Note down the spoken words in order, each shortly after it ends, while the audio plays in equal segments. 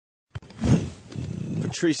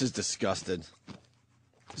Patrice is disgusted.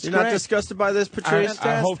 You're great. not disgusted by this, Patrice?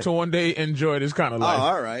 I hope to one day enjoy this kind of life. Oh,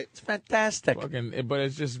 all right. It's fantastic. But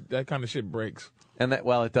it's just that kind of shit breaks. And that,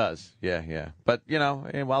 well, it does. Yeah. But you know,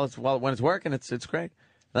 when it's working, it's great.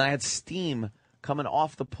 And I had steam coming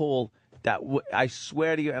off the pool. I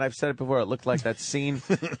swear to you, and I've said it before, it looked like that scene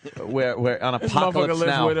where on This Apocalypse motherfucker lives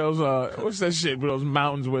Now. with those what's that shit with those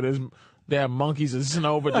mountains where they have monkeys and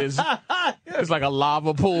snow, but it's like a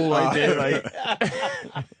lava pool right there. Like,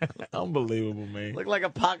 unbelievable, man. Looked like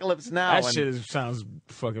Apocalypse Now. That shit sounds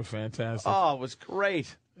fucking fantastic. Oh, it was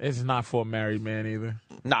great. It's not for a married man either.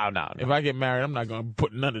 No. If I get married, I'm not going to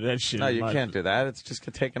put none of that shit No, in you my... can't do that. It's just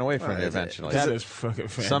get taken away from you eventually. That is fucking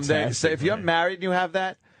fantastic. Someday, so if you're married and you have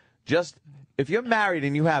that, if you're married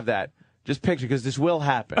and you have that, just picture, because this will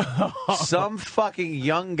happen. Some fucking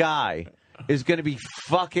young guy is going to be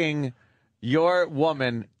fucking your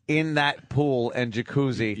woman in that pool and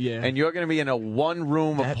jacuzzi, and you're going to be in a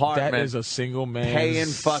one-room apartment. That is a single man paying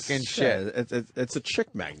fucking shit. It's a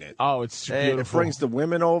chick magnet. Oh, it's beautiful. It brings the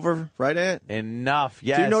women over, right, Aunt? Enough,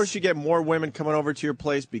 yes. Do you notice you get more women coming over to your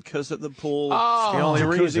place because of the pool? Oh, it's the only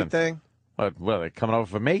jacuzzi reason. thing? What, they're coming over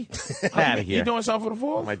for me? Out of here. You doing something for the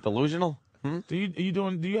 4th? Am I delusional? Do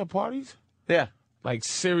you have parties? Yeah. Like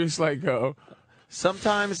serious, like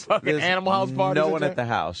sometimes fucking Animal House parties? No one at the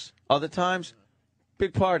house. Other times,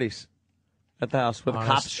 big parties at the house where the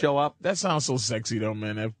cops show up. That sounds so sexy though,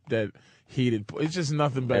 man. That heated. It's just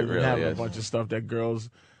nothing better than really having is. a bunch of stuff that girls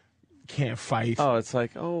can't fight. Oh, it's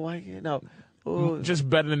like, just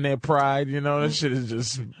better than their pride. You know, that shit is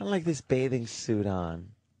just. I like this bathing suit on.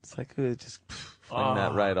 It's like, just fling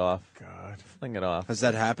that right off. God, fling it off. Has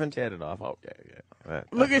that happened? Get it off. Oh, yeah.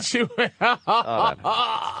 Look at you.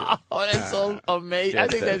 Oh, that's so amazing. I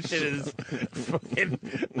think that shit is fucking.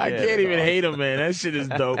 I can't even hate him, man. That shit is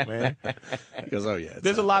dope, man. Because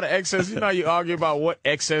there's a lot of excess. You know, you argue about what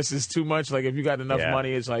excess is too much. Like if you got enough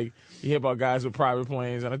money, it's like you hear about guys with private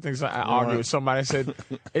planes, and I think I argued with somebody and said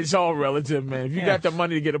it's all relative, man. If you got the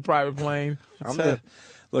money to get a private plane,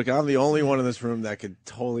 Look, I'm the only one in this room that could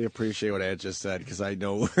totally appreciate what Ed just said because I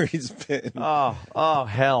know where he's been. Oh,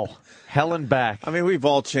 hell. Hell and back. I mean, we've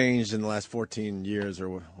all changed in the last 14 years or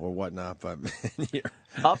whatnot, but man,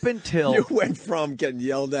 up until you went from getting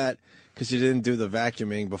yelled at because you didn't do the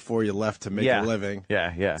vacuuming before you left to make a living.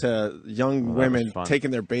 Yeah. To young women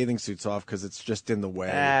taking their bathing suits off because it's just in the way.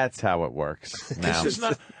 That's how it works now.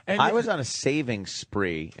 I was on a saving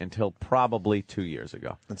spree until probably 2 years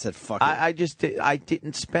ago. And said, fuck it. I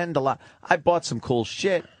didn't spend a lot. I bought some cool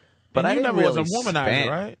shit, but I didn't really was a womanizer, spend.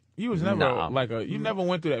 right? You was never you never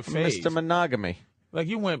went through that phase. Mr. Monogamy. Like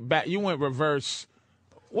you went back, you went reverse.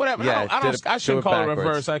 Whatever. Yeah, I shouldn't call backwards. it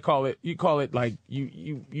reverse. You call it like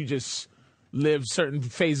you just lived certain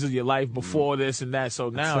phases of your life before this and that. So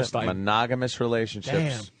now it's like monogamous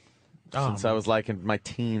relationships. Damn. Since I was like in my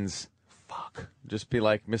teens. Fuck. Just be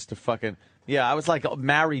like Mr. fucking I was like a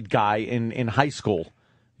married guy in high school.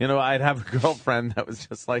 You know, I'd have a girlfriend that was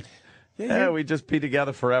just like, we'd just be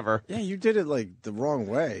together forever. Yeah, you did it like the wrong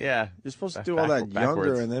way. Yeah. You're supposed to do all that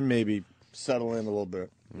younger and then maybe settle in a little bit.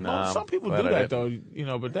 No, some people do that though, you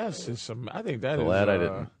know, but that's just I think that glad is I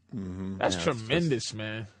didn't. That's tremendous,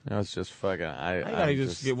 man. That was just fucking I gotta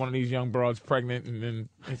just get one of these young broads pregnant and then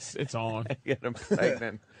it's on. Get them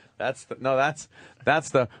pregnant. That's the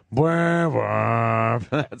that's the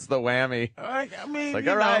that's the whammy. I mean, it's like,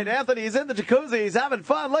 all right, Anthony's in the jacuzzi, he's having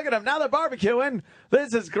fun. Look at him now. They're barbecuing.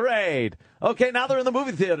 This is great. Okay, now they're in the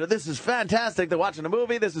movie theater. This is fantastic. They're watching a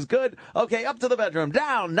movie. This is good. Okay, up to the bedroom.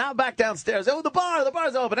 Down. Now back downstairs. Oh, the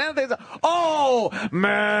bar's open. Anthony's. Oh,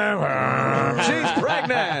 man, she's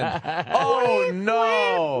pregnant. Oh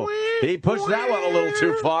no, he pushed that one a little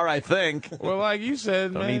too far, I think. Well, like you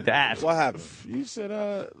said, Don't man. need that. What happened? You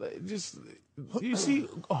said, you see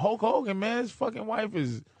Hulk Hogan, man. His fucking wife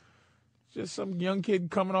is just some young kid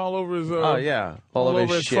coming all over his. Oh yeah, all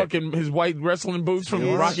over his fucking his white wrestling boots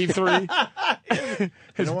from Rocky III.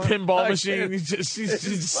 His pinball machine. He's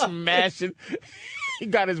just smashing. He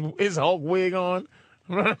got his Hulk wig on.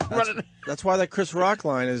 That's why that Chris Rock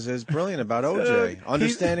line is brilliant about OJ.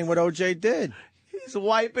 Understanding what OJ did. He's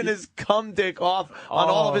wiping his cum dick off on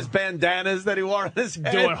all of his bandanas that he wore on his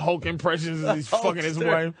head. Doing Hulk impressions as he's fucking his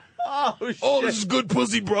wife. Oh, shit. Oh, this is good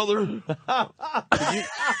pussy, brother.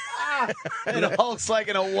 And Hulk's like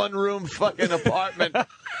in a one-room fucking apartment.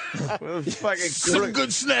 With fucking some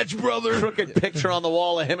good snatch, brother. Crooked picture on the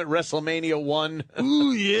wall of him at WrestleMania 1.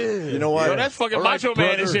 Ooh, yeah. You know what? Yo, that's fucking Macho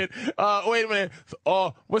Man and shit. Wait a minute.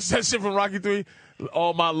 Oh, what's that shit from Rocky III?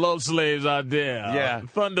 All my love slaves out there. Yeah.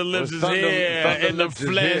 Thunder Lips is here in the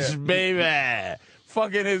flesh, baby.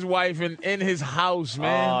 fucking his wife in his house,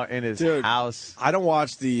 man. Oh, in his Dude, house. I don't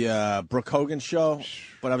watch the Brooke Hogan show,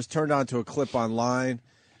 but I was turned on to a clip online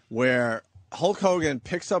where Hulk Hogan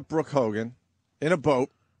picks up Brooke Hogan in a boat,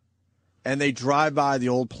 and they drive by the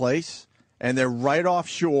old place, and they're right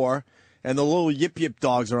offshore, and the little yip-yip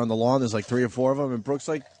dogs are on the lawn. There's like 3 or 4 of them, and Brooke's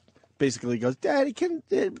like, basically goes, Daddy, can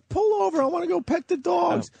pull over. I want to go pet the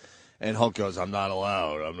dogs. And Hulk goes, I'm not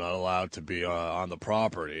allowed. I'm not allowed to be on the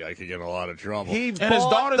property. I could get in a lot of trouble. And his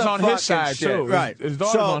daughter's on his side, too. Right. His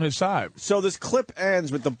daughter's on his side. So this clip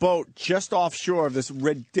ends with the boat just offshore of this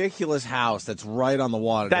ridiculous house that's right on the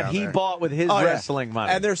water That down he there. bought with his wrestling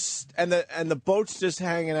money. And the boat's just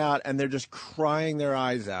hanging out, and they're just crying their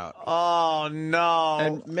eyes out. Oh, no.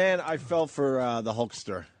 And, man, I fell for the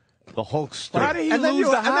Hulkster. The Hulkster. How did he lose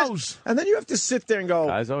the house? And then you have to sit there and go,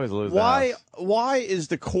 Guys always lose the house. Why is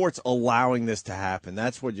the courts allowing this to happen?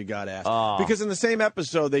 That's what you got to ask. Because in the same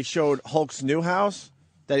episode, they showed Hulk's new house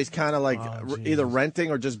that he's kind of like either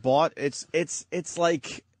renting or just bought. It's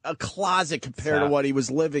like a closet compared to what he was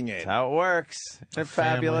living in. That's how it works. They're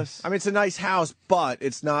fabulous. I mean, it's a nice house, but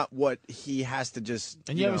it's not what he has to just.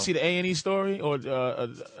 And you ever see the A&E story or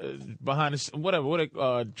behind the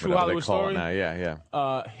whatever True Hollywood story? Now.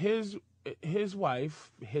 Yeah. His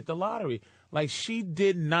wife hit the lottery. Like she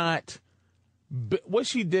did not. What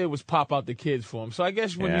she did was pop out the kids for him. So I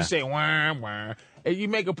guess when you say wah wah, you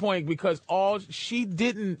make a point because all she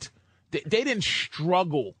didn't. They didn't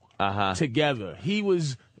struggle together. He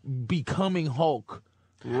was becoming Hulk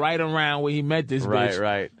right around where he met this bitch.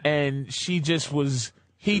 Right. And she just was.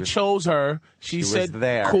 He chose her. She said,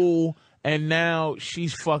 there. "Cool." And now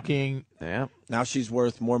she's fucking. Yeah. Now she's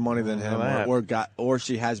worth more money than him, or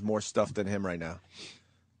she has more stuff than him right now.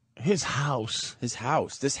 His house. His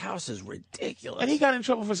house. This house is ridiculous. And he got in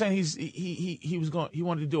trouble for saying he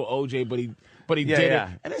wanted to do an OJ, but he did it.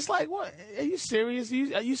 And it's like, what? Are you serious?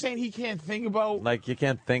 Are you saying he can't think about? Like you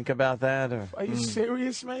can't think about that? Or, are you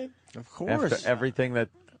serious, man? Of course. After everything that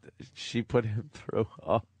she put him through.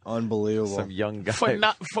 Oh, unbelievable. Some young guy.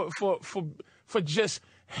 For just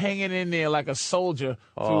hanging in there like a soldier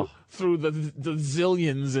through the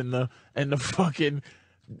zillions and the fucking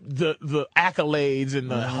the accolades and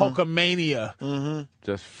the Hulkamania. Mm-hmm.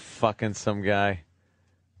 Just fucking some guy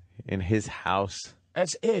in his house.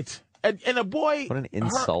 That's it. And a boy. What an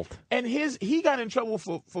insult. He got in trouble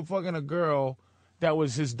for fucking a girl that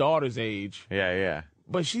was his daughter's age. Yeah.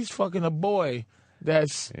 But she's fucking a boy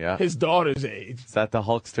that's his daughter's age. Is that the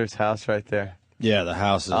Hulkster's house right there? Yeah, the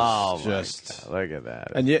house is just... Look at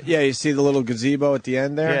that. And you see the little gazebo at the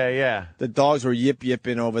end there? Yeah. The dogs were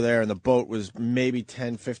yipping over there, and the boat was maybe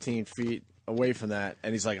 10, 15 feet away from that.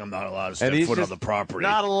 And he's like, I'm not allowed to step foot on the property.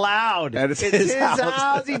 Not allowed. And it's his house.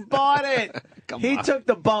 house. He bought it. He took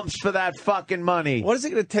the bumps for that fucking money. What is it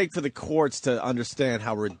going to take for the courts to understand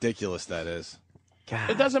how ridiculous that is? God.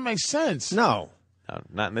 It doesn't make sense. No,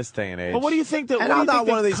 not in this day and age. But what do you think the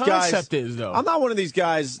concept is, though? I'm not one of these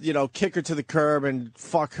guys, kick her to the curb and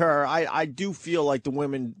fuck her. I do feel like the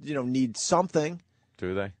women, need something.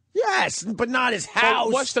 Do they? Yes, but not his house.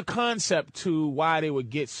 So what's the concept to why they would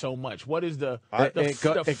get so much? What is the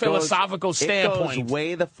philosophical standpoint? It goes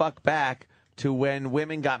way the fuck back to when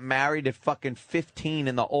women got married at fucking 15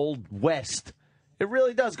 in the old West. It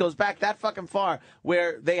really does. Goes back that fucking far,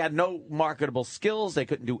 where they had no marketable skills. They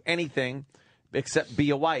couldn't do anything except be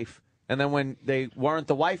a wife. And then when they weren't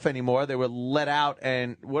the wife anymore, they were let out.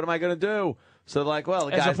 And what am I going to do? So they're like, well,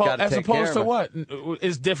 the guy's got to take care of As opposed to what?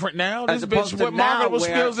 Is different now? As opposed to what marketable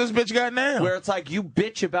skills this bitch got now? Where it's like you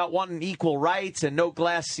bitch about wanting equal rights and no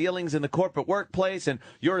glass ceilings in the corporate workplace and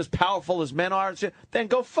you're as powerful as men are. Then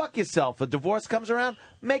go fuck yourself. A divorce comes around,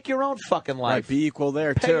 make your own fucking life. Right, be equal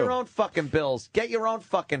there, Pay too. your own fucking bills. Get your own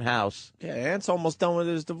fucking house. Yeah, Ant's almost done with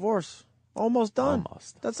his divorce. Almost done.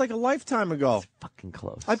 Almost. That's like a lifetime ago. It's fucking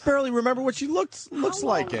close. I barely remember what she looks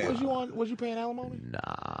like. Was you paying alimony? 9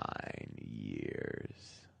 years.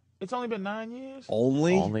 It's only been 9 years?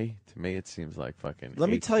 Only? To me, it seems like fucking Let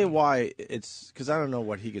me 18. tell you why. It's because I don't know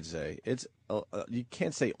what he could say. It's you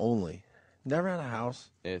can't say only. Never had a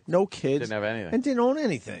house. No kids. Didn't have anything. And didn't own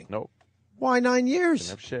anything. Nope. Why 9 years?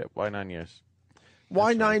 Didn't have shit. Why 9 years?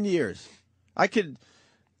 Why 9 years? I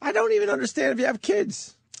don't even understand if you have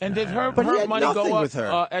kids. And did her money go up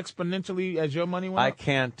exponentially as your money went up?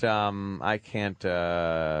 I can't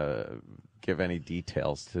give any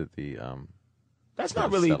details to the That's not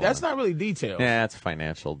really detailed. Yeah, it's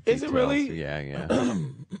financial details. Is it really? Yeah.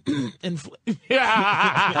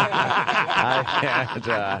 I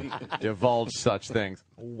can't divulge such things.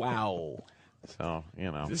 Wow. So,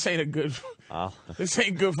 you know. This ain't This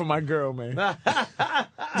ain't good for my girl, man.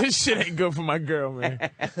 This shit ain't good for my girl,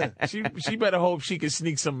 man. She better hope she can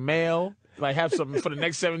sneak some mail, like have something for the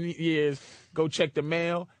next 7 years. Go check the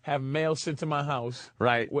mail, have mail sent to my house,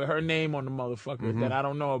 right, with her name on the motherfucker that I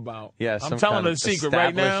don't know about. Yeah, I'm telling her the secret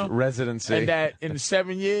right now. Residency, and that in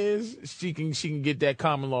 7 years she can get that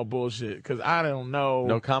common law bullshit. Because I don't know.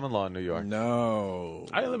 No common law in New York. No,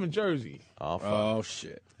 I live in Jersey. Oh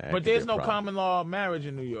shit. That But there's no common law marriage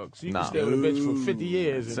in New York, so you can stay with a bitch for 50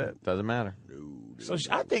 years. That's it. Doesn't matter. So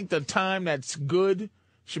I think the time that's good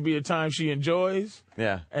should be the time she enjoys.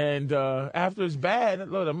 Yeah. And after it's bad,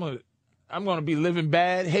 look, I'm gonna be living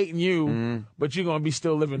bad, hating you, but you're gonna be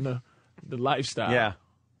still living the lifestyle. Yeah.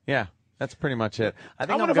 Yeah. That's pretty much it. I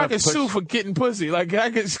wonder if I can sue for getting pussy. Like, can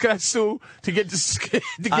I sue to get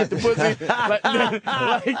the pussy?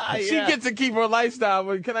 Like, she gets to keep her lifestyle,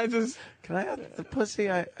 but can I have the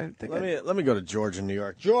pussy? I think. Let me go to George in New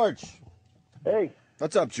York. George. Hey.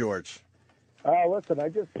 What's up, George? Listen, I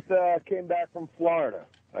just came back from Florida.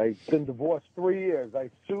 I've been divorced 3 years.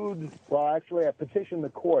 I petitioned the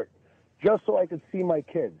court just so I could see my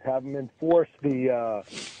kids, have them enforce the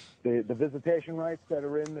visitation rights that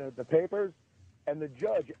are in the papers. And the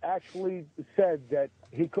judge actually said that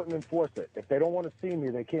he couldn't enforce it. If they don't want to see me,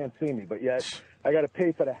 they can't see me. But yet, I got to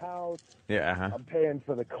pay for the house. Yeah, I'm paying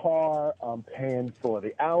for the car. I'm paying for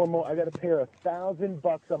the alimony. I got to pay her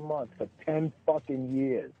 $1,000 a month for 10 fucking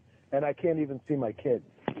years, and I can't even see my kids.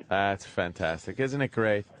 That's fantastic, isn't it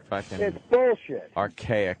great? It's bullshit.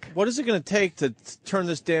 Archaic. What is it going to take to turn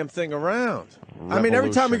this damn thing around? I mean, every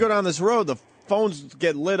time we go down this road, the phones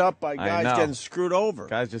get lit up by guys getting screwed over.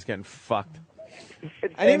 Guys just getting fucked.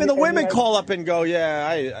 And even the women call up and go, yeah,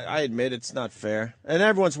 I admit it's not fair. And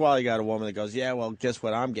every once in a while you got a woman that goes, yeah, well, guess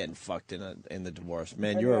what? I'm getting fucked in the divorce.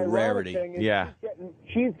 Man, you're a rarity. Yeah.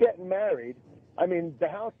 She's getting married. I mean, the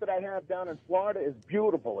house that I have down in Florida is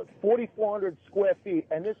beautiful. It's 4,400 square feet,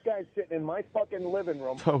 and this guy's sitting in my fucking living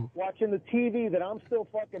room watching the TV that I'm still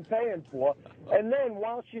fucking paying for. And then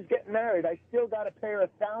while she's getting married, I still got to pay her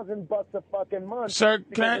 $1,000 a fucking month. Sir,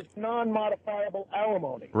 it's non-modifiable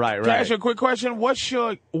alimony. Right. Can I ask you a quick question? What's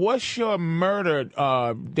your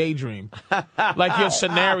murder daydream? Like your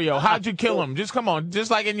scenario? How'd you kill him? Just come on, just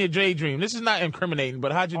like in your daydream. This is not incriminating,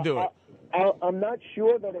 but how'd you do it? I'm not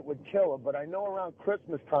sure that it would kill her, but I know around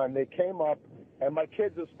Christmas time they came up, and my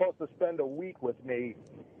kids are supposed to spend a week with me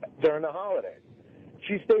during the holidays.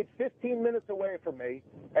 She stayed 15 minutes away from me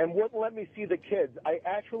and wouldn't let me see the kids. I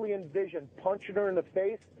actually envisioned punching her in the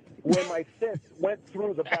face where my fist went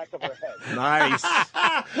through the back of her head. Nice.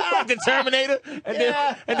 Like the Terminator,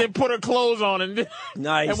 and then put her clothes on and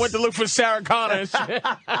went to look for Sarah Connor and shit.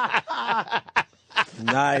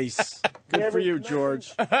 Nice. Good for you,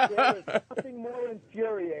 George. There is nothing more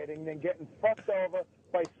infuriating than getting fucked over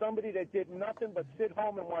by somebody that did nothing but sit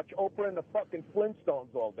home and watch Oprah and the fucking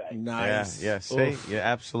Flintstones all day. Nice. Yeah, see? You're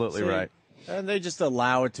absolutely right. And they just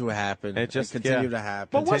allow it to happen. It just continue to happen.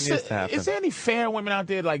 But continues to happen. Is there any fair women out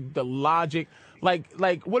there, like the logic? Like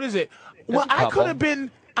what is it? Well, a I couple.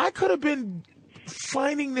 could have been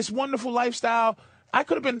finding this wonderful lifestyle. I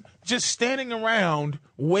could have been just standing around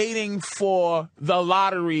waiting for the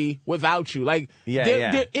lottery without you. Like,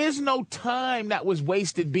 there is no time that was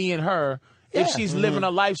wasted being her if she's living a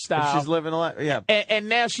lifestyle. If she's living a life, yeah. And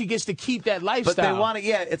now she gets to keep that lifestyle. But they want to,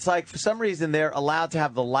 it's like for some reason they're allowed to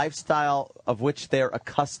have the lifestyle of which they're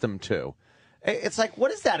accustomed to. It's like,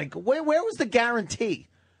 what is that? Where was the guarantee?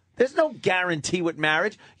 There's no guarantee with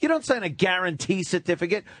marriage. You don't sign a guarantee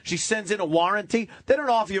certificate. She sends in a warranty. They don't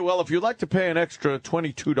offer you, well, if you'd like to pay an extra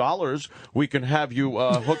 $22, we can have you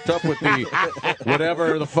hooked up with the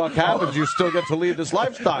whatever the fuck happens. You still get to lead this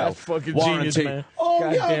lifestyle. That's fucking warranty. Genius, man. Oh,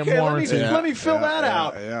 goddamn okay, warranty. let me fill that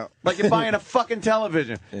out. Yeah. Like you're buying a fucking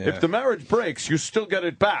television. If the marriage breaks, you still get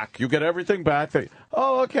it back. You get everything back.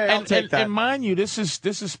 Oh, okay, I'll take that. And mind you, this is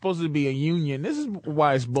supposed to be a union. This is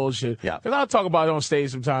why it's bullshit. Yeah. Because I'll talk about it on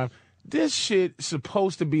stage sometime. This shit's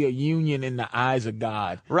supposed to be a union in the eyes of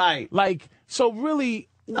God. Right. Like, so really...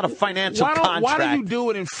 Not a financial contract. Why do you do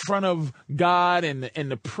it in front of God and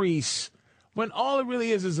the priests when all it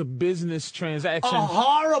really is a business transaction? A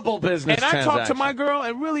horrible business transaction. And I talked to my girl,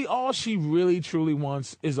 and really all she really truly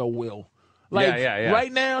wants is a will. Like,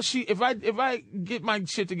 right now, if I get my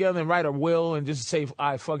shit together and write a will and just say,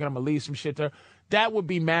 all right, fuck it, I'm going to leave some shit to her, that would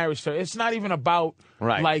be marriage to her. It's not even about,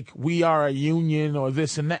 like, we are a union or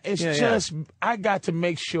this and that. It's just, I got to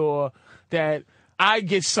make sure that I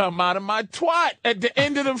get something out of my twat at the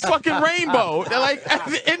end of the fucking rainbow. Like, at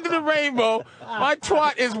the end of the rainbow, my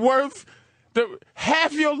twat is worth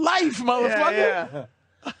half your life, motherfucker.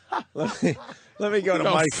 Let me go to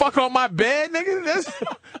Don't Mike. fuck on my bed,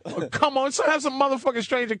 nigga. Come on, so have some motherfucking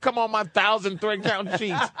stranger come on my 1,000 thread count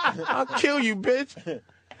sheets. I'll kill you, bitch.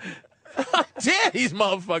 Damn these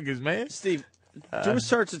motherfuckers, man. Steve, do a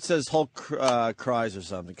search that says Hulk cries or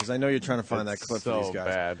something, because I know you're trying to find that clip for these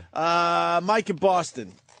guys. Bad. Mike in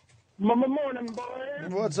Boston. Morning, boys.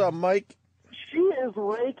 What's up, Mike? She is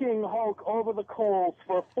raking Hulk over the coals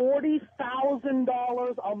for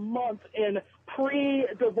 $40,000 a month in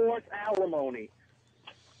pre-divorce alimony.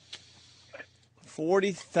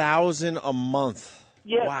 $40,000 a month.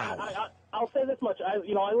 Yes, Wow. I'll say this much. I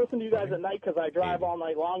listen to you guys at night because I drive all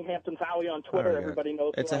night long. Hampton Valley on Twitter. Everybody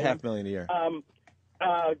knows. It's who I am. $500,000 a year.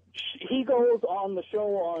 He goes on the show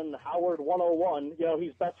on Howard 101.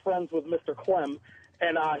 He's best friends with Mr. Clem,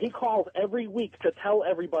 and he calls every week to tell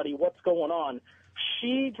everybody what's going on.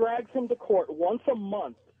 She drags him to court once a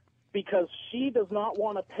month because she does not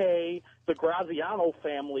want to pay the Graziano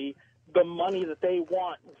family the money that they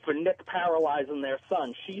want for Nick paralyzing their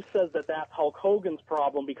son. She says that that's Hulk Hogan's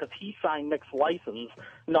problem because he signed Nick's license,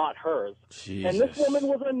 not hers. Jesus. And this woman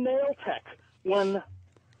was a nail tech when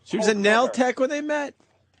She was a nail tech when they met?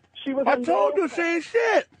 she was. I told you the same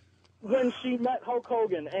shit. When she met Hulk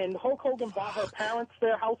Hogan, and Hulk Hogan bought her parents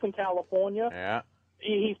their house in California. Yeah.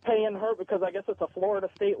 He's paying her because I guess it's a Florida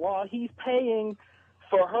state law. He's paying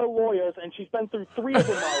for her lawyers, and she's been through 3 of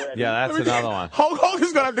them already. Yeah, that's another one. Hulk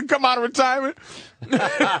Hogan's gonna have to come out of retirement.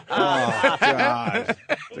 Oh, God.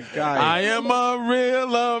 The guy. I am a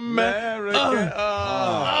real American.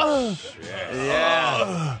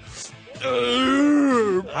 Yeah.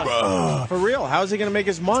 For real, how's he going to make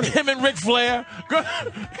his money? Him and Ric Flair.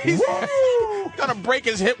 He's gonna break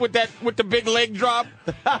his hip with the big leg drop.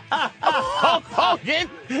 Hulk Hogan.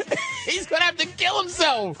 He's gonna have to kill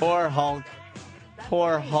himself. Poor Hulk.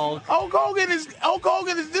 Poor Hulk. Hulk Hogan is.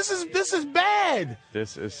 This is bad.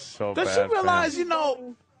 This is so Does bad. she realize?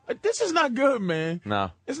 This is not good, man.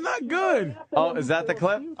 No. It's not good. Oh, is that the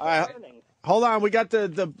clip? All right, hold on. We got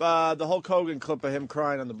the Hulk Hogan clip of him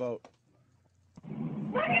crying on the boat.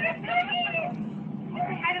 Look at this cookie! Can I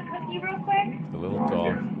have a cookie real quick? The little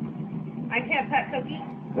dog. I can't pet Cookie.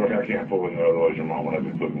 Look, I can't pull in there, otherwise your mom will have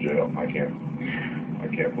you put in jail. I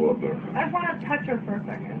can't pull up there. I just want to touch her for a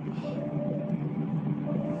second.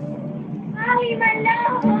 Mommy, my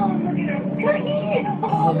nose! Look at her. Cookie!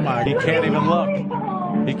 Oh, my He can't even look.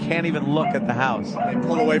 He can't even look at the house. They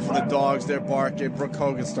pull away from the dogs. They're barking. Brooke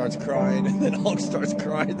Hogan starts crying, and then Hulk starts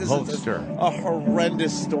crying. This is Hulkster. a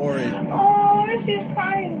horrendous story. Oh, she's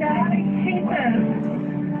crying, Dad. I hate this.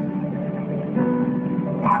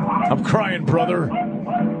 I'm crying, brother.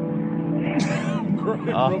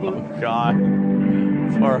 Oh, God.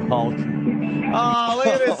 Poor Hulk. Oh, look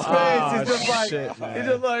at his face. He's just like, He's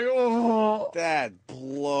just like, oh. That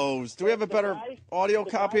blows. Do we have a better audio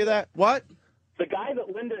copy of that? What? The guy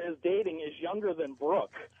that Linda is dating is younger than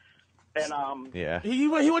Brooke, and yeah. He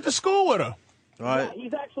went to school with her. yeah,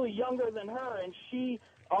 he's actually younger than her. And she,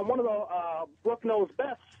 on one of the Brooke Knows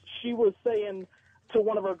Best, she was saying to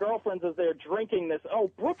one of her girlfriends as they're drinking this, "Oh,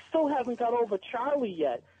 Brooke still hasn't got over Charlie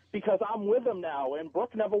yet because I'm with him now." And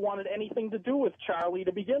Brooke never wanted anything to do with Charlie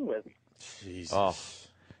to begin with. Jesus. Oh,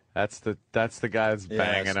 that's the guy that's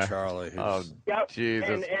banging that's her. Charlie. Yep. Jesus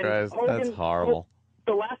And Christ, Hogan, that's horrible.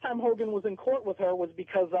 The last time Hogan was in court with her was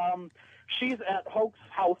because she's at Hulk's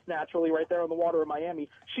house naturally right there on the water in Miami.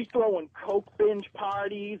 She's throwing coke binge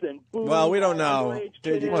parties and booze. Well, we don't know. underage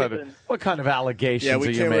Dude, kids What kind of allegations Yeah, we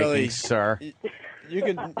are you can't making, really- sir? You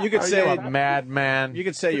could Are you say a madman? you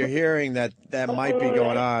could say you're hearing that might be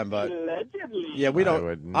going on, but Allegedly. yeah, we I don't.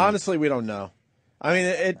 wouldn't. Honestly, we don't know. I mean,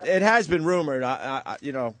 it has been rumored.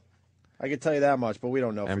 I can tell you that much, but we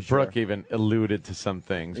don't know And for sure. Brooke even alluded to some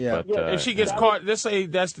things. Yeah. But, If she gets caught, let's say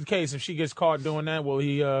that's the case. If she gets caught doing that, will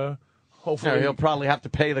he? Hopefully, he'll probably have to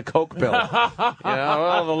pay the coke bill.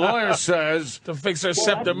 Well, the lawyer says to fix her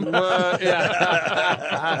septum.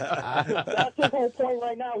 That's his whole point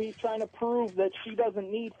right now. He's trying to prove that she doesn't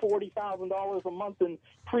need $40,000 a month in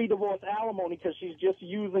pre-divorce alimony because she's just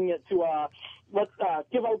using it to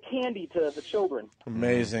give out candy to the children.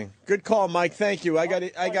 Amazing. Good call, Mike. Thank you.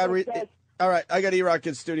 All right, I got E-Rock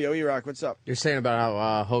in studio. E-Rock, what's up? You're saying about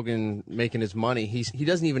how Hogan making his money. He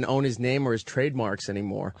doesn't even own his name or his trademarks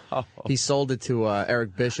anymore. Oh. He sold it to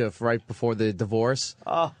Eric Bischoff right before the divorce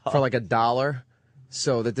for like $1,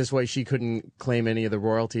 so that this way she couldn't claim any of the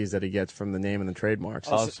royalties that he gets from the name and the trademarks.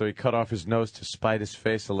 Oh, so he cut off his nose to spite his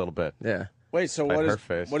face a little bit. Yeah. Wait, so By what her is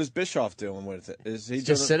face. what is Bischoff doing with it? Is he He's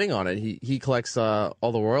just doing- sitting on it. He collects all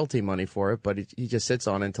the royalty money for it, but he just sits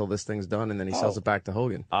on it until this thing's done, and then he sells it back to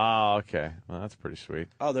Hogan. Oh, okay. Well, that's pretty sweet.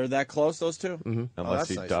 Oh, they're that close, those two? Mm-hmm. Unless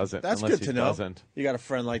he nice. doesn't. That's Unless good he to know. Doesn't. You got a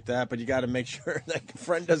friend like that, but you got to make sure that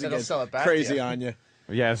friend doesn't They'll get sell it back crazy to you. on you.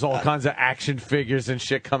 Yeah, there's all kinds of action figures and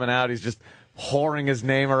shit coming out. He's just whoring his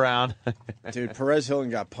name around. Dude, Perez Hilton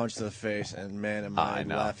got punched in the face, and man, am I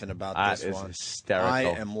know. laughing about That this is one. hysterical. I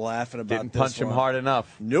am laughing about Didn't this punch him one. hard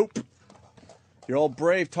enough. Nope. You're all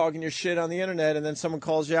brave talking your shit on the internet, and then someone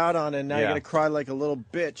calls you out on it, and now you're Yeah. going to cry like a little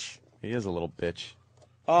bitch. He is a little bitch.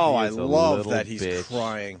 Oh, He I is a love little that he's bitch.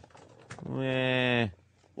 crying. Eh,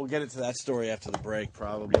 We'll get into that story after the break,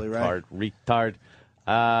 probably, right? retard.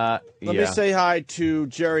 Let me say hi to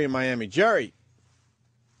Jerry in Miami. Jerry.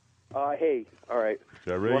 Hey, all right.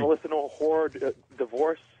 Jerry. You want to listen to a horror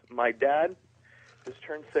divorce? My dad just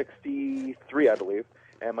turned 63, I believe,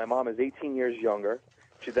 and my mom is 18 years younger.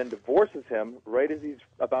 She then divorces him right as he's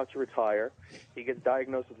about to retire. He gets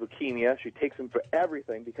diagnosed with leukemia. She takes him for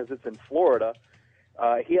everything because it's in Florida.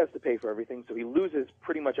 He has to pay for everything, so he loses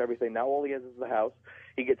pretty much everything. Now all he has is the house.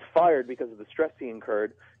 He gets fired because of the stress he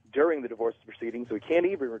incurred during the divorce proceedings, so he can't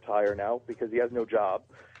even retire now because he has no job,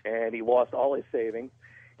 and he lost all his savings.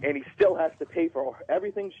 And he still has to pay for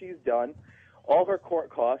everything she's done, all her court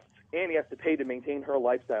costs, and he has to pay to maintain her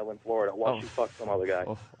lifestyle in Florida while she fucks some other guy.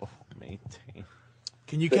 Maintain.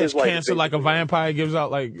 Can you So catch his life is cancer like a basically- vampire gives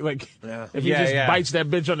out if he Yeah, just yeah. bites that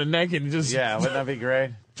bitch on the neck and just Yeah, wouldn't that be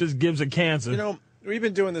great? just gives a cancer? You know, we've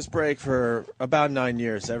been doing this break for about 9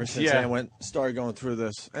 years, ever since Yeah. I started going through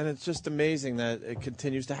this. And it's just amazing that it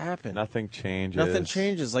continues to happen. Nothing changes. Nothing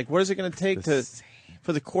changes. Like, what is it going to take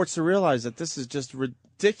for the courts to realize that this is just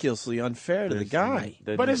ridiculously unfair to the guy?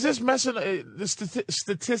 But is this messing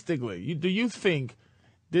statistically? Do you think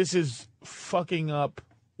this is fucking up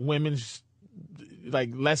women's, like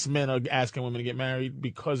less men are asking women to get married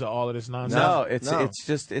because of all of this nonsense? No, No.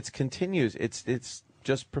 it's continues. It's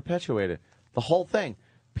just perpetuated. The whole thing.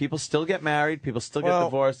 People still get married. People still get Well-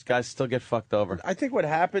 divorced. Guys still get fucked over. I think what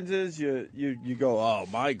happens is you go, oh,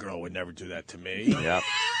 my girl would never do that to me. Yep.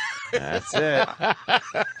 That's it.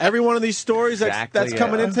 Every one of these stories Exactly, that's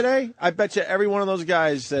coming yeah. in today, I bet you every one of those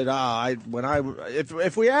guys said,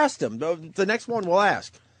 if we asked them, the next one we'll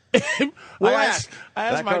ask. We'll ask. I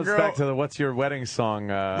asked That my goes girl. back to the "What's your wedding song?"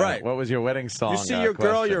 Right. What was your wedding song? You see your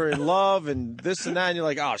girl, question. you're in love, and this and that, and you're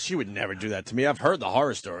like, oh, she would never do that to me. I've heard the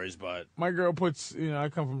horror stories, but My girl puts, I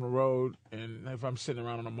come from the road, and if I'm sitting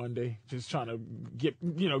around on a Monday, just trying to get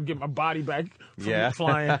my body back from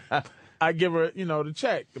flying, I give her, the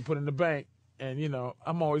check to put in the bank. And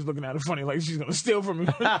I'm always looking at her funny, like she's gonna steal from me.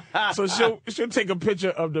 So she'll take a picture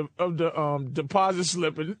of the deposit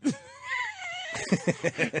slip and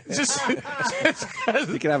just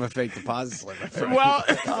you can have a fake deposit slip. well,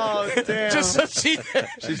 Oh damn! just so she's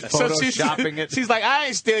photoshopping it. She's like, I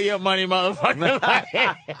ain't steal your money, motherfucker.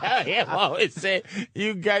 I always say,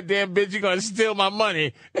 you goddamn bitch, you gonna steal my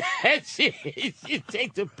money. And she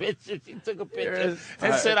take the picture. She took a picture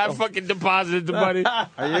and said, I fucking deposited the money.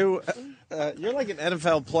 Are you? You're like an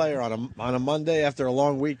NFL player on a Monday after a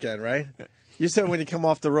long weekend, right? You said when you come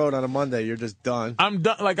off the road on a Monday, you're just done. I'm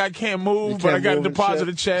done. Like, I can't move, You but I can't got to move and deposit shit.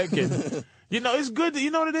 a check. And, it's good.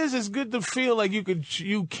 You know what it is? It's good to feel like you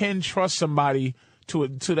can trust somebody to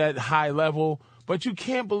that high level, but you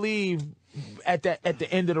can't believe at the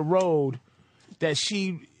end of the road that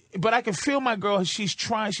but I can feel my girl, she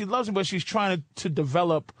loves me, but she's trying to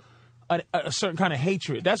develop a certain kind of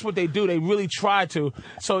hatred. That's what they do. They really try to.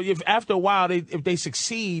 So if after a while, if they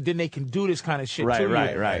succeed, then they can do this kind of shit to you.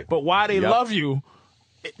 Right. But while they love you,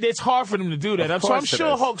 it's hard for them to do that. Of So I'm course it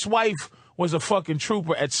sure is. Hulk's wife was a fucking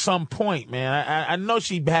trooper at some point, man. I know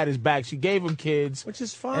she had his back. She gave him kids, Which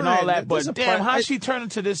is fine. and all that. There's But a damn, pri- how I- she turned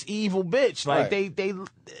into this evil bitch? Like Right. it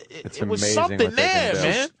was amazing something what they there, can do.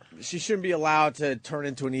 man. She shouldn't be allowed to turn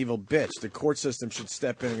into an evil bitch. The court system should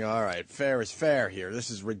step in and go, all right, fair is fair here.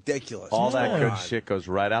 This is ridiculous. All that good God. shit goes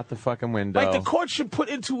right out the fucking window. Like the court should put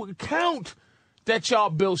into account that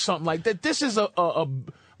y'all built something like that. This is a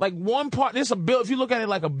like one part. This a build. If you look at it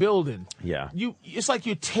like a building, Yeah. it's like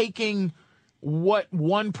you're taking what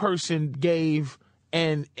one person gave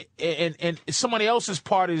and somebody else's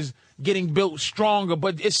part is getting built stronger,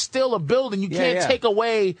 but it's still a building. You can't take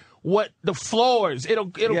away what the floors.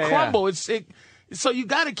 It'll Yeah, crumble. So you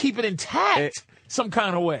got to keep it intact some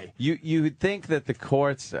kind of way. You would think that the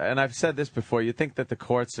courts, and I've said this before, you think that the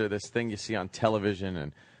courts are this thing you see on television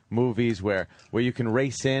and movies where you can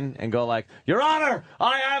race in and go like, Your Honor,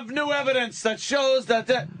 I have new evidence that shows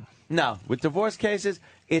that. No, with divorce cases,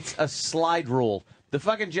 it's a slide rule. The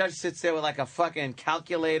fucking judge sits there with like a fucking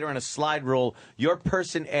calculator and a slide rule. You're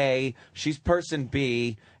person A, she's person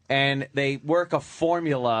B, and they work a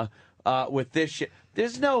formula with this shit.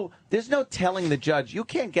 There's no telling the judge. You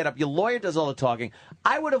can't get up. Your lawyer does all the talking.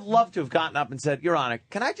 I would have loved to have gotten up and said, Your Honor,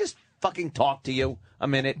 can I just fucking talk to you a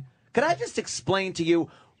minute? Can I just explain to you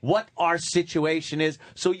what our situation is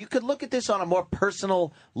so you could look at this on a more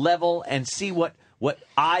personal level and see what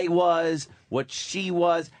I was, what she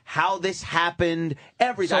was, how this happened,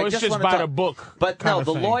 everything. So it's just by the book. But no,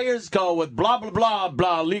 the lawyers go with blah, blah, blah,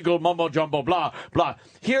 blah, legal mumbo jumbo, blah, blah.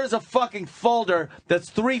 Here's a fucking folder that's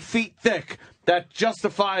 3 feet thick that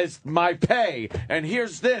justifies my pay. And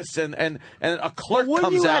here's this, and a clerk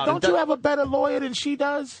comes out. Don't you have a better lawyer than she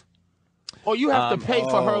does? Or you have to pay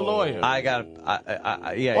for her lawyer.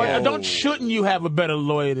 Shouldn't you have a better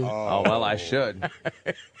lawyer than? Oh well, I should.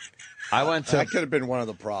 That could have been one of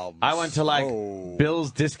the problems. I went to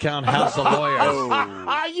Bill's Discount House of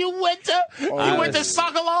Lawyers. You went to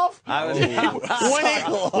Sokolov? I was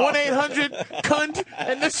 1-800 cunt,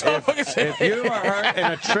 and this motherfucker said, if you were hurt in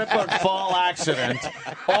a trip or fall accident,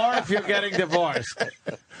 or if you're getting divorced,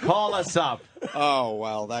 call us up. Oh,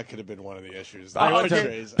 well, that could have been one of the issues. I went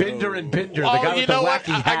to Binder and Binder, the guy with the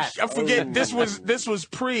wacky hat. I forget. This was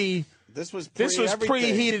pre. This was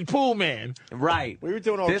pre-heated pool man. Right. We were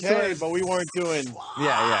doing okay, but we weren't doing.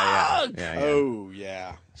 Yeah. Oh,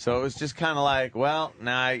 yeah. So it was just kind of like, well,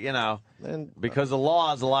 now, because of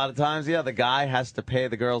laws, a lot of times, the guy has to pay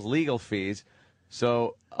the girl's legal fees.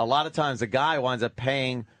 So a lot of times the guy winds up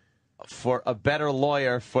paying for a better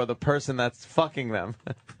lawyer for the person that's fucking them.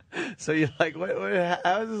 So you're like, wait,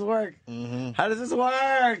 how does this work? Mm-hmm. How does this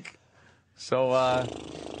work? So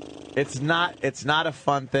it's not a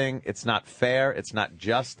fun thing. It's not fair. It's not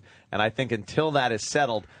just. And I think until that is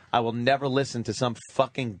settled, I will never listen to some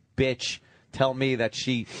fucking bitch tell me that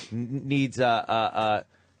she needs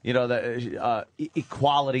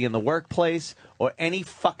equality in the workplace or any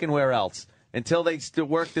fucking where else. Until they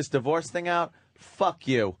work this divorce thing out, fuck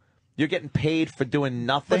you. You're getting paid for doing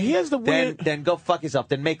nothing. But here's the weird... Then go fuck yourself.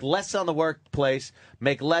 Then make less on the workplace.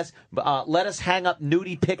 Make less. Let us hang up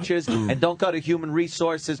nudie pictures and don't go to human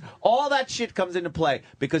resources. All that shit comes into play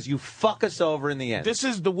because you fuck us over in the end. This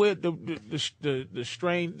is the weird, the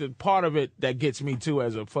strain, the part of it that gets me too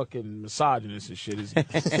as a fucking misogynist and shit is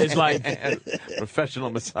like professional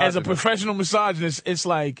misogynist. As a professional misogynist, it's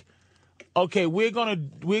like, okay, we're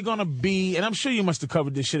gonna be, and I'm sure you must have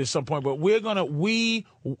covered this shit at some point, but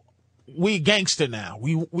we gangster now.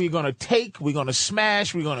 We're gonna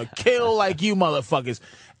smash, we're gonna kill like you motherfuckers.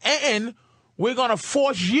 And we're gonna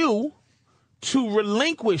force you to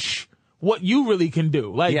relinquish what you really can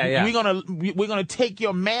do. Like we're gonna take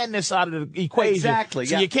your madness out of the equation. Exactly.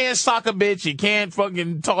 So you can't sock a bitch, you can't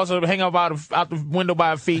fucking toss her, hang up out the window by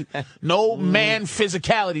her feet. No man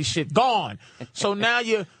physicality shit. Gone. So now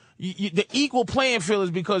the equal playing field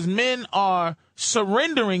is because men are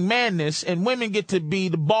surrendering madness and women get to be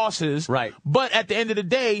the bosses. Right. But at the end of the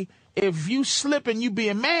day, if you slip and you be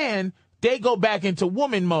a man, they go back into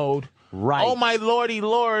woman mode. Right. Oh my lordy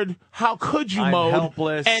lord, how could you I'm mode?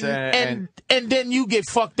 Helpless and then you get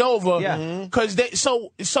fucked over. Yeah. Cause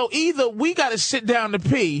so either we gotta sit down to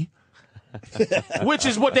pee, which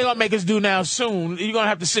is what they're gonna make us do now soon. You're gonna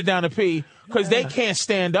have to sit down to pee. Because they can't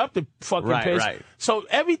stand up to fucking piss. Right. So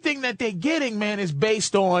everything that they're getting, man, is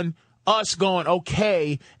based on us going,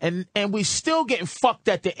 okay, and we still getting fucked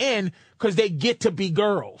at the end because they get to be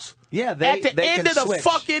girls. Yeah, at the end of the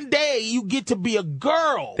fucking day, you get to be a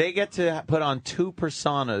girl. They get to put on two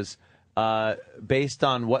personas based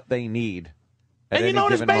on what they need. And you know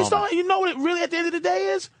what it's based on? You know what it really at the end of the day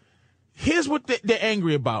is? Here's what they're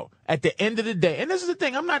angry about at the end of the day. And this is the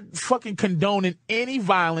thing. I'm not fucking condoning any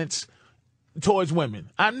violence towards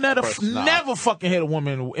women. I've never fucking hit a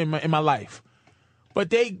woman in my life. But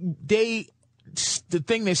the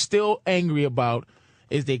thing they're still angry about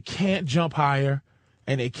is they can't jump higher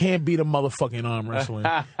and they can't beat a motherfucking arm wrestling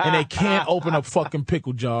and they can't open a fucking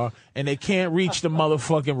pickle jar and they can't reach the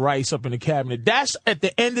motherfucking rice up in the cabinet. That's at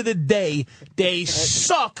the end of the day, they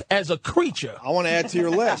suck as a creature. I want to add to your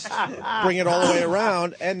list. Bring it all the way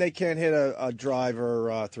around, and they can't hit a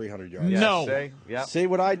driver 300 yards. No. See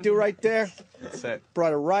what I do right there? That's it.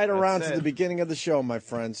 Brought it right around to the beginning of the show, my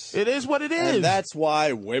friends. It is what it is. And that's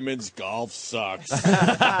why women's golf sucks.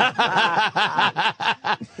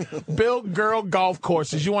 Build girl golf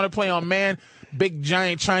courses. You want to play on man? big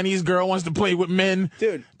giant Chinese girl wants to play with men.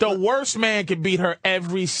 Dude, the worst man can beat her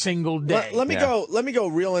every single day. Let me go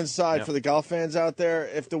real inside for the golf fans out there.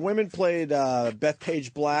 If the women played Beth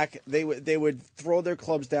Page Black, they would throw their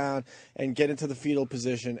clubs down and get into the fetal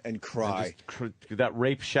position and cry. That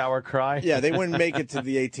rape shower cry. Yeah, they wouldn't make it to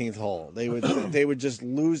the 18th hole. They would just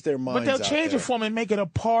lose their minds. But they'll change it for them and make it a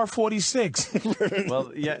par 46.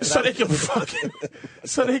 Well, yeah, so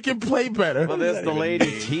they can play better. Well, there's the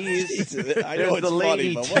lady tease. I know it's the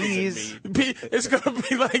lady funny, tease. It's gonna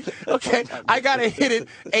be like, okay, I gotta hit it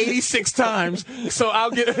 86 times, so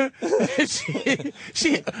I'll get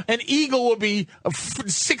an eagle will be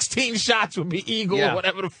 16 shots would be eagle or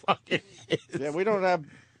whatever the fuck it is. Yeah, we don't have.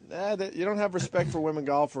 You don't have respect for women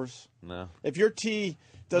golfers. No. If your tee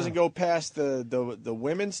doesn't go past the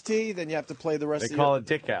women's tee, then you have to play the rest. They call it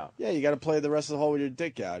dick out. Yeah, you got to play the rest of the hole with your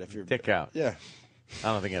dick out. If you're dick out. Yeah.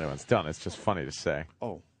 I don't think anyone's done. It's just funny to say.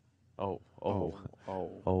 Oh.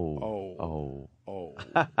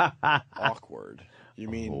 Awkward. You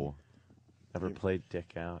mean? Ever played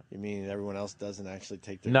dick out? You mean everyone else doesn't actually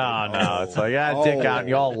take their No. It's like, dick out, and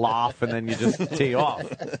you all laugh, and then you just tee off.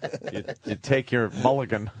 You take your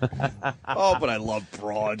mulligan. But I love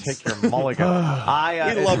broads. Take your mulligan.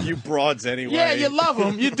 We love you broads anyway. Yeah, you love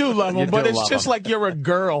them. You do love them, but it's just like you're a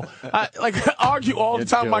girl. I argue all the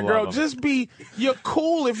time with my girl. You're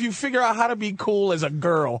cool if you figure out how to be cool as a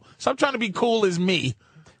girl. Stop trying to be cool as me.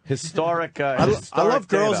 Historic. I love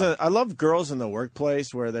girls. I love girls in the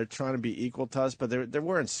workplace where they're trying to be equal to us, but they're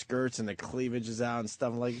wearing skirts and the cleavage is out and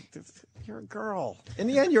stuff. Like, you're a girl. In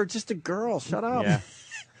the end, you're just a girl. Shut up. Yeah.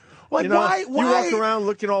 Like, why? You walk around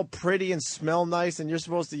looking all pretty and smell nice, and you're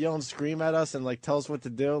supposed to yell and scream at us and like tell us what to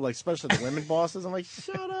do. Like, especially the women bosses. I'm like,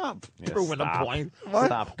 shut up. Proving a point. What?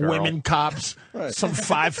 Stop, girl. Women cops, some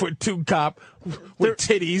 5'2" cop with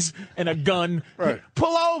titties and a gun. Right.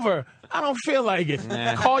 Pull over. I don't feel like it.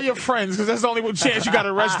 Call your friends, because that's the only chance you got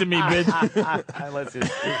arrested me, bitch. Unless you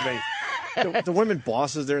shoot me. The women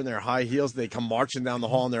bosses, they're in their high heels. They come marching down the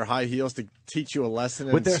hall in their high heels to teach you a lesson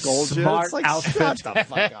and with their scold you. smart It's like, outfit, shut the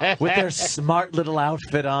fuck up. with their smart little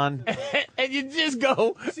outfit on, and you just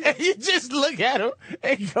go and you just look at them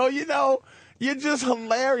and go, you're just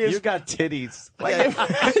hilarious. You got titties. Like,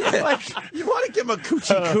 you want to give them a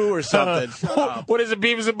coochie coo or something. Shut up. What is it,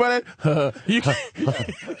 Beavis and Butthead?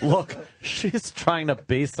 Look, she's trying to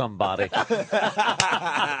be somebody.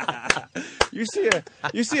 You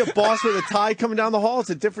see a boss with a tie coming down the hall,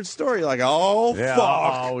 it's a different story. You're like, fuck.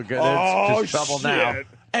 Oh, good. It's just trouble shit. now.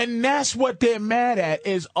 And that's what they're mad at,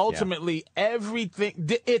 is ultimately everything.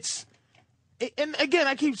 And again,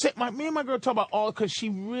 I keep saying, me and my girl talk about all, because she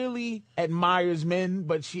really admires men,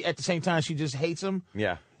 but she at the same time she just hates them.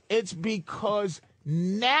 Yeah. It's because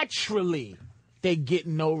naturally they get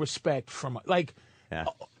no respect from her. Like,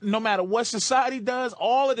 no matter what society does,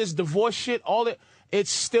 all of this divorce shit,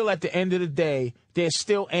 it's still at the end of the day, they're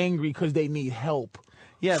still angry because they need help.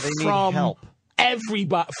 Yeah, they need help.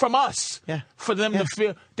 Everybody, from us. Yeah. For them to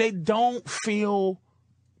feel, they don't feel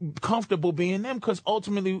comfortable being them, because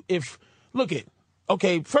ultimately, first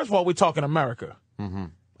of all, we're talking America. Mm-hmm.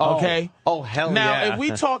 Okay. Oh hell now, yeah. if we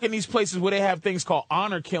talk in these places where they have things called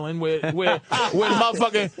honor killing, where the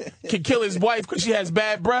motherfucker can kill his wife because she has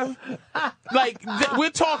bad breath, we're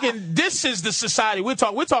talking. This is the society we're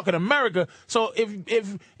talking America. So if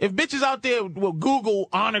bitches out there will Google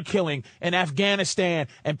honor killing in Afghanistan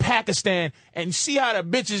and Pakistan and see how the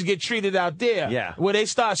bitches get treated out there, where they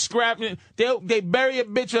start scrapping, they bury a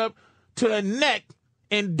bitch up to her neck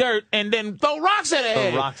in dirt and then throw rocks at her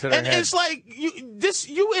head. It's like,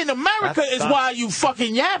 you in America is why you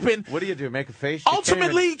fucking yapping. What do you do? Make a face?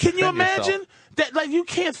 Ultimately, can you imagine that? Like, you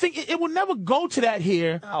can't think it will never go to that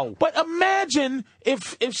here. Ow. But imagine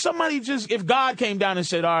if somebody if God came down and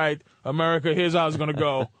said, "All right, America, here's how it's gonna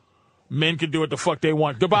go. Men can do what the fuck they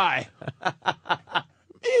want. Goodbye."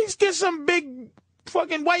 He's get some big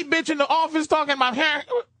fucking white bitch in the office talking about hair.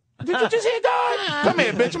 Did you just hear God? Come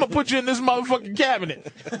here, bitch. I'm going to put you in this motherfucking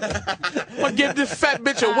cabinet. I'm going to give this fat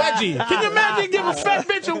bitch a wedgie. Can you imagine give a fat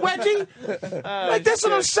bitch a wedgie? Like, that's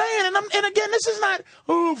what I'm saying. And again, this is not,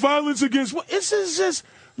 violence against women. This is just,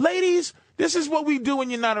 ladies, this is what we do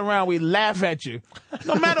when you're not around. We laugh at you.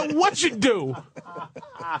 No matter what you do.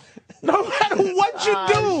 No matter what you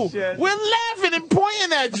do. We're laughing and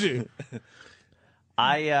pointing at you.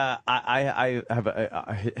 I have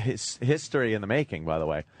a history in the making, by the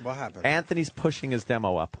way. What happened? Anthony's pushing his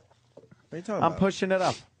demo up. What are you talking about? I'm pushing it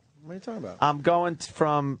up. What are you talking about? I'm going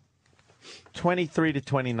from 23 to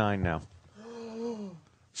 29 now.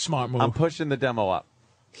 Smart move. I'm pushing the demo up.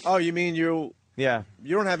 Oh, you mean Yeah.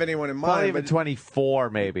 You don't have anyone in mind. Probably even 24,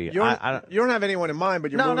 maybe. You don't have anyone in mind,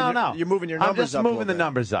 but you're you're moving your numbers up. I'm just moving the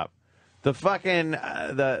numbers up. The fucking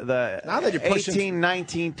the now that you're pushing 18,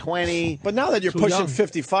 19, 20. But now that you're pushing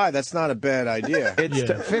 55, that's not a bad idea.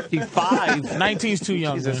 It's 55. 19's too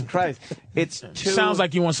young. Jesus man. Christ! It's too. Sounds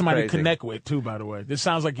like you want somebody crazy. to connect with too. By the way, this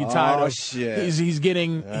sounds like you're tired of. Shit. He's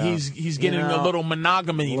getting he's getting a little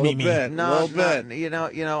monogamy. A little bit. No, bit. You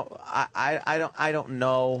know. I don't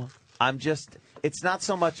know. I'm just. It's not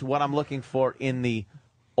so much what I'm looking for in the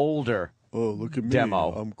older. Oh, look at me.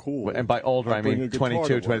 Demo. I'm cool. And by older, I mean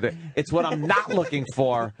 22, 23. It's what I'm not looking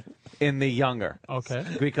for in the younger. Okay.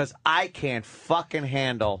 Because I can't fucking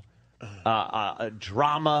handle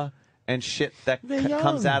drama and shit that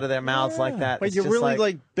comes out of their mouths like that. Wait, It's you're just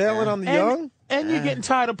really bailing on the young? And you're getting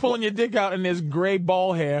tired of pulling your dick out in this gray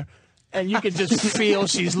ball hair. And you can just feel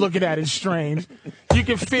she's looking at it strange. You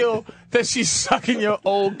can feel that she's sucking your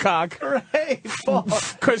old cock. Right.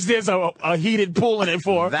 Because there's a heated pool in it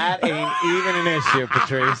for her. That ain't even an issue,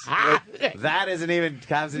 Patrice. That hasn't even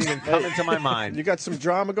come into my mind. You got some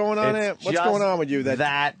drama going on there? What's going on with you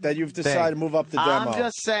that you've decided to move up the demo? I'm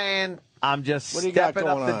just saying, What do you stepping got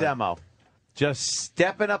going up the on? demo. Just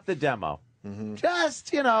stepping up the demo. Mm-hmm.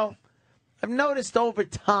 Just, I've noticed over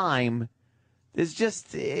time, there's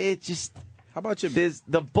How about you? There's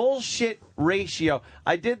the bullshit ratio.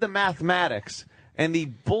 I did the mathematics, and the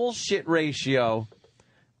bullshit ratio,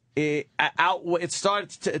 it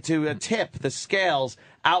starts to tip. The scales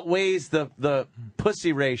outweighs the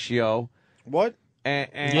pussy ratio. What?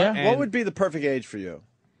 And what would be the perfect age for you?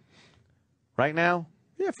 Right now?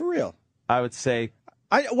 Yeah, for real. I would say.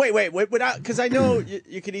 Wait. Because I know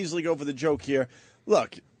you could easily go for the joke here.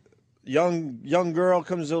 Look. Young girl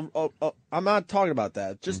comes. I'm not talking about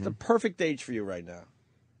that. Just the perfect age for you right now.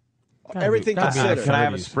 Everything considered. Can I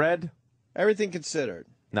have a spread? Everything considered.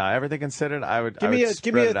 No, everything considered. I would. Give me a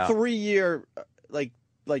 3-year, like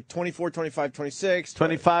 24, 25, 26,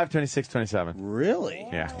 25, 26, 27. Really?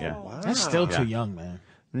 Yeah. Wow. That's still too young, man.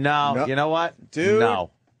 No, you know what, dude? No,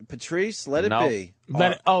 Patrice, let it be.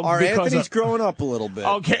 Our Anthony's growing up a little bit.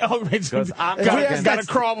 Okay, because I'm got to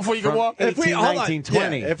crawl before you can walk. 18, 19,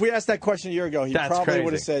 20. If we asked that question a year ago, he That's probably crazy.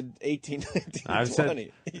 would have said 18, 19, I 20.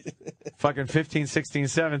 said fucking 15, 16,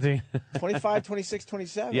 17. 25, 26,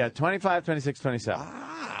 27. Yeah, 25, 26, 27.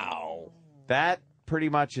 Wow. That pretty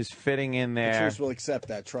much is fitting in there. Patrice will accept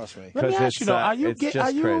that, trust me. Let me ask you, though, are you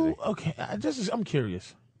crazy. okay, I'm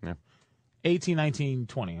curious. Yeah. 18, 19,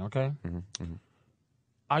 20, okay? Mm-hmm.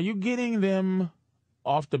 Are you getting them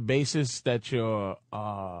off the basis that you're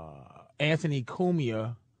Anthony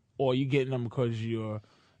Cumia, or are you getting them because you're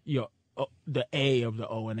the A of the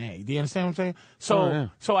O and A? Do you understand what I'm saying? So,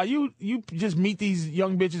 so are you just meet these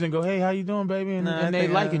young bitches and go, hey, how you doing, baby? And they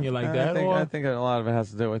liking you like that? I think a lot of it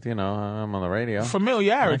has to do with, I'm on the radio.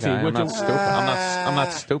 Familiarity. Okay, I'm not stupid. I'm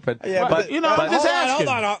not stupid. Yeah, but I'm just asking.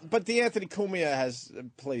 Hold on. But the Anthony Cumia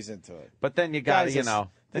plays into it. But then you got to,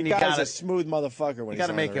 then you got a smooth motherfucker when you got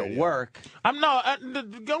to make it work.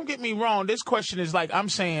 Don't get me wrong. This question is like, I'm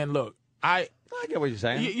saying, look, I get what you're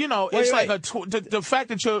saying. The fact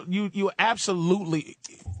that you absolutely.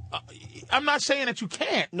 I'm not saying that you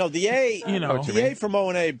can't. No, the A. The A from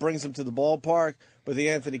O&A brings him to the ballpark, but the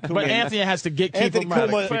Anthony Cumia. But Anthony has to keep him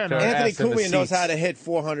out. Anthony Cumia knows how to hit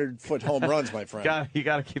 400-foot home runs, my friend. You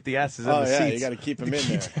got to keep the asses in the seats. You got to keep them in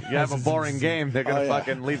there. You have a boring game, they're gonna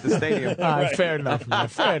fucking leave the stadium. All right, fair enough, man.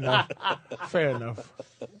 Fair enough.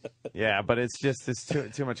 Yeah, but it's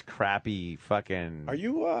too much crappy fucking. Are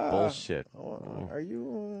you bullshit? Are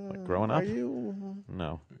you like growing up? Are you?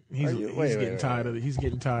 No. He's getting tired of. He's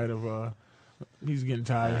getting tired of. He's getting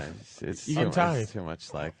tired. It's too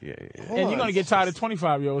much like. Yeah. And you're gonna get tired of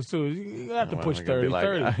 25-year-olds too. You're gonna have to push 30.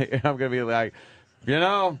 30. I'm gonna be like,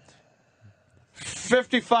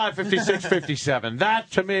 55, 56, 57.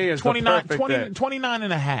 That to me is 29, the perfect thing. 29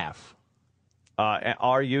 and a half.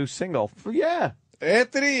 Are you single? Yeah.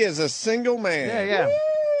 Anthony is a single man. Yeah. Woo!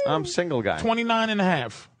 I'm single guy. 29 and a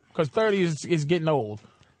half. Because 30 is getting old.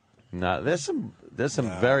 No, there's some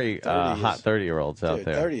very hot 30-year-olds out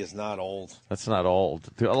there. 30 is not old. That's not old.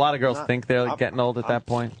 A lot of girls think they're getting old at that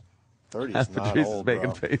point. 30 is not Patrice old, is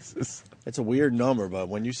making bro. faces. It's a weird number, but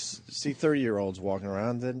when you see 30-year-olds walking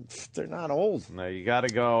around, then they're not old. No, you got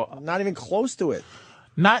to go. Not even close to it.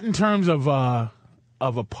 Not in terms of a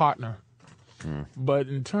partner, but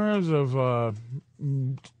in terms of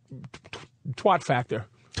twat factor.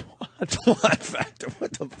 Twat factor?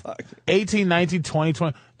 What the fuck? 18, 19, 20,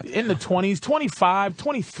 20. In the 20s, 25,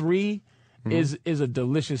 23 is a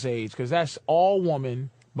delicious age because that's all woman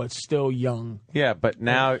but still young. Yeah, but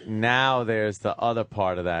now there's the other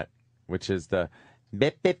part of that, which is the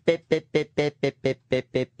Bip, bip, bip, bip, bip, bip, bip, bip,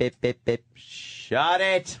 bip, bip, bip, bip, bip. Shut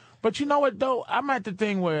it. But you know what, though? I'm at the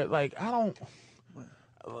thing where, like, I don't...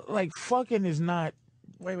 Like, fucking is not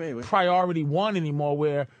priority one anymore,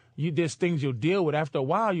 where there's things you'll deal with. After a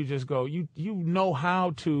while, you just go, you know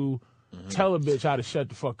how to tell a bitch how to shut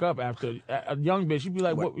the fuck up. After a young bitch, you'd be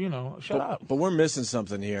like, what, shut up. But we're missing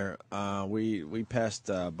something here. We passed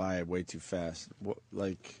by it way too fast. What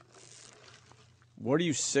are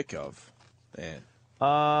you sick of, man?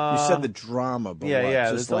 You said the drama, but yeah, what?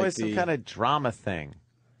 yeah. Just There's always some kind of drama thing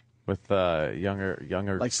with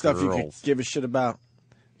younger like stuff girls. you could give a shit about,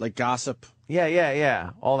 like gossip. Yeah.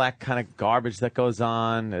 All that kind of garbage that goes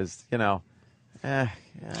on is,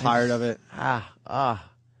 Tired of it.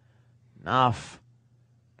 Enough.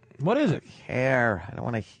 What is it? Care. I don't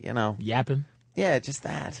want to, Yapping? Yeah, just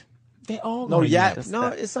that. They all No, yap. it's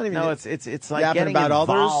not even. No, it's like yapping getting about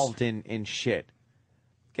involved others? in shit.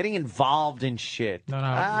 Getting involved in shit. No.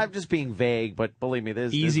 I'm just being vague, but believe me,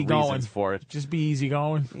 there's Easy reasons going for it. Just be easy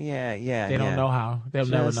going. Yeah. They don't know how. They'll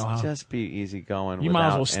never know how. Just be easy going. You might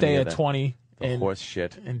as well stay at 20 and horse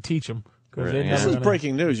shit and teach them. This is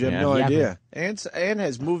breaking news. You have no Yapping. idea. Ann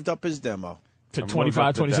has moved up his demo to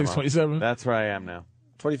 25, 26, 27. That's where I am now.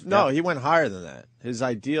 20. No, he went higher than that. His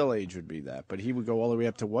ideal age would be that, but he would go all the way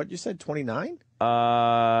up to what you said, 29.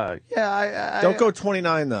 Yeah. Don't go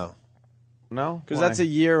 29 though. No, because that's a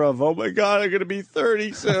year of I'm going to be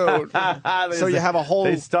 30 soon. So you have a whole.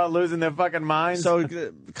 They start losing their fucking minds. So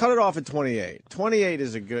cut it off at 28. 28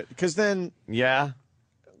 is a good because then. Yeah.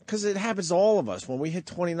 Because it happens to all of us when we hit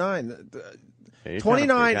 29. Yeah,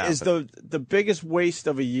 29 is the biggest waste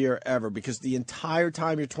of a year ever because the entire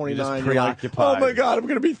time you're 29, you're like, oh my God, I'm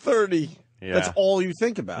going to be 30. Yeah. That's all you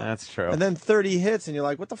think about. That's true. And then 30 hits and you're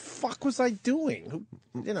like, what the fuck was I doing?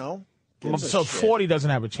 So 40 doesn't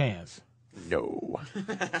have a chance. No.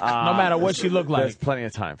 No matter what she looked like. There's plenty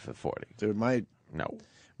of time for 40. Dude, my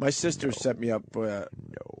sister set me up.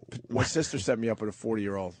 My sister set me up with a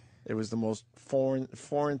 40-year-old. It was the most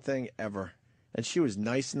foreign thing ever. And she was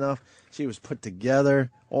nice enough. She was put together,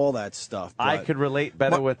 all that stuff. I could relate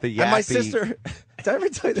better with the yappy. And my sister, did I ever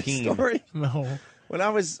tell you the story? No. When I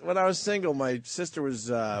was single, my sister was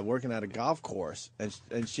working at a golf course,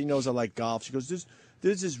 and she knows I like golf. She goes,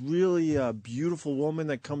 there's this really beautiful woman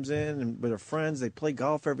that comes in and with her friends. They play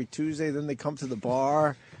golf every Tuesday. Then they come to the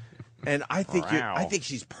bar, and I think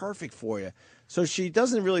she's perfect for you. So she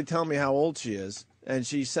doesn't really tell me how old she is, and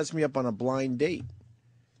she sets me up on a blind date.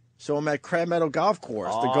 So I'm at Crab Meadow Golf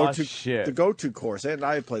Course, the go-to course, and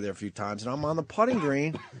I play there a few times. And I'm on the putting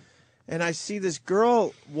green, and I see this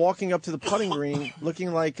girl walking up to the putting green,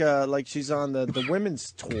 looking like she's on the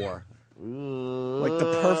women's tour, like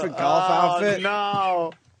the perfect golf outfit.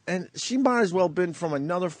 No. And she might as well have been from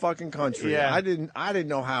another fucking country. Yeah. I didn't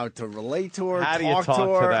know how to relate to her, How do you talk to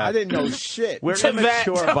to her. that? I didn't know shit. We're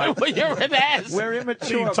immature by You're an ass. We're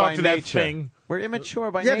immature talk by to that nature. thing. We're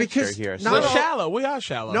immature by Yeah, nature because here. not We're all- shallow. We are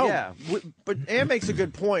shallow. No, Yeah. but Ann makes a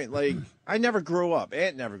good point. Like, I never grew up.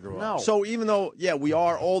 Aunt never grew No. up. So even though, we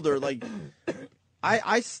are older, like,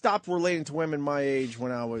 I stopped relating to women my age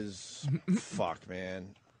when I was,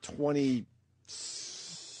 28.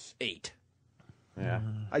 Yeah.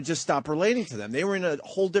 I just stopped relating to them. They were in a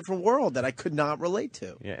whole different world that I could not relate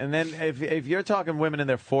to. Yeah. And then if you're talking women in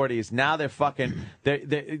their 40s, now they're fucking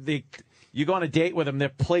you go on a date with them, they're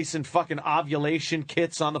placing fucking ovulation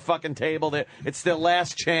kits on the fucking table. It's their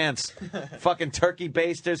last chance. Fucking turkey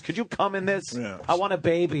basters. Could you come in this? Yeah. I want a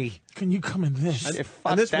baby. Can you come in this?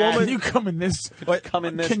 And this that. woman, Can you come in this? Come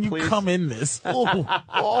in this, Can you please. come in this?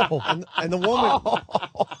 Oh. and the woman,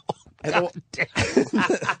 and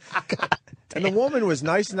the woman was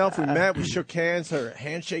nice enough. We met, we shook hands. Her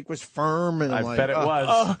handshake was firm, and I'm like, bet it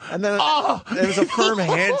was. And then it was a firm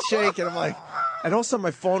handshake, and I'm like, and also my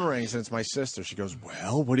phone rings, and it's my sister. She goes,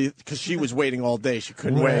 "Well, what do you?" Because she was waiting all day, she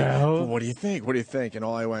couldn't wait. Well, what do you think? What do you think? And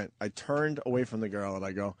I turned away from the girl, and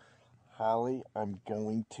I go, "Holly, I'm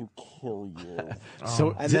going to kill you."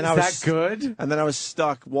 So And then is I that was good? And then I was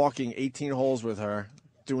stuck walking 18 holes with her,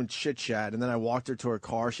 doing chit chat, and then I walked her to her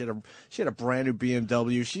car. She had a brand new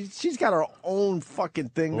BMW. She's got her own fucking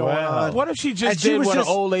thing going on. What if she just And she did was what just-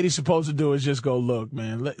 an old lady's supposed to do is just go, look,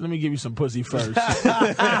 man, let me give you some pussy first.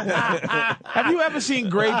 Have you ever seen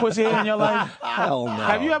great pussy hair in your life? Hell no.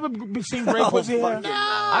 Have you ever seen great pussy hair? fucking no.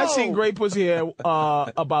 I seen great pussy hair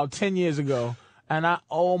about 10 years ago, and I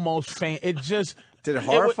almost fainted. It just... Did it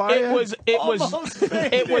horrify you?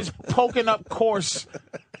 It was poking up coarse.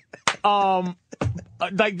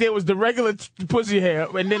 Like there was the regular pussy hair,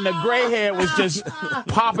 and then the gray hair was just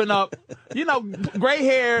popping up You know, gray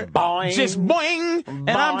hair, Boing. just boing. And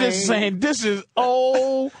I'm just Boing. saying, this is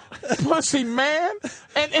old pussy, man.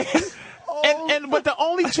 But the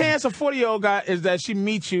only chance a 40-year-old got is that she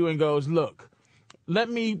meets you and goes, look, let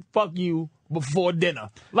me fuck you before dinner.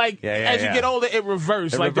 Like, as you get older, it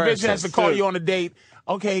reverses. Like, the bitch has to call you on a date.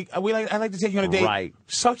 Okay, I'd like to take you on a date. Right.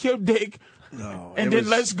 Suck your dick. No, And then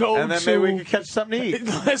let's go and then to... maybe we can catch something to eat.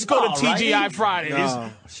 Let's go to TGI right? Fridays. No,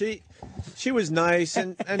 she was nice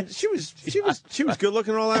and she was good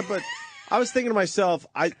looking and all that, but I was thinking to myself,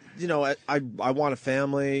 I want a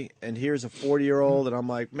family, and here's a 40-year-old, and I'm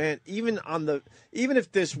like, man, even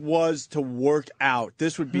if this was to work out,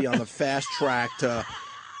 this would be on the fast track to.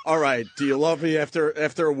 All right, do you love me after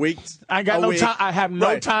a week? I got no time. I have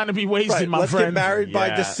no time to be wasting, my let's friend. Let's get married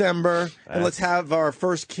by December, and let's have our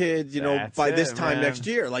first kid, by this time next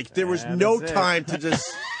year. Like, there was no time to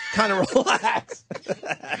just kind of relax.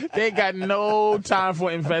 They got no time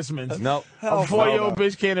for investments. Nope. A 40-year-old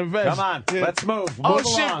bitch can't invest. Come on, let's move. Oh, Move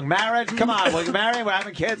along. Marriage, come on. We're married, we're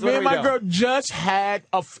having kids. Me and my girl just had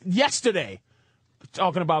yesterday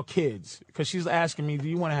talking about kids because she's asking me, do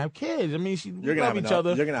you want to have kids? I mean, we love each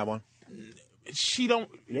other. You're going to have one. She don't.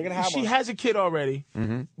 You're going to have one. She has a kid already,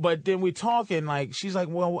 but then we're talking, like, she's like,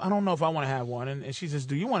 well, I don't know if I want to have one. And she says,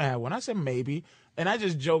 do you want to have one? I said, maybe. And I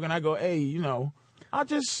just joke and I go, hey, I'll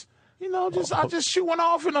just shoot one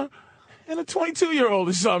off in a 22-year-old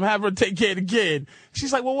or something, have her take care of the kid.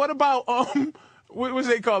 She's like, well, what about, what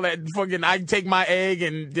they call that? Fucking, I take my egg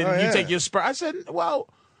and then you take your sperm. I said, well,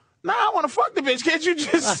 nah, I want to fuck the bitch. Can't you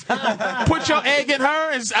just put your egg in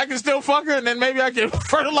her and I can still fuck her and then maybe I can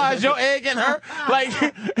fertilize your egg in her? Like,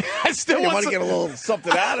 I still want to get a little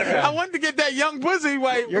something out of her. I wanted to get that young pussy.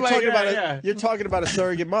 You're talking about a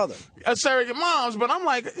surrogate mother. A surrogate moms, but I'm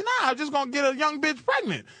like, nah, I'm just going to get a young bitch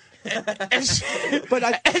pregnant. And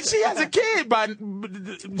she has a kid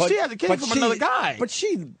from another guy. But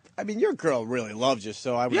your girl really loves you,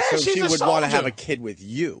 so I would assume she would want to have a kid with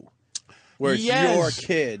you. Where it's your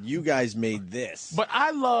kid. You guys made this. But I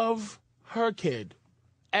love her kid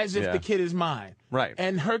as if the kid is mine. Right.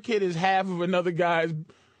 And her kid is half of another guy's,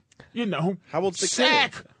 How old's the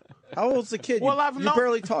sack. kid? How old's the kid? Well, you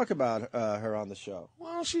barely talk about her on the show.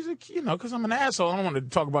 Well, she's because I'm an asshole. I don't want to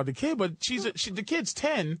talk about the kid, but the kid's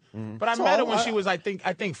 10. But I met her when she was, I think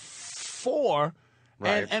 4. Right.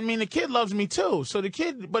 And I mean, the kid loves me too. So the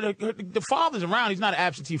kid, but the father's around. He's not an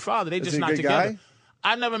absentee father. They just not together. Guy?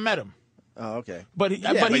 I never met him. Oh, okay. But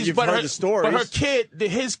you've heard the stories. But her kid,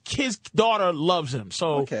 his daughter loves him.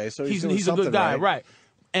 So he's a good guy, right?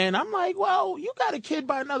 And I'm like, well, you got a kid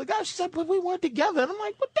by another guy. She said, but we weren't together. And I'm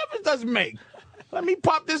like, what difference does it make? Let me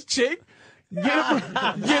pop this chick, get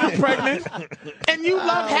her pregnant, and you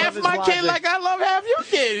love half my kid like I love half your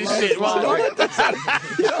kid and shit. You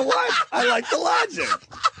know what? I like the logic.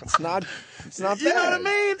 It's not bad. You know what I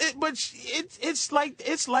mean? It's like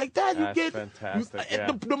that. That's you get fantastic. Yeah.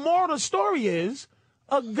 The moral of the story is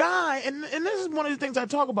a guy, and this is one of the things I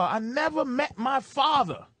talk about. I never met my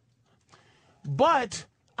father, but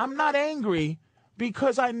I'm not angry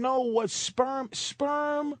because I know what sperm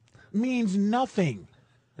means nothing.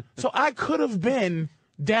 So I could have been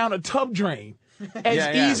down a tub drain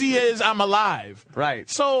as easy as I'm alive. Right.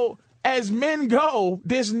 So as men go,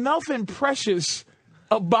 there's nothing precious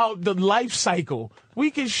about the life cycle. We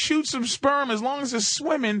can shoot some sperm as long as it's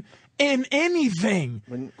swimming in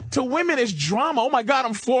anything. To women, it's drama. Oh, my God,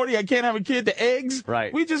 I'm 40. I can't have a kid. The eggs.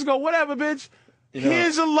 Right. We just go, whatever, bitch.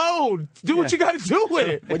 Here's a load. Do what you got to do with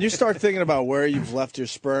it. When you start thinking about where you've left your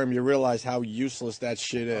sperm, you realize how useless that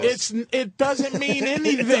shit is. It doesn't mean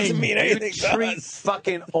anything. It doesn't mean anything. You treat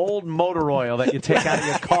fucking old motor oil that you take out of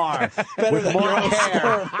your car with more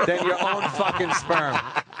care than your own fucking sperm.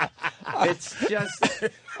 It's just...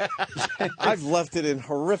 I've left it in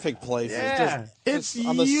horrific places. Yeah. Just It's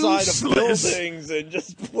on the useless. side of buildings and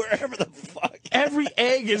just wherever the fuck. Every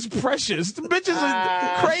egg is precious. The bitches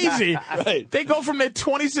are crazy. Right. They go from their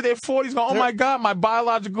 20s to their 40s going, oh, my God, my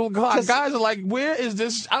biological clock. Guys are like, where is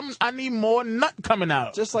this? I need more nut coming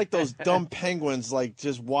out. Just like those dumb penguins, like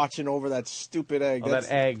just watching over that stupid egg. That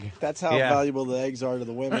egg. That's how valuable the eggs are to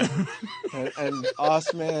the women. and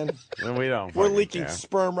us, man. And we don't. We're leaking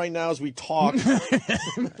sperm right now as we talk.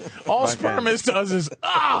 All spermist does is,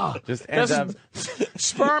 just ends up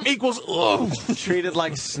sperm equals, treated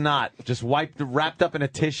like snot. Just wrapped up in a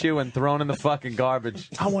tissue and thrown in the fucking garbage.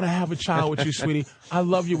 I want to have a child with you, sweetie. I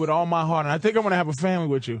love you with all my heart, and I think I want to have a family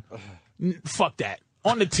with you. Fuck that.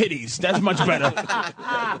 On the titties. That's much better.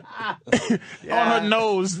 On her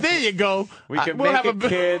nose. There you go. We can we'll make have a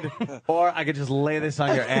kid, or I could just lay this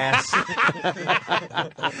on your ass.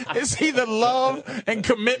 It's either love and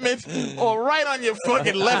commitment or right on your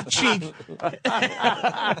fucking left cheek.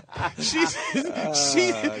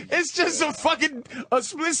 It's just a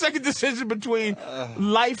split-second decision between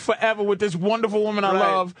life forever with this wonderful woman I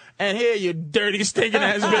love, and here, you dirty, stinking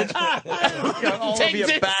ass bitch. Take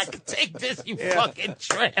this back. Take this, you fucking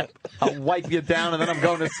tramp. I'll wipe you down, and then I'm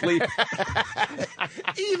going to sleep.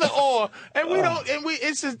 Either or, and we don't, and we.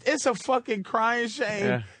 It's a fucking crying shame.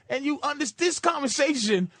 Yeah. And you understand this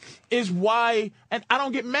conversation is why, and I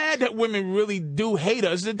don't get mad that women really do hate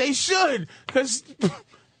us. That they should, because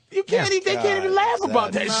you can't. They can't even laugh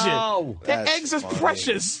about that shit. That eggs is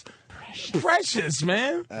precious, precious,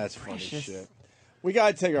 man. That's funny shit. We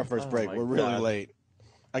gotta take our first break. We're really late.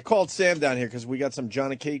 I called Sam down here because we got some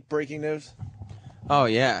John and Kate breaking news. Oh,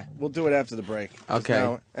 yeah. We'll do it after the break. Okay.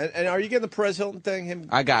 Now, and are you getting the Perez Hilton thing?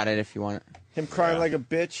 I got it if you want it. Him crying like a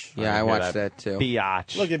bitch? Yeah, I watched that too.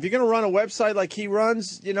 Biatch. Look, if you're going to run a website like he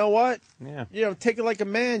runs, you know what? Yeah. You know, take it like a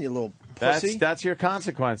man, you little pussy. That's your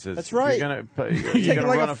consequences. That's right. You're Take gonna it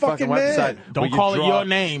like run a a fucking man. website. Don't call it your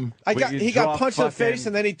name. He got punched in the face,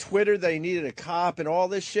 and then he twittered that he needed a cop and all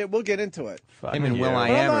this shit. We'll get into it. Him and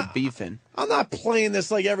Will.i.am are beefing. I'm not playing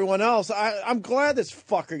this like everyone else. I'm glad this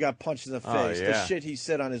fucker got punched in the face. yeah. The shit he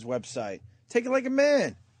said on his website. Take it like a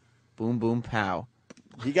man. Boom, boom, pow.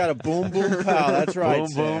 He got a boom, boom, pow. That's right, Boom,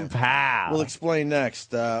 Sam. boom, pow. We'll explain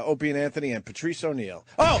next. Opie and Anthony and Patrice O'Neill.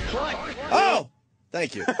 Oh!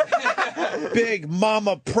 Thank you. Big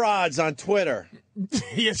Mama Prods on Twitter.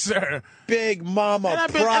 Yes, sir. Big Mama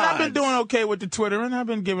Prods. And I've been doing okay with the Twitter, and I've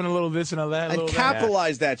been giving a little this and a that. And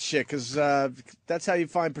capitalize that shit, because that's how you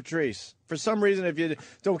find Patrice. For some reason, if you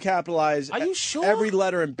don't capitalize Are you sure? every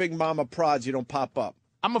letter in Big Mama Prods, you don't pop up.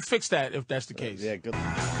 I'm going to fix that if that's the case. Yeah, good.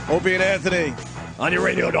 Opie and Anthony on your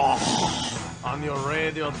radio doll. On your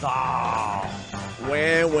radio doll.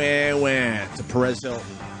 Wah. To Perez Hilton.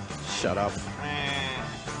 Shut up.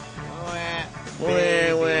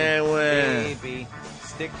 Baby,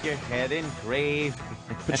 stick your head in gravy.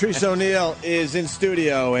 Patrice O'Neill is in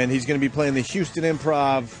studio, and he's going to be playing the Houston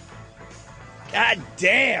Improv. God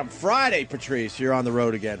damn, Friday, Patrice, you're on the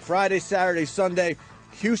road again. Friday, Saturday, Sunday,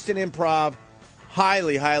 Houston Improv.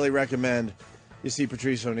 Highly, highly recommend you see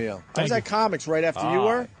Patrice O'Neill. I was at Comics right after you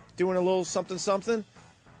were, doing a little something.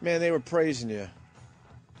 Man, they were praising you.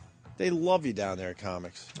 They love you down there at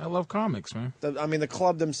Comics. I love comics, man. The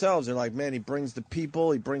club themselves, they're like, man, he brings the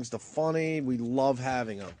people, he brings the funny. We love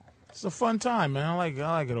having him. It's a fun time, man. I like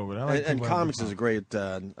it over there. And Comics is a great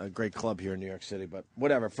club here in New York City. But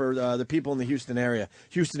whatever, for the people in the Houston area,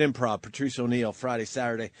 Houston Improv, Patrice O'Neill, Friday,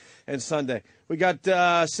 Saturday, and Sunday. We got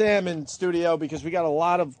Sam in studio because we got a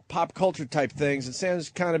lot of pop culture type things, and Sam's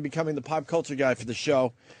kind of becoming the pop culture guy for the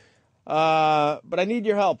show. But I need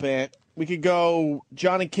your help, Ant. We could go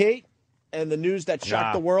John and Kate and the news that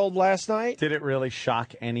shocked the world last night. Did it really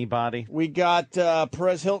shock anybody? We got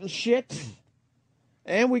Perez Hilton shit.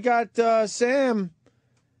 And we got Sam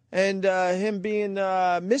and him being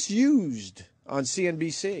misused on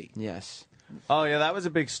CNBC. Yes. Oh, yeah, that was a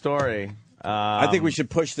big story. I think we should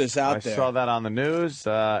push this out there. I saw that on the news.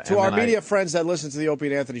 To our media friends that listen to the Opie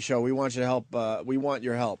and Anthony show, we want you to help. We want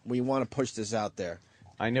your help. We want to push this out there.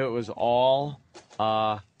 I knew it was all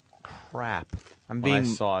crap. I'm being I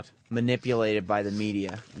saw it. manipulated by the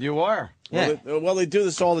media. You were. Yeah. Well, they do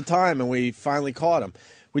this all the time, and we finally caught him.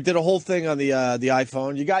 We did a whole thing on the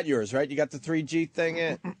iPhone. You got yours, right? You got the 3G thing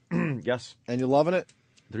in? Yes. And you're loving it?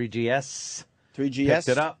 3GS. 3GS? Picked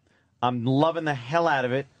it up. I'm loving the hell out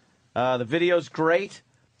of it. The video's great.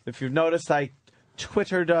 If you've noticed, I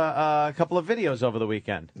Twittered a couple of videos over the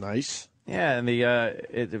weekend. Nice. Yeah, and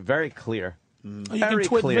it's very clear. You can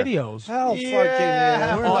twit videos. Hell fucking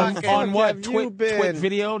yeah. On what?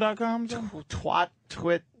 Twitvideo.com? Twatty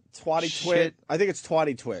Twit. I think it's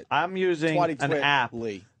Twatty Twit. I'm using an app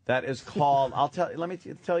Lee. that is called. Let me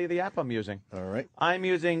tell you the app I'm using. All right. I'm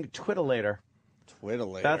using Twittolator.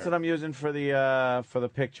 Twittolator. That's what I'm using for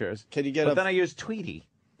the pictures. Can you get? But then I use Tweety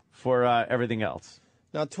for everything else.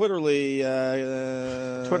 Now Twitterly.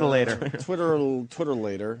 Twittolator.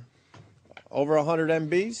 Twitterator. Over 100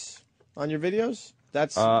 MBs on your videos.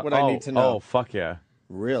 That's what I need to know. Oh fuck yeah!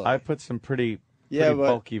 Really? I put some pretty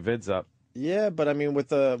bulky vids up. Yeah, but I mean,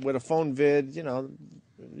 with a phone vid,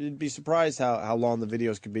 you'd be surprised how long the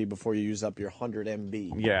videos could be before you use up your 100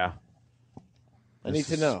 MB. Yeah. I need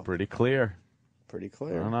to know. Pretty clear. Pretty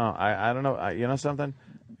clear. I don't know. I don't know. You know something?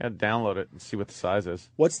 I gotta download it and see what the size is.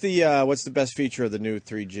 What's the best feature of the new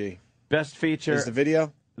 3G? Best feature is the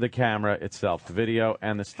video. the camera itself, the video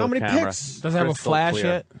and the still How many camera. pics? Does it have a Crystal flash clear.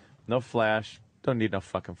 yet? No flash. Don't need no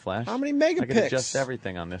fucking flash. How many I can megapixels? adjust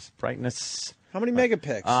everything on this. Brightness. How many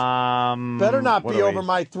megapixels? Better not be over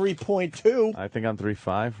my 3.2. I think I'm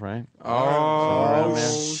 3.5, right? Oh,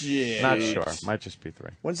 So, shit. Not sure. Might just be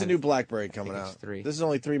 3. When's the new BlackBerry coming out? 3. This is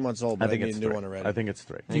only 3 months old, but I, think need it's a new 3. one already. I think it's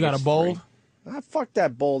 3. You got a bold? Fuck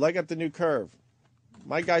that bold. I got the new curve.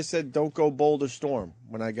 My guy said don't go bold or storm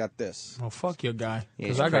when I got this. Oh, fuck your guy. Yeah,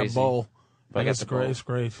 Because he's I got crazy. bold. But I got It's the great. bold. It's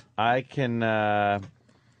great. I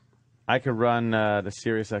could run the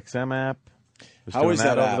Sirius XM app. Was How doing is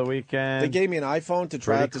that over app? the weekend? They gave me an iPhone to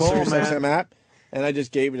try out Pretty the cool, Sirius man. XM app, and I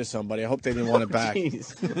just gave it to somebody. I hope they didn't want it back.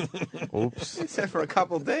 Jeez. Oops. He said for a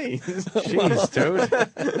couple days. Jeez,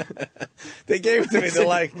 dude. They gave it to me. They're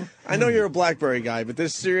like, I know you're a BlackBerry guy, but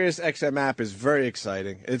this Sirius XM app is very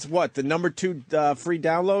exciting. It's what, the number 2 free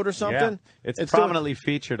download or something? Yeah. It's doing- prominently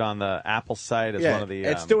featured on the Apple site as one of the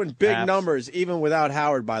it's doing big apps. numbers, even without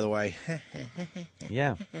Howard, by the way.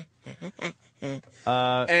 Yeah.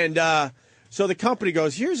 And so the company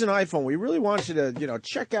goes, here's an iPhone. We really want you to,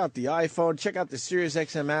 check out the iPhone, check out the Sirius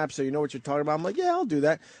XM app so you know what you're talking about. I'm like, yeah, I'll do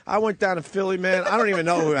that. I went down to Philly, man. I don't even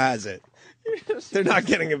know who has it. They're not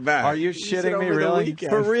getting it back. Are you shitting me, over the really? weekend.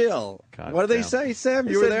 For real. God What do they damn. say, Sam?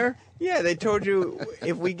 They You were said- there? Yeah, they told you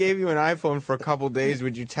if we gave you an iPhone for a couple days,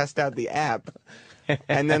 would you test out the app?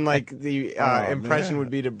 And then, the impression man. would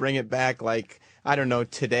be to bring it back, I don't know,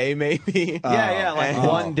 today maybe. Yeah, like and-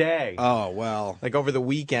 one day. Oh, well. Like over the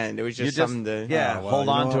weekend. It was You just something to. yeah, Oh, well, hold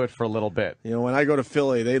you on know to what? it for a little bit. When I go to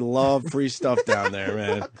Philly, they love free stuff down there,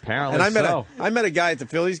 man. Apparently And I met so. a guy at the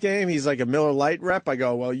Phillies game. He's like a Miller Lite rep. I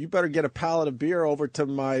go, well, you better get a pallet of beer over to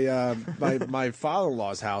my my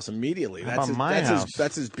father-in-law's house immediately. about my that's house?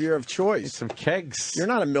 that's his beer of choice. Some kegs. You're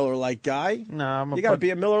not a Miller Lite guy. No, I'm a You got to be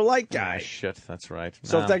a Miller Lite guy. Shit, that's right.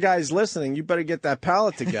 So No. if that guy's listening, you better get that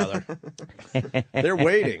pallet together. They're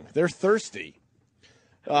waiting. They're thirsty.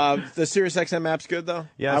 The Sirius XM app's good though.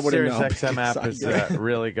 Yeah, I wouldn't Sirius know XM because app I- is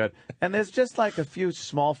really good. And there's just like a few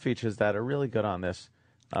small features that are really good on this.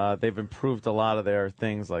 They've improved a lot of their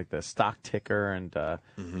things like the stock ticker and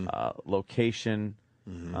location.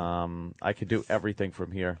 I could do everything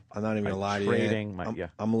from here. I'm not even gonna lie to trading, you.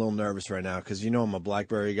 I'm a little nervous right now because I'm a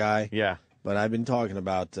BlackBerry guy. Yeah. But I've been talking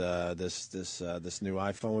about this new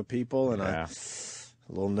iPhone with people, and Yeah. I'm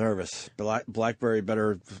a little nervous. BlackBerry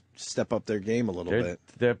better step up their game a little bit.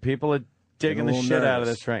 The people are digging the little shit out of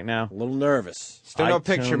nervous. this right now. A little nervous. Still no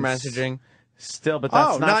picture iTunes. messaging. Still, but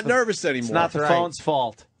that's not the- nervous anymore. It's not the Right. phone's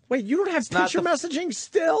fault. Wait, you don't have not picture the- messaging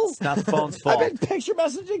still? It's not the phone's I've fault. been picture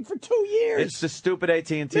messaging for 2 years. It's the stupid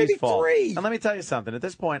AT&T's Maybe fault. 3. And let me tell you something. At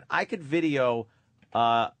this point, I could video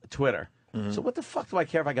Twitter. So what the fuck do I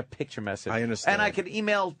care if I get picture message? I understand. And I could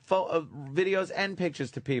email videos and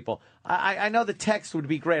pictures to people. I know the text would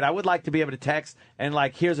be great. I would like to be able to text and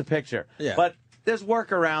here's a picture. Yeah. But there's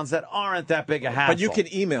workarounds that aren't that big a hassle. But you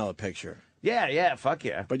can email a picture. Yeah, fuck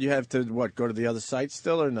yeah. But you have to, go to the other site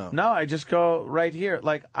still or no? No, I just go right here.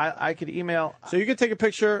 I could email. So you can take a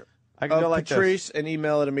picture I can of go like this. Patrice and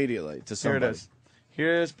email it immediately to Here somebody. it is.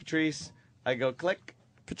 Here's Patrice. I go click.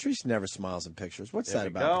 Patrice never smiles in pictures. What's There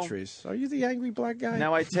that we about, go. Patrice? Are you the angry black guy?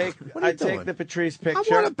 Now I take What are you I take doing? the Patrice I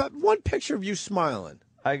picture. want one picture of you smiling.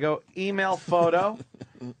 I go email photo.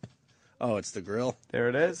 Oh, it's the grill. There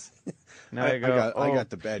it is. Now I, I go. got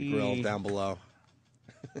the bad Opie. grill down below.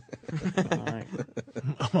 All right.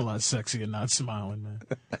 I'm a lot sexier not smiling, man.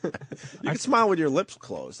 You can smile with your lips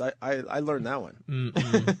closed. I learned that one.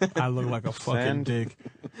 I look like a fucking Send. dick.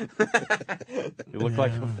 You look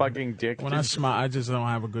like a fucking dick. When I smile, I just don't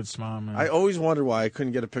have a good smile, man. I always wondered why I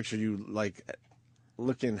couldn't get a picture of you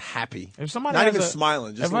looking happy. If somebody not has even a-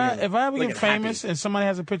 smiling, just if I looking- ever looking get famous happy. and somebody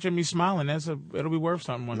has a picture of me smiling, it'll be worth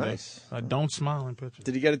something one Nice. day. I don't smile in pictures.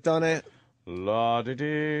 Did you get it done, Ant? La da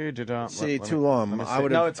dee da da. See, Let too me- long. let me I see.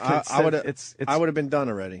 would No, have. it's I would have been done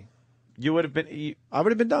already. You would have been. I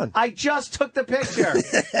would have been done. I just took the picture.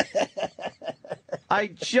 I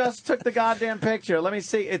just took the goddamn picture. Let me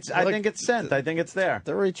see. I think it's sent. I think it's there.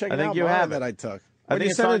 They're already checking I think out you mine have that it. I took. I When think you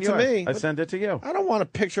it's sent on it to yours. me, I sent it to you. I don't want a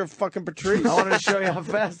picture of fucking Patrice. I wanted to show you how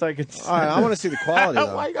fast I could. All right, I want to see the quality Why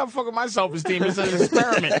though, you gotta fuck with my self-esteem? It's an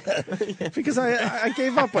experiment. because I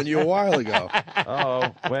gave up on you a while ago. Oh,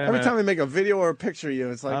 wait a Every minute. time we make a video or a picture of you,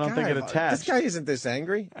 it's like I don't think God, it attached. This guy isn't this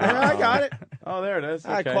angry. I got it. Oh, there it is.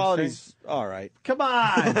 All right, Okay, quality's see? all right. Come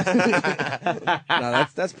on. No,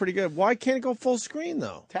 that's pretty good. Why can't it go full screen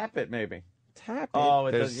though? Tap it, maybe. Tap it. Oh,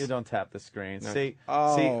 There's- you don't tap the screen. See,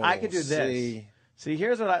 Oh, see, I could do this. See,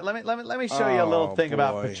 here's what let me show you a little thing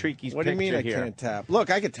about boy. Patrice's What do you mean picture I here. can't tap?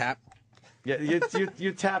 Look, I can tap. Yeah,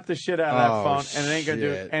 you tap the shit out of that phone, and it ain't gonna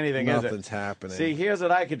do anything. Nothing's is it? happening. See, here's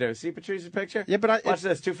what I could do. See Patrice's picture? Yeah, but watch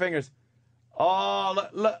this. 2 fingers. Oh,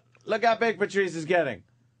 look how big Patrice is getting.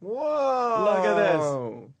 Whoa! Look at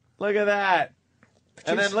this. Look at that.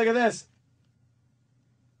 And then look at this.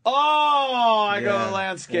 Oh, I go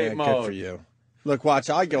landscape mode. Good for you. Look, watch.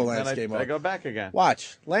 I go landscape mode. I go back again.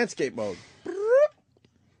 Watch. Landscape mode.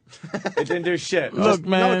 It didn't do shit. Look,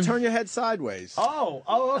 man. No, turn your head sideways. Oh,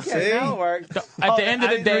 okay. See? Now it works. At the end of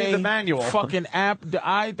the day, the manual. fucking the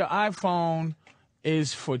iPhone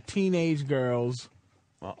is for teenage girls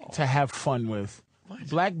to have fun with.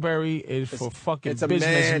 BlackBerry is for fucking it's a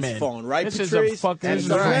businessmen. man's phone, right, This Patrice? is a fucking It's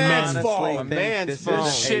this is a a man's man's phone. A man's phone.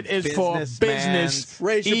 This shit is for business.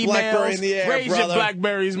 Raise your emails, BlackBerry in the air, raise brother. your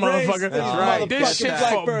Blackberries, Raise motherfucker. the right. This shit's motherfucking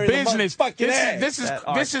for BlackBerry, the business. motherfucking air. This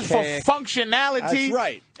is for archaic. functionality. That's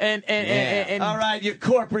right. And All right, you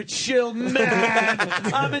corporate shill man.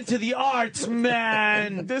 I'm into the arts,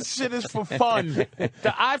 man. this shit is for fun. The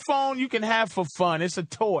iPhone you can have for fun. It's a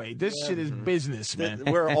toy. This shit is business, man.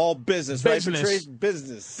 We're all business, right, Business. Patrice?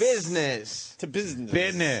 Business. Business. To business.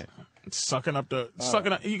 Business. Sucking up.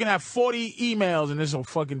 You can have 40 emails and this will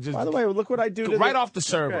fucking just By the way, look what I do to right off the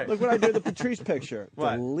server. Look what I do to the Patrice picture.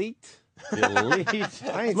 What? Delete. Delete.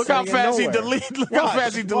 I ain't Look how sending it fast he nowhere. deleted. Look how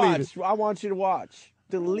fast he deleted. Watch. I want you to watch.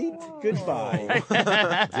 Delete. Goodbye.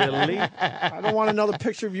 Delete. I don't want another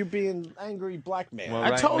picture of you being angry black man. Well, I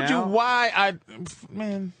right told you now- why I'm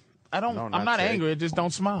No, not not angry. today. I just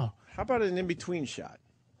don't smile. How about an in-between shot?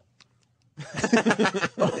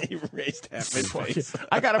 He raised half his face.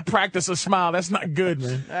 I gotta practice a smile. That's not good,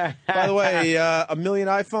 man. By the way, 1 million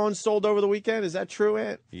iPhones sold over the weekend. Is that true,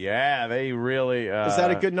 Ant? Yeah, they really. Is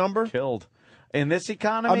that a good number? Killed. In this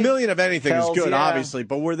economy? 1 million of anything is Tells, good, yeah. obviously,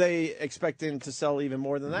 but were they expecting to sell even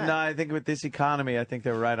more than that? No, I think with this economy, I think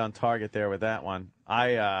they're right on target there with that one.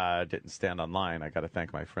 I didn't stand online. I got to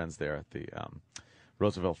thank my friends there at the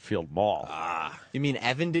Roosevelt Field Mall. You mean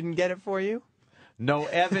Evan didn't get it for you? No,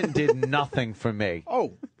 Evan did nothing for me.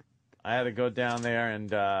 Oh. I had to go down there,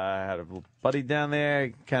 and I had a little buddy down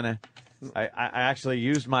there. I actually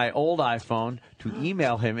used my old iPhone to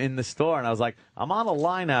email him in the store, and I was like, I'm on a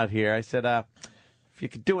line out here. I said, if you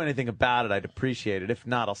could do anything about it, I'd appreciate it. If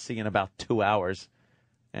not, I'll see you in about 2 hours.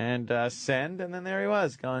 And send, and then there he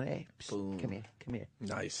was going, hey, come here.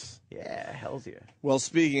 Nice. Yeah, hell's yeah. Well,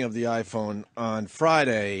 speaking of the iPhone, on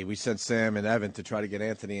Friday, we sent Sam and Evan to try to get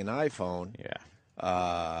Anthony an iPhone. Yeah.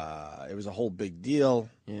 It was a whole big deal,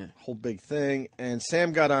 whole big thing, and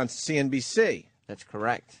Sam got on CNBC. That's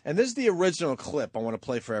correct. And this is the original clip I want to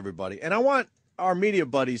play for everybody. And I want our media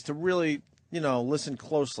buddies to really, listen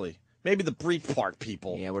closely. Maybe the Breitbart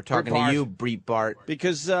people. Yeah, we're talking to you, Breitbart.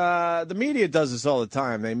 Because the media does this all the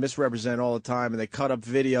time. They misrepresent all the time, and they cut up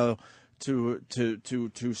video to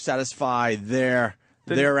satisfy their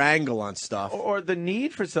angle on stuff. Or the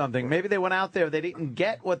need for something. Maybe they went out there, they didn't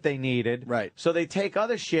get what they needed. Right. So they take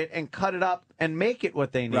other shit and cut it up and make it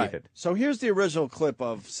what they needed. Right. So here's the original clip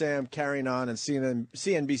of Sam carrying on and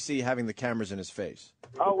CNBC having the cameras in his face.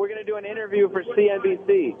 Oh, we're going to do an interview for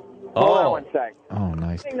CNBC. Hold on one sec. Oh,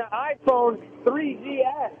 nice. The iPhone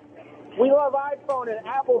 3GS. We love iPhone and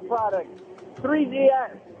Apple products.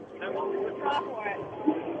 3GS.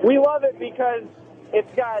 We love it because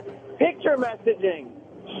it's got picture messaging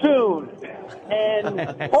soon and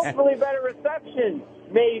hopefully better reception,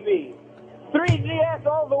 maybe. 3GS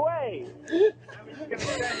all the way.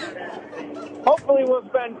 Hopefully we'll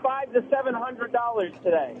spend $500 to $700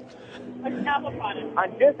 today. What's Apple product?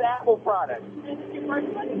 On just Apple products. This is your first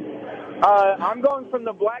one? I'm going from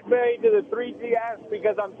the BlackBerry to the 3GS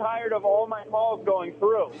because I'm tired of all my calls going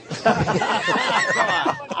through.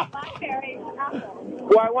 BlackBerry, Apple.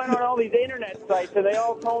 Well, I went on all these internet sites, and they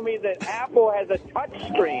all told me that Apple has a touch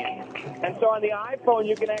screen. And so on the iPhone,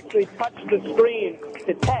 you can actually touch the screen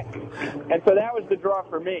to text. And so that was the draw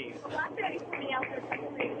for me. BlackBerry's coming out with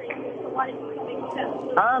so why did you come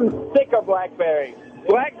in? I'm sick of BlackBerry.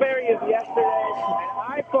 BlackBerry is yesterday,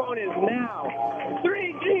 and iPhone is now.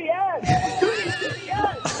 3GS!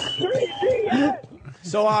 3GS! 3GS!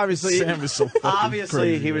 So obviously, Sam is so fucking Obviously,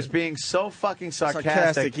 crazy, he man. was being so fucking sarcastic.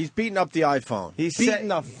 sarcastic. He's beating up the iPhone. He's beating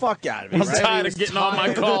the fuck out of it. I'm right? tired of getting all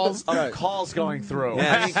my calls. Of calls going through.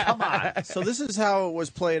 I mean, come on. So this is how it was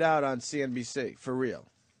played out on CNBC, for real.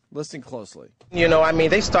 Listen closely. You know, I mean,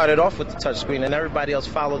 they started off with the touchscreen and everybody else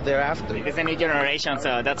followed thereafter. It's a new generation,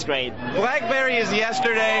 so that's great. BlackBerry is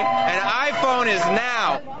yesterday and iPhone is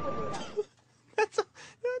now. That's all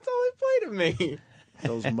he played to me.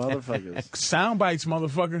 Those motherfuckers. Sound bites,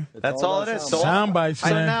 motherfucker. That's all it is. Sound bites,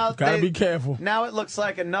 man. now Gotta be careful. Now it looks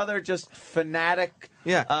like another just fanatic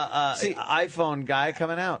iPhone guy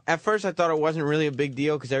coming out. At first, I thought it wasn't really a big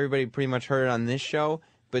deal because everybody pretty much heard it on this show.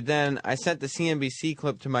 But then I sent the CNBC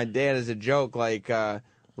clip to my dad as a joke, like,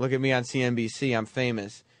 look at me on CNBC, I'm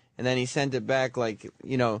famous. And then he sent it back like,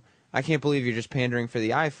 I can't believe you're just pandering for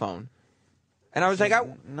the iPhone. And I was like,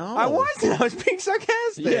 no. I wasn't. I was being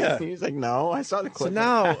sarcastic. Yeah. He was like, no, I saw the clip. So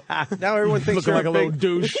now everyone thinks Looking you're like a little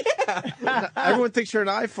douche. Everyone thinks you're an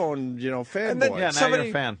iPhone, fanboy. And then now you're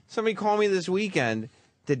a fan. Somebody called me this weekend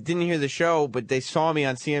that didn't hear the show, but they saw me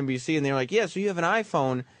on CNBC, and they were like, yeah, so you have an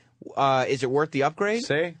iPhone. Is it worth the upgrade?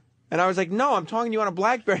 See? And I was like, no, I'm talking to you on a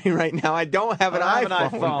BlackBerry right now. I don't have an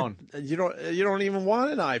iPhone. You don't even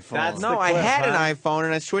want an iPhone. No, I had an iPhone,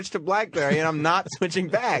 and I switched to BlackBerry, and I'm not switching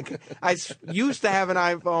back. I used to have an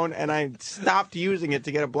iPhone, and I stopped using it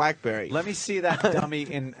to get a BlackBerry. Let me see that dummy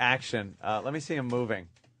in action. Let me see him moving.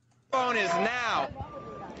 Phone is now.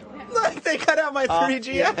 Look, they cut out my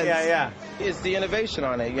 3GS. Yeah. It's the innovation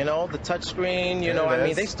on it, the touch screen,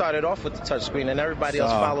 they started off with the touch screen and everybody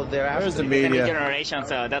else followed thereafter. There's the New media. generation,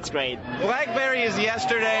 so that's great. BlackBerry is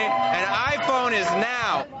yesterday, and iPhone is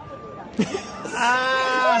now.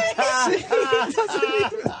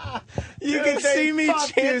 You can see me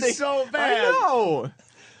chanting so bad. I know.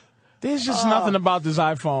 There's just nothing about this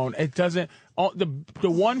iPhone. It doesn't. The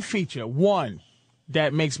one feature,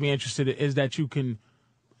 that makes me interested is that you can,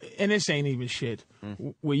 and this ain't even shit,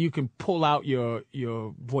 where you can pull out your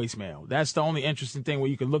voicemail. That's the only interesting thing where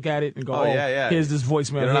you can look at it and go, here's this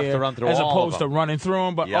voicemail You don't here, have to run through as all opposed of to them. running through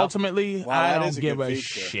them. But ultimately, I that don't is a give good a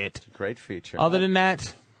feature. shit. Great feature. Other than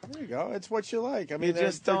that, There you go. It's what you like. I mean, You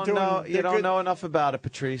just don't know. You don't know enough about it,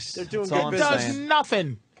 Patrice. They're doing That's all good I'm business. does saying.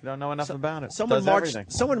 nothing. You don't know enough about it. Someone Does marched. everything.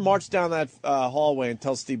 Someone marched down that hallway and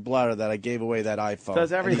tell Steve Blatter that I gave away that iPhone.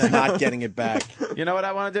 Does and everything. he's not getting it back. You know what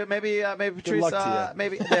I want to do? Maybe Patrice. luck to you.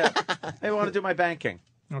 Maybe I want to do my banking.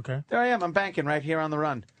 Okay. There I am. I'm banking right here on the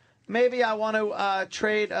run. Maybe I want to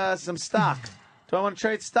trade some stock. Do I want to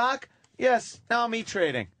trade stock? Yes. Now I'm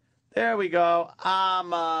e-trading. There we go. I'm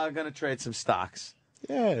going to trade some stocks.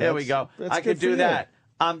 Yeah. There we go. I could do that.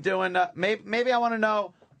 I'm doing. Maybe I want to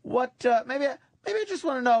know what. Maybe I just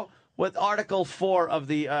want to know what Article 4 of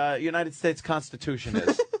the United States Constitution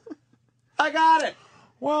is. I got it.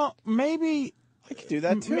 Well, maybe I could do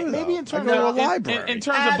that too. Maybe though. in terms I go of to a library. in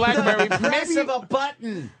terms of BlackBerry, Press maybe of a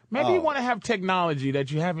button. Maybe you want to have technology that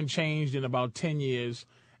you haven't changed in about 10 years,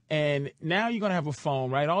 and now you're going to have a phone,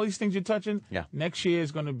 right? All these things you're touching, next year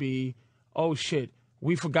is going to be, oh, shit,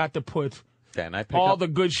 we forgot to put all the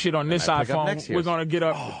good shit on this iPhone. We're going to get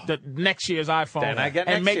the next year's iPhone Then I get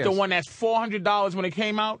and next make the year's. one that's $400 when it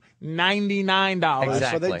came out, $99. Exactly.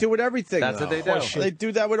 So they do with everything. That's though. what they do. Horseshit. They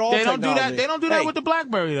do that with all They don't do technology. that. They don't do that with the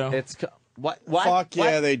BlackBerry though. It's what? Fuck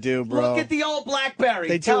yeah, they do, bro. Look at the old BlackBerry.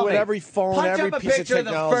 They do Tell with me. every phone, Punch every up a piece of picture of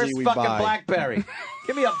the technology first we fucking buy. BlackBerry.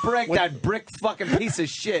 Give me a break, that brick fucking piece of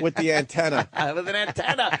shit. With the antenna. With an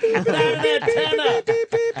antenna. With an antenna.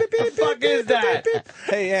 The fuck is that?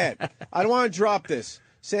 Hey, Ant, I don't want to drop this.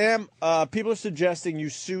 Sam, people are suggesting you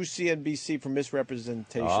sue CNBC for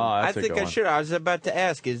misrepresentation. I think I should. I was about to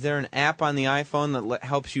ask, is there an app on the iPhone that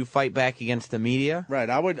helps you fight back against the media? Right.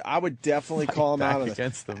 I would definitely call him out on this.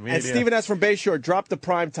 Against the media. And Stephen S. from Bayshore, drop the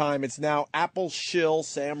prime time. It's now Apple shill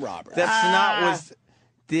Sam Roberts. That's not was.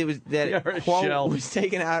 It was You're a that quote shell. was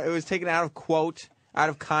taken out. It was taken out of quote, out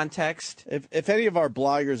of context. If any of our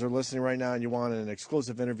bloggers are listening right now and you want an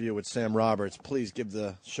exclusive interview with Sam Roberts, please give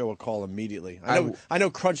the show a call immediately. I know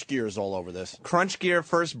Crunch Gear is all over this. Crunch Gear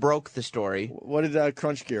first broke the story. What did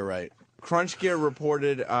Crunch Gear write? Crunch Gear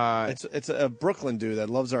reported. It's a Brooklyn dude that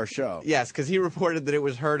loves our show. Yes, because he reported that it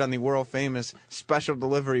was heard on the world famous Special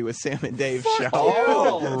Delivery with Sam and Dave show.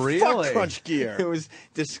 Oh, really? Fuck Crunch Gear. It was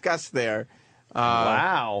discussed there.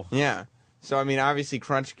 Wow. Yeah. So, I mean, obviously,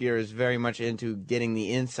 Crunch Gear is very much into getting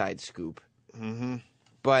the inside scoop. Mm-hmm.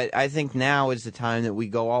 But I think now is the time that we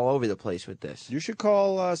go all over the place with this. You should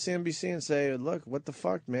call CNBC and say, look, what the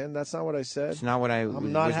fuck, man? That's not what I said. It's not what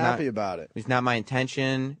I'm not happy about it. It's not my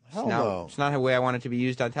intention. Hell no. It's not the way I want it to be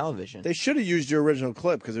used on television. They should have used your original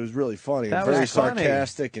clip because it was really funny. That and was very funny.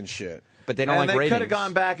 sarcastic and shit. But they don't And like they ratings. could have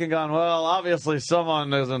gone back and gone, well, obviously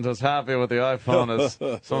someone isn't as happy with the iPhone as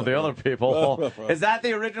some of the other people. Is that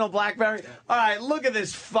the original BlackBerry? All right, look at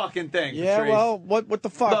this fucking thing. Yeah, Patrice. well, what the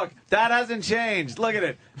fuck? Look, that hasn't changed. Look at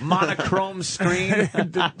it. Monochrome screen.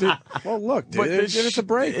 Well, look, dude, But give us a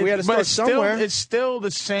break. We had to but start somewhere. It's still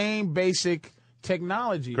the same basic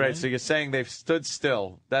technology. Great, man. so you're saying they've stood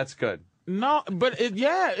still. That's good. No, but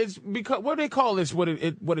it's because what do they call this? What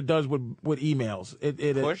it does with emails?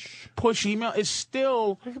 Push email. It's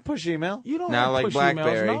still you can push email. You don't not have like push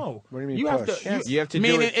BlackBerry. emails. No, what do you mean you push? have to. You have to do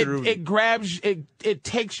meaning it through. It grabs it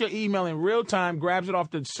takes your email in real time, grabs it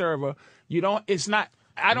off the server. You don't. It's not.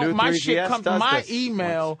 I don't. New My 3GS shit comes. does My this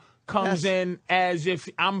email comes in as if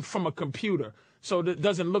I'm from a computer. So it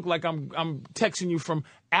doesn't look like I'm texting you from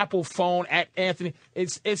Apple phone at Anthony.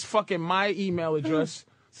 It's fucking my email address.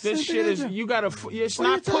 This shit is you gotta. It's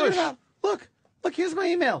not push. Look, here's my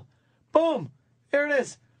email. Boom, here it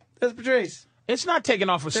is. There's Patrice. It's not taking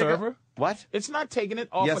off a server. What? It's not taking it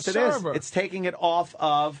off a Yes, it server. is. It's taking it off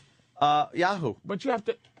of Yahoo. But you have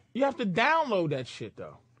to download that shit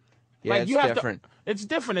though. Yeah, like, it's you have different. It's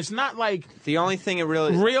different. It's not like The only thing it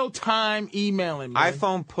really real time emailing. Man.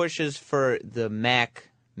 iPhone pushes for the Mac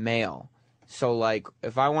mail. So like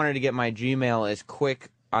if I wanted to get my Gmail as quick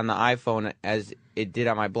on the iPhone as it did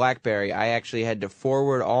on my BlackBerry, I actually had to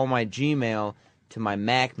forward all my Gmail to my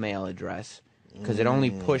Mac mail address because it only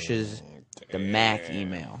pushes the Mac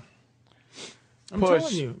email. I'm Push.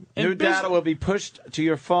 telling you. New data will be pushed to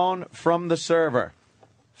your phone from the server.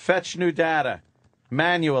 Fetch new data.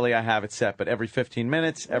 Manually, I have it set, but every 15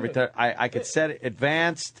 minutes, I could set it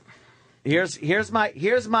advanced. Here's my.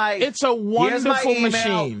 It's a wonderful email.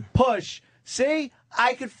 machine. Push. See,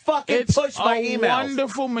 I could fucking push my emails. It's a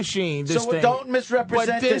wonderful machine. This So thing. don't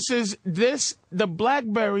misrepresent But the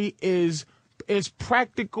BlackBerry is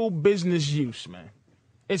practical business use, man.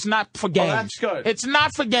 It's not for games. Oh, that's good. It's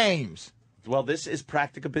not for games. Well, this is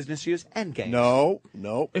practical business use and games. No.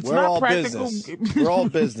 It's We're not all practical. business. We're all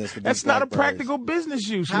business. With That's these not a Blackberries. practical business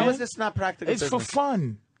use, How man. is this not practical It's business? for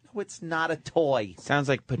fun. No, it's not a toy. Sounds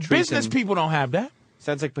like Patrice. Business people don't have that.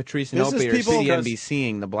 Sounds like Patrice and Business Opie are people-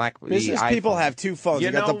 CNBCing the Business the people iPhone. have two phones. You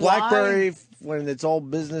You got know the BlackBerry when it's all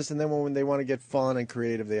business, and then when they want to get fun and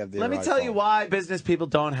creative, they have the Let me tell you why business people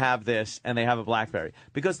don't have this and they have a BlackBerry.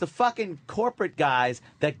 Because the fucking corporate guys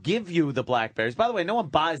that give you the BlackBerries, by the way, no one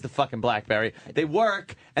buys the fucking BlackBerry. They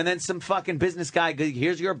work, and then some fucking business guy goes,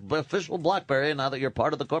 here's your official BlackBerry now that you're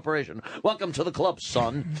part of the corporation. Welcome to the club,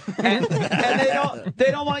 son. and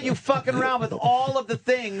they don't want you fucking around with all of the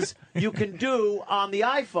things you can do on the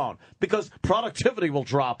iPhone. Because productivity will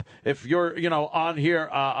drop if you're, on here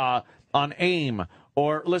on AIM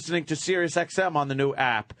or listening to SiriusXM on the new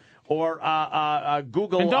app or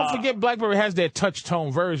Google. And don't forget, BlackBerry has their touch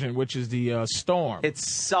tone version, which is the Storm. It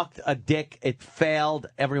sucked a dick. It failed.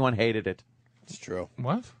 Everyone hated it. It's true.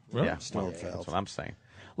 What? Really? Yeah, Storm failed. That's what I'm saying.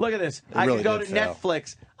 Look at this. It I really can go did to fail.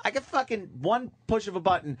 Netflix. I can fucking one push of a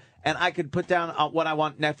button, and I could put down what I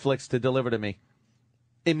want Netflix to deliver to me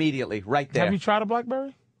immediately, right there. Have you tried a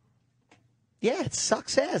BlackBerry? Yeah, it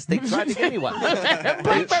sucks ass. They tried to give me one. They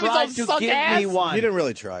BlackBerries tried don't to suck give ass. me one. You didn't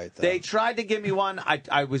really try it, though. They tried to give me one.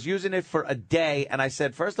 I was using it for a day, and I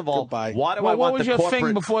said, first of all, Goodbye. why do I Well, want what was the your corporate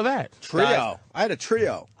thing before that? Trio. Guys, I had a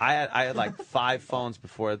trio. I had like 5 phones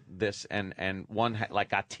before this, and one had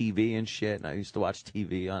like got TV and shit, and I used to watch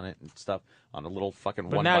TV on it and stuff on a little fucking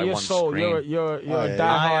But one now by you're one sold. screen. You're Oh, a yeah. I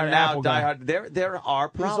diehard am now Apple guy. diehard. There are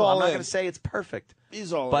problems. all I'm not in. going to say it's perfect,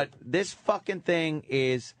 He's all but this fucking thing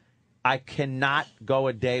is. I cannot go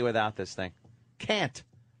a day without this thing. Can't.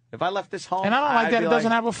 If I left this home, And I don't like I'd that be it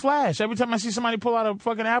doesn't have a flash. Every time I see somebody pull out a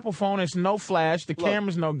fucking Apple phone, it's no flash. The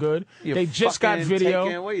camera's no good. You They just got fucking video.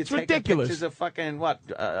 taking- what, you It's taking ridiculous. Pictures of fucking what?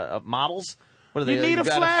 Models? What are they? You need a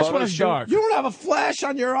got flash photo when it's shoot? dark. You don't have a flash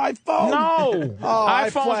on your iPhone? No. Oh, I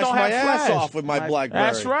iPhones flashed don't my have ass flash. off with my BlackBerry.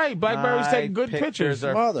 That's right. BlackBerries My take good pictures.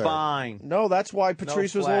 are Mother. fine. No, that's why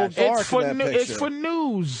Patrice was a little flash. dark It's for in that it's picture. for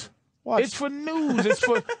news. What? It's for news. It's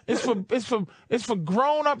for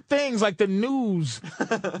grown up things like the news.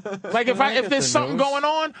 Like if there's something going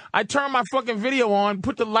on, I turn my fucking video on,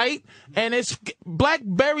 put the light, and it's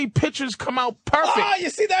BlackBerry pictures come out perfect. Oh, you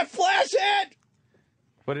see that flash ad?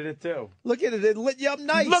 What did it do? Look at it. It lit you up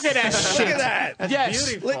nice. Look at that shit. Look at that.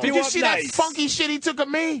 Yes. Lit Did you you up see nice. that funky shit he took of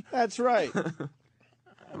me? That's right. It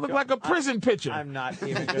looked like a prison picture. I'm not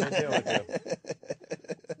even going to deal with you.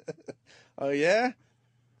 Oh, yeah?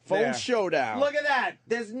 Phone There. showdown. Look at that.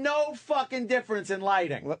 There's no fucking difference in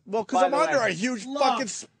lighting. Well, because By I'm the under way. a huge Look. fucking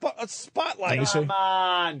spotlight. Let me see. Come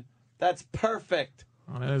on. That's perfect.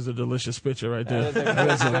 Oh, that is a delicious picture right there. That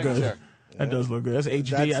is a That does look picture. good. That does look good. That's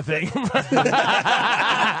HD, I think.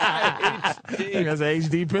 I think that's an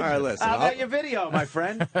HD picture. All right, listen. How about your video, my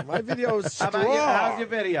friend? My video is How strong. about how's your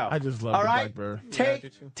video? I just love All the right, BlackBerry.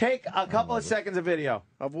 take a couple of seconds of video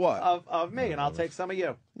Of what? of me, and I'll take some of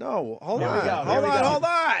you. No, hold Here we on. go, Hold here we on, go. hold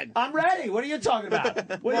on. I'm ready. What are you talking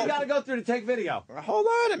about? What do you got to go through to take video? Hold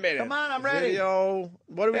on a minute. Come on, I'm ready. Video.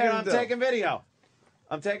 What are we Here, going I'm to do? taking video.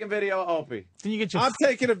 I'm taking video of Opie. Then you get your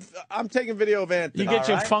I'm taking video of Anthony. you get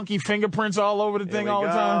your funky fingerprints all over the thing all the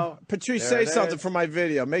time. Patrice, There say it something is. for my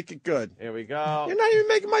video. Make it good. Here we go. You're not even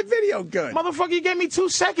making my video good. Motherfucker, you gave me 2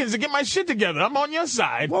 seconds to get my shit together. I'm on your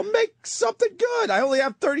side. Well, make something good. I only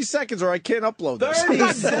have 30 seconds or I can't upload this.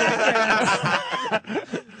 30 seconds.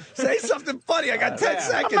 Say something funny. I got 10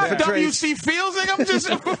 seconds. I'm not Patrice. WC Fields. Nigga. I'm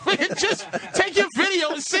just take your video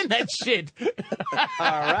and send that shit. All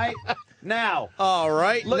right. Now. All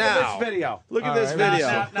right. Look now. at this video. Look at All this right. video.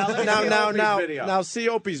 Now, let me see Opie's video. Now see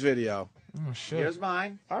Opie's video. Oh shit. Here's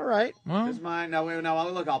mine. All right. Here's mine. Now,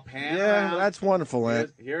 look, I'll pan Yeah, around. that's wonderful,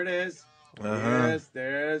 Ant. Here it is.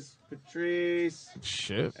 There's Patrice.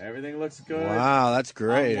 Shit. Everything looks good. Wow, that's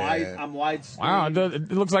great. I'm wide screen. Wow,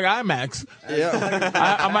 it looks like IMAX. Yeah.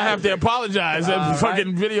 I might have to apologize. That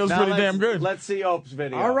fucking video's Now pretty let's- damn good. Let's see Ope's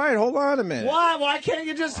video. All right, hold on a minute. Why? Why can't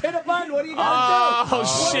you just hit a button? What do you gotta do? Oh,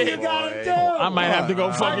 What shit. do you gotta do? I might have to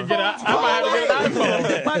go fucking get out. I might have to get an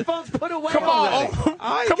iPhone. My phone's put away Come already. on,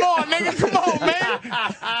 come on, nigga, come on, man.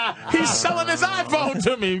 He's selling his iPhone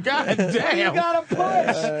to me. God You damn. gotta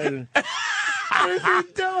push. What is he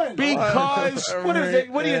doing? Because What is it?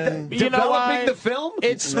 What are you You know why? developing the film?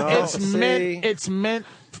 It's meant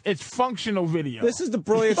it's functional video. This is the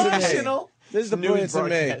brilliance of me. Functional. This is the News brilliance of me.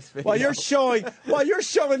 broadcast video. While you're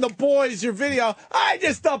showing the boys your video, I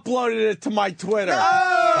just uploaded it to my Twitter.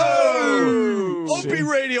 Oh! Opie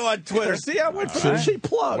Radio on Twitter. See, I went for a cheap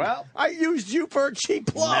plug. Well, I used you for a cheap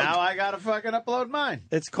plug. Now I gotta fucking upload mine.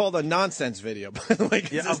 It's called a nonsense video, by the way,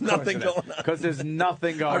 because there's nothing going on. Because there's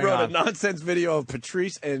nothing going I on. wrote a nonsense video of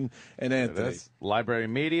Patrice and Anthony. This library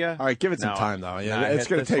media. All right, give it some Now- time, though. Yeah, now I it's hit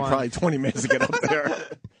going to this take one. probably 20 minutes to get up there.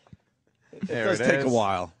 There It does it take a is.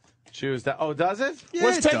 while. Choose that. Oh, does it? Yeah,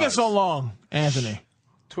 What's it taking does. so long, Anthony?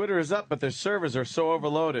 Twitter is up, but their servers are so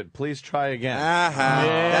overloaded. Please try again.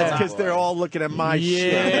 That's because they're all looking at my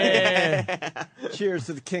shit. Yeah. Cheers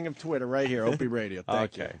to the king of Twitter right here, Opie Radio.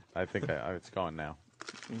 Thank you. Okay, I think it's going now.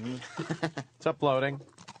 It's uploading.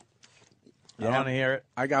 I want to hear it.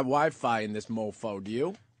 I got Wi-Fi in this mofo. Do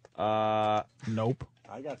you? Nope.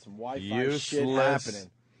 I got some Wi-Fi shit Useless happening.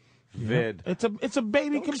 vid. It's a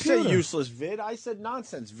baby Don't computer. say useless vid. I said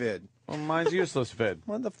nonsense vid. Well, mine's useless vid.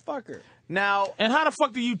 Motherfucker. Now, And how the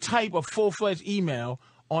fuck do you type a full-fledged email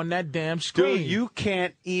on that damn screen? dude, you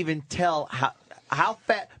can't even tell how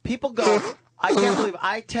fast people go. I can't believe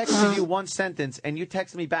I texted you one sentence and you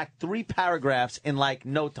texted me back 3 paragraphs in like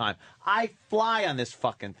no time. I fly on this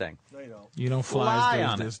fucking thing. No, you don't. You don't Fly fly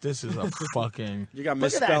on as this. This is a fucking. You got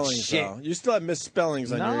Look at that misspellings, shit. though. You still have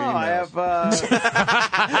misspellings on No, your emails. I have.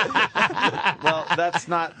 Well, that's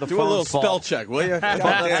not the Do a phone's little fault. spell check, will you? That's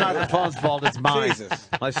not the phone's fault. It's mine. Jesus.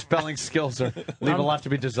 My spelling skills leave a lot to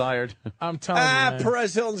be desired. I'm telling you, man.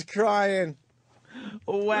 Perez Hilton's crying.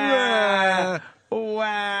 Wow. A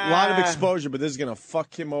Wow. lot of exposure, but this is going to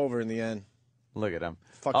fuck him over in the end. Look at him.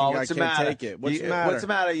 Fucking guy what's the can't matter? take it. What's the matter? What's the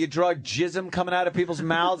matter? You draw jism coming out of people's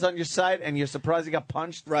mouths on your site, and you're surprised you got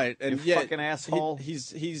punched? Right, and You yet fucking asshole.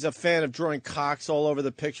 he's a fan of drawing cocks all over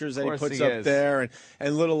the pictures that he course puts he up is. there,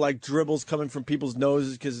 and little like dribbles coming from people's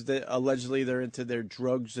noses because allegedly they're into their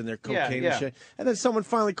drugs and their cocaine yeah. and shit. And then someone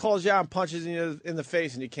finally calls you out and punches you in the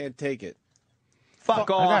face, and you can't take it.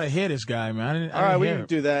 Fuck I off. gotta hear this guy, man. All right, we can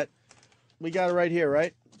do that. We got it right here,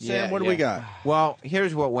 right? Sam, Yeah, what do we got? Well,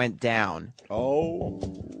 here's what went down. Oh,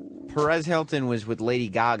 Perez Hilton was with Lady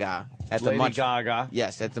Gaga at the Lady Much Gaga.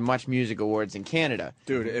 Yes, at the Much Music Awards in Canada.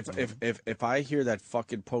 dude, if I hear that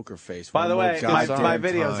fucking poker face, By one the more way, my goddamn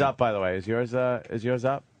video's time. up. By the way, is yours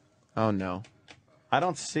up? Oh no. I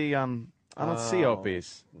don't see see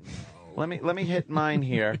Opie's. Let me hit mine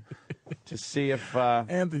here to see if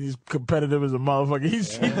Anthony's competitive as a motherfucker. He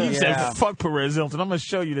Yeah. said, "Fuck Perez Hilton. I'm gonna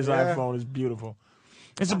show you this iPhone is beautiful."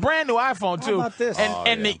 It's a brand new iPhone too. How about this?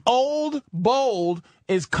 And the old bold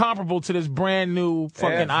is comparable to this brand new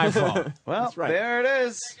fucking iPhone. well, right. there it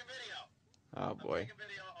is. Oh boy.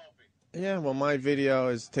 Yeah, well, my video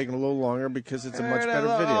is taking a little longer because it's a much There it better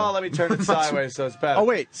is. video. Oh, let me turn it sideways so it's better. Oh,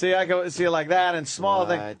 wait. See, I go see it like that and small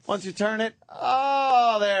thing. What? Once you turn it,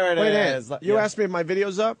 oh, there it Wait, is. Ant, you Yeah. asked me if my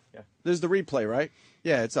video's up? Yeah. This is the replay, right?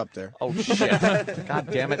 Yeah, it's up there. Oh shit! God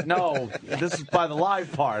damn it! No, this is by the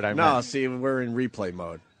live part. I No, meant. see, we're in replay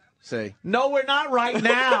mode. See? No, we're not right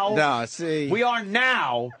now. No, see. We are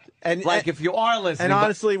now. And Like if you are listening. and but-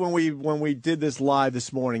 honestly, when we did this live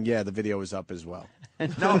this morning, yeah, the video was up as well.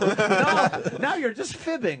 no, now you're just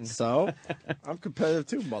fibbing. So, I'm competitive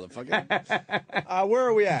too, motherfucker. Where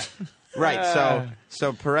are we at? Right,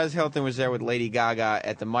 so Perez Hilton was there with Lady Gaga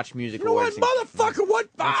at the Much Music You know what, Awards. in- motherfucker? What?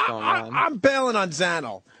 What's going on? I'm bailing on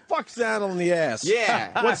Xanel. Fuck Xanel in the ass.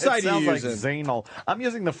 Yeah. What site it are you sounds using? like Zanal. I'm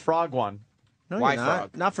using the frog one. No, Y you're not.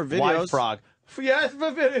 frog. Not for videos. Y frog. Yes,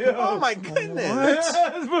 for video. Oh my goodness!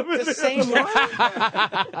 Yes, for video. The same one.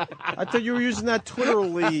 I thought you were using that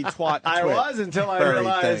Twitterly twat. I was until I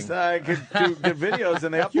realized I could do good videos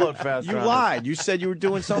and they upload faster. You lied. You said you were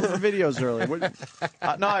doing something for videos earlier.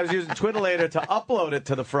 No, I was using Twitter to upload it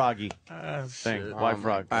to the Froggy thing. Y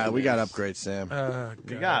frog. All right, we got to upgrade, Sam.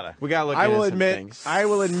 You gotta. We gotta look. I into will some admit. things. I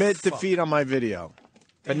will admit defeat on my video.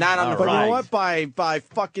 But not on the But you know frog. what? By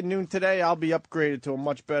fucking noon today, I'll be upgraded to a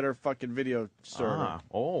much better fucking video server.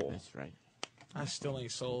 That's right. I still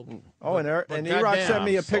ain't sold. Oh, and But E-Rock sent goddamn,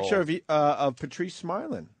 me a sold. picture of Patrice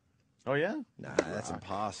smiling. Oh, yeah? Nah, that's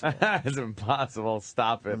impossible. It's impossible.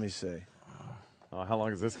 Stop it. Let me see. Oh, how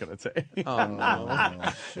long is this going to take? Oh no.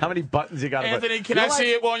 How many buttons you got to put? Anthony, can I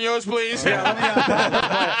see it on yours, please? What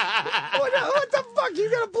the fuck? You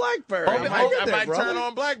got a BlackBerry? I might turn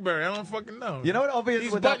on BlackBerry. I don't fucking know. You know what Opie is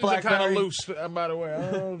These with that buttons are kind BlackBerry? of loose, by the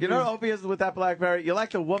way. You know what Opie is with that BlackBerry? You're like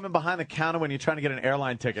the woman behind the counter when you're trying to get an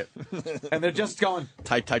airline ticket. And they're just going,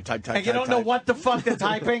 Type. and you don't know what the fuck they're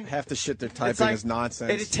typing. Half the shit they're It's typing like- is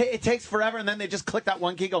nonsense. It takes forever, and then they just click that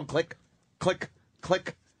one key, going click, click,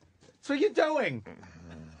 click. That's what you're doing.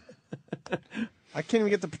 I can't even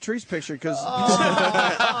get the Patrice picture because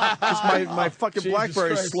my fucking Jesus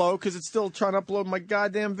BlackBerry's Christ. slow because it's still trying to upload my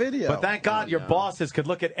goddamn video. But thank God your bosses could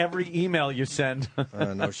look at every email you send.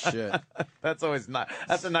 No shit. That's always not.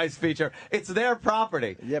 That's a nice feature. It's their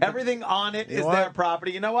property. Yeah, but- Everything on it You is know their what?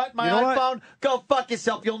 property. You know what? My You know what? iPhone, go fuck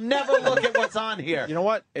yourself. You'll never look at what's on here. You know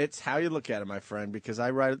what? It's how you look at it, my friend, because I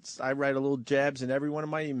write a little jabs in every one of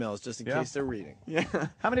my emails just in Yeah. case they're reading. Yeah.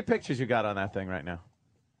 How many pictures you got on that thing right now?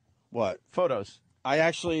 What? Photos. I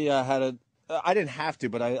actually had a. I didn't have to,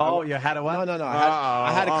 but I. Oh, you had a what? No.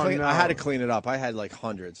 I had to clean. no. I had to clean it up. I had like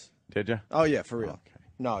hundreds. Did you? Oh yeah, for real.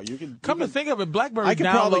 No, you could. Come to think of it, I BlackBerry could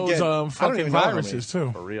probably downloads get- I don't fucking even know how viruses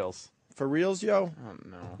too. For reals. For reals, yo.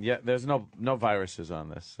 Yeah, there's no viruses on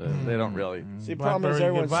this. They don't really. See, the problem is BlackBerry get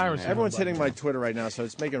everyone's viruses. hitting my Twitter right now, so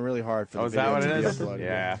it's making it really hard for Oh, the is that video what to it be is? uploaded.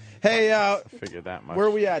 Yeah. Hey, Figured that much. where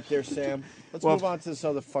are we at there, Sam? Let's Well- move on to this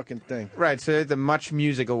other fucking thing. Right, so they're at the Much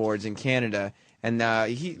Music Awards in Canada, and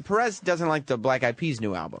Perez doesn't like the Black Eyed Peas'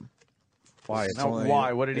 new album. Why? It's No, only,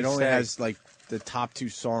 why? What did he It only say? has like the top 2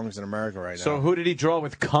 songs in America right now. So who did he draw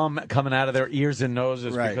with cum coming out of their ears and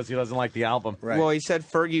noses Right. because he doesn't like the album? Right. Well, he said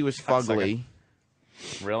Fergie was fugly.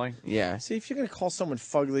 Really? Yeah. See, if you're gonna call someone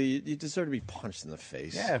fugly, you deserve to be punched in the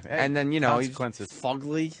face. Yeah. Hey, And then, you know, he's consequences.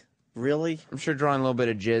 Fugly? Really? I'm sure drawing a little bit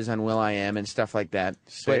of jizz on Will.i.am and stuff like that.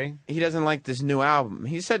 See? But he doesn't like this new album.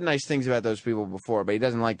 He said nice things about those people before, but he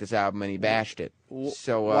doesn't like this album, and he bashed it.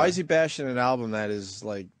 So Why is he bashing an album that is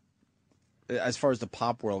like, as far as the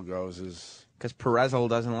pop world goes, is because Perezzel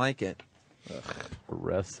doesn't like it.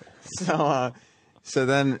 Arrest. So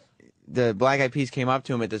then the Black Eyed Peas came up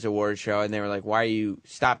to him at this award show, and they were like, "Why are you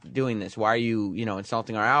stop doing this? Why are you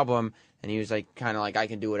insulting our album?" And he was like, kind of like, "I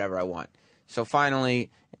can do whatever I want." So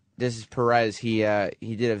finally, this is Perez. He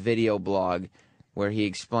did a video blog where he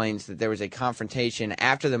explains that there was a confrontation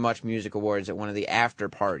after the Much Music Awards at one of the after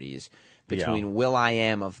parties between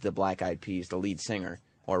Will.i.am of the Black Eyed Peas, the lead singer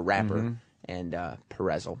or rapper, and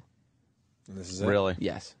Perezzel. this is it? Really?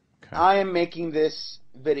 Yes. I am making this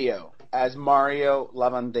video as Mario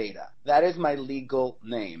Lavandera. That is my legal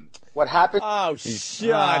name. What happened? Oh, shut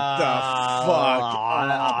the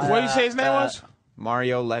fuck! What did you say his name was?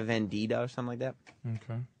 Mario Lavandera or something like that.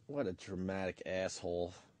 Okay. What a dramatic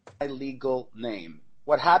asshole! My legal name.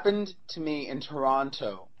 What happened to me in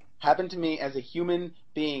Toronto happened to me as a human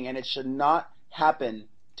being, and it should not happen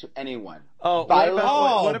to anyone. Oh,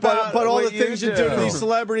 Violent- but all the what things you do to these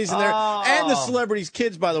celebrities and and the celebrities'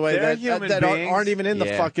 kids, by the way, They're that human aren't beings. even in the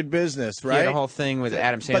Yeah. fucking business, He had right? the whole thing with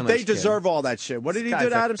Adam Sandler's But they kid. deserve all that shit. What did he This do to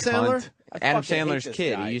guy's a Adam Sandler? cunt. I Adam fucking hate Sandler's this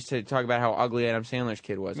kid. guy. He used to talk about how ugly Adam Sandler's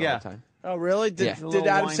kid was all Yeah. the time. Oh, really? Did Yeah. Did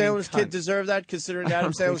Adam whiny Sandler's kid cunt. deserve that, considering I Adam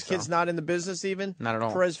don't think Sandler's kid's so. not in the business even? Not at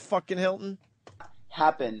all. Perez fucking Hilton?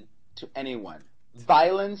 Happen to anyone.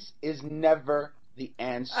 Violence is never the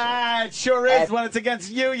answer. Ah, it sure is when it's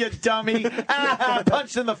against you, you dummy.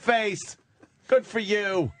 Punched in the face. Good for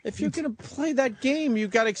you. If you're going to play that game, you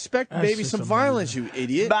got to expect That's maybe just some amazing. violence, you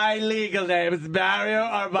idiot. My legal name is Mario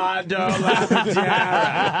Armando Lavandera,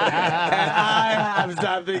 and I have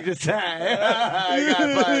something to say. I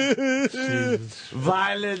got fun.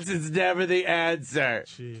 Violence is never the answer.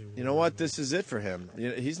 You know what? This is it for him.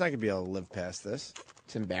 He's not going to be able to live past this.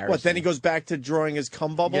 It's embarrassing. What, then he goes back to drawing his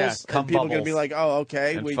cum bubbles? Yeah, cum and people are going to be bubbles. like, oh,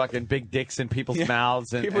 okay. And fucking big dicks in people's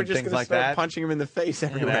mouths and, People are and just things gonna like start that. punching him in the face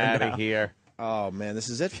Get everywhere out now. of here. Oh man, this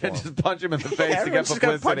is it for him. Just punch him in the face to get Everyone's just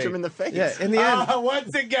gotta publicity. punch him in the face. Yeah, in the end.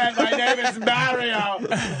 Once again, my name is Mario.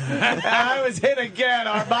 I was hit again,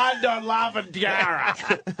 Armando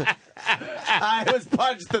Lavandera. I was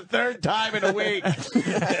punched the third time in a week.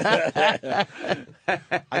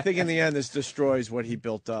 I think in the end, this destroys what he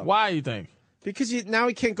built up. Why you think? Because now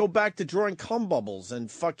he can't go back to drawing cum bubbles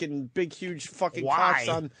and fucking big, huge fucking cocks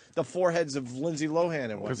on the foreheads of Lindsay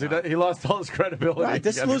Lohan and Because whatnot. he lost all his credibility. Right,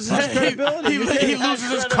 this loses his credibility. He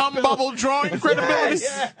loses his cum bubble drawing credibility.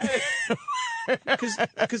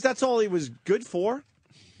 Because that's all he was good for.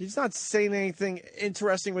 He's not saying anything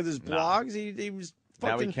interesting with his blogs. He was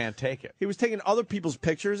Now fucking, he can't take it. He was taking other people's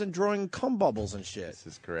pictures and drawing cum bubbles and shit. This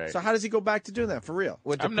is great. So how does he go back to doing that for real?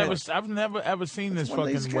 I've never ever seen this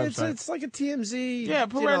fucking website. It's like a TMZ. Yeah,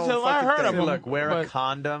 Perez Hill. I heard of him. Look, wear a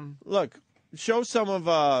condom. Look, show some of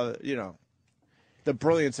the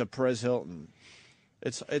brilliance of Perez Hilton.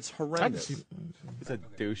 It's horrendous. He's a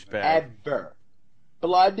douchebag. Ever.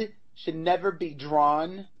 Blood should never be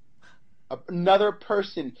drawn. Another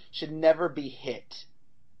person should never be hit.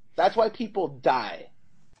 That's why people die.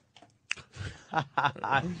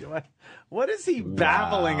 What is he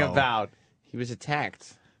babbling about? He was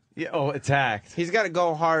attacked. Yeah, attacked. He's got to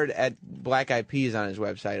go hard at Black Eyed Peas on his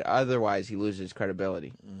website. Otherwise, he loses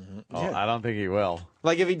credibility. I don't think he will.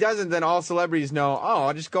 Like, if he doesn't, then all celebrities know,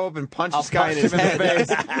 I'll just go up and punch this guy in his head.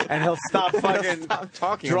 face, and he'll stop fucking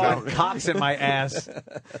talking drawing about it. cocks in my ass.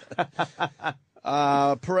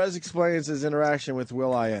 Perez explains his interaction with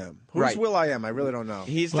Will.i.am. Who's Right. Will.i.am? I really don't know.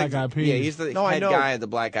 He's Black the, Eyed Peas. Yeah, he's the No, I head know. guy of the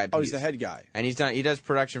Black Eyed Peas. Oh, he's the head guy. And he does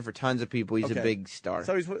production for tons of people. He's Okay. a big star.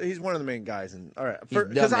 So he's one of the main guys. All right, He's the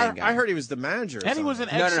because main guy. I heard he was the manager. Or And he was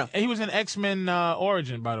something. an He was an X-Men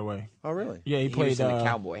Origin, by the way. Oh, really? Yeah, he He played was in the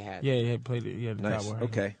cowboy hat. Yeah, he played it. Yeah, the Nice. cowboy hat.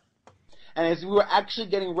 Okay. And as we were actually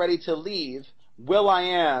getting ready to leave,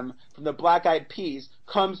 Will.i.am from the Black Eyed Peas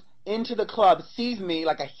comes into the club, sees me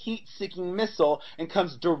like a heat-seeking missile, and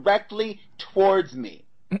comes directly towards me.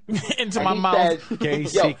 Into And my he mouth. says,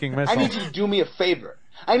 Gay-seeking missile. I need you to do me a favor.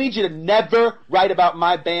 I need you to never write about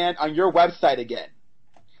my band on your website again.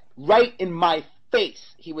 Right in my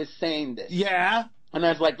face, he was saying this. Yeah. And I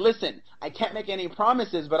was like, listen, I can't make any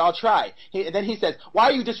promises, but I'll try. Then he says, why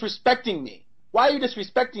are you disrespecting me? Why are you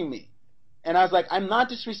disrespecting me? And I was like, I'm not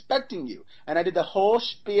disrespecting you. And I did the whole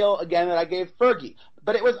spiel again that I gave Fergie.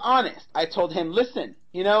 But it was honest. I told him, listen,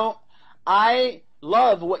 I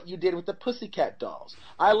love what you did with the Pussycat Dolls.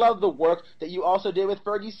 I love the work that you also did with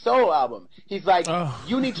Fergie's solo album. He's like,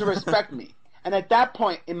 you need to respect me. And at that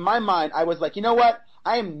point, in my mind, I was like, you know what?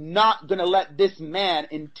 I am not going to let this man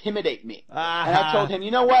intimidate me. And I told him, you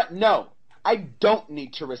know what? No, I don't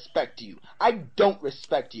need to respect you. I don't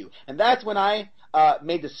respect you. And that's when I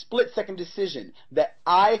made the split-second decision that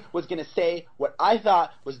I was going to say what I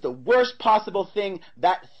thought was the worst possible thing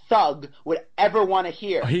that thug would ever want to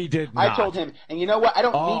hear. He did not. I told him, and you know what? I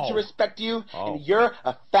don't need to respect you, and you're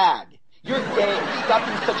a fag. You're gay, and stop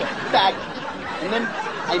being such a faggot. And then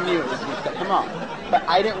I knew it was going to set him off. But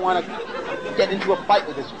I didn't want to get into a fight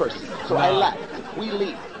with this person, so I left. We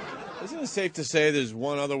leave. Isn't it safe to say there's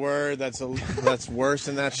one other word that's worse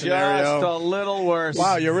in that scenario? Just a little worse.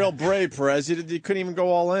 Wow, you're real brave, Perez. You couldn't even go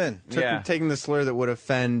all in. Taking the slur that would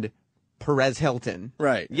offend Perez Hilton.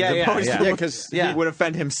 Right. As opposed to because he would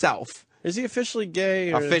offend himself. Is he officially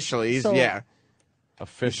gay? Or... Officially, he's,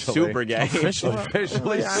 Officially. Super gay.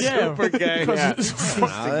 Officially Yeah. super gay.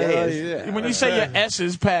 Yeah. When you say your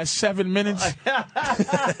S's past 7 minutes,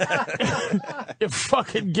 you're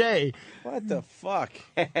fucking gay. What the fuck?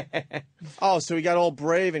 Oh, so he got all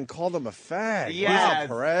brave and called him a fag. Yeah. Wow,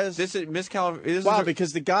 Perez. This is Miss California. Wow,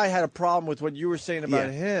 because the guy had a problem with what you were saying about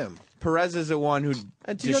him. Perez is the one who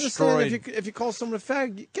And do you destroyed. understand if you call someone a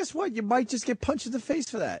fag, guess what? You might just get punched in the face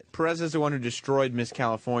for that. Perez is the one who destroyed Miss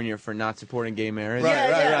California for not supporting gay marriage. Right.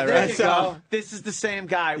 There you go. This is the same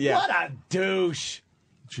guy. Yeah. What a douche.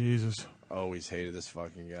 Jesus. Always hated this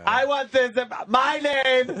fucking guy. I want this. My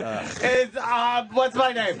name is, what's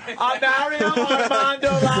my name? Mario Armando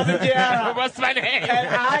Lavandera. What's my name? And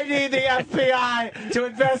I need the FBI to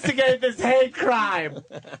investigate this hate crime.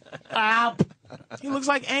 He looks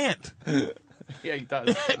like Ant. Yeah, he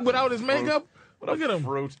does. Without his makeup. Look at him.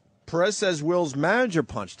 Fruit. Perez says Will's manager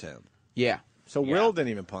punched him. Yeah. So Will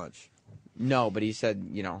didn't even punch. No, but he said,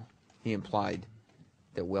 he implied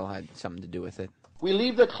that Will had something to do with it. We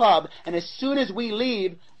leave the club, and as soon as we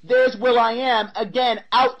leave, there's Will.i.am again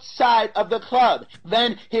outside of the club.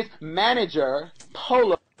 Then his manager,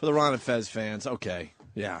 Polo. For the Ron and Fez fans, okay.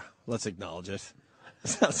 Yeah, let's acknowledge it.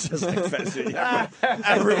 Sounds just like Fessy.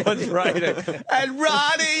 Everyone's writing. And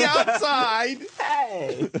Ronnie outside.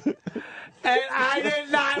 Hey. And I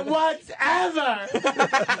did not once ever.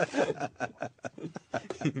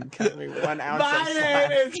 Cut me 1 ounce My of name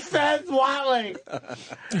slack. is Fez Watling.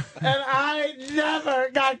 And I never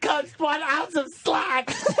got cut 1 ounce of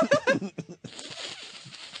slack.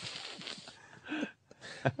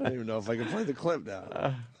 I don't even know if I can play the clip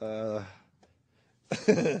now.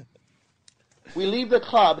 We leave the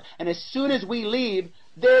club, and as soon as we leave,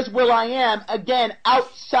 there's will.i.am again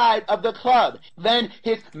outside of the club. Then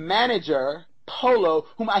his manager, Polo,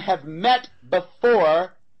 whom I have met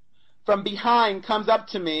before, from behind comes up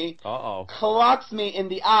to me, clocks me in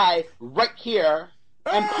the eye right here,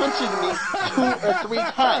 and punches me 2 or 3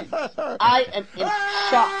 times. I am in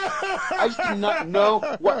shock. I just do not know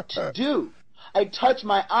what to do. I touch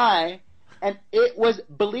my eye, and it was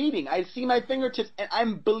bleeding. I see my fingertips, and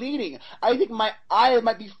I'm bleeding. I think my eye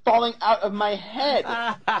might be falling out of my head.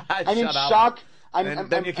 I'm in shock. I'm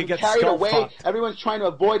carried away. Fucked. Everyone's trying to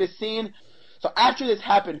avoid a scene. So after this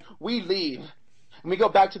happened, we leave, and we go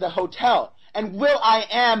back to the hotel. And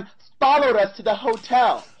will.i.am followed us to the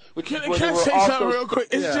hotel. Can I say something real quick?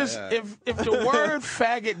 It's if the word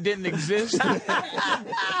faggot didn't exist,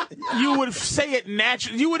 you would say it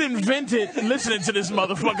naturally. You would invent it listening to this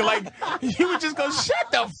motherfucker. Like, you would just go,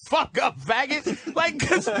 shut the fuck up, faggot. Like,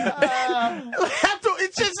 cause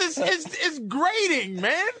it's grating,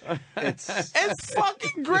 man. It's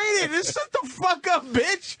fucking grating. It's shut the fuck up,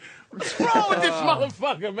 bitch. What's wrong with this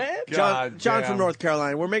motherfucker, man? John from North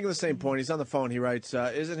Carolina. We're making the same point. He's on the phone. He writes,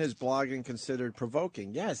 isn't his blogging considered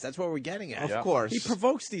provoking? Yes, that's what we're getting at. Of course. He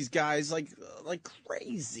provokes these guys like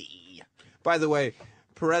crazy. By the way,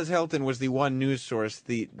 Perez Hilton was the one news source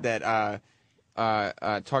that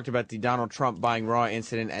talked about the Donald Trump buying Raw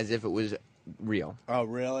incident as if it was real. Oh,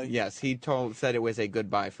 really? Yes, he said it was a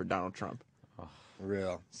goodbye for Donald Trump. Oh,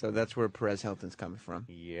 real. So that's where Perez Hilton's coming from.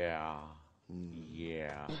 Yeah.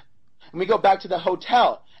 And we go back to the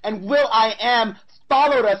hotel. And will.i.am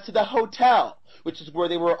followed us to the hotel, which is where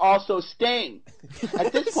they were also staying.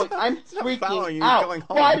 At this point, I'm freaking out.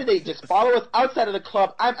 Why did they just follow us outside of the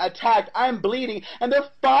club? I'm attacked. I'm bleeding. And they're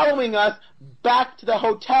following us back to the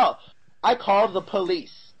hotel. I called the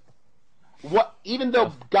police. Even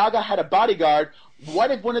though Gaga had a bodyguard, what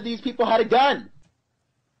if one of these people had a gun?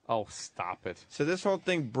 Oh, stop it. So this whole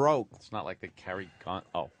thing broke. It's not like they carry gun.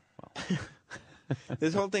 Oh, well.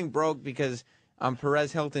 This whole thing broke because on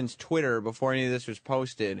Perez Hilton's Twitter, before any of this was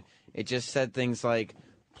posted, it just said things like,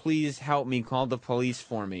 please help me, call the police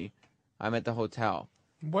for me. I'm at the hotel.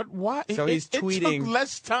 What? Why? So he's tweeting. It took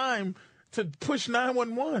less time to push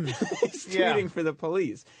 911. He's tweeting for the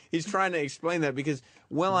police. He's trying to explain that because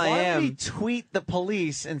will.i.am. Why would he tweet the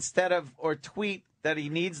police or tweet that he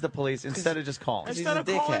needs the police instead of just calling? Instead of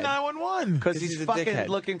calling 911. Because he's fucking dickhead.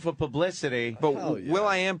 looking for publicity. But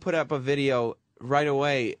will.i.am put up a video right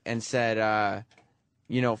away and said,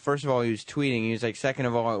 first of all, he was tweeting. He was like, second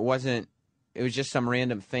of all, it was just some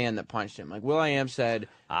random fan that punched him. Like, will.i.am said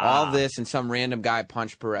all this and some random guy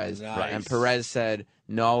punched Perez. Nice. And Perez said,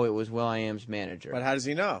 no, it was will.i.am's manager. But how does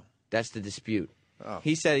he know? That's the dispute. Oh.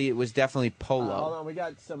 He said it was definitely Polo. Hold on, we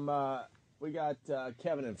got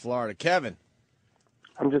Kevin in Florida. Kevin.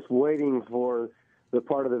 I'm just waiting for the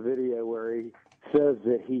part of the video where he says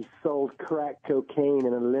that he sold crack cocaine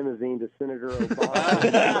in a limousine to Senator Obama.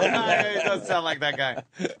 It does sound like that guy.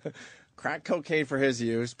 Crack cocaine for his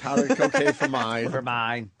use, powdered cocaine for mine. For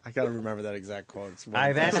mine. I got to remember that exact quote.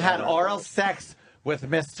 I then had oral sex with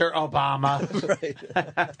Mr. Obama.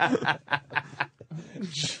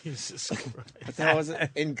 Jesus Christ. What the hell was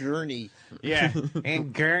it? In Gurney. Yeah,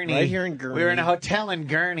 in Gurney. Right here in Gurney. We were in a hotel in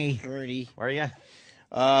Gurney. Gurney. Where are you?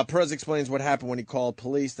 Perez explains what happened when he called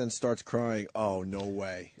police, then starts crying. Oh, no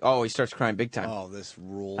way. Oh, he starts crying big time. Oh, this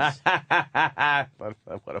rules. What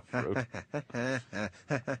a fruit.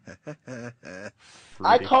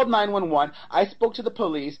 I called 911. I spoke to the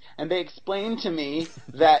police, and they explained to me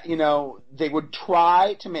that, they would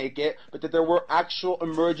try to make it, but that there were actual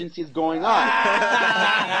emergencies going on.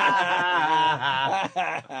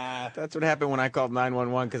 That's what happened when I called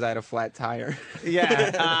 911 because I had a flat tire.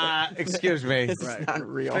 Yeah. Excuse me. It's not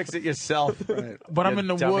real. Fix it yourself. Right. But I'm in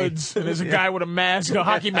the woods, and there's a guy with a mask, a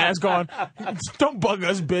hockey mask on. Don't bug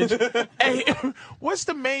us, bitch. Hey, what's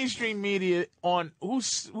the mainstream media on?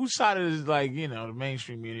 Whose side is the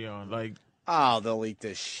mainstream media on? Oh, they'll eat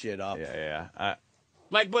this shit up. Yeah.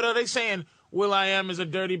 But are they saying will.i.am is a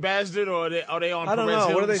dirty bastard, or are they on? I don't Perez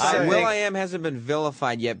know. What are they Hilton's saying? side? will.i.am hasn't been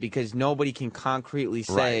vilified yet because nobody can concretely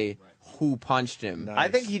say who punched him. Nice. I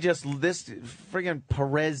think this friggin'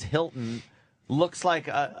 Perez Hilton looks like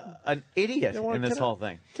an idiot in this whole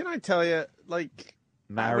thing. Can I tell you, like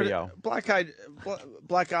Mario, black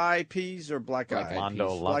eyed peas or black eyed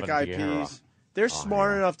Mondo black eyed peas? They're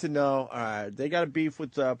smart enough to know. All right, they got a beef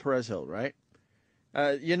with Perez Hill, right?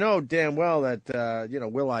 You know damn well that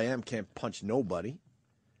Will.i.am can't punch nobody.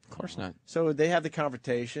 Of course not. So they have the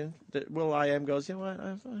confrontation. Will.i.am goes, you know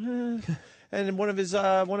what? And one of his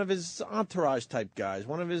entourage type guys,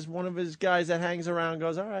 one of his guys that hangs around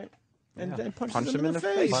goes, all right, and punches him in the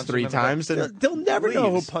face 3 times. They'll never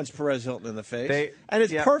know who punched Perez Hilton in the face, and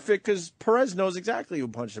it's perfect because Perez knows exactly who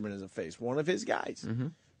punched him in the face. One of his guys. Mm-hmm.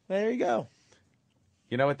 There you go.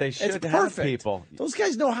 You know what they should have people. Those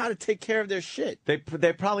guys know how to take care of their shit. They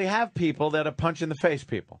probably have people that are punch in the face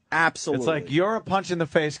people. Absolutely. It's like you're a punch in the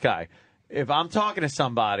face guy. If I'm talking to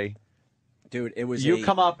somebody, dude, it was you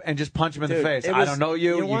come up and just punch him in the face. I don't know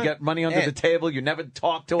you. You get money under the table. You never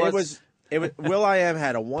talk to us. Will.i.am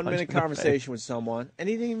had a 1-minute conversation with someone, and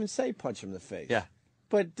he didn't even say punch him in the face. Yeah.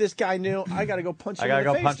 But this guy knew, I got to go punch him in the face. I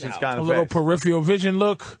got to go punch this guy in the face. A little peripheral vision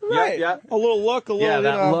look. Right. Yeah. A little look,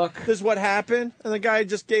 look. This is what happened. And the guy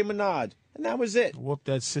just gave him a nod. And that was it. Whoop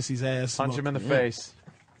that sissy's ass. Punch him in the face.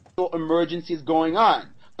 Emergencies going on.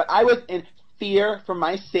 But I was in fear for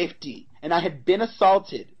my safety. And I had been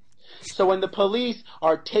assaulted. So when the police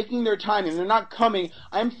are taking their time and they're not coming,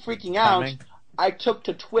 I'm freaking out. I took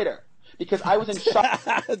to Twitter. Because I was in shock.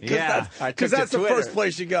 Because that's the first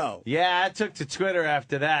place you go. Yeah, I took to Twitter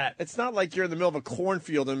after that. It's not like you're in the middle of a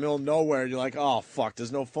cornfield in the middle of nowhere and you're like, oh, fuck,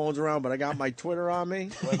 there's no phones around, but I got my Twitter on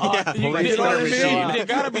me. You know what I mean? There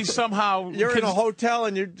got to be somehow. You're in a hotel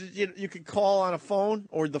and you could call on a phone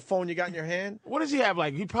or the phone you got in your hand. What does he have?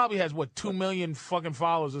 Like, he probably has, 2 million fucking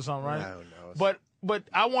followers or something, right? I don't know. But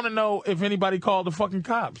I want to know if anybody called the fucking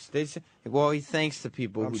cops. Well, he thanks the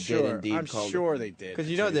people who did indeed I'm call sure they did.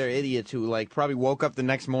 Because they're idiots who probably woke up the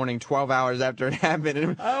next morning 12 hours after it happened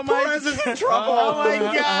and Perez is in trouble. Oh my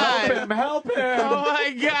God! Help him! Oh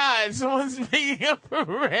my God! Someone's speaking of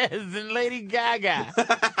Perez and Lady Gaga.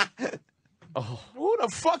 Who the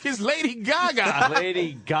fuck is Lady Gaga?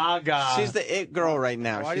 Lady Gaga. She's the it girl right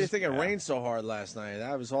now. Why do you think it rained so hard last night?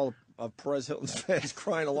 That was all of Perez Hilton's fans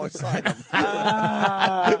crying alongside him.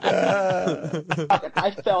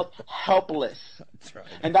 I felt helpless.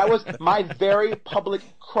 And that was my very public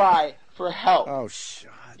cry for help. Oh, shit.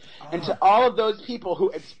 And to all of those people who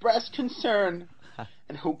expressed concern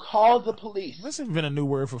and who called the police. Let's invent a new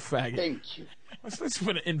word for faggot. Thank you. Let's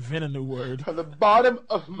invent a new word. From the bottom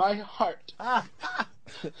of my heart.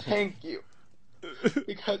 Thank you.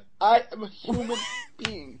 Because I am a human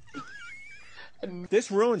being. And this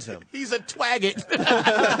ruins him. He's a twaggot.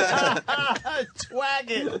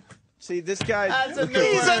 Twaggot. See, this guy. He's a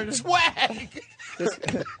twag.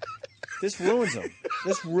 This ruins him.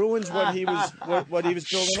 This ruins what he was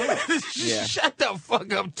building up. Yeah. Shut the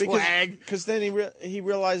fuck up, twag. Because then he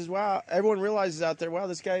realizes, wow, everyone realizes out there, wow,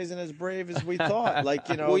 this guy isn't as brave as we thought.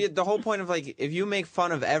 Well, the whole point of if you make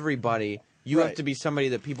fun of everybody, you have to be somebody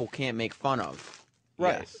that people can't make fun of.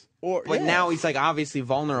 Right. Yes. But now he's obviously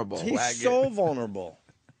vulnerable. He's so vulnerable.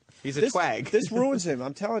 He's a twag. This ruins him.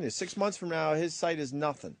 I'm telling you. 6 months from now, his site is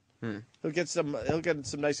nothing. He'll get some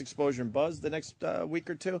nice exposure and buzz the next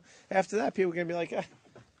week or two. After that, people are gonna be like,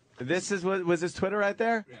 This was his Twitter right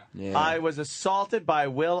there. Yeah. I was assaulted by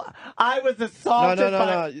Will. I was assaulted.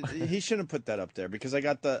 No. He shouldn't put that up there because I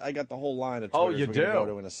got the whole line of Twitter. Oh, you we're do? gonna go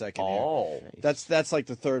to in a second. Oh, here. That's like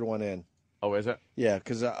the third one in. Oh, is it? Yeah,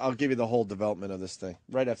 because I'll give you the whole development of this thing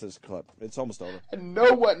right after this clip. It's almost over. And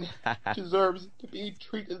no one deserves to be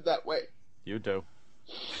treated that way. You do.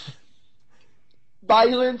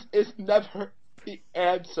 Violence is never the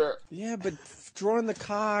answer. Yeah, but drawing the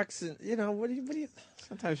cocks and what do you?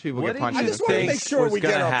 Sometimes people get punched. I just want to make sure we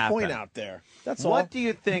get our point out there. That's all. What do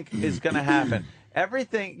you think is going to happen?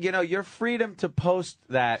 Everything, your freedom to post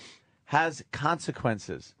that has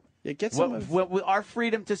consequences. Yeah, get some our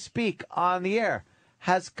freedom to speak on the air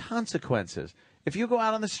has consequences. If you go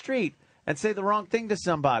out on the street and say the wrong thing to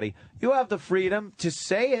somebody, you have the freedom to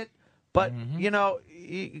say it, but,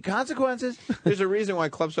 consequences. There's a reason why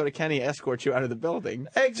Club Soda Kenny escorts you out of the building.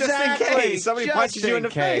 Exactly. Just in case somebody punches you in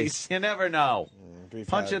the face. You never know.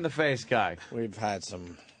 Punch in the face, guy. We've had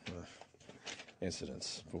some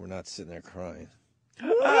incidents, but we're not sitting there crying.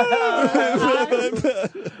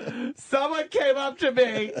 Someone came up to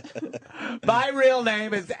me. My real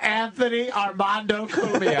name is Anthony Armando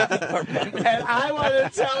Cumia. And I want to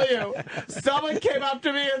tell you, someone came up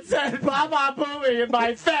to me and said, Baba Booey in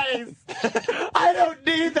my face. I don't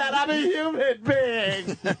need that. I'm a human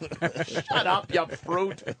being. Shut up, you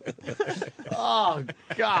fruit. Oh,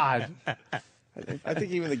 God. I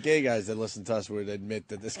think even the gay guys that listen to us would admit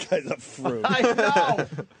that this guy's a fruit. I know.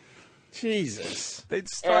 Jesus. They'd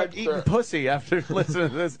start Answer. eating pussy after listening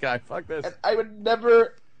to this guy. Fuck this. And I would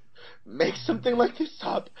never make something like this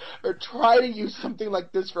up or try to use something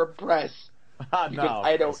like this for press. Because No.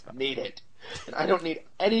 I don't need it. And I don't need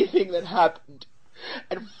anything that happened.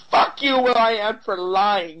 And fuck you, Will I Am, for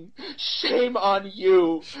lying. Shame on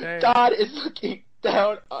you. Shame. God is looking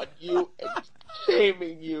down on you and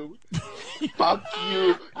shaming you. Fuck you,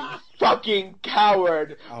 you fucking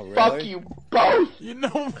coward. Oh, really? Fuck you both. You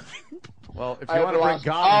know, Well, if I you have want to bring lost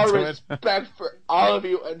God all into it. respect for all of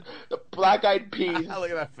you and the Black Eyed Peas.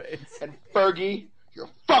 Look at that face. And Fergie, you're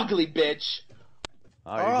fugly bitch.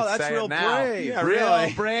 Oh, you Oh, can that's say real it now. brave. Yeah, Really?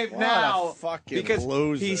 real brave What now. a fucking Because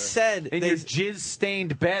loser. he said In your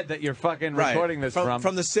jizz-stained bed that you're fucking recording this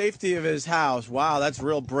from the safety of his house. Wow, that's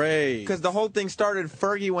real brave. because the whole thing started.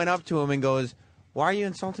 Fergie went up to him and goes, "Why are you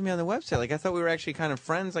insulting me on the website? Like I thought we were actually kind of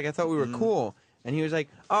friends. Like I thought we were cool." And he was like,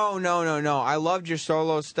 "Oh no, I loved your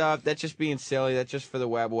solo stuff. That's just being silly. That's just for the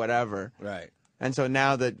web, whatever." Right. And so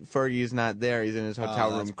now that Fergie's not there, he's in his hotel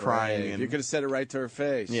room that's crying. brave. And You could have said it right to her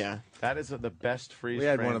face. yeah, That is the best freeze We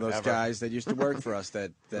had frame one of those ever. guys that used to work for us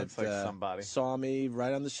that Looks like somebody. saw me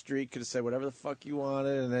right on the street, could have said whatever the fuck you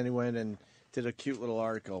wanted, and then he went and did a cute little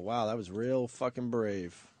article. Wow, that was real fucking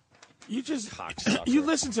brave. you just you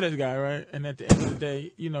listen to this guy, right? And at the end of the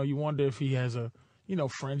day, you know, you wonder if he has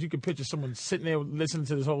friends. You could picture someone sitting there listening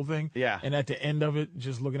to this whole thing. Yeah. And at the end of it,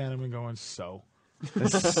 just looking at him and going, so.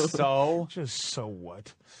 So? Just so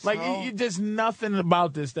what? Like, there's nothing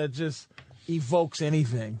about this that just evokes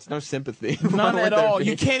anything. no sympathy. None with at their all. You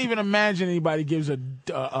feelings. can't even imagine anybody gives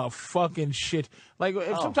a fucking shit. Like,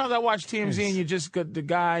 if sometimes I watch TMZ and you just got the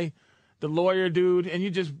guy, the lawyer dude, and you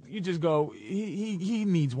just go, he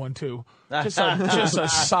needs one too. Just a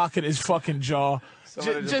sock in his fucking jaw.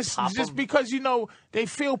 Someone to just pop Just him. because they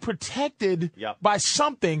feel protected Yep. by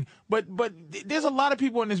something, but there's a lot of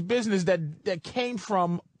people in this business that came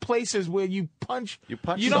from places where you punch. You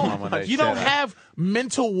punch You someone when don't. they You say don't that. have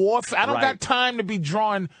mental warfare. I don't Right. got time to be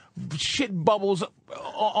drawing shit bubbles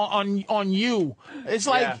on you. It's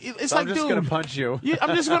like it's So like, I'm just dude, gonna punch you.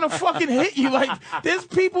 I'm just gonna fucking hit you. Like, there's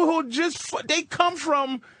people who they come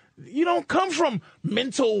from. You don't come from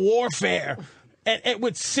mental warfare. And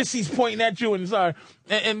with sissies pointing at you and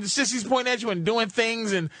sissies pointing at you and doing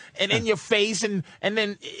things and in your face and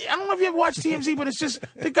then I don't know if you ever watched TMZ, but it's just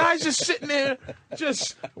the guy's just sitting there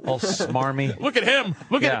just All smarmy. look at him,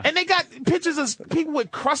 and they got pictures of people with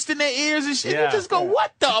crust in their ears and shit. Yeah. You just go,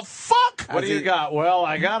 what the fuck? What do you got? Well,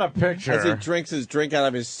 I got a picture. As he drinks his drink out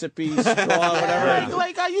of his sippy straw, whatever.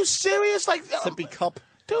 Like, are you serious? Like, Sippy cup.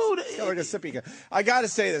 dude. Like a sippy cup. I got to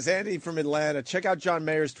say this. Andy from Atlanta. Check out John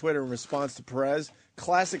Mayer's Twitter in response to Perez.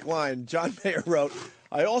 Classic line. John Mayer wrote,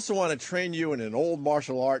 I also want to train you in an old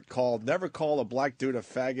martial art called never call a black dude a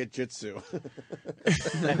faggot jitsu.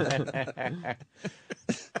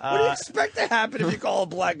 What do you expect to happen if you call a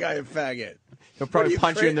black guy a faggot? He'll probably you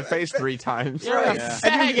punch you in the train- face 3 times. Right.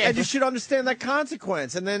 Yeah. And you should understand that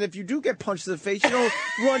consequence. And then if you do get punched in the face, you don't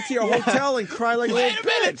run to your hotel and cry like a Wait little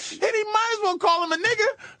a minute. bitch. And he might as well call him a nigga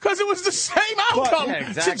because it was the same outcome. yeah,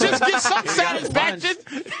 exactly. To just get some You got satisfaction.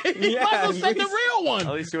 He might as well say the real one.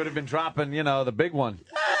 At least he would have been dropping, the big one.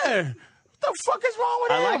 Yeah. What the fuck is wrong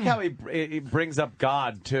with him? I like how he brings up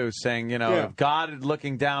God, too, saying, if God is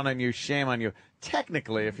looking down on you, shame on you.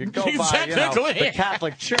 Technically, if you go by Technically. the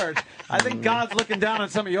Catholic Church, I think God's looking down on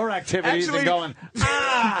some of your activities Actually, and going,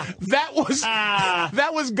 that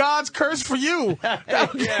was God's curse for you.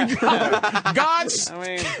 God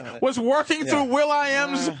was working through Will I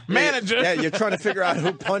Am's manager. Yeah, you're trying to figure out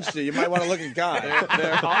who punched you. You might want to look at God.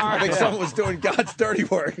 I think someone was doing God's dirty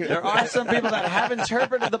work. There are some people that have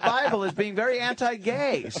interpreted the Bible as being very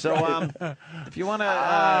anti-gay. So if you want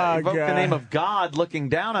to evoke the name of God looking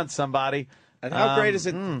down on somebody. And how great is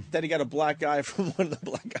it that he got a black guy from one of the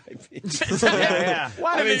black eyed peas?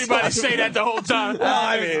 Why did anybody say that the whole time?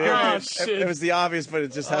 It was the obvious, but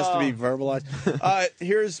it just has to be verbalized.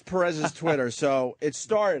 Here's Perez's Twitter. So it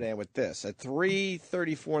started, and with this at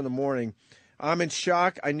 3:34 in the morning. I'm in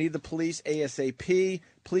shock. I need the police ASAP.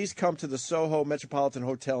 Please come to the Soho Metropolitan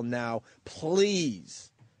Hotel now,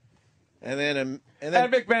 please. And then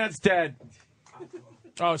Ed McMahon's dead.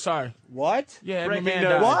 Oh, sorry. What? Yeah, Ed Breaking McMahon news.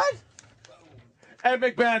 died. What? Ed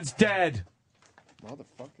McMahon's dead.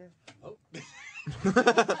 Motherfucker.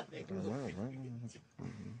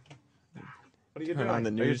 What are you Turn on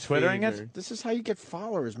the doing? Are you news twittering feed it? or- This is how you get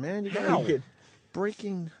followers, man. You How? gotta get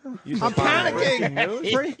breaking. I'm flip on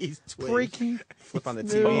panicking. Breaking. Flip on the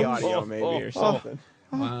TV audio maybe or something.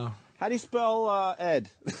 Wow. How do you spell Ed?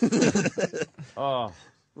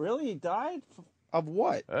 Really? He died? Of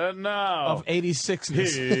what? No. Of 86.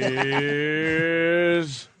 Here's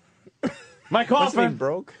my Wasn't he coffin.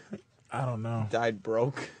 broke? I don't know. Died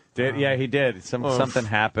broke. Yeah, he did. Something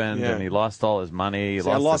happened, and he lost all his money. He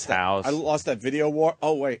lost his house. I lost that video war.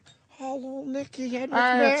 Oh, wait. Hello, Nicky. Ed It's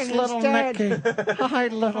McMahon little is dead. Nicky. Hi,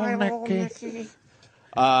 little Nicky.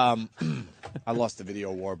 I lost the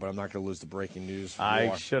video war, but I'm not going to lose the breaking news I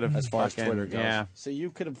war should have as far as fucking- Twitter goes. yeah. So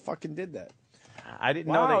you could have fucking did that. I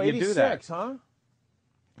didn't Wow, know that you 86, do that. huh?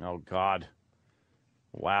 Oh, God.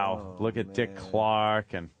 Wow. Oh, Look at Dick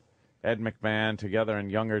Clark and Ed McMahon together in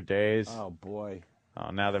younger days. Oh, boy. Oh,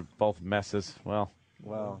 now they're both messes. Well,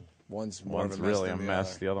 one's more one's of a mess really a than the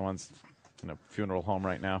mess. other. The other one's in a funeral home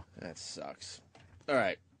right now. That sucks. All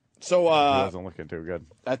right. So He wasn't looking too good.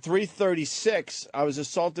 at 3:36, I was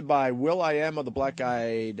assaulted by Will I Am of the Black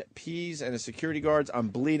Eyed Peas and the security guards. I'm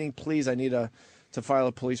bleeding. Please, I need to file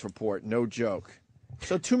a police report. No joke.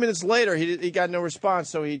 So 2 minutes later, he got no response,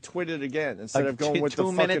 so he tweeted again instead of going with the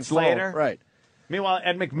 2 fucking minutes phone. later? Right. Meanwhile,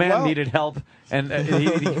 Ed McMahon needed help, and he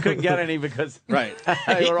couldn't get any because Right.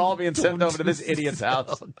 they were all being sent over to this idiot's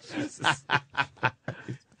house.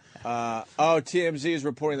 TMZ is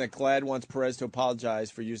reporting that Glad wants Perez to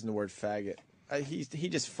apologize for using the word faggot. He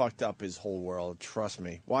just fucked up his whole world. Trust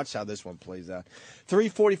me. Watch how this one plays out.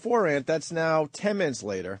 3:44, Ant. That's now 10 minutes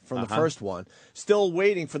later from the first one. Still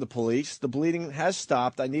waiting for the police. The bleeding has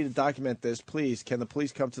stopped. I need to document this. Please, can the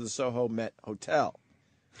police come to the Soho Met Hotel?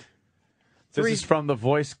 This is from the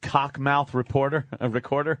voice cockmouth recorder. I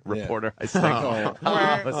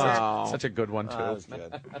think. Such a good one too. That was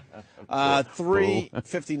good.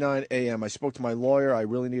 3:59 a.m. I spoke to my lawyer. I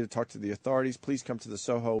really need to talk to the authorities. Please come to the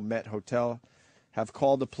Soho Met Hotel. Have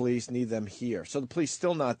called the police. Need them here. So the police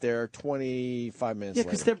still not there. 25 minutes Yeah, later.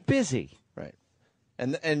 because they're busy. Right.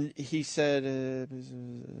 And he said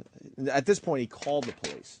at this point he called the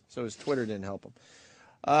police. So his Twitter didn't help him.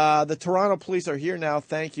 The Toronto police are here now.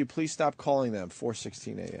 Thank you. Please stop calling them.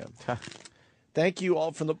 4:16 a.m. Thank you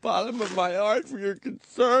all from the bottom of my heart for your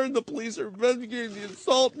concern. The police are investigating the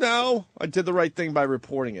assault now. I did the right thing by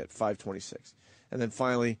reporting it. 5:26. And then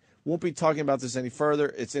finally, won't be talking about this any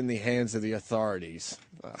further. It's in the hands of the authorities.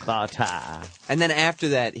 And then after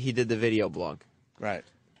that, he did the video blog. Right.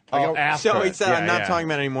 So he said, I'm not talking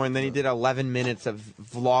about it anymore, and then he did 11 minutes of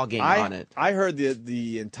vlogging on it. I heard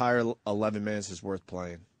the entire 11 minutes is worth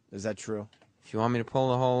playing. Is that true? If you want me to pull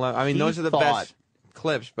the whole 11, I mean, those are the best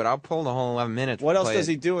clips, but I'll pull the whole 11 minutes. What else does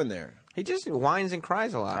he do in there? He just whines and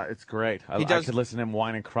cries a lot. It's great. I could listen to him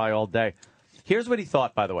whine and cry all day. Here's what he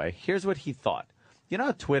thought, by the way. Here's what he thought. You know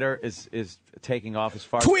how Twitter is taking off as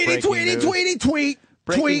far as breaking news?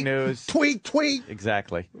 Breaking news. Tweet.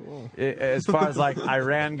 Exactly. As far as like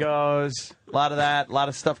Iran goes, a lot of that, a lot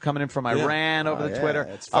of stuff coming in from Iran over the Twitter.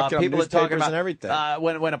 It's fucking up people are talking newspapers about and everything.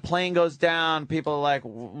 When a plane goes down, people are like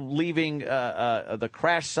leaving the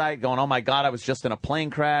crash site, going, "Oh my God, I was just in a plane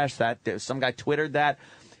crash." That some guy twittered that.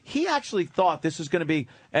 He actually thought this was going to be,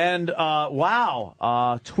 and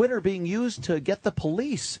Twitter being used to get the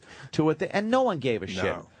police to it, and no one gave a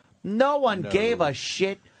shit. No one gave a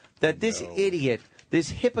shit that this idiot. This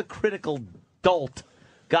hypocritical dolt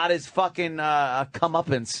got his fucking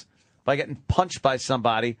comeuppance by getting punched by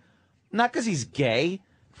somebody. Not because he's gay,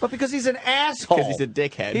 but because he's an asshole. Because he's a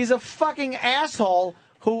dickhead. He's a fucking asshole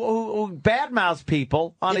who badmouths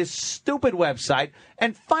people on his stupid website.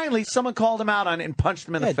 And finally, someone called him out on it and punched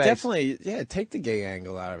him in the face. Definitely. Yeah, take the gay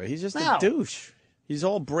angle out of it. He's just a douche. He's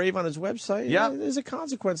all brave on his website. Yeah. There's a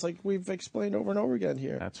consequence, like we've explained over and over again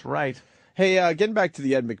here. That's right. Hey, getting back to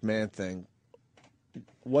the Ed McMahon thing.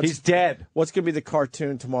 He's dead. What's going to be the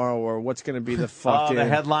cartoon tomorrow, or what's going to be the fucking the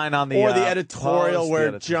headline on the or the editorial Post,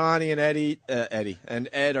 where Johnny and Eddie and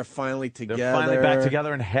Ed are finally together? They're finally back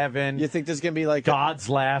together in heaven. You think there's going to be like God's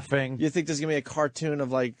laughing? You think there's going to be a cartoon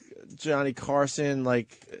of like Johnny Carson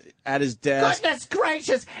like at his desk? Goodness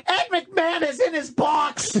gracious! Ed McMahon is in his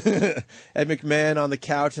box! Ed McMahon on the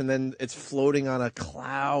couch, and then it's floating on a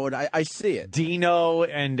cloud. I see it. Dino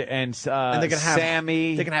and they're gonna have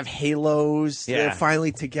Sammy. They're gonna have halos. Yeah. They're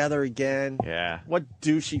finally together again. Yeah. What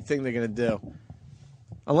douchey thing they're gonna do?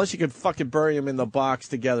 Unless you could fucking bury them in the box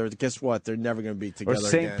together, guess what? They're never gonna be together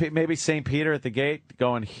again. Maybe St. Peter at the gate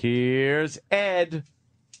going, "Here's Ed."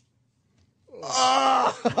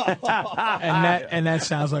 and that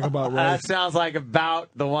sounds like about right. That sounds like about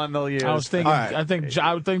the one they'll use. I was thinking.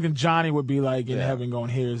 I was thinking Johnny would be like in heaven, going,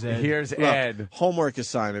 "Here's Ed." Here's Look, Ed. Homework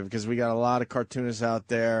assignment, because we got a lot of cartoonists out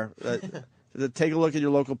there. Take a look at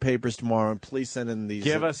your local papers tomorrow, and please send in these.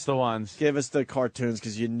 Give us the ones. Give us the cartoons,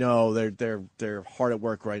 because you know they're hard at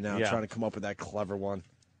work right now Yeah. trying to come up with that clever one.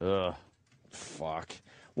 Ugh. Fuck.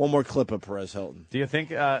 One more clip of Perez Hilton. Do you think,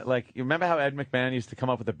 you remember how Ed McMahon used to come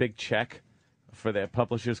up with a big check for the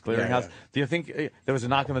Publishers Clearinghouse? Yeah. Do you think there was a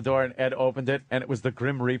knock on the door and Ed opened it and it was the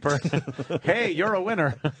Grim Reaper? Hey, you're a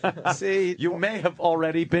winner. See, you may have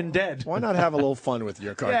already been dead. Why not have a little fun with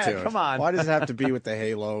your cartoon? Yeah, come on. Why does it have to be with the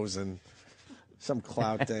halos and some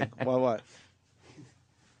cloud thing? Well, what?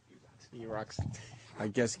 E-Rocks. I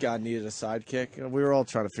guess God needed a sidekick. We were all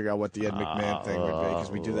trying to figure out what the Ed McMahon thing would be because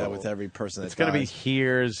we do that with every person. It's going to be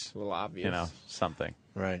here's a little obvious. Something.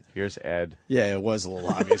 Right. Here's Ed. Yeah, it was a little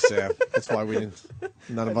obvious, Sam. That's why we didn't.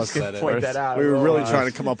 None of us said it. Point that out. We were really trying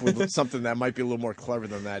to come up with something that might be a little more clever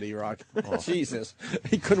than that, E-Rock. Jesus.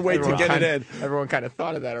 He couldn't wait to get it in. Everyone kind of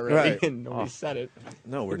thought of that already, Right. and nobody said it.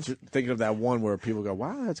 No, we're thinking of that one where people go,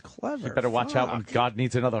 wow, that's clever. You better watch out when God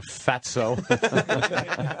needs another fatso.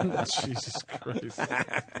 Jesus Christ.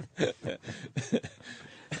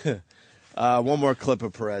 One more clip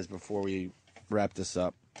of Perez before we wrap this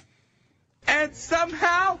up. And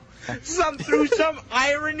somehow, through some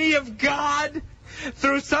irony of God,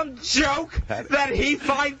 through some joke that he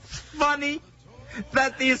finds funny,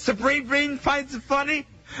 that the Supreme Being finds funny,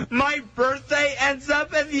 my birthday ends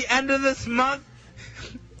up at the end of this month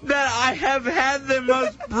that I have had the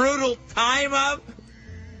most brutal time of.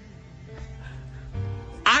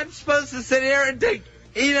 I'm supposed to sit here and take,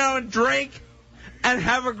 and drink and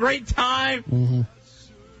have a great time. Mm-hmm.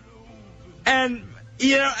 And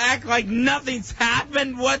act like nothing's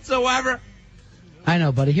happened whatsoever. I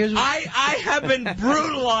know, buddy. Here's what... I have been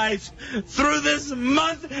brutalized through this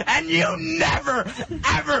month, and you never,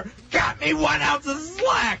 ever got me 1 ounce of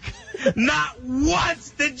slack. Not once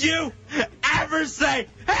did you ever say,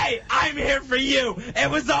 hey, I'm here for you. It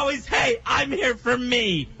was always, hey, I'm here for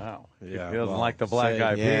me. Oh, Yeah, he doesn't well, like the Black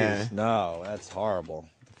Eyed yeah. Peas. No, that's horrible.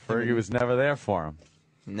 Fergie was never there for him.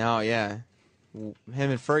 No, yeah. Him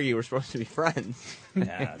and Fergie were supposed to be friends.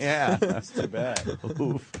 Yeah, That's too bad.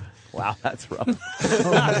 Oof. Wow, that's rough.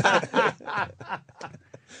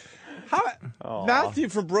 Matthew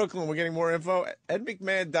from Brooklyn, we're getting more info. Ed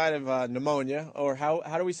McMahon died of pneumonia, or how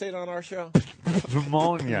do we say it on our show?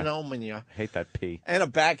 Pneumonia. Pneumonia. Hate that P. And a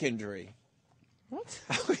back injury. What?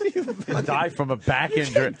 Die from a back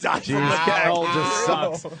injury. Jeez, Carol just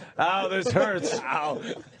sucks. Ow, this hurts. Ow.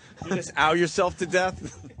 You just ow yourself to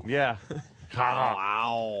death? Yeah.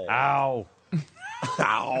 Ow. Ow.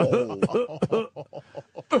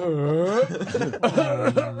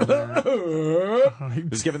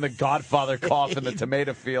 He's giving the Godfather cough in the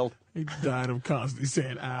tomato field. He died of constantly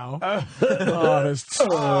saying "ow." Oh, that's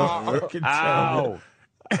fucking Ow.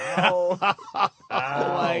 terrible. Oh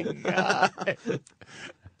my God.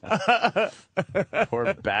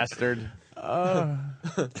 Poor bastard.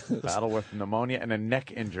 Battle with pneumonia and a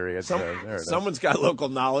neck injury. There it is. Someone's got local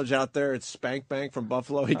knowledge out there. It's Spank Bang from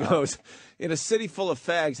Buffalo. He goes, in a city full of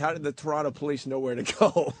fags, how did the Toronto police know where to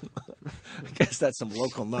go? I guess that's some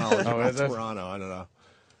local knowledge about Toronto. I don't know.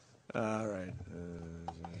 All right.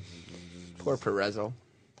 Poor Perezzo.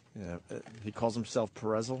 Yeah, he calls himself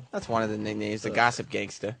Perezzo. That's one of the nicknames, the gossip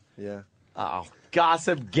gangster. Yeah. Oh,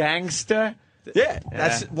 gossip gangster. Yeah,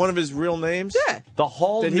 that's one of his real names. Yeah, the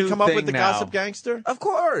whole. Did new he come up thing with the now. gossip gangster? Of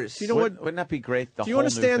course. You know what? Wouldn't that be great? Do you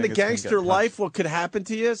understand the gangster life? What could happen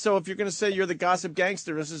to you? So if you're going to say you're the gossip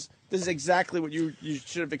gangster, this is exactly what you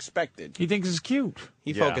should have expected. He thinks it's cute.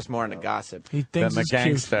 He focused more on the gossip. He thinks the it's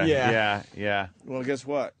gangster. cute. Yeah. Well, guess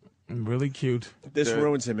what? Really cute. This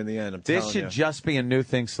ruins him in the end. I'm This telling should you. just be a new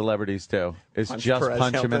thing celebrities do. Is Punch just Perez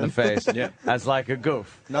punch him in the face Yeah. as like a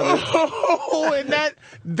goof. Oh, and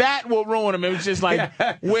that will ruin him. It was just like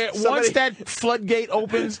once that floodgate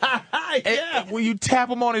opens, when you tap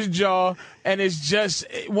him on his jaw, and it's just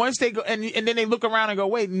once they go and then they look around and go,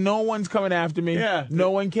 wait, no one's coming after me. Yeah.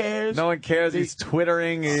 No one cares. No one cares. He's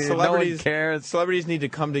twittering. No one cares. Celebrities need to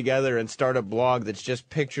come together and start a blog that's just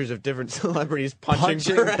pictures of different celebrities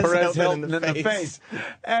punching Perez Hilton Hilton in the face.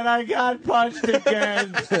 And I got punched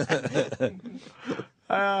again.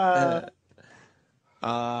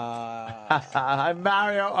 I'm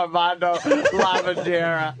Mario Armando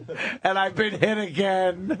Lavandera, and I've been hit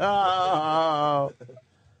again. Oh.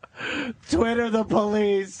 Twitter the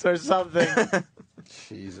police or something.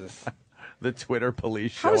 Jesus. The Twitter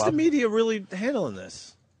police show How is up. the media really handling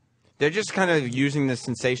this? They're just kind of using the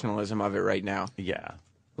sensationalism of it right now. Yeah.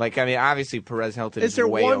 Like, I mean, obviously Perez Hilton Is there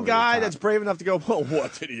way one over guy the top. that's brave enough to go, well,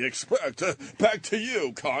 what did he expect? Back to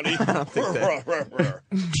you, Connie. I don't think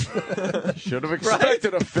Should have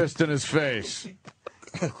expected a fist in his face.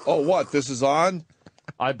 Oh, what? This is on?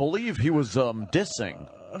 I believe he was dissing.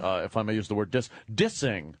 if I may use the word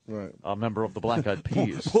dissing a member of the Black Eyed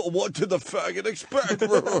Peas. Well, what did the faggot expect?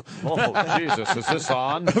 Oh, Jesus, is this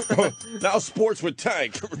on? Now sports with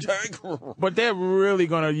Tank. But they're really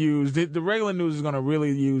going to use, the regular news is going to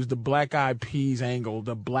really use the Black Eyed Peas angle,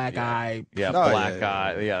 the Black Eye. Yeah, Black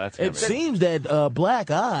Eye. Yeah, that's It seems that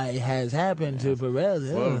Black Eye has happened to Perez.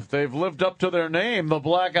 Yeah. Well, they've lived up to their name, the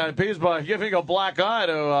Black Eyed Peas, by giving a black eye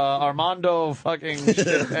to Armando fucking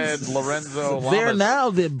shithead Lorenzo Lamas. They're now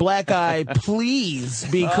the Black Eye Please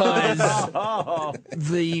because the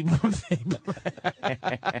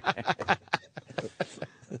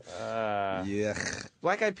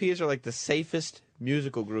Black Eyed Peas are like the safest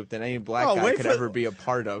musical group that any black guy could ever be a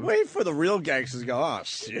part of. Wait for the real gangsters to go, oh,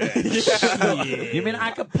 shit. You mean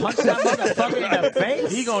I could punch that motherfucker in the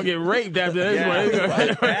face? He gonna get raped after this one.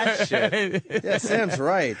 That shit. Yeah, Sam's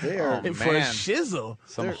right. They are for a shizzle.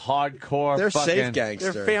 Some hardcore they're fucking... safe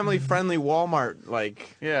gangster. They're family-friendly Walmart,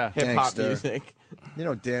 hip-hop Gangster. music. You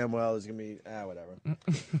know damn well there's going to be, whatever.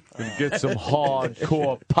 Gonna get some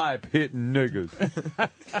hardcore pipe-hitting niggas.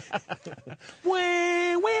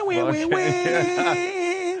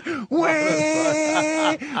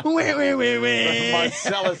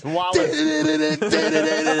 Marcellus Wallace.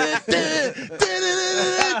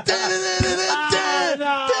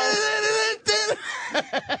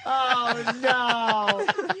 Oh, no.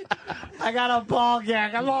 I got a ball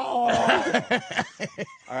gag. All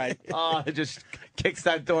right. Oh, it just kicks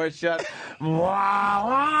that door shut.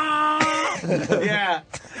 Yeah.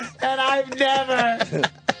 And I've never...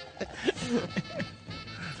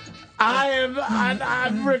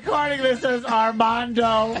 I'm recording this as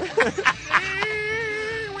Armando.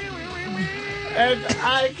 And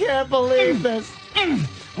I can't believe this.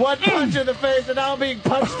 One punch in the face and now I'm being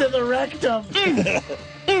punched in the rectum.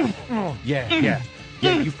 Yeah,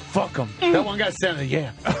 you fuck him. That one guy standing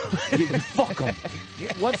there, you fuck him.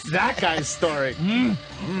 What's that guy's story?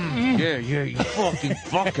 Yeah, you fucking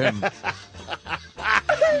fuck him.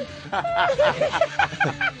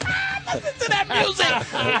 Listen to that music.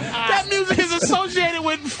 That music is associated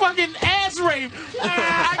with fucking ass rape.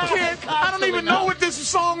 I don't even know what this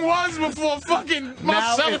song was before fucking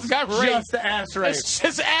Marcellus got raped. Just ass rape. It's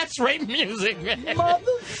just ass rape music, man.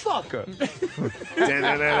 Motherfucker.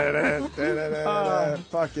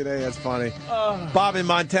 Fucking A, that's funny. Bob in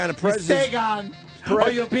Montana. Stay gone, or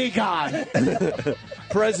you'll be gone.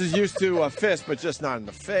 Perez is used to a fist, but just not in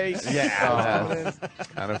the face. Yeah.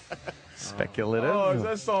 Kind of speculative. Oh, is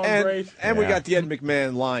that song great? And we got the Ed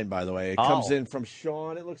McMahon line, by the way. It comes Oh. in from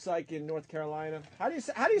Sean, it looks like, in North Carolina. How do you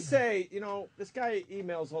say, this guy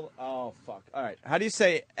emails, oh, fuck. All right. How do you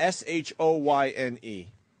say Shoyne?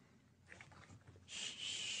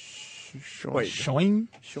 Wait. Shoyne?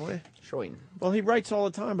 Shoyne. Well, he writes all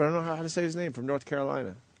the time, but I don't know how to say his name, from North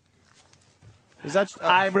Carolina. Is that...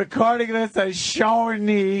 I'm recording this as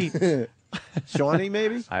Shawnee. Shawnee,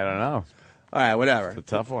 maybe? I don't know. All right, whatever. It's a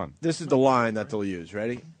tough one. This is the line that they'll use.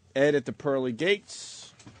 Ready? Ed at the pearly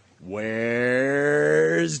gates.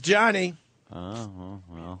 Where's Johnny? Oh,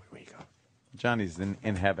 well. Where you go? Johnny's in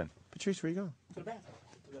heaven. Patrice, where you go? To the bathroom.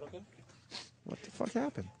 Is that okay? What the fuck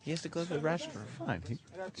happened? He has to go to the restroom. Fine.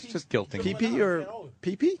 He's just guilting. PP or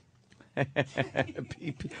PP?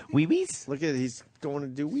 Wee-wees? Look at he's going to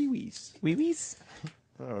do wee-wees. Wee-wees?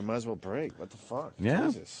 Oh, we might as well break. What the fuck? Yeah.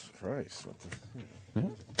 Jesus Christ. What the...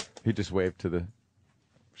 He just waved to the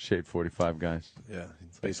Shade 45 guys. Yeah,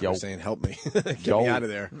 he's basically Yo. saying, help me. Get Yo. me out of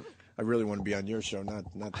there. I really want to be on your show, not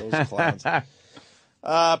those clowns.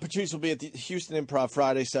 Patrice will be at the Houston Improv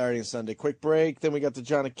Friday, Saturday, and Sunday. Quick break. Then we got the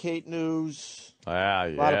John and Kate news. Ah,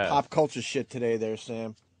 A lot of pop culture shit today there,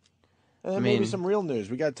 Sam. And then maybe mean- some real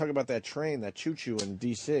news. We got to talk about that train, that choo-choo in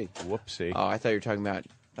D.C. Whoopsie. Oh, I thought you were talking about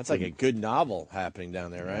That's like a good novel happening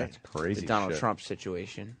down there, right? That's crazy the Donald shit. Trump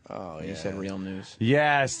situation. Oh, When yeah. You said real news.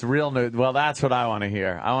 Yes, the real news. Well, that's what I want to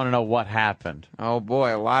hear. I want to know what happened. Oh,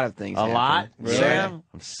 boy, a lot of things A lot? happened. Sam?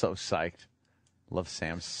 I'm so psyched. Love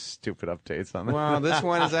Sam's stupid updates on that. Well, this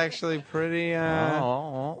one is actually pretty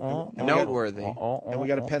noteworthy. And we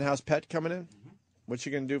got a penthouse pet coming in. What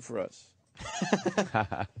you gonna do for us?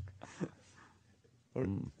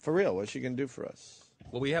 For real, what's she gonna do for us?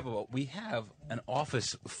 Well, we have an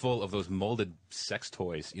office full of those molded sex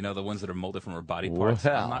toys. You know, the ones that are molded from our body parts.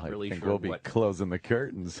 Well, I'm not really I think sure we'll be what. closing the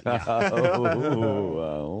curtains. Gonna get a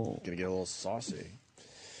little saucy.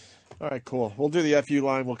 All right, cool. We'll do the FU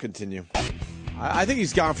line. We'll continue. I think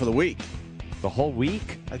he's gone for the week. The whole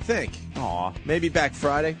week? I think. Aw. Maybe back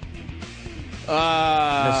Friday. Miss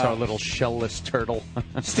our little shellless turtle.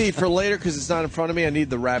 Steve, for later, because it's not in front of me, I need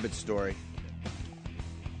the rabbit story.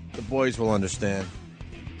 The boys will understand.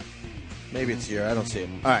 Maybe it's here. I don't see it.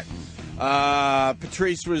 All right.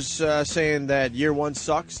 Patrice was saying that year one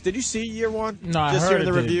sucks. Did you see year one? No, I Just heard hearing it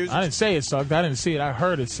the did. reviews. I didn't say it sucked. I didn't see it. I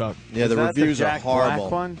heard it sucked. Yeah, the reviews are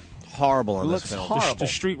horrible. Horrible on this film. The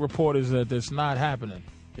street reporters that it's not happening.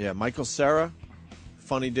 Yeah, Michael Cera,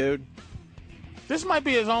 funny dude. This might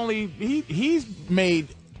be his only. He's made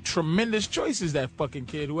tremendous choices. That fucking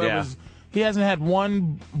kid. Whoever's. He hasn't had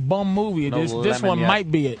one bum movie. This one might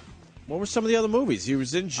be it. What were some of the other movies? He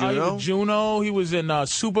was in Juno. He was Juno. He was in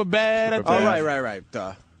Superbad. I think. Oh, right.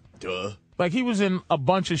 Duh. Like he was in a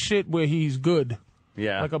bunch of shit where he's good.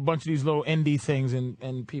 Yeah. Like a bunch of these little indie things,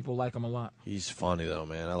 and people like him a lot. He's funny though,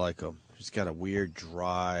 man. I like him. He's got a weird,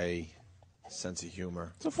 dry sense of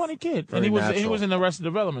humor. It's a funny kid, Very and he natural. was in Arrested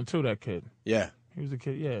Development too. That kid. Yeah. He was the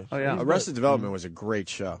kid. Yeah. Oh yeah. Arrested Development was a great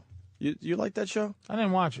show. You like that show? I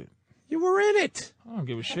didn't watch it. You were in it. I don't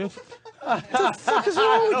give a shit. What the fuck is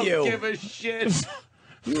wrong with you? I don't give a shit.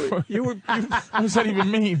 You were. What does that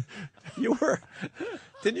even mean? You were.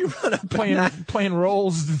 Didn't you run a playing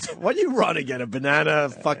roles? What you run again? A banana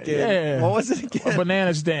fucking. Yeah. What was it again? A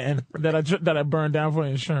banana stand that I burned down for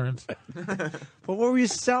insurance. But what were you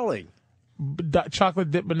selling?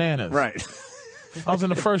 Chocolate dip bananas. Right. I was in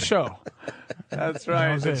the first show. That's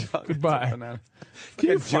right. That was it. Goodbye. Can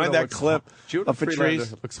you find that clip of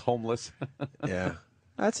Patrice? Looks homeless. Yeah.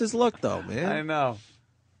 That's his look, though, man. I know.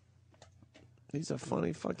 He's a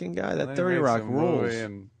funny fucking guy. That Then he 30 makes Rock a movie rules.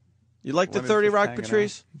 and You like the when he's 30 just Rock, hanging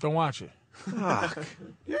Patrice? Don't watch it. Fuck.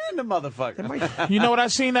 You're in the motherfucker. You know what I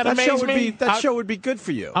seen that amazed me? That show would be good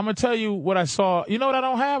for you. I'm gonna tell you what I saw. You know what I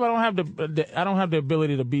don't have? I don't have the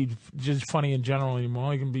ability to be just funny in general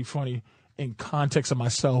anymore. I can be funny in context of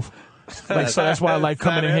myself. Like, so that's why I like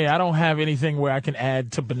coming in here. I don't have anything where I can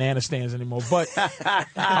add to banana stands anymore. But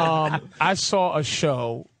I saw a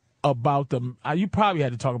show about you probably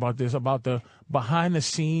had to talk about this, about the behind the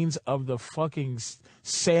scenes of the fucking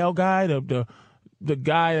sale guy, the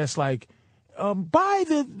guy that's like, buy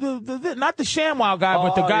the not the ShamWow guy,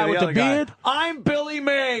 but the guy with the beard. I'm Billy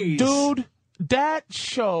Mays. Dude, that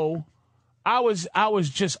show, I was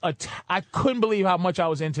just I couldn't believe how much I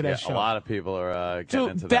was into that show. A lot of people are getting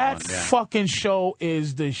into that one. Yeah. fucking show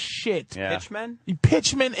is the shit. Yeah.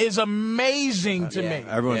 Pitchman is amazing to me.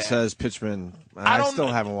 Everyone says Pitchman. I still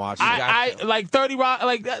haven't watched it. I like 30 Rock.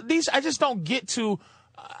 Like these, I just don't get to.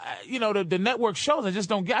 The network shows. I just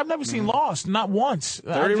don't get. I've never seen Lost, not once.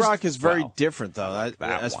 30 Rock is very different, though,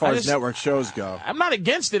 as far as network shows go. I'm not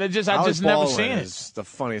against it. I just Alex never Baldwin seen it. Is the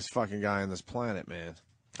funniest fucking guy on this planet, man.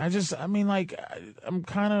 I'm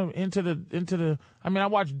kind of into the. I mean, I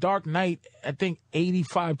watched Dark Knight, I think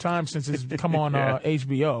 85 times since it's come on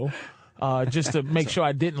HBO, just to make sure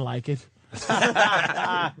I didn't like it.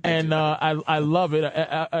 And I love it,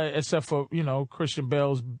 except for Christian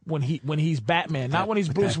Bale's when he's Batman, not when he's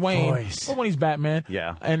Bruce Wayne, but when he's Batman.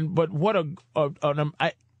 Yeah. But what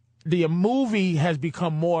the movie has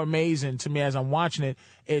become more amazing to me as I'm watching it.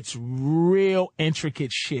 It's real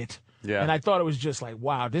intricate shit. Yeah. And I thought it was just like,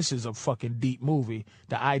 wow, this is a fucking deep movie.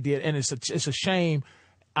 The idea, and it's a shame.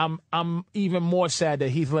 I'm even more sad that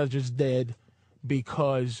Heath Ledger's dead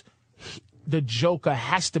because the Joker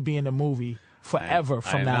has to be in the movie forever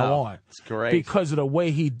from now on. It's great. Because of the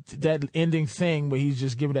way that ending thing where he's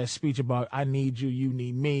just giving that speech about, I need you, you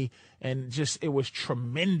need me. And it was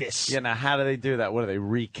tremendous. Yeah, now how do they do that? What do they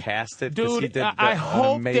recast it? Dude, he did I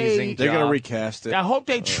hope amazing they're job. going to recast it. I hope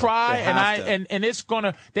they try, and it's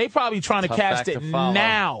gonna. They probably trying to Tough cast act it to follow.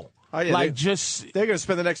 now. Oh, yeah, they're going to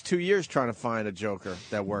spend the next 2 years trying to find a Joker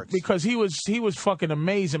that works. Because he was fucking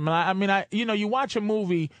amazing. I mean, you watch a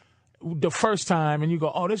movie the first time and you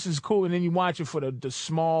go, oh, this is cool, and then you watch it for the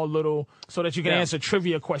small little, so that you can answer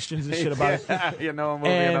trivia questions and shit about it. You know a movie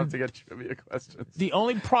enough to get trivia questions. The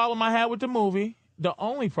only problem I had with the movie,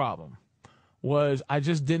 was I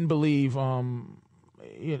just didn't believe Maggie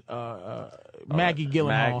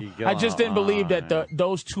Gyllenhaal. I just didn't believe that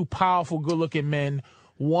those two powerful, good-looking men,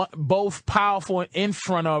 both powerful in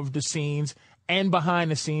front of the scenes and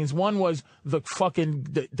behind the scenes. One was the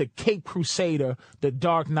Cape Crusader, the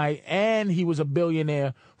Dark Knight, and he was a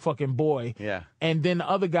billionaire fucking boy. Yeah. And then the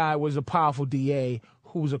other guy was a powerful DA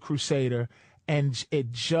who was a Crusader. And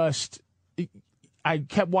I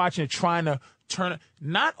kept watching it, trying to turn it.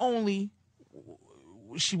 Not only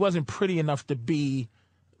she wasn't pretty enough to be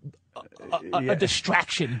a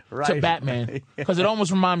distraction to Batman, because it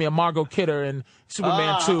almost reminded me of Margot Kidder in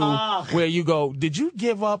Superman 2, where you go, did you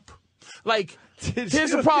give up? Like,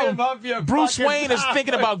 here's the problem. Bruce Wayne is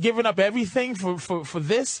thinking about giving up everything for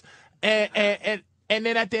this, and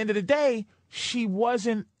then at the end of the day, she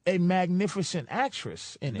wasn't a magnificent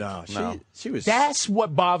actress in it. No, she was. That's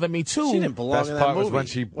what bothered me too. She didn't belong in that part movie. was when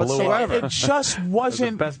she blew whatsoever. It just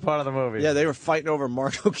wasn't the best part of the movie. Yeah, they were fighting over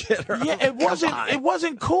Margot Kidder. Yeah, it wasn't. It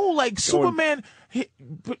wasn't cool. Like Superman,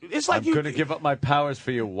 it's like I'm going to give up my powers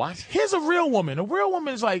for you. What? Here's a real woman. A real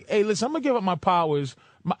woman is like, hey, listen, I'm gonna give up my powers.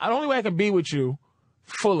 The only way I can be with you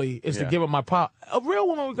fully is to give up my power. A real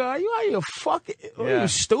woman would go, are you out of your fucking? Are you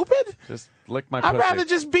stupid? Just lick my I'd pussy. rather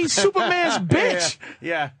just be Superman's bitch.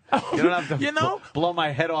 Yeah. You don't have to You know? blow my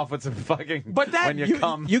head off with some fucking But that- when you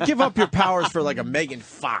come. You give up your powers for like a Megan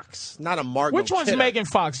Fox, not a Margot Which one's Kidder. Megan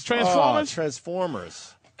Fox? Transformers? Oh,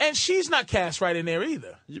 Transformers. And she's not cast right in there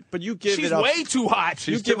either. But you give She's it up. way too hot.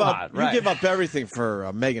 You give up. You give up everything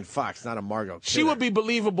for Megan Fox, not a Margot Kidder. She would be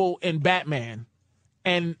believable in Batman,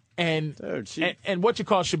 and what you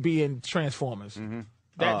call should be in Transformers.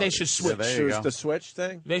 That they should switch. The switch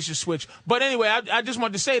thing. They should switch. But anyway, I just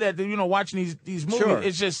wanted to say that watching these movies, Sure.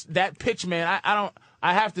 it's just that pitch, man.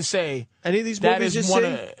 I have to say, any of these that movies is you one see?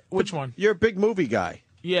 of, which one? You're a big movie guy.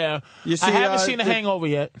 Yeah, You see, I haven't seen The the- Hangover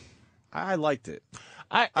yet. I liked it.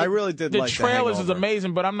 I really did the like The trailers is Hangover.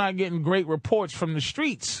 amazing, but I'm not getting great reports from the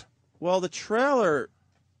streets. Well, the trailer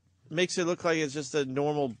makes it look like it's just a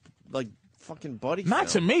normal, like, fucking buddy Not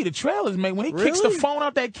to film. me. The trailers make when he kicks the Really? phone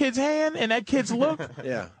out that kid's hand and that kid's look.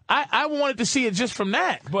 Yeah. I wanted to see it just from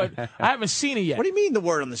that, but I haven't seen it yet. What do you mean the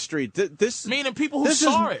word on the street? This meaning people who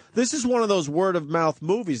saw it. This is one of those word of mouth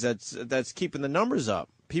movies that's keeping the numbers up.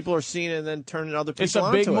 People are seeing it and then turning other people It's a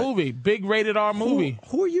onto big it. movie, big rated R movie.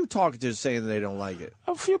 Who are you talking to saying they don't like it?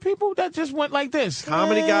 A few people that just went like this.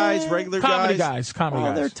 Comedy guys, regular comedy guys? Comedy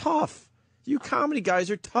guys. They're tough. You comedy guys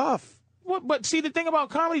are tough. But see, the thing about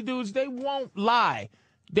comedy dudes, they won't lie.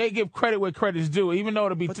 They give credit where credit's due, even though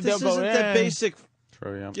it'll be. But they'll this go, isn't the basic,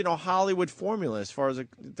 True, Hollywood formula as far as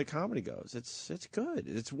the comedy goes. It's good.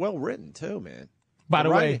 It's well written too, man. By the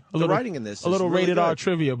way, writing, a little, the writing in this a little is really rated R good.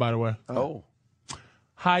 trivia. By the way,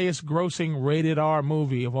 highest grossing rated R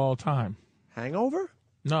movie of all time. Hangover?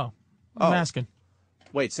 No, I'm Oh. asking.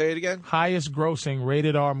 Wait, say it again. Highest grossing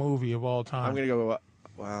rated R movie of all time. I'm gonna go.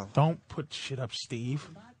 Wow. Don't put shit up, Steve.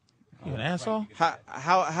 You an asshole?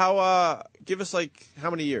 How give us like how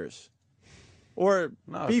many years? Or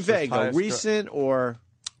No, be it's just vague, highest recent or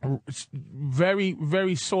It's very,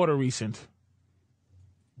 very sort of recent.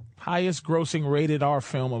 Highest grossing rated R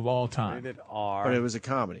film of all time. Rated R. but it was a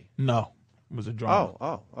comedy. No, it was a drama.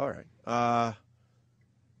 Oh, all right.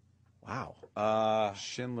 Wow.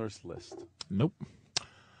 Schindler's List. Nope.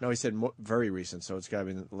 No, he said very recent, so it's got to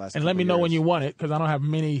be in the last. And let couple me know when years. you want it, because I don't have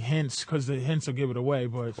many hints, because the hints will give it away.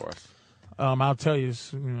 But Of course. I'll tell you.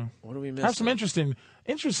 What are we missing? Have some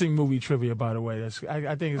interesting movie trivia, by the way. I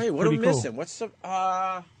think it's Wait, what are pretty we cool. missing? What's the?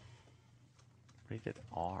 Rated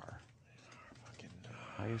R.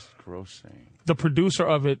 Highest grossing. The producer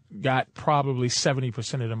of it got probably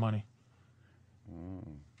 70% of the money,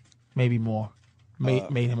 maybe more. Made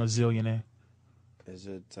him a zillionaire. Is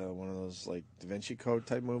it one of those like Da Vinci Code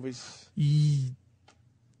type movies?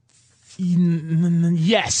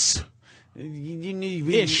 Yes.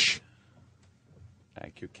 Ish.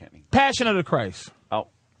 Thank you, Kenny. Passion of the Christ. Oh, is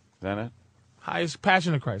that it? Highest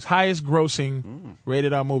Passion of the Christ. Highest grossing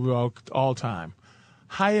rated R movie all time.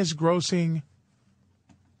 Highest grossing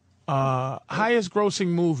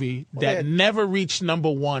movie that never reached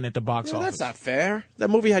 #1 at the box office. That's not fair. That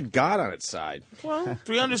movie had God on its side. Well,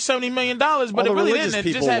 $370 million, but All it the really religious didn't.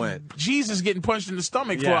 It just people had went. Jesus getting punched in the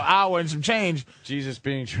stomach for Yeah. an hour and some change. Jesus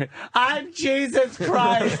being I'm Jesus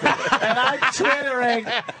Christ, and I'm twittering.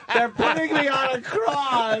 They're putting me on a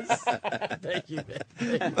cross. Thank you.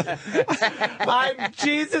 I'm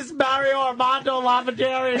Jesus Mario Armando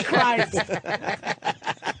Lavanderi Christ.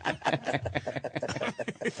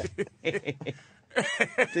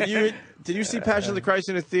 Did you see Passion of the Christ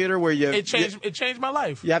in a theater where It changed my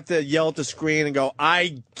life. you have to yell at the screen and go,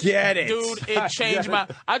 "I get it, Dude, it changed my.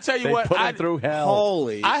 I tell you They what, put him through hell.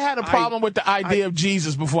 Holy! I had a problem with the idea of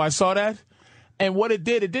Jesus before I saw that. And what it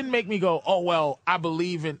didn't make me go, oh, well, I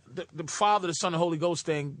believe in the Father, the Son, the Holy Ghost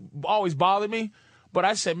thing always bothered me. But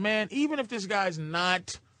I said, man, even if this guy's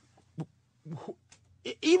not,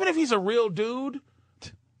 even if he's a real dude,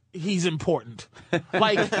 he's important.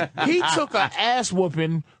 Like, he took an ass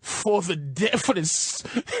whooping for this.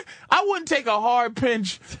 I wouldn't take a hard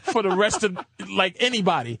pinch for the rest of, like,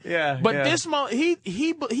 anybody. Yeah, But yeah. this moment,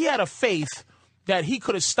 he had a faith that he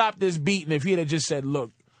could have stopped this beating if he had just said, look,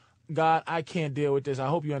 God, I can't deal with this. I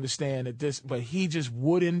hope you understand that this, but he just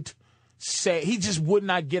wouldn't say, he just would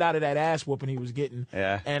not get out of that ass whooping he was getting.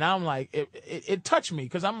 Yeah. And I'm like, it touched me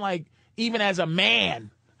because I'm like, even as a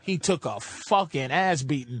man, he took a fucking ass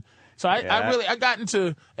beating. So I got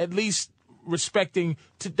into at least respecting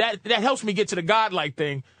that helps me get to the godlike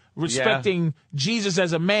thing. Respecting Jesus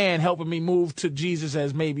as a man, helping me move to Jesus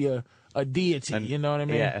as maybe a deity. You know what I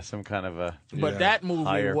mean? Yeah, some kind of a. But that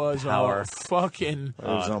movie was power. fucking. It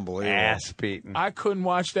was unbelievable. Ass beating. I couldn't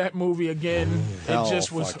watch that movie again. It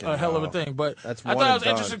just was a hell of a thing. But I thought that was an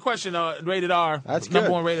interesting question. Rated R. That's number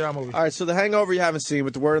good. one rated R movie. All right, so The Hangover you haven't seen,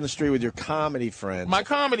 with the word on the street with your comedy friends. My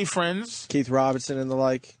comedy friends. Keith Robinson and the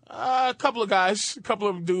like. A couple of guys, a couple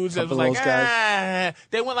of dudes that was Couple of like, those guys?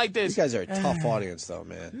 they went like this. These guys are a tough audience, though,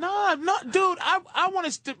 man. No, dude. I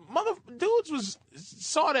want to. Dudes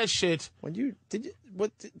saw that shit. When you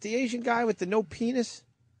what the Asian guy with the no penis?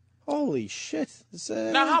 Holy shit!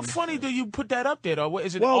 Now, how funny do you put that up there? Though,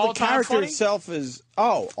 is it well, all the time character funny? itself is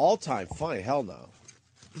all time funny. Hell no.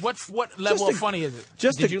 What level of funny is it?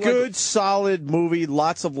 Just a good, solid movie,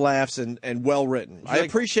 lots of laughs, and well written. I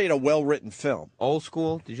appreciate a well written film. Old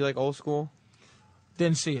School? Did you like Old School?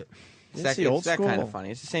 Didn't see it. It's that kind of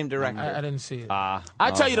funny. It's the same director. I didn't see it. I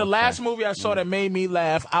tell you, the last movie I saw that made me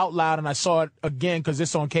laugh out loud, and I saw it again because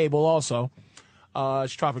it's on cable also.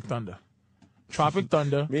 It's Tropic Thunder. Tropic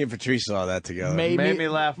Thunder. Me and Patrice saw that together. Made me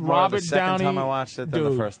laugh more the second time I watched it than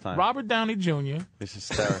the first time. Robert Downey Jr. It's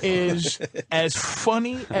hysterical. is as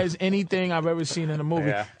funny as anything I've ever seen in a movie.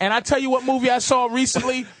 Yeah. And I tell you what movie I saw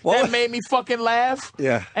recently that made me fucking laugh.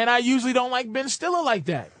 Yeah. And I usually don't like Ben Stiller like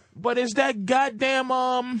that. But it's that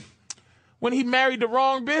goddamn when he married the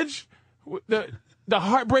wrong bitch, the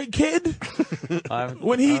Heartbreak Kid.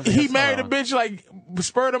 When he married a bitch like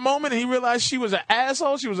spur of the moment, and he realized she was an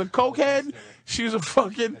asshole, she was a cokehead, she was a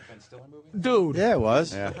fucking dude. Yeah, it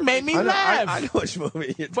was. It made me laugh. I know which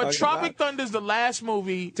movie you're But talking Tropic about. Thunder's the last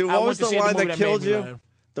movie. Dude, I what went was to the see at line movie that made killed me you? laugh.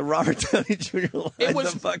 The Robert Downey Jr. line. It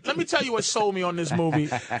was. Let me tell you what sold me on this movie,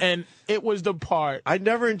 and it was the part. I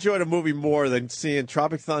never enjoyed a movie more than seeing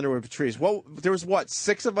Tropic Thunder with Patrice. Well, there was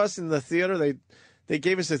 6 of us in the theater. They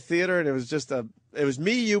gave us a theater, and it was just it was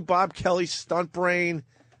me, you, Bob Kelly, Stunt Brain,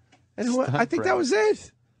 and I think that was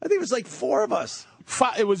it. I think it was like 4 of us.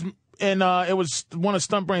 It was. And it was one of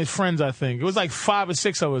Stunt Brain's friends, I think. It was like 5 or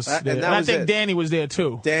 6 of us there. And I think Danny was there,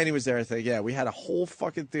 too. Danny was there, I think. Yeah, we had a whole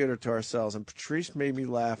fucking theater to ourselves, and Patrice made me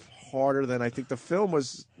laugh harder than I think the film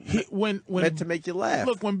was meant to make you laugh.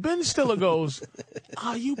 Look, when Ben Stiller goes,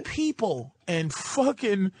 you people, and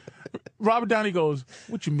fucking Robert Downey goes,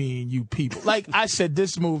 what you mean, you people? Like, I said,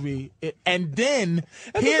 this movie, and then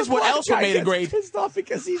here's what else made it great. Pissed off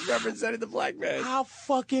because he's representing the black man. How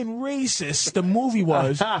fucking racist the movie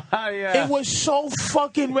was. It was so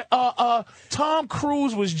fucking. Tom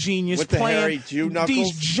Cruise was genius with the playing hairy Jew knuckles.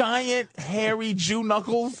 These giant hairy Jew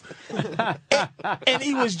knuckles, and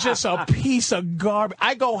he was just a piece of garbage.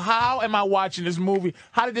 I go, how am I watching this movie?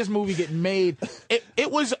 How did this movie get made?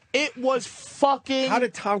 It was fucking. How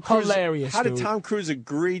did Tom Cruise? Hilarious. How did Tom Cruise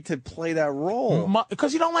agree to play that role?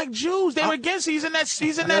 Because he don't like Jews. They were against. He's in that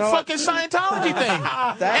fucking Scientology thing.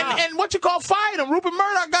 And what you call fired him? Rupert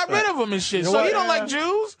Murdoch got rid of him and shit. So he don't like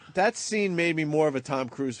Jews. That scene made me more of a Tom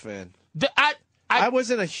Cruise fan. I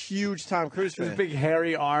wasn't a huge Tom Cruise fan. His big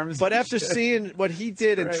hairy arms. But after seeing what he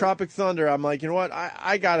did in Tropic Thunder, I'm like, you know what?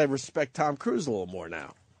 I got to respect Tom Cruise a little more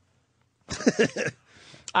now.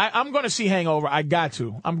 I'm going to see Hangover. I got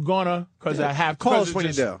to. I'm going to because I have to. Call us when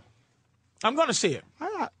you do. I'm going to see it.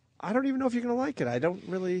 I don't even know if you're going to like it. I don't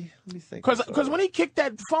really. Let me think. Because when he kicked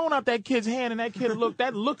that phone out that kid's hand and that kid looked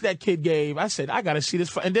that kid gave, I said, I got to see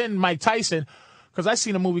this. And then Mike Tyson, because I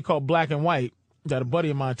seen a movie called Black and White that a buddy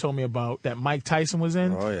of mine told me about that Mike Tyson was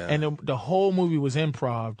in. Oh, yeah. And the whole movie was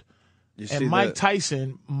improv. And Mike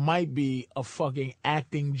Tyson might be a fucking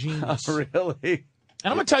acting genius. Really?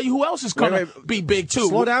 And I'm going to tell you who else is going to be big, too.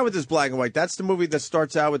 Slow down with this Black and White. That's the movie that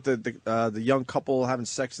starts out with the young couple having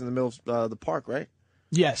sex in the middle of the park, right?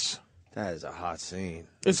 Yes. That is a hot scene.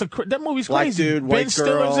 That movie's Black crazy. dude, Ben white girl.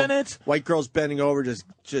 Stiller's in it. White girl's bending over,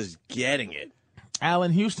 just getting it.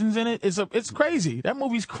 Alan Houston's in it. It's crazy. That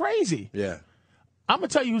movie's crazy. Yeah. I'm going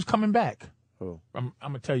to tell you who's coming back. Who? I'm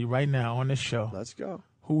going to tell you right now on this show. Let's go.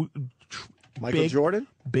 Who? Michael Jordan?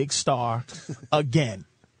 Big star again.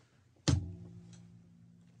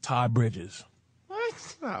 Todd Bridges.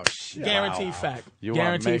 What? Oh, shit. Guaranteed fact. You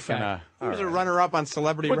Guaranteed are fact. He was a runner-up on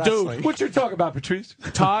Celebrity But Wrestling. dude, What you talking about, Patrice?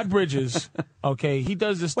 Todd Bridges. Okay, he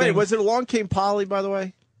does this thing. Wait, was it Along Came Polly, by the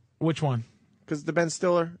way? Which one? Because the Ben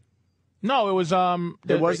Stiller? No, it was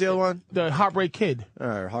It was the other one? The Heartbreak Kid. All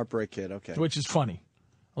right, Heartbreak Kid, okay. Which is funny.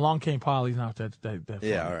 Along Came Polly's not that funny.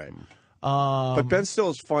 Yeah, all right. But Ben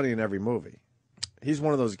Stiller's funny in every movie. He's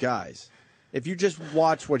one of those guys. If you just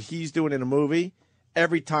watch what he's doing in a movie,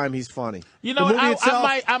 every time he's funny. You know, The movie itself,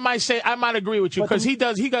 I might agree with you because he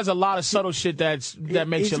does a lot of subtle shit that makes you laugh.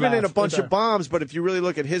 He's been in a bunch of bombs, but if you really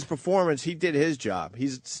look at his performance, he did his job.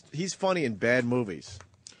 He's funny in bad movies.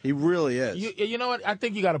 He really is. You know what? I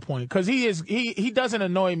think you got a point because he doesn't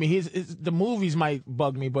annoy me. The movies might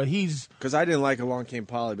bug me, but because I didn't like Along Came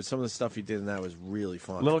Polly, but some of the stuff he did in that was really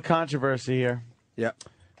fun. Little controversy here. Yep.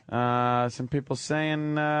 Some people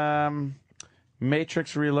saying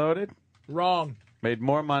Matrix Reloaded. Wrong. Made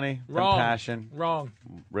more money Wrong. than Passion. Wrong.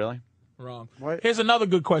 Really? Wrong. What? Here's another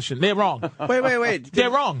good question. They're wrong. Wait. They're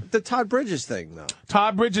wrong. The Todd Bridges thing, though.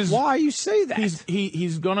 Todd Bridges. Why you say that?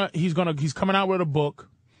 He's coming out with a book,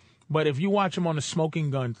 but if you watch him on the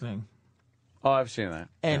smoking gun thing, oh, I've seen that.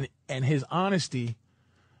 And his honesty,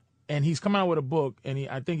 and he's coming out with a book, and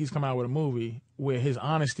I think he's coming out with a movie where his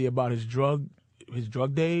honesty about his drug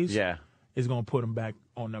days, is gonna put him back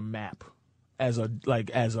on the map as a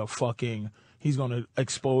fucking. He's going to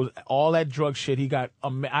expose all that drug shit. He got.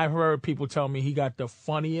 I've heard people tell me he got the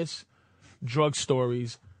funniest drug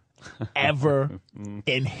stories ever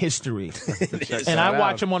in history. And I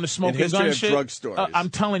watch him on the smoking gun shit. Drug stories.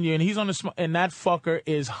 I'm telling you, and he's on the and that fucker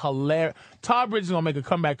is hilarious. Todd Bridges is going to make a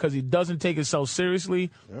comeback because he doesn't take himself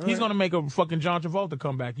seriously. All He's right. going to make a fucking John Travolta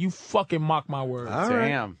comeback. You fucking mock my words. All right.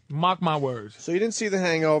 Damn. Mock my words. So you didn't see The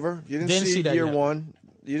Hangover. You didn't see that Year yet. One.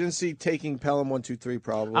 You didn't see Taking Pelham 1, 2, 3,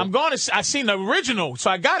 probably. I seen the original,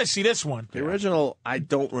 so I got to see this one. The original, I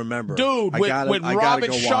don't remember. Dude, I with gotta Robert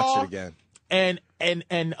go Shaw watch it again.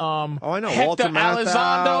 and oh, I know. Hector Walter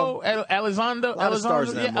Matthau. Elizondo, A lot of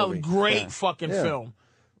stars in that a movie. great fucking Yeah. film.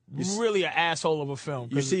 Really an asshole of a film.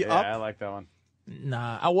 You see Yeah, Up? I like that one.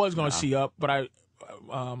 Nah, I was going to see Up, but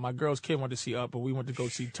my girl's kid wanted to see Up, but we went to go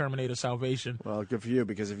see Terminator Salvation. Well, good for you,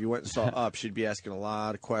 because if you went and saw Up, she'd be asking a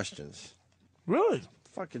lot of questions. Really?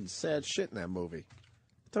 Fucking sad shit in that movie. I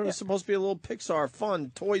thought it was supposed to be a little Pixar,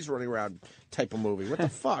 fun, toys running around type of movie. What the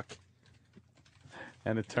fuck?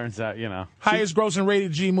 And it turns out, Highest grossing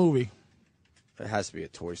rated G movie. It has to be a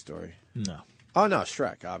Toy Story. No. Oh, no,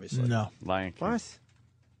 Shrek, obviously. No. Lion King. What?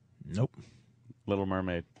 Nope. Little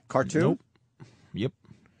Mermaid. Cartoon? Nope. Yep.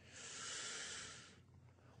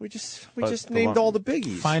 We just named all the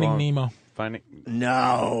biggies. Finding Nemo.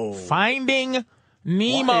 No. Finding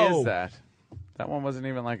Nemo. Why is that? That one wasn't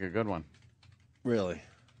even like a good one. Really?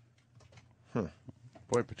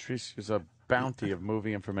 Boy, Patrice is a bounty of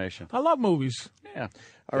movie information. I love movies. Yeah.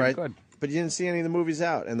 All right. Good. But you didn't see any of the movies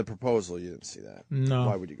out. And The Proposal, you didn't see that. No.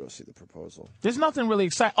 Why would you go see The Proposal? There's nothing really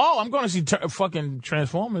exciting. Oh, I'm going to see fucking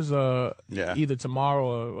Transformers either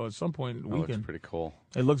tomorrow or some point That weekend. looks pretty cool.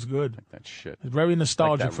 It looks good. Like that shit. It's very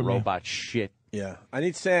nostalgic Like that for robot shit. Yeah. I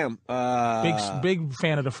need Sam. Big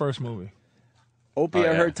fan of the first movie. Opie, Oh, I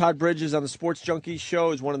yeah. heard Todd Bridges on the Sports Junkies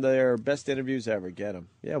show is one of their best interviews ever. Get him.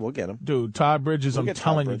 Yeah, we'll get him. Dude, Todd Bridges, We'll I'm get Todd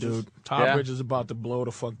telling you, Bridges. dude. Todd Yeah? Bridges is about to blow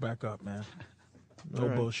the fuck back up, man. No All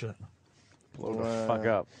right. bullshit. Blow the fuck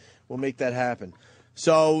up. We'll make that happen.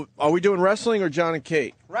 So, are we doing wrestling or John and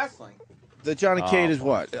Kate? Wrestling. The John and Kate Oh, is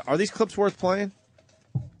what? Are these clips worth playing?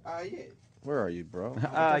 Yeah. Where are you, bro? What the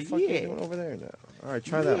fuck are you doing over there now? All right,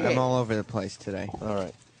 try that I'm one. all over the place today. All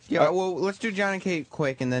right. Yeah, well, let's do John and Kate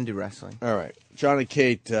quick and then do wrestling. All right. John and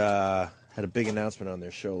Kate had a big announcement on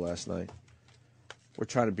their show last night. We're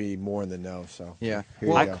trying to be more in the know, so. Yeah. Here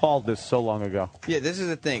Well, you I go. called this so long ago. Yeah, this is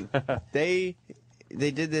the thing. They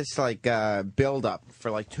did this like build up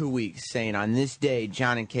for like 2 weeks, saying on this day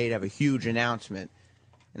John and Kate have a huge announcement,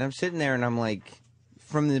 and I'm sitting there and I'm like,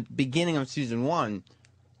 from the beginning of season 1,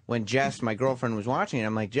 when Jess, my girlfriend, was watching it,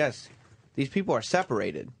 I'm like, Jess, these people are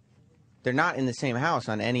separated. They're not in the same house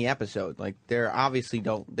on any episode. Like they're obviously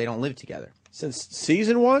don't live together. Since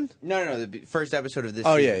season 1? No, the first episode of this.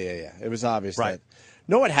 Oh, season. yeah. It was obvious. Right. That.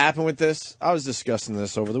 Know what happened with this? I was discussing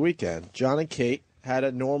this over the weekend. John and Kate had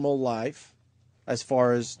a normal life, as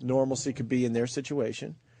far as normalcy could be in their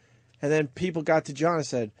situation. And then people got to John and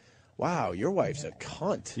said, wow, your wife's a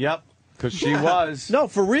cunt. Yep. Because she was. No,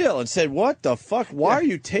 for real. And said, what the fuck? Why are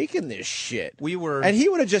you taking this shit? We were. And he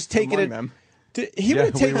would have just taken among it. them. He would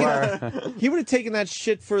have we taken. He would have taken that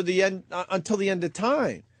shit for the end until the end of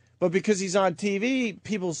time. But because he's on TV,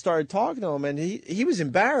 people started talking to him, and he was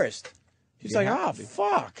embarrassed. He's like, "Oh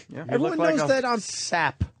fuck!" Yeah. Everyone look like knows a that I'm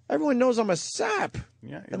sap. Everyone knows I'm a sap, Yeah,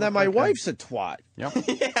 you and that look my like wife's a twat. Yep.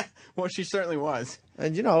 Yeah. Well, she certainly was.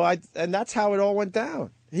 And and that's how it all went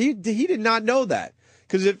down. He did not know that,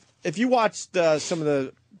 because if you watched some of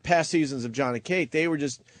the past seasons of John and Kate, they were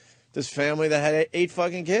just this family that had 8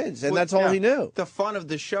 fucking kids, and Well, that's all yeah. he knew. The fun of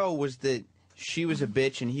the show was that she was a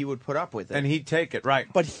bitch and he would put up with it. And he'd take it, right.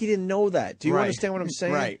 But he didn't know that. Do you Right. understand what I'm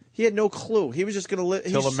saying? Right. He had no clue. He was just going to live.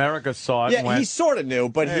 Till America saw it. Yeah, and went, he sort of knew,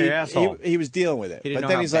 but Hey, asshole. he was dealing with it. He didn't but know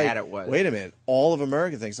then how he's bad like, it was. wait a minute, all of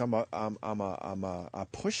America thinks I'm a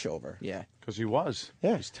pushover. Yeah. Because he was.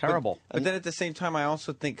 Yeah. He's terrible. But then at the same time, I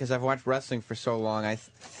also think, because I've watched wrestling for so long, I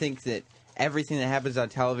think that everything that happens on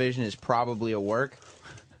television is probably a work.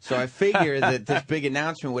 So I figure that this big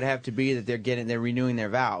announcement would have to be that they're renewing their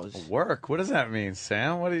vows. Work? What does that mean,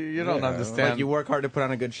 Sam? What do you don't understand? Like you work hard to put on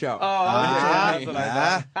a good show.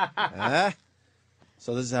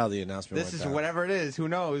 So this is how the announcement This went is down. whatever it is. Who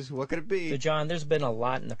knows? What could it be? So, John, there's been a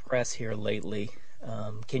lot in the press here lately.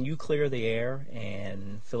 Can you clear the air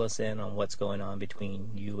and fill us in on what's going on between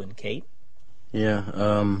you and Kate? Yeah,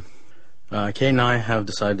 Kate and I have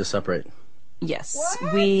decided to separate. Yes,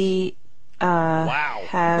 we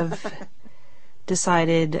have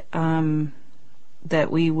decided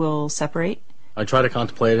that we will separate. I try to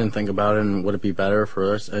contemplate it and think about it, and would it be better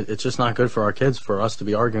for us? It's just not good for our kids, for us to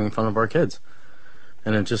be arguing in front of our kids.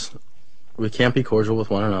 And it just, we can't be cordial with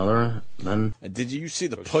one another. Then Did you see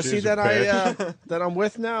the pussy that that I'm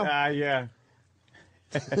with now? Yeah.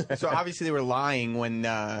 So obviously they were lying when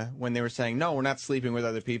they were saying, no, we're not sleeping with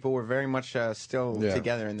other people. We're very much still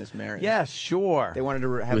together in this marriage. Yeah, sure. They wanted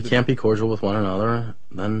to have we can't be cordial with one another.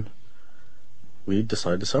 Then we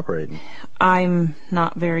decided to separate. I'm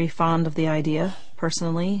not very fond of the idea,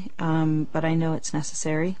 personally, but I know it's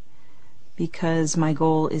necessary because my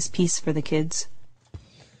goal is peace for the kids.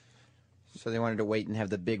 So they wanted to wait and have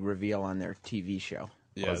the big reveal on their TV show.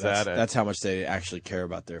 Yeah, that's how much they actually care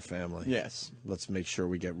about their family. Yes. Let's make sure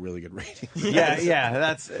we get really good ratings. Yeah,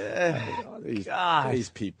 that's... These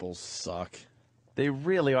people suck. They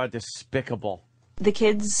really are despicable. The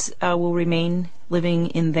kids will remain living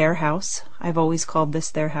in their house. I've always called this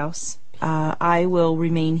their house. I will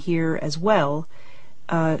remain here as well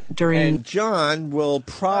during... And John will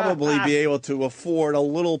probably be able to afford a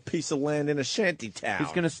little piece of land in a shanty town.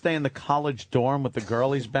 He's going to stay in the college dorm with the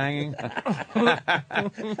girl he's banging.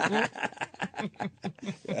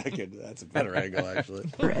 That's a better angle,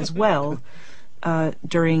 actually. As well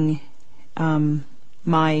during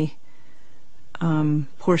my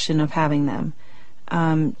portion of having them.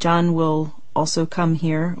 John will also come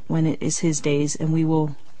here when it is his days, and we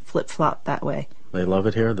will flip-flop that way. They love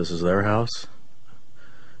it here. This is their house.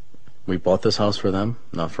 We bought this house for them,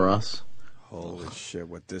 not for us. Holy shit,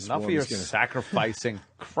 what this Enough of your sacrificing.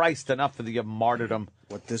 Christ, enough of the martyrdom.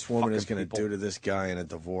 What this woman is going to do to this guy in a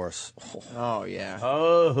divorce. Oh, yeah.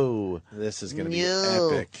 Oh. This is going to be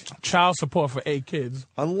epic. Child support for 8 kids.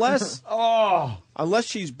 Unless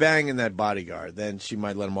she's banging that bodyguard, then she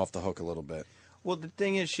might let him off the hook a little bit. Well, the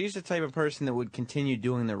thing is, she's the type of person that would continue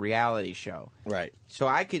doing the reality show. Right. So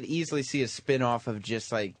I could easily see a spin-off of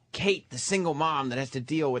just like Kate, the single mom that has to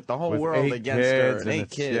deal with the whole With world 8 against kids, her and and 8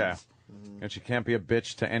 it's- kids. yeah. And she can't be a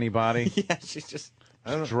bitch to anybody. Yeah, she's just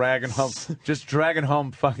dragging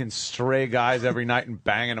home fucking stray guys every night and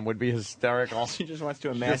banging them would be hysterical. She just wants to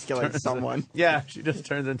emasculate someone. Yeah, she just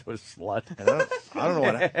turns into a slut. I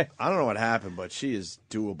don't know what happened, but she is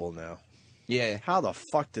doable now. Yeah. How the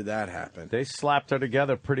fuck did that happen? They slapped her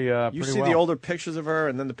together pretty You see well. the older pictures of her,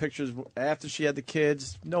 and then the pictures after she had the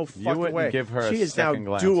kids. No fucking wouldn't way. give her a she is now second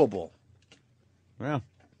glance. doable.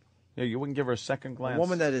 Yeah, you wouldn't give her a second glance. A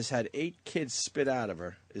woman that has had 8 kids spit out of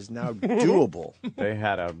her is now doable.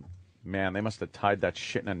 They must have tied that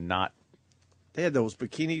shit in a knot. They had those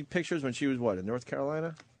bikini pictures when she was, in North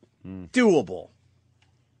Carolina? Doable.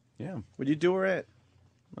 Yeah. Would you do her in?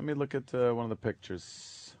 Let me look at one of the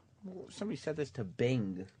pictures. Somebody said this to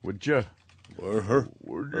Bing. Would you?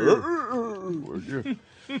 Would you?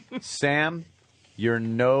 Sam, you're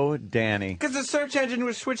no Danny. Because the search engine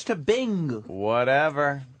was switched to Bing.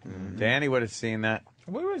 Whatever. Danny would have seen that.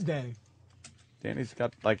 Where is Danny? Danny's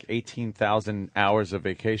got like 18,000 hours of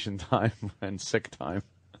vacation time and sick time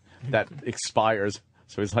that expires.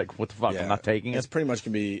 So he's like, what the fuck? I'm not taking it. It's pretty much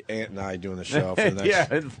going to be Aunt and I doing the show for the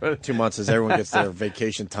next 2 months as everyone gets their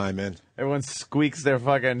vacation time in. Everyone squeaks their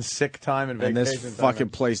fucking sick time and vacation And this time fucking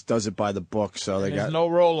place does it by the book, so There's no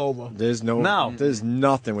rollover. There's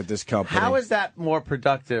nothing with this company. How is that more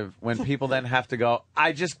productive when people then have to go,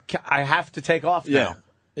 I have to take off now?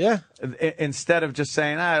 Yeah. Instead of just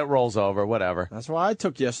saying, it rolls over, whatever. That's why I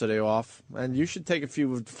took yesterday off, and you should take a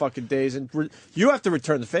few fucking days, and you have to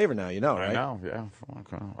return the favor now, right? I know, yeah.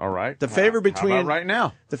 Okay. All right. The favor between How about right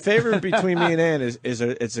now. The favor between me and Ann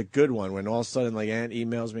it's a good one. When all of a sudden, like, Ann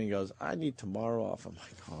emails me and goes, "I need tomorrow off." I'm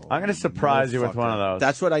like, I'm going to surprise you with one of those.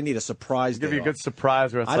 That's what I need, a surprise. Give day you a good off.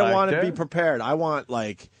 surprise. Where it's I don't like, want to be dude, prepared. I want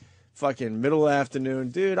like fucking middle afternoon.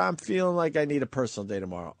 Dude, I'm feeling like I need a personal day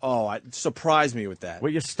tomorrow. Oh, surprise me with that.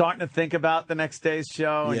 Well, you're starting to think about the next day's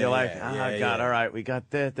show, and Yeah, you're like, yeah, God, yeah. all right, we got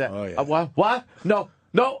that. Oh, yeah. What? No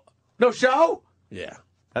show? Yeah.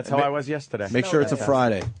 That's how I was yesterday. Make sure it's a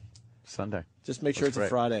Friday. Sunday. Just make sure it's a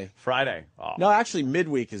Friday. Friday. Oh. No, actually,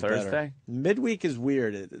 midweek is better. Thursday? Midweek is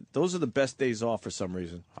weird. Those are the best days off for some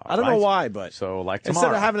reason. I All don't know right. why, but So, like instead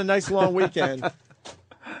tomorrow. of having a nice long weekend,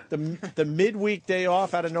 the midweek day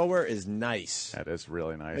off out of nowhere is nice. That is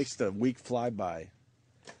really nice. Makes the week fly by.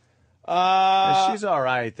 She's all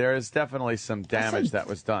right. There is definitely some damage that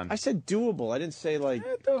was done. I said doable. I didn't say like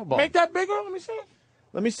doable. Make that bigger. Let me see.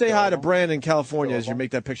 Let me say hi to Brandon in California as you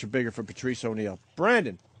make that picture bigger for Patrice O'Neill.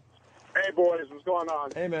 Brandon. Hey, boys, what's going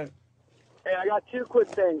on? Hey, man. Hey, I got two quick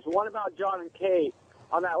things. One about John and Kate.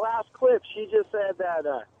 On that last clip, she just said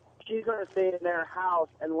that she's going to stay in their house,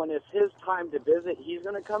 and when it's his time to visit, he's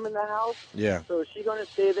going to come in the house. Yeah. So is she going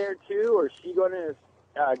to stay there, too, or is she going to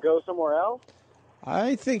go somewhere else?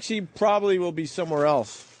 I think she probably will be somewhere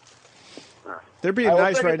else. They're being All right,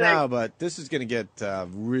 nice second right thing. now, but this is going to get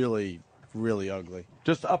really, really ugly.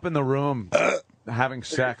 Just up in the room having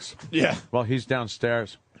sex. Yeah. While he's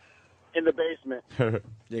downstairs. In the basement. Yeah,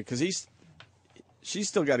 because she's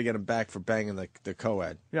still got to get him back for banging the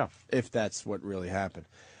co-ed. Yeah. If that's what really happened.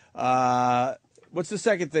 What's the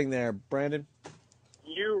second thing there, Brandon?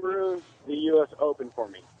 You ruined the U.S. Open for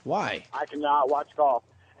me. Why? I cannot watch golf.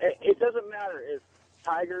 It doesn't matter if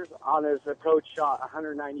Tiger's on his approach shot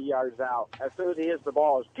 190 yards out. As soon as he hits the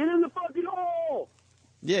ball, it's get in the fucking hole!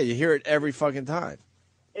 Yeah, you hear it every fucking time.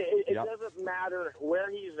 It doesn't matter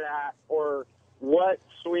where he's at or what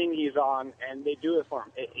swing he's on, and they do it for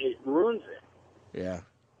him. It ruins it. Yeah.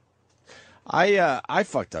 I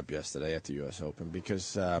fucked up yesterday at the U.S. Open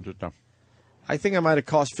because I think I might have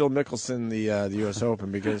cost Phil Mickelson the U.S.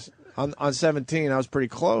 Open because on 17 I was pretty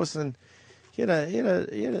close and he had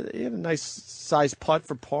a nice size putt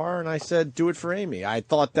for par and I said do it for Amy. I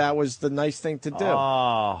thought that was the nice thing to do.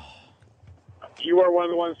 Oh. You are one of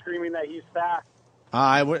the ones screaming that he's fat.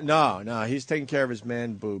 No, he's taking care of his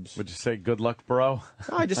man boobs. Would you say good luck, bro?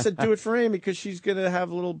 No, I just said do it for Amy because she's going to have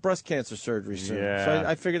a little breast cancer surgery soon. Yeah. So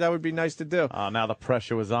I figured that would be nice to do. Oh, now the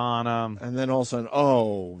pressure was on him. And then all of a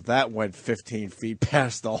sudden, that went 15 feet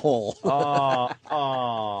past the hole.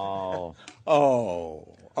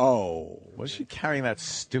 Was she carrying that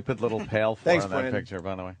stupid little pail for Thanks, in that Brandon. picture,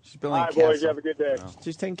 by the way? She's All right, boys, you have a good day.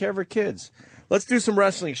 She's taking care of her kids. Let's do some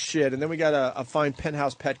wrestling shit, and then we got a fine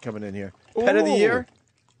penthouse pet coming in here. Pet of the year?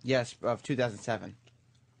 Yes, of 2007.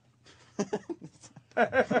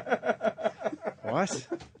 What?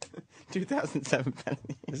 2007 pet of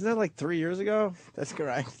the year. Isn't that like 3 years ago? That's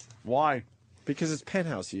correct. Why? Because it's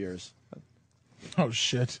penthouse years. Oh,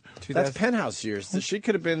 shit. That's penthouse years. She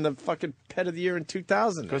could have been the fucking pet of the year in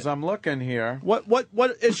 2000. Because I'm looking here. What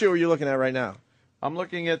issue are you looking at right now? I'm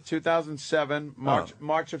looking at 2007,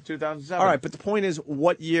 March of 2007. All right, but the point is,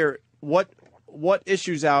 what year? What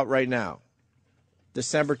issue's out right now?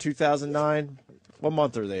 December 2009. What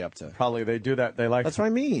month are they up to? Probably they do that. They like. That's what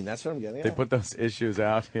I mean. That's what I'm getting at. They put those issues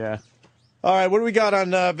out. Yeah. All right, what do we got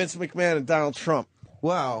on Vince McMahon and Donald Trump?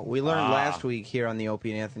 Well, we learned last week here on the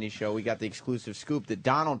Opie and Anthony show, we got the exclusive scoop that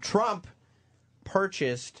Donald Trump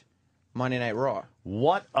purchased Monday Night Raw.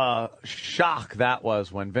 What a shock that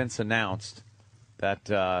was when Vince announced that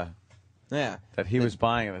that he was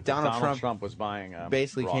buying it. Donald Trump was buying.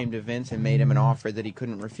 Basically Raw. came to Vince and made him an offer that he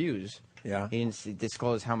couldn't refuse. Yeah. He didn't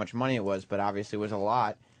disclose how much money it was, but obviously it was a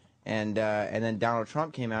lot. And then Donald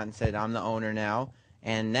Trump came out and said, "I'm the owner now,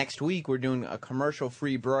 and next week we're doing a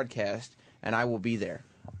commercial-free broadcast, and I will be there."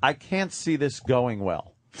 I can't see this going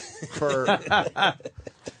well for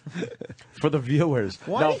the viewers.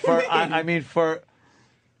 What No, do you mean? I mean for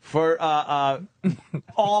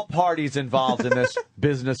all parties involved in this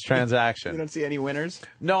business transaction. You don't see any winners?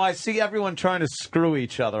 No, I see everyone trying to screw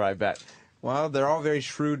each other, I bet. Well, they're all very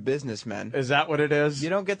shrewd businessmen. Is that what it is? You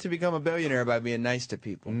don't get to become a billionaire by being nice to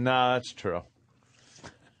people. No, that's true.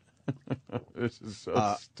 This is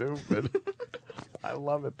so stupid. I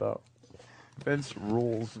love it, though. Vince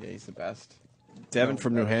rules. Yeah, he's the best. Devin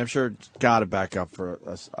from New Hampshire, got to back up for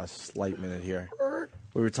a slight minute here.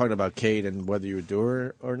 We were talking about Kate and whether you would do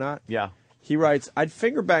her or not. Yeah. He writes, I'd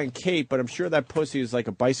finger bang Kate, but I'm sure that pussy is like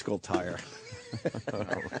a bicycle tire.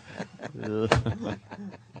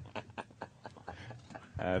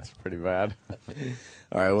 That's pretty bad.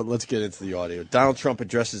 All right, well, let's get into the audio. Donald Trump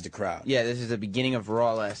addresses the crowd. Yeah, this is the beginning of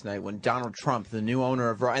Raw last night when Donald Trump, the new owner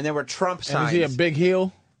of Raw, and there were Trump signs. And is he a big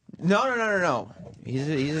heel? No.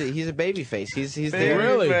 He's a baby face. He's there.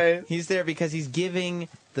 Really? He's there because he's giving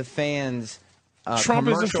the fans Trump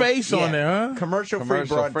is the face on there, huh? Commercial-free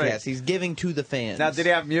broadcast. He's giving to the fans. Now, did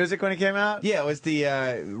he have music when he came out? Yeah, it was the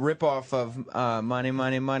ripoff of Money,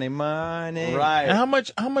 Money, Money, Money. Right. And how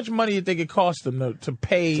much money do you think it cost them to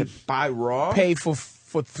pay to buy Raw? Pay for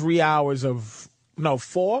 3 hours of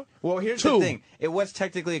 4? Well, here's 2. the thing. It was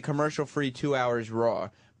technically a commercial-free 2 hours Raw,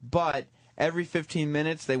 but every 15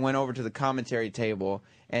 minutes they went over to the commentary table,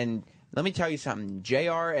 and let me tell you something.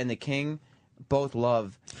 JR and the King both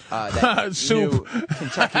love that soup. new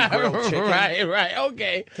Kentucky grilled chicken. Right,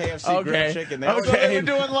 okay. KFC grilled chicken. They were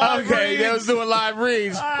doing live reads. They was doing live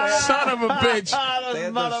reads. Son of a bitch. They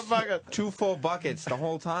had those 2 full buckets the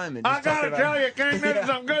whole time. And I gotta tell you, King, this is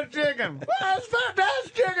some good chicken. That's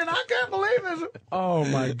fantastic chicken. I can't believe this. Oh,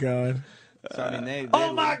 my God. So, I mean,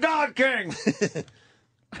 oh, my God, King.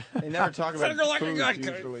 They never talk about food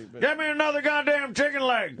usually. Get me another goddamn chicken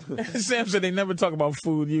leg. Sam said they never talk about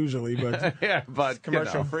food usually, but yeah, but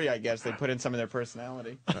commercial free, I guess. They put in some of their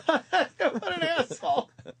personality. What an asshole.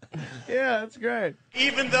 Yeah, that's great.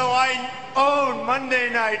 Even though I own Monday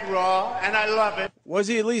Night Raw, and I love it. Was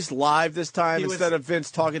he at least live this time instead of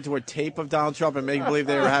Vince talking to a tape of Donald Trump and making believe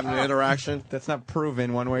they were having an interaction? That's not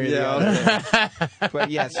proven one way or the other. But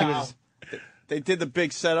yes, he was. They did the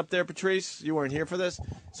big setup there, Patrice. You weren't here for this.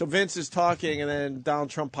 So Vince is talking, and then Donald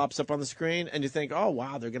Trump pops up on the screen, and you think, oh,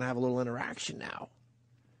 wow, they're going to have a little interaction now.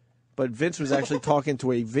 But Vince was actually talking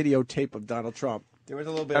to a videotape of Donald Trump. There was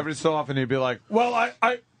a little bit. Every so often he'd be like, well,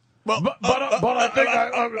 but I think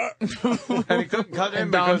I and he couldn't cut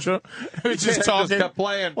in because he was just talking. Just kept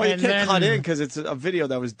playing. Well, you can't cut in because it's a video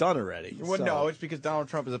that was done already. Well, so. no, it's because Donald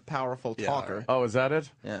Trump is a powerful talker. Oh, is that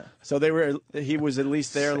it? Yeah. So he was at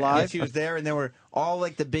least there live? Yes, he was there, and there were all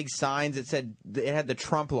like the big signs that said, it had the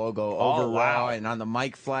Trump logo over Raw, and on the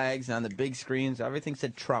mic flags, and on the big screens, everything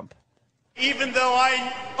said Trump. Even though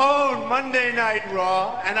I own Monday Night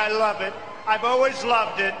Raw, and I love it, I've always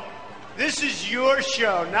loved it. This is your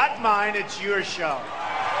show, not mine. It's your show.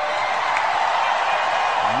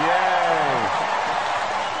 Yay!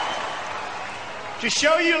 To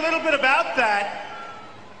show you a little bit about that,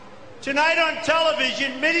 tonight on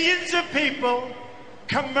television, millions of people,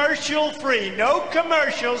 commercial-free. No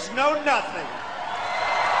commercials, no nothing.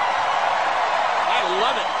 I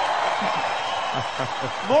love it.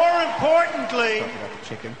 More importantly,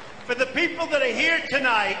 for the people that are here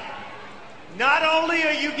tonight, not only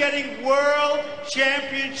are you getting world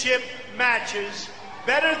championship matches,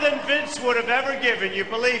 better than Vince would have ever given you,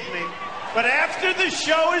 believe me, but after the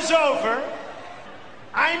show is over,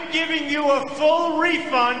 I'm giving you a full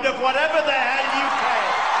refund of whatever the hell you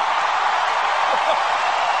paid.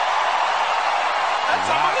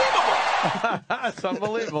 That's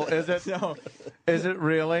unbelievable. Is it? No. Is it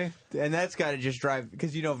really? And that's got to just drive,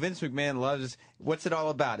 because, you know, Vince McMahon loves, what's it all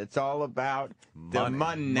about? It's all about the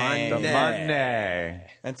money. The money.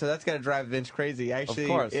 And so that's got to drive Vince crazy. He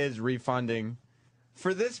actually is refunding.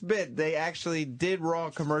 For this bit, they actually did Raw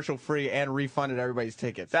commercial free and refunded everybody's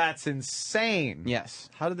tickets. That's insane. Yes.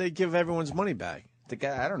 How did they give everyone's money back? The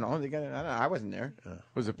guy, I don't know. I wasn't there.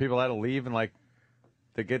 Was it people had to leave and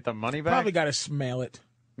to get the money back? Probably got to smell it.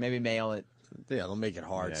 Maybe mail it. Yeah, they'll make it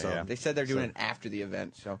hard. Yeah. They said they're doing it after the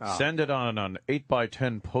event. So send it on an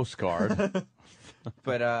 8x10 postcard.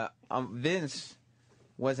 But Vince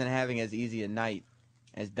wasn't having as easy a night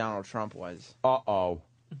as Donald Trump was. Uh-oh.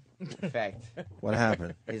 In fact, what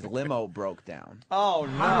happened? His limo broke down. Oh,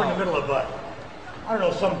 no. I'm in the middle of I don't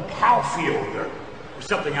know, some cow field or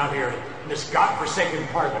something out here in this godforsaken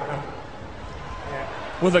part of the country.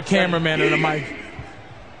 With a cameraman and a mic.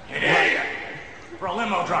 Hey, for a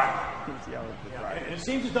limo driver. And it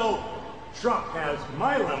seems as though Trump has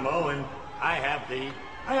my limo and I have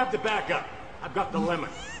the backup. I've got the limit.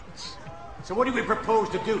 So what do we propose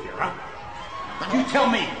to do here, huh? You tell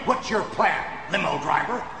me, what's your plan, limo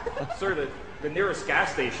driver? Sir, the nearest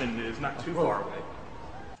gas station is not too far away.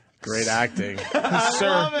 Great acting. I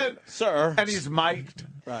love it. Sir. And he's mic'd.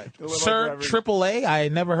 Right. Sir, AAA, I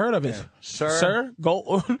never heard of it. Yeah. Sir?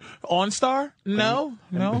 Go OnStar? No.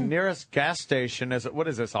 The nearest gas station is, what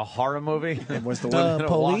is this, a horror movie? Was the women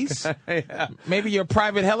police? Yeah. Maybe your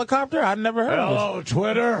private helicopter? I've never heard of it. Hello,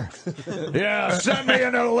 Twitter. Yeah, send me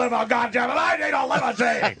a new limo, goddammit. I need a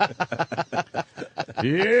limousine.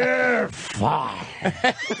 You're fine.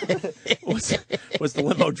 Was the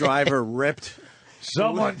limo driver ripped?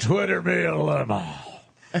 Someone Twitter me a limo.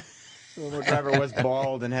 The limo driver was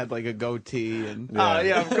bald and had like a goatee. And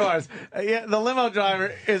yeah, of course. Yeah, the limo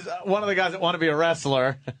driver is one of the guys that want to be a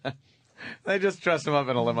wrestler. They just dressed him up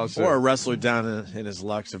in a limo suit. Or a wrestler down in his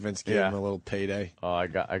luck, so Vince gave him a little payday. Oh, I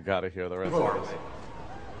got to hear the rest of this.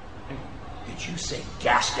 Did you say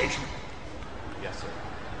gas station? Yes, sir.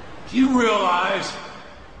 Do you realize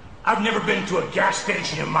I've never been to a gas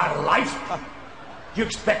station in my life? You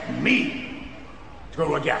expect me to go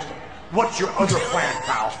to a gas station? What's your other plan,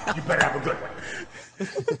 pal? You better have a good one.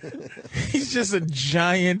 He's just a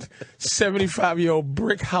giant 75-year-old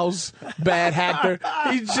brick house bad hacker.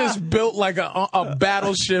 He's just built like a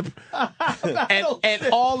battleship. And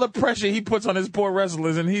all the pressure he puts on his poor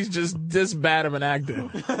wrestlers, and he's just this bad of an actor.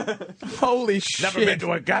 Holy shit. Never been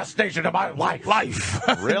to a gas station in my life.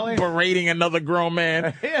 Really? Berating another grown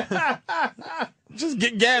man. Just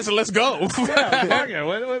get gas and let's go. Yeah, fuck it.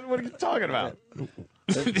 What are you talking about?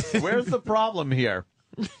 Where's the problem here?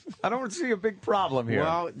 I don't see a big problem here.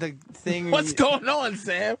 Well, the thing. What's going on,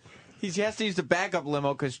 Sam? He has to use the backup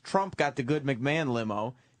limo because Trump got the good McMahon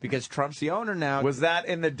limo because Trump's the owner now. Was that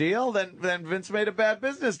in the deal? Then Vince made a bad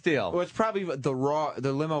business deal. Well, it's probably the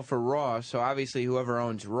limo for Raw. So obviously, whoever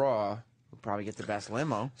owns Raw will probably get the best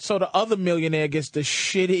limo. So the other millionaire gets the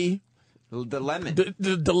shitty. The lemon.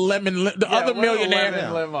 The lemon. The other millionaire.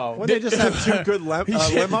 Lemon limo. Well, they just have two good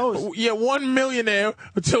limos? Yeah, one millionaire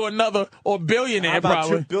to another, or billionaire How about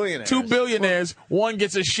probably. 2 billionaires? 2 billionaires. One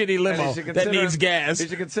gets a shitty limo that needs gas. He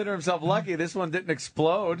should consider himself lucky this one didn't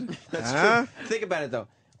explode. That's true. Think about it, though.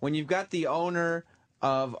 When you've got the owner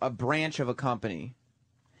of a branch of a company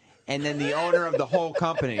and then the owner of the whole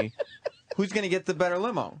company, who's going to get the better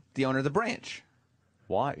limo? The owner of the branch.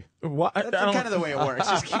 Why? That's kind of the way it works.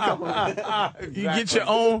 Just keep going. You get your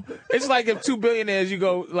own. It's like if 2 billionaires, you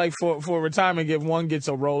go like for a retirement gift, one gets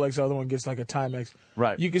a Rolex, the other one gets like a Timex.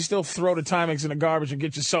 Right. You can still throw the Timex in the garbage and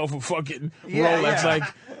get yourself a fucking Rolex. Yeah.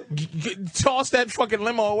 Like, toss that fucking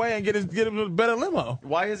limo away and get him a better limo.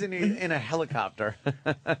 Why isn't he in a helicopter?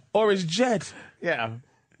 Or his jet. Yeah.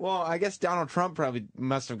 Well, I guess Donald Trump probably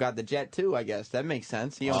must have got the jet, too, I guess. That makes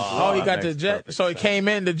sense. He owns Oh, he got the jet. So it came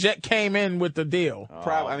in. The jet came in with the deal.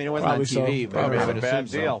 I mean, it wasn't on TV, but Probably I a would bad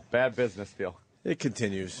assume deal. Bad business deal. It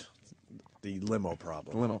continues. The limo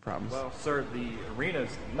problem. Limo problems. Well, sir, the arena's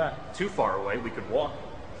not too far away. We could walk.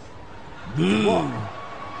 Walk.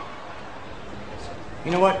 You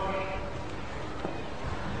know what?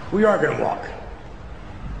 We are going to walk.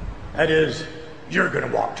 That is, you're going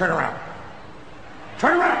to walk. Turn around.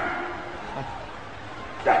 Turn around.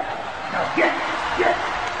 Now get.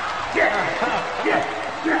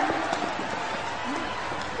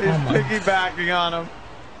 He's piggybacking on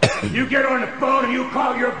him. You get on the phone and you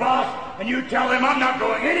call your boss and you tell him I'm not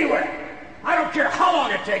going anywhere. I don't care how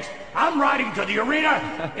long it takes. I'm riding to the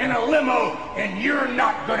arena in a limo and you're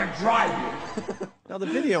not going to drive me. Now, the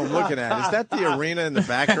video I'm looking at, is that the arena in the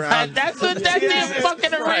background? That's the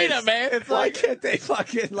fucking arena, man. It's like, why can't they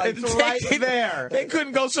fucking, like, It's right there. They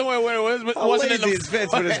couldn't go somewhere where it How wasn't lazy in the is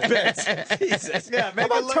Vince with his bits? Jesus. Yeah, make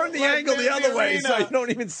How it about look turn the like angle the other way so arena. you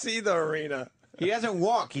don't even see the arena? He doesn't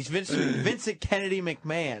walk. He's Vincent Kennedy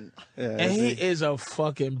McMahon. Yeah, And he is a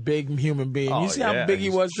fucking big human being. Oh, You see how yeah, big he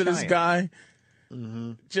he's was to this giant. guy?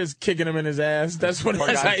 Mm-hmm. Just kicking him in his ass. That's how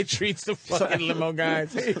he treats the fucking limo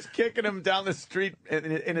guys. He's kicking him down the street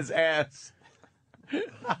in his ass.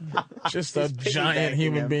 Just a giant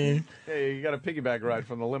human being. Hey, you got a piggyback ride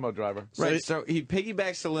from the limo driver. Right, so he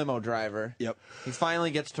piggybacks the limo driver. Yep. He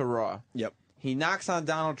finally gets to Raw. Yep. He knocks on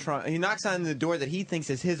Donald Trump. He knocks on the door that he thinks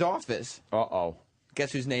is his office. Uh-oh.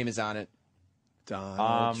 Guess whose name is on it?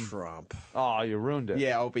 Donald Trump. Oh, you ruined it.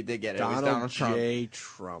 Yeah, Opie did get it. Donald, it was Donald Trump. J.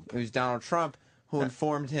 Trump. It was Donald Trump who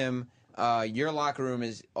informed him, your locker room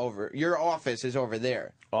is over. Your office is over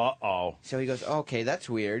there. Uh-oh. So he goes, okay, that's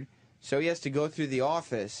weird. So he has to go through the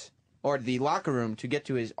office, or the locker room, to get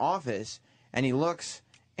to his office, and he looks,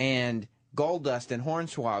 and Goldust and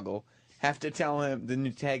Hornswoggle have to tell him, the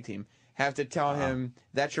new tag team, have to tell him,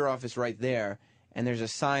 that's your office right there, and there's a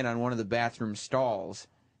sign on one of the bathroom stalls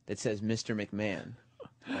that says Mr. McMahon.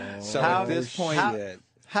 So at this point...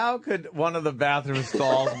 How could one of the bathroom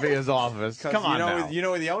stalls be his office? Come on now. You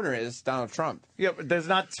know who the owner is, Donald Trump. Yeah, but there's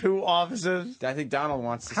not 2 offices. I think Donald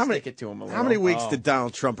wants to stick it to him a little. How many weeks did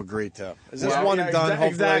Donald Trump agree to? Is this Well, one and done, hopefully?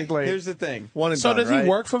 Exactly. Here's the thing. One and So done, does right? he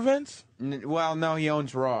work for Vince? Well, no, he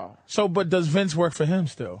owns Raw. So, but does Vince work for him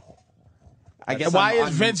still? I guess Why I'm-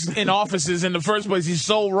 is Vince in offices in the first place? He's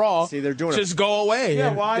so Raw. See, they're doing just go away.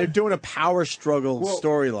 Yeah, why? They're doing a power struggle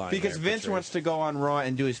storyline. Because there, Vince Patrice. wants to go on Raw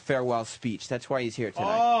and do his farewell speech. That's why he's here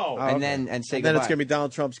tonight. Oh. and okay. then say And goodbye. then it's going to be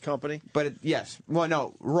Donald Trump's company? But yes, well,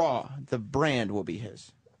 no, Raw, the brand will be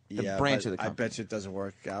his. Yeah, branch but of the I company. bet you it doesn't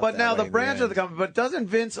work out. But that now way the in branch of end. the company. But doesn't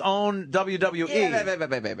Vince own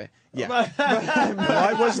WWE? Yeah.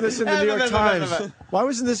 Why wasn't this in the New York Times? Why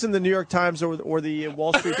wasn't this in the New York Times or the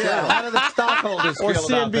Wall Street Journal? How do the stockholders or feel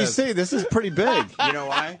about this? CNBC? This is pretty big. You know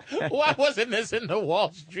why? Why wasn't this in the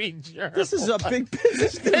Wall Street Journal? This is a big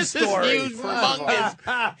business This is story. huge,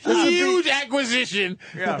 humongous, This would be- huge acquisition.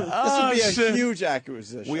 This would be a huge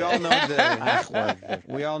acquisition. We all know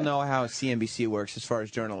we all know how CNBC works as far as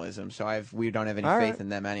journalism. So we don't have any All faith right. in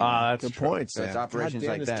them anyway. That's Good true. point, So it's Sam. operations God damn,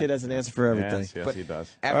 like this that. kid has an answer for everything. Yes, But he does.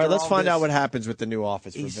 All right, let's find this- out what happens with the new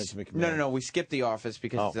office for he's- Vince McMahon. No. We skipped the office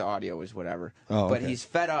because the audio was whatever. Oh, But okay. he's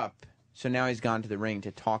fed up, so now he's gone to the ring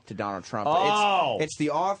to talk to Donald Trump. Oh! It's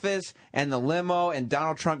the office and the limo and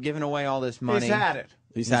Donald Trump giving away all this money. He's had it.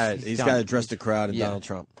 He's had it. He's got to address the crowd and Yeah. Donald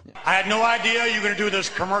Trump. I had no idea you were going to do this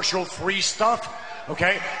commercial-free stuff,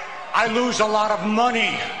 okay? I lose a lot of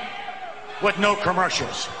money with no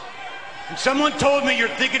commercials. And someone told me you're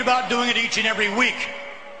thinking about doing it each and every week.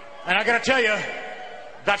 And I got to tell you,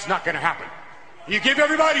 that's not going to happen. You give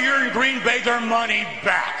everybody here in Green Bay their money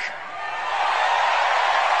back.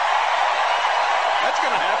 That's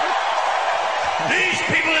going to happen. These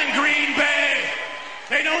people in Green Bay,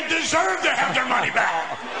 they don't deserve to have their money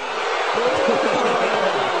back.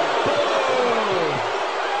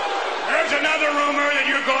 There's another rumor that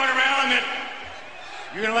you're going around that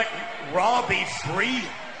you're going to let Raw be free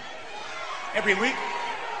every week.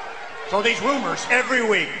 So these rumors, every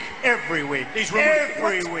week. These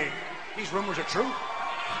rumors, these rumors are true.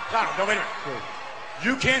 No, wait a minute.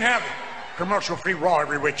 You can't have commercial-free Raw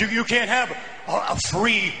every week. You can't have a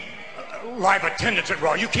free live attendance at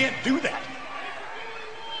Raw. You can't do that.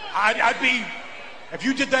 I'd be, if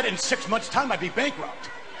you did that in 6 months' time, I'd be bankrupt.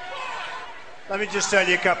 Let me just tell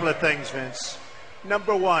you a couple of things, Vince.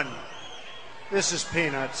 Number one, this is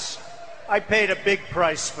peanuts. I paid a big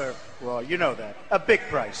price for Raw. You know that. A big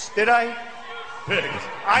price. Did I? Big.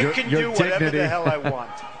 I can do whatever the hell I want.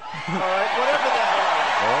 All right? Whatever the hell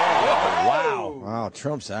I want. Wow. Wow,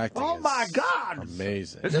 Trump's acting. Oh, my God.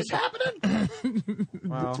 Amazing. Is this happening?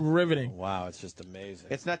 Well, Riveting. Wow, it's just amazing.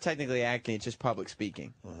 it's not technically acting; it's just public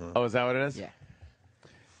speaking. Oh, is that what it is? Yeah.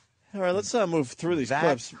 All right, let's move through these That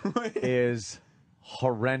clips. is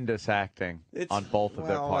horrendous acting on both of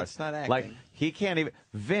their well, parts. it's not acting. Like, he can't even.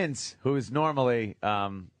 Vince, who is normally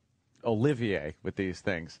Olivier with these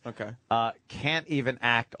things, can't even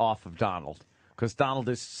act off of Donald because Donald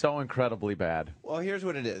is so incredibly bad. Well, here's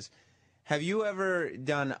what it is. Have you ever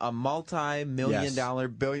done a multi-million-dollar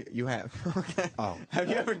billion? You have. Okay. Oh. Have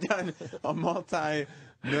you ever done a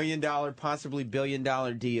multi-million-dollar, possibly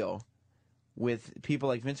billion-dollar deal with people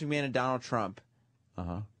like Vince McMahon and Donald Trump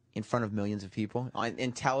in front of millions of people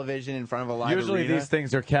in television, in front of a live Usually arena? these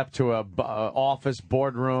things are kept to a office,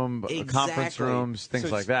 boardroom, conference Exactly. rooms, things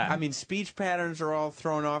So like that. I mean, speech patterns are all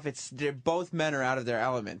thrown off. Both men are out of their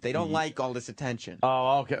element. They don't like all this attention.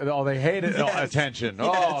 Oh, okay. Oh, they hate it. Yes. Oh, attention.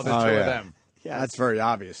 Yes. Oh, the two of them. Yes. That's very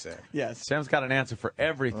obvious there. Yes. Sam's got an answer for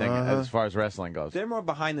everything as far as wrestling goes. They're more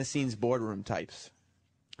behind-the-scenes boardroom types.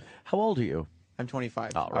 How old are you? I'm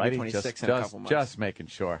 25. All I'll right. be 26 just, in a couple months. just making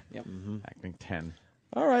sure. Yep. Acting 10.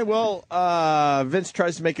 All right, well, Vince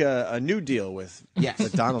tries to make a new deal with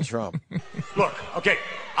Donald Trump. Look, okay,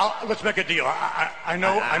 let's make a deal. I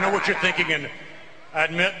know what you're thinking, and I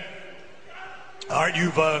admit, all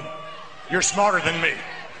right, you're smarter than me.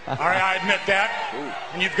 All right, I admit that.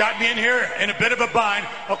 And you've got me in here in a bit of a bind.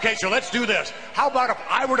 Okay, so let's do this. How about if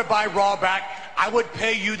I were to buy Raw back, I would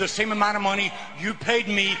pay you the same amount of money you paid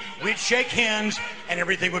me. We'd shake hands, and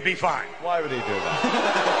everything would be fine. Why would he do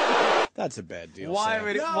that? That's a bad deal. Why Sam.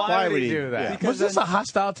 would he do that? Was this a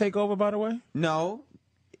hostile takeover, by the way? No.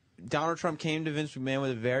 Donald Trump came to Vince McMahon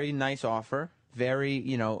with a very nice offer, very,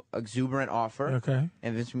 exuberant offer. Okay.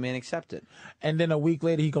 And Vince McMahon accepted. And then a week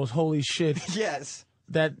later, he goes, "Holy shit!" Yes.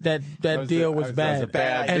 That deal was bad. a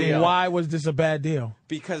bad and deal. why was this a bad deal?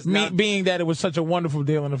 Because being that it was such a wonderful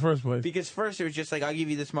deal in the first place. Because first it was just like, I'll give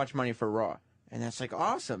you this much money for Raw. And that's like,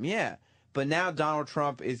 awesome, yeah. But now Donald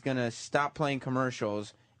Trump is going to stop playing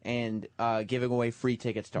commercials and giving away free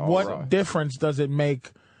tickets to all What Raw. difference does it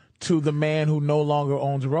make to the man who no longer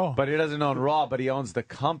owns Raw? But he doesn't own Raw, but he owns the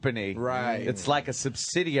company. Right. It's like a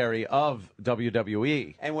subsidiary of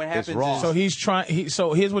WWE. And what It's happens Raw. So he's trying.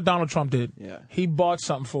 So here's what Donald Trump did. Yeah. He bought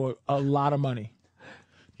something for a lot of money.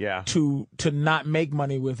 Yeah. To not make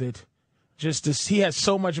money with it, he has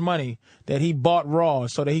so much money that he bought Raw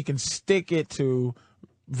so that he can stick it to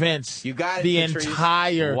Vince. You got it, the Patrice.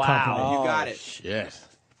 entire Wow. company. You got it. Shit.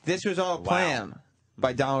 This was all a plan.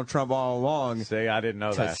 by Donald Trump all along. See, I didn't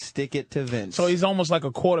know to that. stick it to Vince. So he's almost like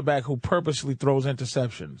a quarterback who purposely throws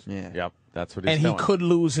interceptions. Yeah. Yep, that's what he's And doing. he could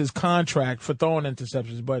lose his contract for throwing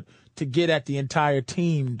interceptions, but to get at the entire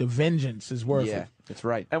team, the vengeance is worth it. That's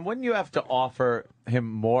right. And wouldn't you have to offer him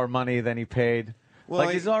more money than he paid? Well,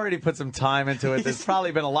 he's already put some time into it. There's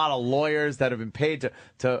probably been a lot of lawyers that have been paid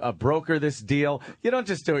to broker this deal. You don't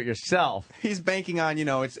just do it yourself. He's banking on,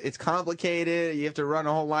 it's complicated. You have to run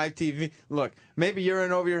a whole live TV. Look, maybe you're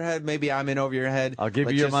in over your head. Maybe I'm in over your head. I'll give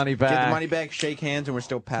Let's you your just money back. Get the money back, shake hands, and we're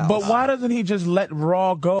still pals. But why doesn't he just let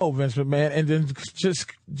Raw go, Vince McMahon, and then just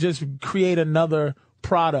create another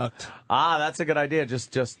product? That's a good idea.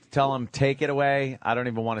 Just tell him, take it away. I don't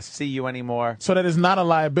even want to see you anymore. So that it's not a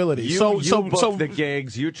liability. You book the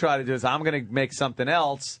gigs. You try to do this. I'm going to make something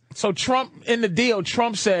else. So Trump, in the deal,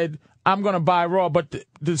 Trump said, I'm going to buy Raw, but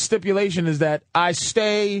the stipulation is that I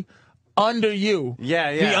stay under you.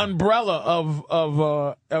 Yeah. The umbrella of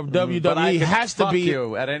WWE But I can has to fuck be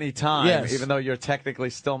you at any time, Yes. even though you're technically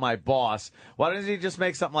still my boss. Why doesn't he just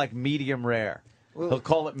make something like medium rare? He'll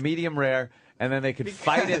call it medium rare, and then they could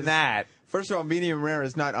fight in that. First of all, medium rare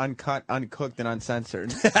is not uncut, uncooked, and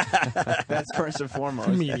uncensored. That's first and foremost.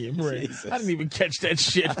 medium rare. I didn't even catch that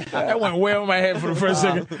shit. That went way over my head for the first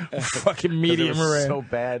second. Fucking medium it was rare. so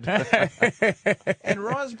bad. And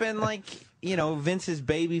Raw's been like, Vince's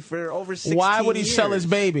baby for over 16 Why would he years. sell his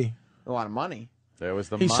baby? A lot of money. There was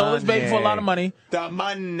the He sold his baby for a lot of money. The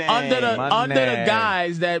money. Under the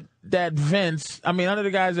guys that Vince, under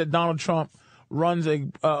the guys that Donald Trump runs a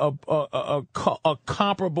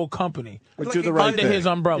comparable company But do the right under thing. his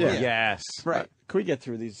umbrella. Yeah. Yes. Right. Can we get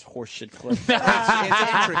through these horseshit clips?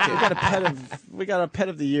 It's intricate. We got a pet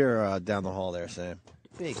of the year down the hall there, Sam.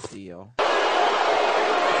 Big deal.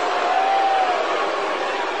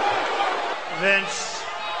 Vince,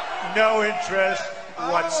 no interest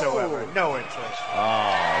whatsoever. No interest.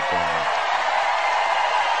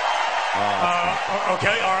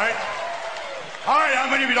 Okay, all right. All right, how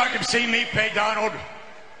many of you'd like to see me pay Donald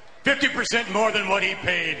 50% more than what he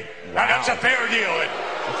paid? Now, that's a fair deal.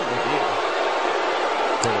 That's a good deal.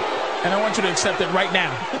 And I want you to accept it right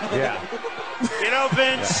now. Yeah.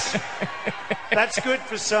 Vince, that's good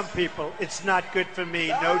for some people. It's not good for me.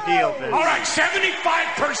 No deal, Vince. All right,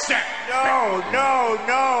 75%. No.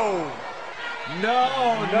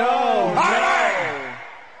 All right.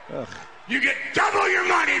 You get double your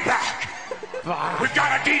money back. We've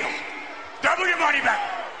got a deal. Double your money back.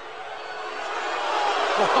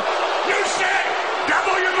 You said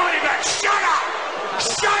double your money back. Shut up.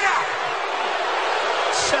 Shut up.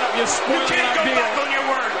 Shut up, you're spoiling You can't go our deal. back on your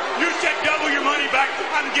word. You said double your money back.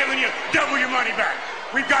 I'm giving you double your money back.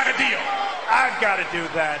 We've got a deal. I've got to do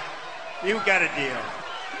that. You got a deal.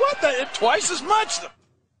 What the? Twice as much.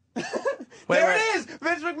 There it is.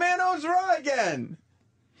 Vince McMahon owns Raw again.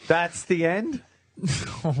 That's the end?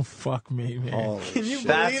 Oh, fuck me, man. Can you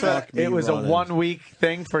That's believe what, it? it was a 1 week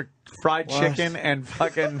thing for fried chicken and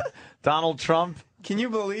fucking Donald Trump. Can you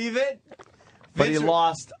believe it? But he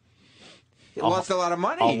lost a lot of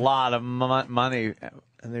money. A lot of money.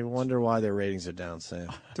 And they wonder why their ratings are down, Sam.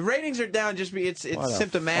 The ratings are down. It's What a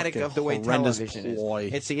symptomatic fucking of the way horrendous television ploy.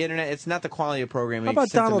 is. It's the internet. It's not the quality of programming. How about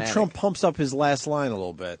it's Donald symptomatic. Trump pumps up his last line a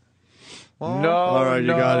little bit? No, All right, you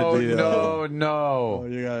gotta do no. Oh,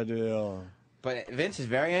 you gotta do But Vince is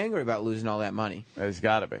very angry about losing all that money. There's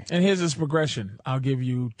got to be. And here's this progression. I'll give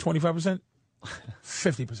you 25%,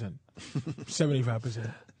 50%,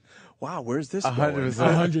 75%. Wow, where's this 100%.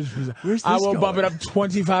 100%. Where's this I will going? bump it up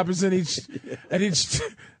 25% each. And each.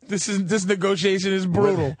 This negotiation is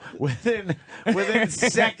brutal. Within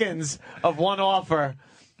seconds of one offer,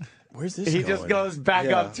 where's this? he just goes back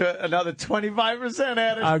up to another 25%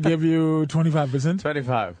 added. I'll give you 25%.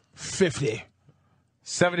 25. 50.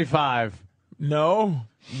 75. No.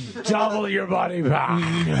 Double your money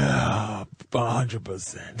back.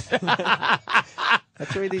 100%.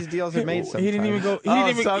 That's the way these deals are made. Sometimes. He didn't even go. He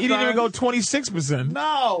didn't even go 26%.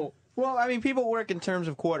 No. Well, I mean, people work in terms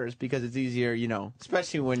of quarters because it's easier,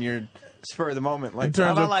 especially when you're spur of the moment. Like, In terms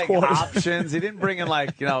How of about like quarters. options? He didn't bring in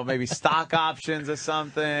maybe stock options or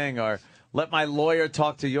something, or let my lawyer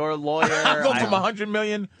talk to your lawyer. Go from 100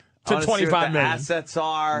 million to I wanna see what 25 the million. assets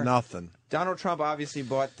are. Nothing. Donald Trump obviously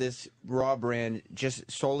bought this Raw brand just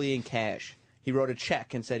solely in cash. He wrote a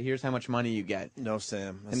check and said, "Here's how much money you get." No,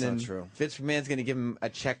 Sam, that's and then not true. Vince McMahon's going to give him a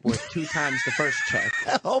check worth 2 times the first check.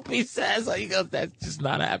 Opie says, he goes, that's just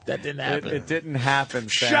not happened. That didn't happen. It didn't happen.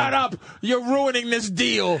 Sam. Shut up! You're ruining this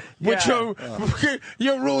deal.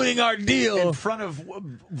 You're ruining our deal. In front of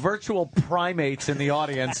virtual primates in the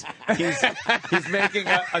audience, he's making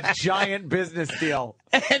a giant business deal.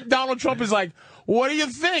 And Donald Trump is like, what do you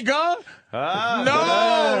think, huh?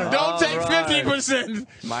 No, don't take 50%.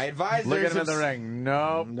 My advisor. Look at him in the ring.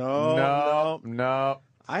 No.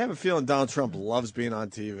 I have a feeling Donald Trump loves being on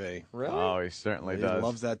TV. Really? Oh, he certainly He does.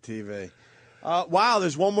 loves that TV. Wow,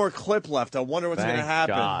 there's one more clip left. I wonder what's going to Thank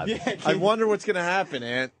happen. God. Yeah, I wonder what's going to happen,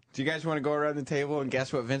 Ant. Do you guys want to go around the table and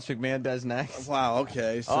guess what Vince McMahon does next? Wow,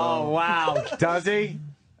 okay. So, Oh, wow. Does he?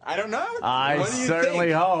 I don't know. I What do you certainly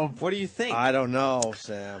think? hope. What do you think? I don't know,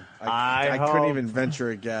 Sam. I couldn't hope. even venture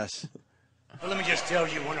a guess. But let me just tell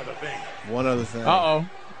you one other thing. One other thing. Uh-oh.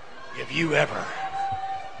 If you ever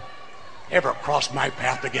cross my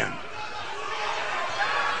path again,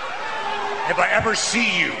 if I ever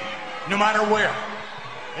see you, no matter where,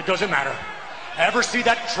 it doesn't matter, ever see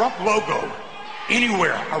that Trump logo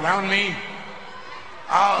anywhere around me,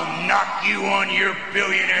 I'll knock you on your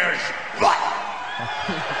billionaire's butt.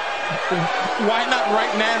 Why not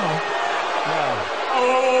right now?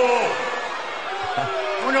 Oh,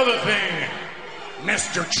 one other thing,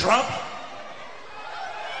 Mr. Trump.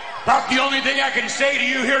 About the only thing I can say to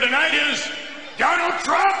you here tonight is, Donald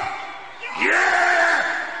Trump, yeah!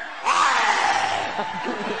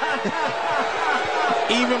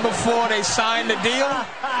 Even before they signed the deal?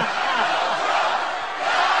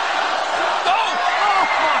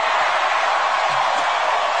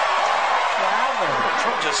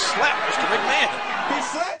 Trump just slapped Mr. McMahon. He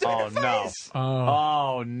slapped him in the no. face.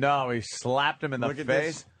 Oh, no. He slapped him in the Look at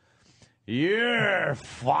face. Yeah.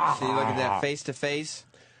 Wow. See, look at that face to face.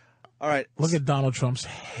 All right. Look at Donald Trump's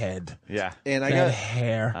head. Yeah. And That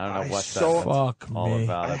hair. I don't know what so- Fuck all me.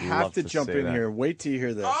 about. I I'd have love to jump see in that. here. Wait till you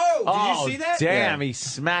hear this. Oh, did you see that? Damn, Yeah. he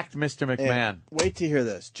smacked Mr. McMahon. And wait till you hear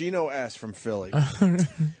this. Gino S. from Philly.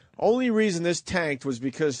 Only reason this tanked was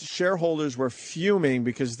because shareholders were fuming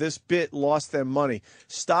because this bit lost them money.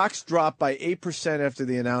 Stocks dropped by 8% after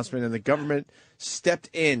the announcement, and the government stepped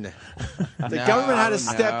in. The government had to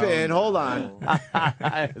step in. Hold on.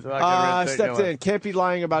 Stepped in. Can't be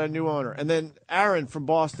lying about a new owner. And then Aaron from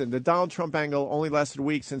Boston. The Donald Trump angle only lasted a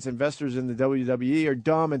week since investors in the WWE are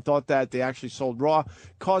dumb and thought that they actually sold Raw,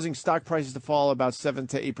 causing stock prices to fall about 7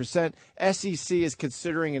 to 8%. SEC is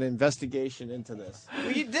considering an investigation into this.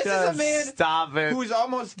 This is a man Stop it. who's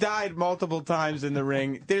almost died multiple times in the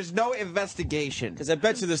ring. There's no investigation. Because I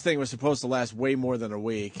bet you this thing was supposed to last way more than a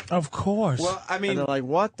week. Of course. Well, I mean, And they're like,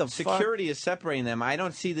 what the fuck? security is separating them. I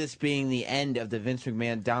don't see this being the end of the Vince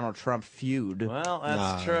McMahon-Donald Trump feud. Well,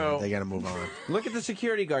 that's true. They got to move on. Look at the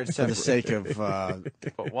security guards. For the sake of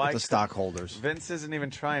But why? the stockholders. Vince isn't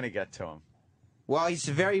even trying to get to him. Well, he's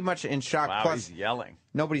very much in shock. Wow, Plus, he's yelling.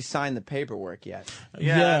 nobody signed the paperwork yet.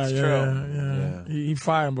 Yeah, that's true. Yeah. He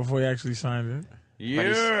fired him before he actually signed it.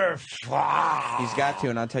 You're He's got to,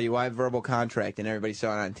 and I'll tell you why. Verbal contract, and everybody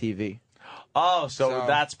saw it on TV. Oh, so So-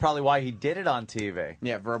 that's probably why he did it on TV.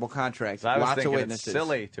 Yeah, verbal contract. So I was Lots of thinking witnesses. it's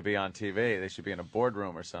silly to be on TV. They should be in a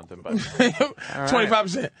boardroom or something. But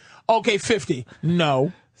 25%. Okay, 50.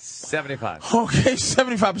 No. 75. Okay,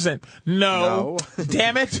 75%. No.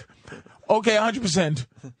 Damn it. Okay, 100%.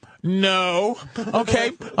 No.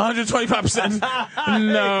 Okay, 125%.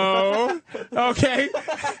 No. Okay.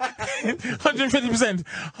 150%.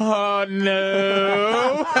 Oh,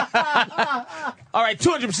 no. All right,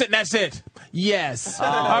 200%, that's it. Yes.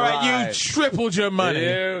 All right, you tripled your money.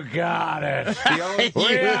 You got it. We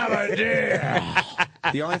have a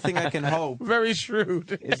deal. The only thing I can hope Very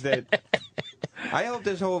shrewd. is that I hope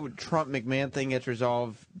this whole Trump McMahon thing gets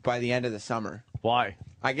resolved by the end of the summer. Why?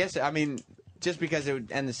 I guess, I mean, just because it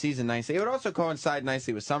would end the season nicely. It would also coincide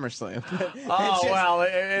nicely with SummerSlam. Oh, well,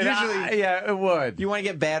 usually, yeah, it would. you want to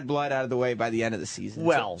get bad blood out of the way by the end of the season.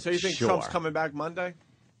 Well, So you think sure. Trump's coming back Monday?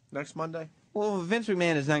 Next Monday? Well, Vince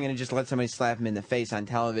McMahon is not going to just let somebody slap him in the face on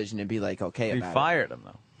television and be like, okay He about fired him,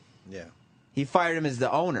 though. Yeah. it. He fired him as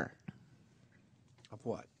the owner. Of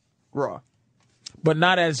what? Raw. But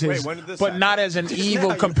not as his, Wait, when did this but happen? not as an evil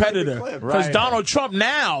Now you competitor. played the clip. Because Right. Donald Trump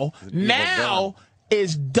now villain.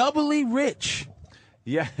 is doubly rich.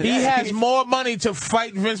 Yeah. He has more money to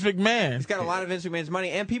fight Vince McMahon. He's got a lot of Vince McMahon's money,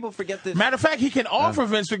 and people forget this. Matter of fact, he can offer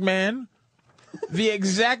Vince McMahon the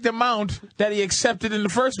exact amount that he accepted in the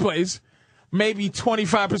first place, maybe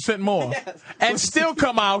 25% more, and still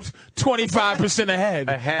come out 25% ahead.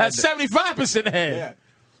 That's 75% ahead. Yeah.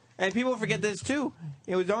 And people forget this, too.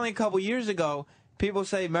 It was only a couple years ago. People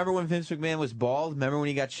say, remember when Vince McMahon was bald? Remember when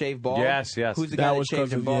he got shaved bald? Yes, yes. Who's the That guy that was shaved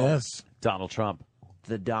 'cause him of, bald? yes. Donald Trump.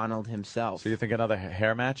 The Donald himself. So you think another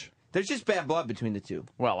hair match? There's just bad blood between the two.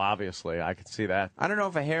 Well, obviously, I could see that. I don't know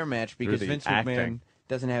if a hair match because the Vince acting. McMahon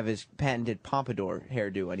doesn't have his patented pompadour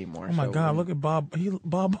hairdo anymore. Oh my so God! Look at Bob.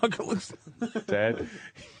 Bob Bucket looks. Dead.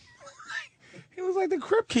 He was like the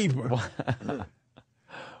crypt keeper.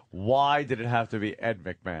 Why did it have to be Ed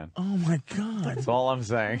McMahon? Oh my God! That's all I'm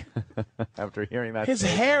saying. After hearing that, His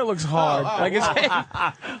hair looks hard. Like his hair.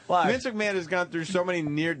 Vince McMahon has gone through so many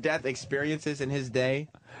near-death experiences in his day.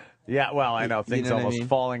 Yeah, well, I know things know what I almost mean?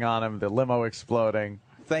 falling on him, the limo exploding.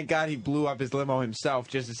 Thank God he blew up his limo himself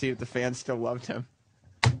just to see if the fans still loved him.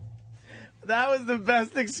 That was the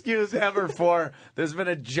best excuse ever for there's been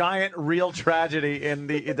a giant real tragedy in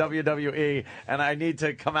the WWE, and I need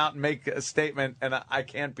to come out and make a statement, and I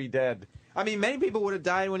can't be dead. I mean, many people would have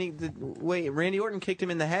died when Randy Orton kicked him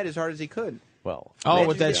in the head as hard as he could. Well,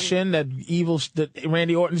 with that shin, that evil, that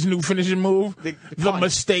Randy Orton's new finishing move, the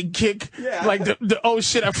mistake kick, like the oh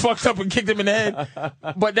shit, I fucked up and kicked him in the head,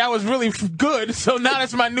 but that was really good. So now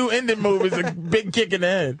that's my new ending move is a big kick in the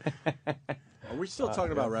head. Are we still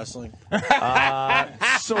talking about wrestling? Sort of.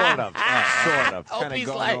 Sort of. Kind of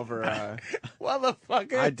going over.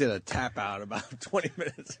 Motherfucker. I did a tap out about 20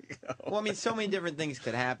 minutes ago. Well, I mean, so many different things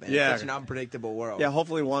could happen. Yeah. It's such an unpredictable world. Yeah,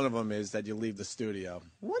 hopefully one of them is that you leave the studio.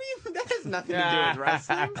 What do you? That has nothing to do with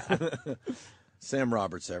wrestling. Sam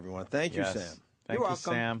Roberts, everyone. Thank you, Yes. Sam. Thank You're you,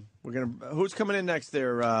 welcome. Sam. We're gonna. Who's coming in next?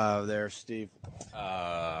 There, Steve.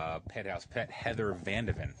 Pet House Pet Heather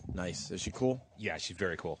Vandeven. Nice. Is she cool? Yeah, she's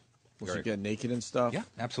very cool. Will Very she get naked and stuff? Yeah,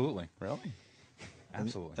 absolutely. Really?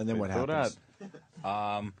 Absolutely. And then what Throw happens?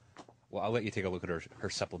 Well, I'll let you take a look at her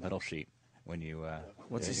supplemental sheet when you.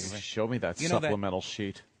 What's this? Show me that You know that- supplemental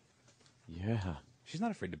sheet. Yeah. She's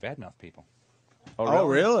not afraid to badmouth people. Oh,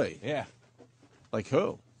 really? Yeah. Like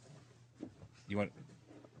who? You want?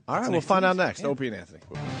 All right, What's we'll next, find out please? next. Yeah. Opie and Anthony.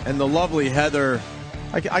 And the lovely Heather.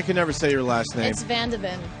 I can never say your last name. It's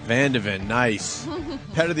Vandeven. Vandeven. Nice.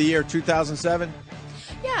 Pet of the Year 2007?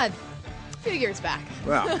 Yeah, a few years back.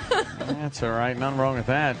 Wow. That's all right. Nothing wrong with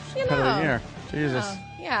that. You Pet of know. the year. Jesus.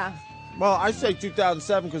 Yeah, Well, I say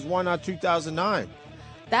 2007 because why not 2009?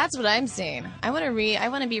 that's what I'm saying. I want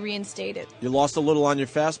to be reinstated. You lost a little on your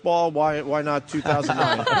fastball. Why not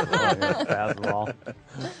 2009? Fastball.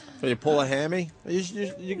 So you pull a hammy? You No,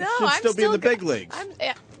 should I'm still be in the go- big leagues.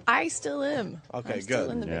 I still am. Okay, I'm still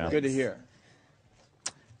good. in the big Yeah. Good to leagues. hear.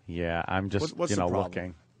 Yeah, I'm just, What's the problem?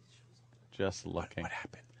 looking. Just looking. What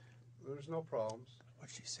happened? There's no problems.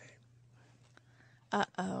 What'd she say?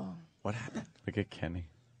 Uh-oh. What happened? Look at Kenny.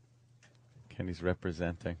 Kenny's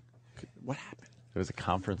representing. What happened? There was a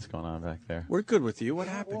conference going on back there. We're good with you. What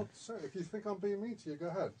happened? Well, say, if you think I'm being mean to you, go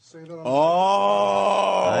ahead. Say that.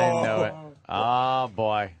 Oh! I know it. Oh,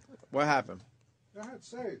 boy. What happened? Go ahead,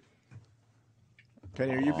 say it.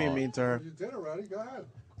 Kenny, are you being mean to her? You did already. Go ahead.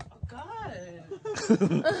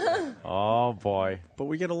 Oh, boy. But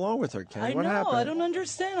we get along with her, Kenny. I What know. happened? I don't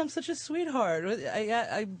understand. I'm such a sweetheart.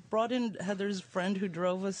 I brought in Heather's friend who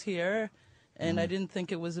drove us here, and I didn't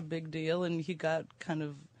think it was a big deal, and he got kind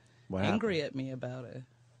of What angry at me about it.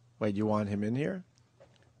 Wait, you want him in here?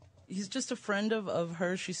 He's just a friend of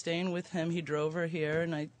hers. She's staying with him. He drove her here,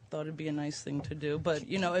 and I thought it'd be a nice thing to do. But,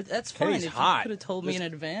 that's fine. Kenny's If hot. you could have told me in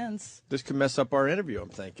advance. This could mess up our interview, I'm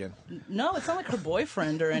thinking. No, it's not like her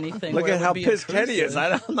boyfriend or anything. Look where at it how would be pissed Kenny is.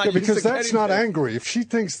 intrusive. I'm not Yeah, used because to that's Kenny's not face. angry. If she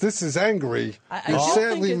thinks this is angry, I you're don't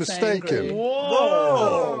sadly think it's mistaken. angry.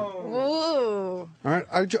 Whoa! Ooh. All right,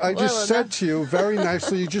 I just said to you very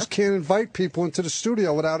nicely, you just can't invite people into the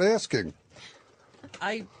studio without asking.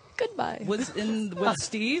 I Goodbye. was in with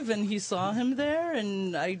Steve, and he saw him there,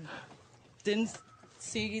 and I didn't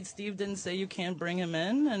see. Steve didn't say you can't bring him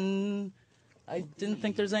in, and I didn't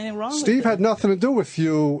think there's anything wrong. Steve with had it. nothing to do with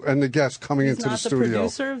you and the guests coming He's into not the studio.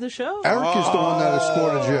 producer of the show. Eric is the one that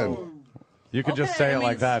escorted you in. You could just Okay, say I it mean,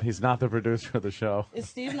 like that. He's not the producer of the show. Is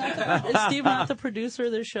Steve not the producer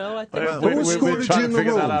of the show? I think. Who We've escorted been trying you in to the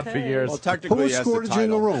figure that room? out for years. Well, Who technically, he has the escorted you in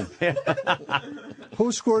the title. room? Who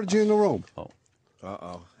escorted you in the room?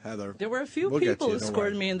 Uh-oh, Heather. There were a few We'll get people you, who don't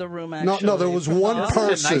escorted worry. me in the room. No, Actually, no, there was one Oh.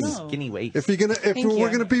 person. No. Skinny waist. If we're Thank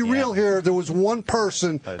going you. to be real here, there was one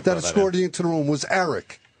person that that escorted you into the room was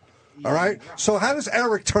Eric. All right. So how does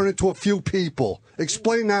Eric turn into a few people?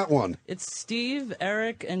 Explain that one. It's Steve,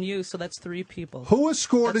 Eric, and you. So that's 3 people. Who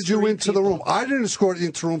escorted That's you 3 into the people. room? I didn't escort you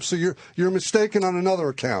into the room, so you're mistaken on another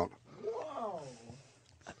account.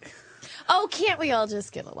 Oh, can't we all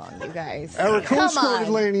just get along, you guys? Eric, who Come escorted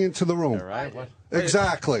on. Laney into the room? Right? What?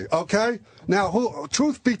 Exactly. Okay. Now, who?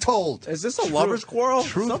 Truth be told, Is this a lover's quarrel?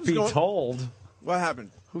 Truth Something's be going- told. What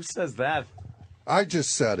happened? Who says that? I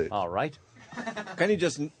just said it. All right. Kenny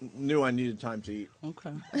just knew I needed time to eat.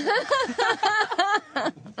 Okay.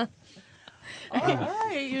 all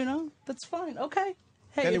right, that's fine. Okay.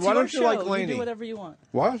 Hey, Kenny, it's why your don't you show. like You Laney? do whatever you want.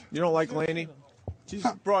 What? You don't like Laney? She's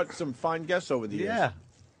brought some fine guests over the years. Yeah.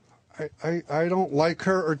 I don't like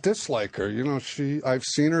her or dislike her. You know, I've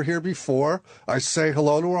seen her here before. I say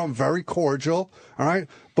hello to her. I'm very cordial. All right,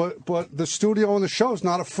 but the studio and the show is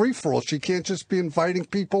not a free for all. She can't just be inviting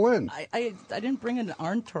people in. I didn't bring an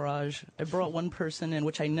entourage. I brought one person in,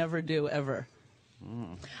 which I never do ever.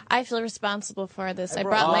 I feel responsible for this. I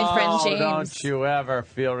brought my friend James. Don't you ever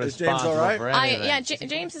feel Is responsible James all right? for anything.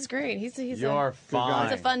 James is great. He's You're fine.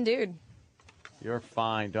 He's a fun dude. You're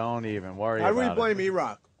fine. Don't even worry How do about we blame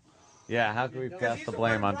E-Rock? Yeah, how can we pass the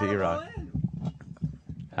blame onto E-Rock?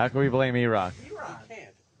 How can we blame E-Rock?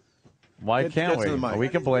 Why can't get to the we? mic. We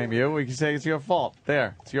can blame you. We can say it's your fault.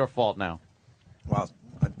 There, it's your fault now. Wow,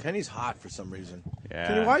 Kenny's hot for some reason. Yeah.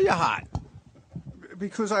 Kenny, why are you hot?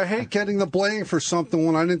 Because I hate getting the blame for something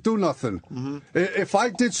when I didn't do nothing. If I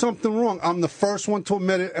did something wrong, I'm the first one to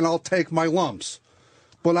admit it, and I'll take my lumps.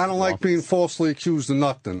 But I don't like being falsely accused of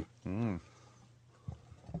nothing. It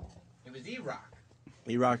was E-Rock.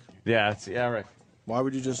 E-Rock? Yeah, it's Eric. Why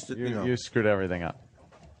would you just, You screwed everything up.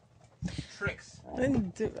 Tricks. I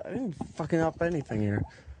didn't fucking up anything here.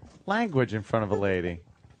 Language in front of a lady.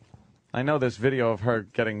 I know this video of her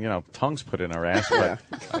getting, tongues put in her ass,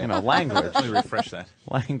 but, language. Let me refresh that.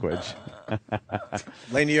 Language.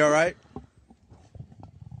 Laney, you all right?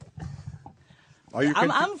 Are you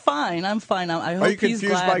I'm fine. I'm fine. I hope Are you he's confused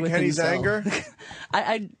glad by with Kenny's himself.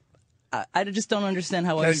 anger? I just don't understand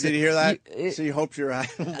how Kenny, did you hear that? So you hoped you're at.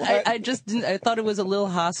 I just didn't. I thought it was a little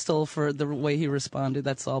hostile for the way he responded.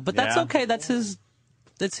 That's all. But that's Yeah. okay. That's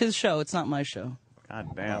his show. It's not my show.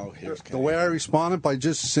 God damn. The way I responded by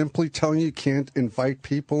just simply telling you can't invite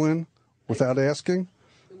people in without asking.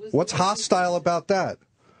 What's hostile about that?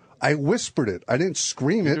 I whispered it. I didn't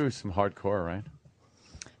scream it. You do some hardcore, right?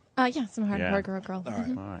 Yeah, some hardcore girl. All right.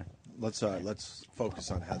 Mhm. All right. Let's focus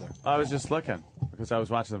on Heather. I was just looking because I was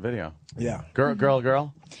watching the video. Yeah.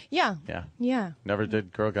 Girl. Yeah. Yeah. Yeah. Never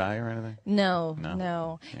did girl guy or anything? No.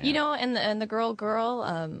 Yeah. You know, and the girl,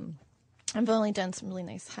 I've only done some really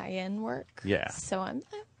nice high-end work. Yeah. So I'm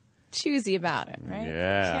choosy about it, right?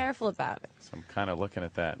 Yeah. Careful about it. So I'm kind of looking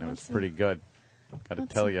at that, and it was Awesome. pretty good. Got to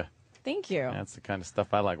tell you. Thank you. That's the kind of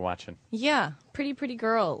stuff I like watching. Yeah. Pretty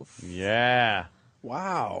girls. Yeah.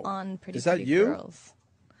 Wow. On Pretty Is that Pretty you? Girls.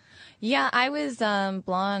 Yeah, I was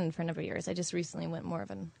blonde for a number of years. I just recently went more of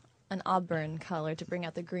an auburn color to bring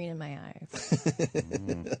out the green in my eyes.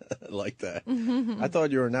 I like that. I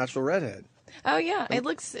thought you were a natural redhead. Oh yeah, it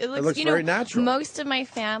looks very natural. Most of my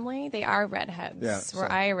family, they are redheads. Yeah, We're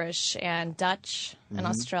so- Irish and Dutch and Mhm.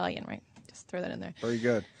 Australian, right? Just throw that in there. Very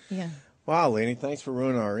good. Yeah. Wow, Laney, thanks for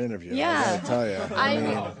ruining our interview. Yeah. I gotta tell you.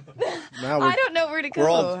 I now I don't know where to go. We're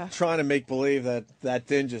all trying to make believe that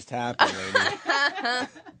didn't just happen, Laney.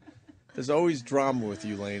 There's always drama with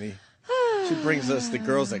you, Laney. She brings us the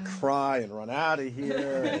girls that cry and run out of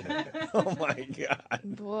here. And, oh my God.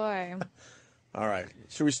 Boy. All right.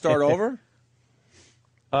 Should we start over?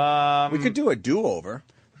 We could do a do-over.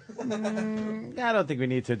 I don't think we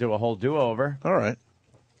need to do a whole do-over. All right.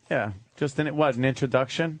 Yeah. Just an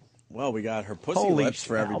introduction? Well, we got her pussy Holy lips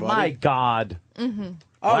for everybody. Oh, my God. Mm-hmm.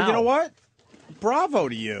 Oh, Wow. you know what? Bravo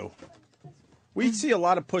to you. We see a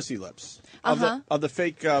lot of pussy lips of the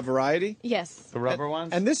fake variety. Yes. The rubber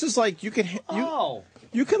ones? And this is like you could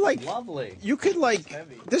like lovely. You could like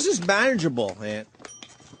this is manageable, man.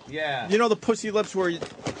 Yeah. You know the pussy lips where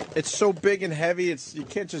it's so big and heavy, you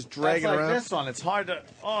can't just drag That's it like around. this one. It's hard to.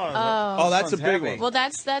 Oh, that's a one's big heavy. one. Well,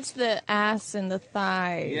 that's the ass and the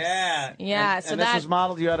thighs. Yeah. Yeah. And, so and that. this was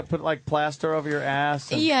modeled. You had to put like plaster over your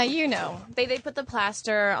ass. And, Yeah, you know, they put the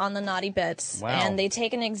plaster on the naughty bits, Wow. and they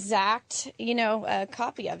take an exact,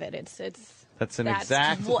 copy of it. It's That's an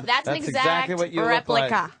exact. That's an exact exactly what you replica.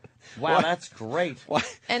 Look like. Wow, What? that's great.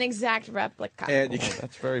 An exact replica. And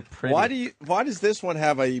That's very pretty. Why does this one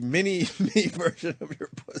have a mini me version of your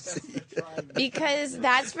pussy? Because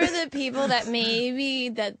that's for the people that maybe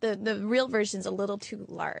that the real version's a little too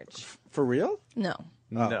large. For real? No.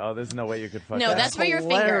 No, there's no way you could fuck No, that. that's for your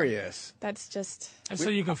finger. Hilarious. That's just. So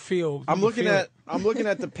you can feel. I'm looking at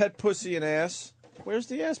the pet pussy and ass. Where's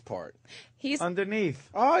the ass part? He's underneath.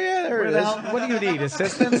 Oh yeah, there Where it the is. hell- what do you need,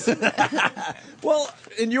 assistance? Well,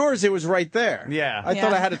 in yours it was right there. Yeah. I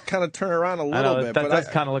thought I had to kind of turn around a I little know, bit, that but does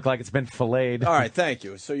kind of look like it's been filleted. all right, thank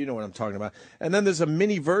you. So you know what I'm talking about. And then there's a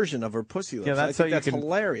mini version of her pussy lips. Yeah, I that's think how that's you can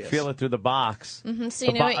hilarious. feel it through the box. So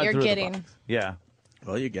you know what you're through the getting. box. Yeah.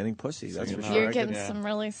 Well, you're getting pussy. That's for sure. You're getting some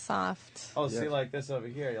really soft Oh, see, like this over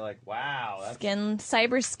here. You're like, wow, that's skin,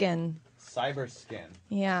 cyber skin. cyber skin.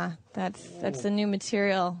 Yeah, that's the new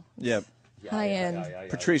material. Yep. High end.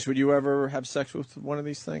 Patrice, would you ever have sex with one of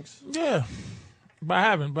these things? Yeah. But I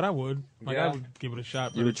haven't, but I would. I Yeah. would give it a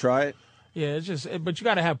shot. You would try it? Yeah, it's just, but you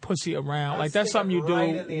got to have pussy around. Like, that's something you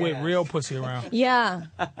do with real pussy around. Yeah.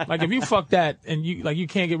 Like, if you fuck that and you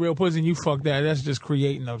can't get real pussy and you fuck that, that's just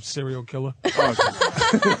creating a serial killer.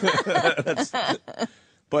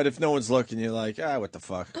 But if no one's looking, you're like, what the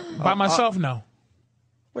fuck? By myself, no.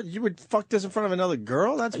 What, you would fuck this in front of another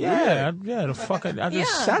girl? That's Yeah, weird. yeah, the fuck. I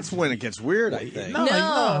just, That's when it gets weird, I think.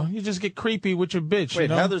 No, you just get creepy with your bitch. Wait, you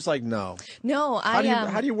know? Heather's like, no. No,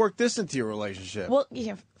 How do you work this into your relationship? Well,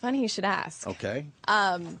 yeah, funny you should ask. Okay.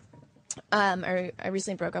 I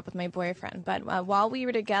recently broke up with my boyfriend, but while we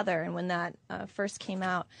were together and when that first came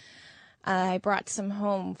out, I brought some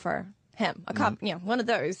home for him, one of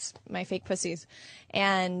those, my fake pussies,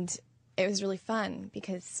 and it was really fun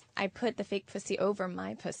because I put the fake pussy over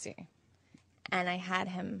my pussy, and I had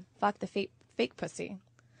him fuck the fake pussy,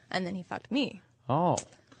 and then he fucked me. Oh.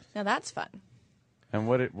 Now that's fun. And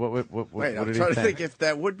what did I'm trying to think if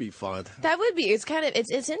that would be fun. That would be. It's kind of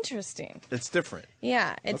it's interesting. It's different.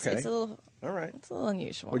 Yeah, it's Okay. a little. All right. It's a little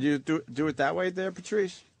unusual. Would you do it that way there,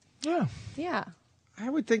 Patrice? Yeah. Yeah. I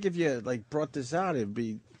would think if you brought this out, it'd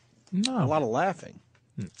be a lot of laughing.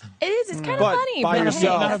 It is. It's kind of But funny. by but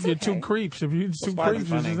yourself- hey, Not if you're that's two okay. creeps. If you're two creeps,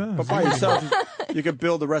 But by yourself, you could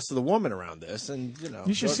build the rest of the woman around this, and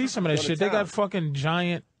You should see some of that shit. They got fucking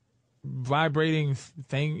giant vibrating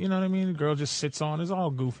thing. You know what I mean? The girl just sits on. It's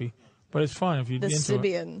all goofy, but it's fun if you're The into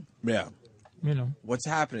Sibian. Yeah. You know. What's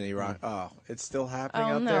happening, Iran? Oh, it's still happening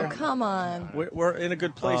Oh out no! there? Come on. We're in a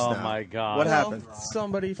good place Oh, now. my God. What Well, happened?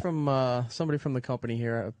 Somebody from the company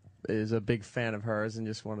here is a big fan of hers and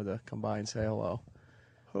just wanted to come by and say hello.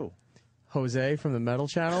 Who? Jose from the Metal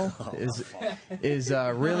Channel is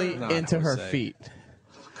really Not into her Jose. feet.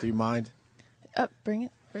 Do you mind? Bring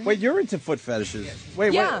it. Wait, you're into foot fetishes.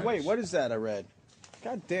 Wait, Yeah. wait, what is that I read?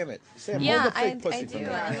 God damn it. Sam, Yeah, hold the fake I pussy do.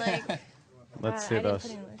 from I there. like. Let's I see didn't this.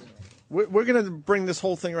 put any lotion. We're going to bring this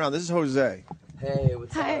whole thing around. This is Jose. Hey,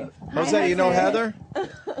 what's Hi. up? Jose, you know Heather?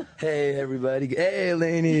 Hey, everybody. Hey,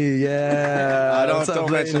 Lainey. Yeah. I What's up,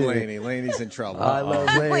 don't mention Lainey? Laney. Laney's in trouble. I love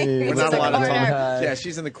Lainey. We're What's not up, allowed to Lainey? talk. Hi. Yeah,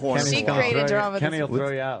 she's in the corner. She created drama. Kenny will throw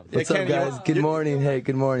you out. What's Yeah, up, Kenny, guys? Good morning. Hey,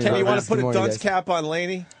 good morning. Kenny, you want to put Good a morning, dunce guys. cap on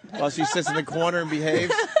Laney while she sits in the corner and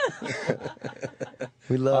behaves?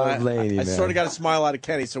 We love Lainey, I man. sort of got a smile out of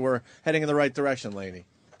Kenny, so we're heading in the right direction, Laney.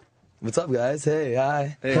 What's up, guys? Hey,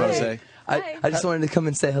 hi. Hey, Jose. I just wanted to come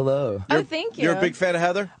and say hello. Oh, thank you. You're a big fan of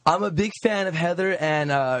Heather? I'm a big fan of Heather,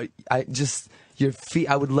 and I just your feet.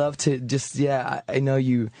 I would love to just I know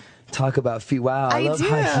you talk about feet. Wow, I love do.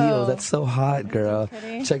 high heels. That's so hot, girl.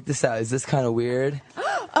 pretty. Check this out. Is this kind of weird?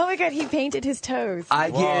 Oh my God! He painted his toes. I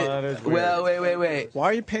Whoa, get. that is weird. Well, wait. Why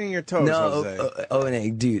are you painting your toes, No, Jose?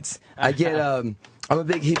 dudes. I get. I'm a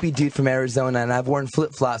big hippie dude from Arizona, and I've worn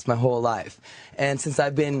flip-flops my whole life. And since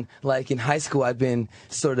I've been, in high school, I've been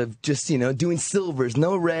sort of just, doing silvers.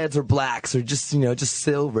 No reds or blacks or just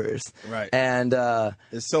silvers. Right. And,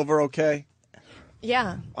 Is silver okay?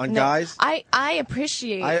 Yeah. On guys? I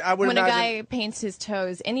appreciate I would when a imagine- guy paints his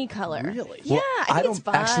toes any color. Really? Yeah, I think it's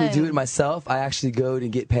don't actually fun. do it myself. I actually go to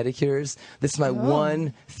get pedicures. This is my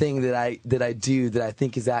one thing that I do that I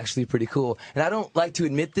think is actually pretty cool. And I don't like to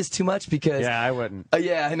admit this too much because Yeah, I wouldn't.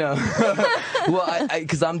 yeah, I know. Well,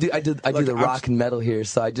 because I do the rock and metal here,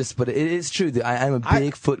 so but it is true that I'm a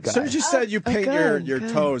big foot guy. As soon as you said you paint good, your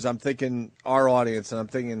good. toes, I'm thinking our audience, and I'm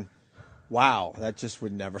thinking, wow, that just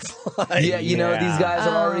would never fly. Yeah, these guys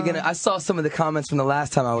are already Oh. gonna. I saw some of the comments from the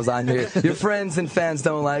last time I was on here. Your friends and fans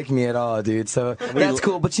don't like me at all, dude. So that's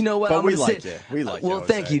cool. But you know what? But I'm we gonna like say- you. We like Well, you,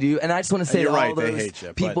 thank Jose. you, dude. And I just want to say you're to all right, they those hate you,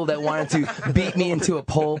 but- people that wanted to beat me into a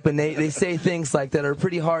pulp, and they say things like that are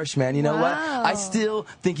pretty harsh, man. You know what? Wow. I still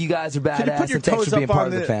think you guys are Can you badass, put your and thanks toes for being up part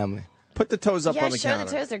on of the family. Put the toes up Yeah, on the show counter.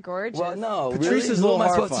 the toes are gorgeous. Well, no, Patrice really? is a Who little am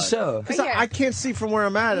I supposed to horrified. show? Because Here. I can't see from where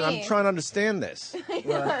I'm at, and I'm Me. trying to understand this.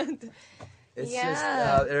 It's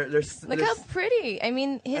Yeah. just Look how pretty. I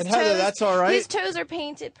mean, his And toes. Heather, that's all right. His toes are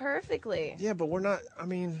painted perfectly. Yeah, but we're not. I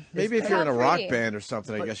mean, maybe if It's you're in a not rock pretty. band or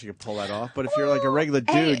something, I guess you could pull that off. But if you're like a regular dude,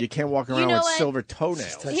 hey, you can't walk you around know with what? silver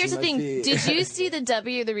toenails. Here's the my thing. feet. Did you see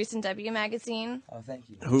the recent W magazine? Oh, thank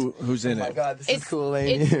you. Who's in Oh my it? God, this is cool,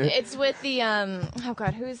 Amy. It's with the oh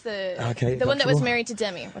God, who's the Okay, the one that was comfortable. married to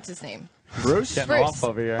Demi? What's his name? Bruce? Getting Bruce. off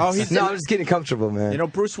over here. Oh, he's No, I'm just getting comfortable, man. You know,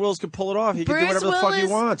 Bruce Willis could pull it off. He can do Bruce whatever the fuck he Willis-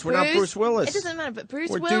 wants. We're not Bruce Willis. It doesn't matter, but Bruce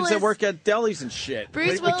We're Willis. dudes that work at delis and shit.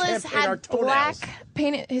 Bruce we can't Willis paint our had toenails.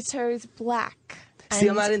 painted his toes black. See,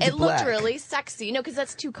 I'm And not into it black. looked really sexy, because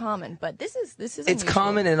that's too common. But this is It's unusual.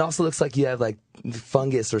 common, and it also looks like you have like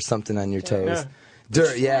fungus or something on your toes. Yeah.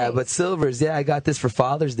 Dirt, yeah, but silvers, yeah, I got this for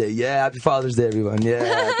Father's Day. Yeah, happy Father's Day, everyone.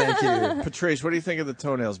 Yeah, thank you. Patrice, what do you think of the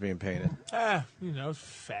toenails being painted?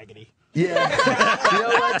 Faggoty. Yeah. You know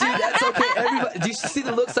what, dude? That's okay. Everybody, do you see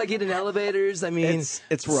the looks I get in elevators? I mean,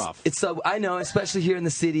 it's rough. It's I know, especially here in the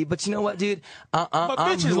city. But you know what, dude? But I'm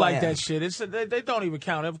bitches who I like am. that shit. They don't even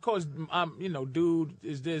count. Of course, dude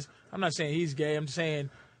is this. I'm not saying he's gay. I'm saying,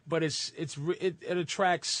 but it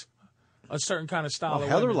attracts a certain kind of style. Well, of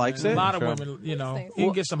Heather women. likes And it. a lot of Sure. women, you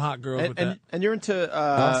can get some hot girls with that. And you're into.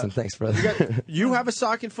 Awesome, thanks, brother. You have a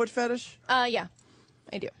sock and foot fetish? Yeah,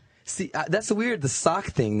 I do. See, that's weird. The sock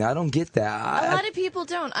thing. I don't get that. A lot of people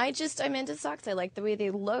don't. I'm into socks. I like the way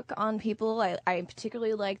they look on people. I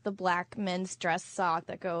particularly like the black men's dress sock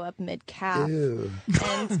that go up mid calf. Ew.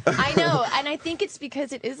 And I know, and I think it's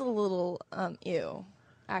because it is a little ew,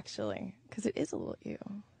 actually, because it is a little ew.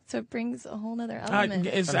 So it brings a whole other element.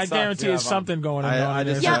 I guarantee there's something going on.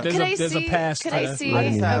 There's a past. Could I see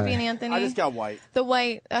Opie and Anthony? I just got white. The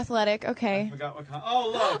white athletic. Okay. Forgot what kind. Oh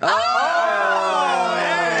look!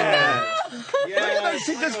 Yeah,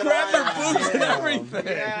 she just grabbed her boobs and everything.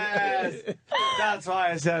 Yes. That's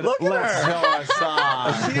why I said, Look at let's her. show our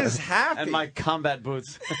socks. She is happy. And my combat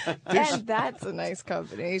boots. And that's a nice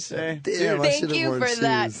combination. Damn, I Thank should've you worn for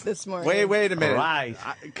that shoes. this morning. Wait a minute. Right.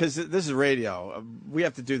 Because this is radio. We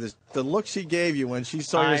have to do this. The look she gave you when she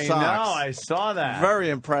saw your I socks. know, I saw that. Very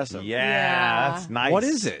impressive. Yeah, that's nice. What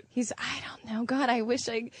is it? I don't know. God, I wish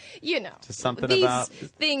Just something these about-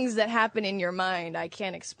 things that happen in your mind, I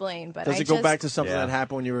can't explain. But Does I it go just, back to something that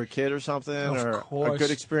happened when you were a kid or something? Of or a course.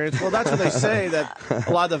 good experience? Well, that's what they say, that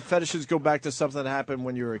a lot of the fetishes go back to something that happened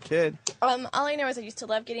when you were a kid. All I know is I used to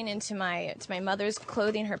love getting into my mother's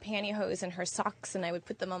clothing, her pantyhose and her socks, and I would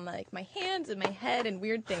put them on my hands and my head and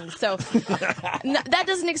weird things. So that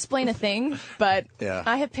doesn't explain a thing, but Yeah.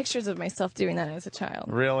 I have pictures of myself doing that as a child.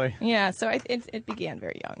 Really? Yeah, so it began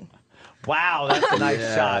very young. Wow, that's a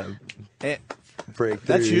nice shot. Breakthrough.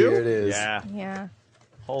 That's you? Here it is. Yeah. Yeah.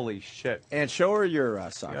 Holy shit. And show her your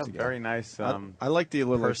socks Yeah, again. very nice. I like the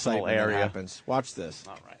little personal excitement area. that happens. Watch this.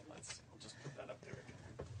 All right, let's just put that up there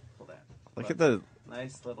again. Hold that. Look at the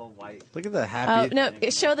Nice little white. Look at the Oh happy. no!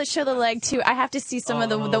 Show the leg too. I have to see some of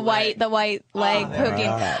the white leg poking.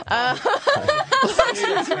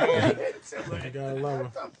 I gotta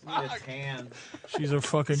love her. She's a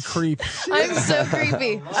fucking creep. I'm so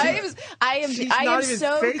creepy. I am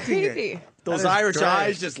so creepy. Those That is Irish great.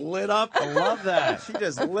 eyes just lit up. I love that. She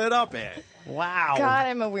just lit up it. Wow. God,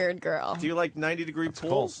 I'm a weird girl. Do you like 90-degree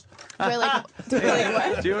pools? Do I like? Do I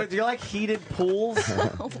like what? Do you like heated pools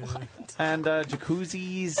and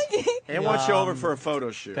jacuzzis? And want you over for a photo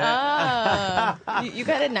shoot. Ah, you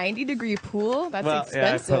got a 90-degree pool? That's Well,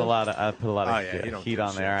 yeah, expensive. I put a lot of Oh, yeah, you don't heat give a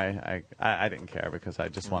on there. I didn't care because I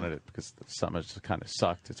just wanted it because the summer just kind of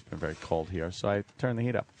sucked. It's been very cold here, so I turned the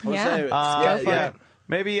heat up. Yeah. Yeah.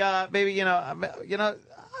 Maybe you know,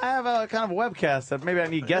 I have a kind of a webcast that maybe I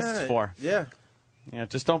need guests for. Yeah. Yeah,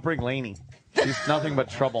 just don't bring Lainey. She's nothing but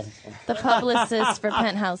trouble. The publicist for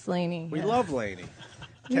Penthouse Laney. We love Laney.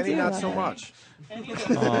 We Kenny, do not love so her. much.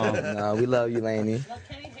 No, we love you, Lainey.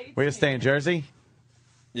 Were you staying in Jersey?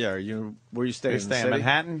 Yeah, where you staying? You in the staying in city?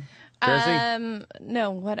 Manhattan? Jersey?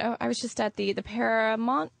 No. What? I was just at the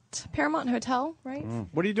Paramount Hotel, right?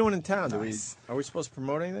 What are you doing in town? Are we supposed to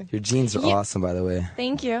promote anything? Your jeans are Yeah. awesome, by the way.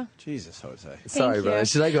 Thank you. Jesus, Jose. Sorry, you. brother.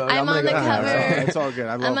 Should I go? I'm gonna on the go. cover. It's all good.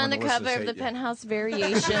 I love I'm when on the the cover listeners of the hate you. Penthouse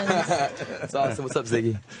Variations. That's awesome. What's up,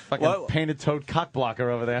 Ziggy? Fucking painted toed cock blocker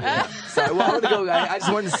over there. Sorry, well, I want to go. I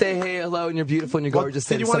just wanted to say hey, hello, and you're beautiful, and you're gorgeous.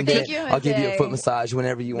 did you and wanna someday Thank you, I'll give you a Jose. foot massage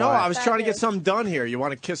whenever you No, want. I was trying to get something done here. You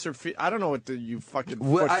want to kiss her feet? I don't know what you fucking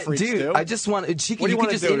What, foot freaks dude, do. I just want. What do You you can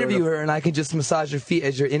wanna just do to interview her? her, and I can just massage her feet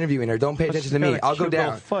as you're interviewing her. Don't pay attention to me. I'll go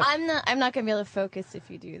down. I'm not gonna be able to focus if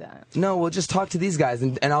you do that. No, we'll just talk to these guys,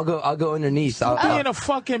 and I'll go underneath. Being a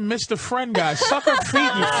fucking Mr. Friend guy. Suck her feet,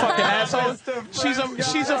 you fucking asshole. She's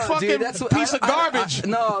a fucking Dude, that's what- piece of garbage.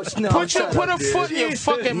 No, Put shut her up, dude. foot in your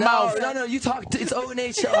fucking no, mouth. No, you talk. It's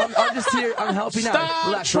O&H. I'm just here. I'm helping out. Stop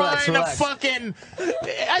Relax, trying relax. to fucking.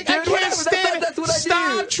 I Dude, can't whatever, stand that's it. what I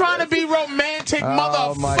Stop do. trying to be romantic,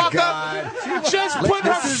 Oh, my motherfucker. God. Just put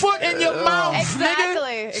her foot in your mouth, Exactly.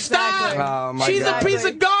 nigga. Exactly. Stop. Oh, my She's God. a piece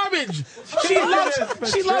of garbage. She loves.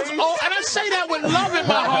 Oh, and I say that with love in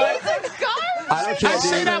my heart. I don't care. I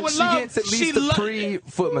say dude. that with she love. gets at She least a lo-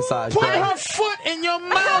 pre-foot massage. Put bro. her foot in your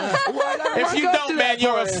mouth. If you don't, man,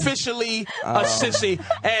 you're officially a sissy.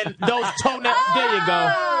 And those toenails. There you go.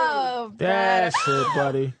 Oh, That's it,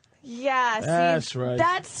 buddy. Yeah, see, That's right.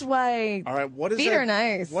 That's why. All right, what is feet that? are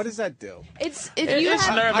nice. What does that do? It's It's you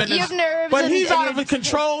have nerves, but and- he's and out you're- of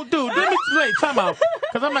control, dude. Let me wait, time out,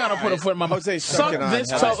 because I'm not gonna put a foot in my mouth. Jose, Suck suck it on.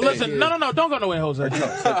 this Have toe. a seat. Listen, no, don't go nowhere, Jose.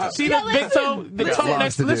 See that big toe? The toe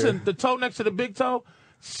next. Listen, the toe next to the big toe.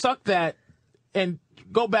 Suck that and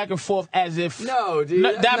go back and forth as if. No, dude.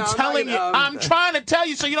 I'm telling you. I'm trying to tell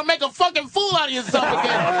you so you don't make a fucking fool out of yourself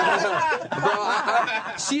again.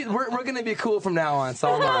 We're gonna be cool from now on. So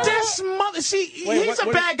I'm all right. This mother, see, he's a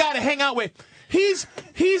bad guy to hang out with.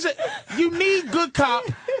 You need good cop,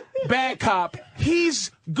 bad cop.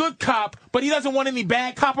 He's good cop, but he doesn't want any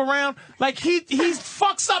bad cop around. Like he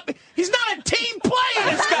fucks up. He's not a team player.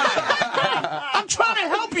 This guy. I'm trying to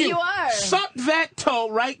help you. You are. Suck that toe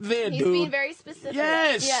right there, He's dude. being very specific.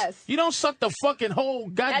 Yes. Yes. You don't suck the fucking whole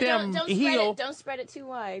Now, goddamn don't heel. spread it. Don't spread it too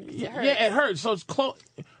wide. It hurts. Yeah, it hurts. So it's close.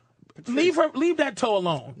 Leave that toe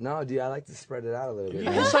alone. No, dude, I like to spread it out a little bit.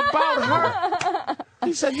 It's about her.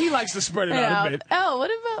 He said he likes to spread it out a bit. Oh, what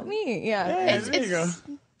about me? Yeah. Yeah, there you go.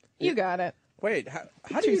 You got it. Wait,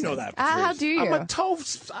 how do you know that? How do you?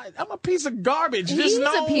 I'm a piece of garbage. He's There's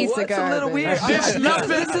no, a piece of What's a little garbage. weird? There's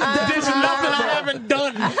nothing I haven't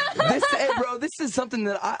done. Hey, bro, this is something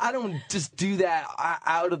that I don't just do that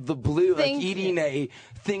out of the blue, like Thank eating a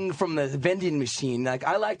thing from the vending machine. Like,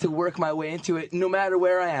 I like to work my way into it no matter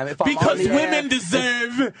where I am. If I'm Because on the women air,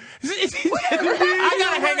 deserve. I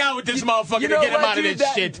gotta hang out with this motherfucker to get him out of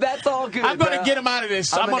this shit. That's all good. I'm gonna bro. get him out of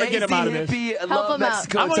this. I'm gonna get him out of this. Help him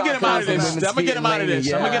out. I'm gonna get him out of this. I'm gonna get him out of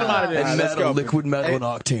this. I'm gonna get him out of this. And Let's metal, go. liquid metal, and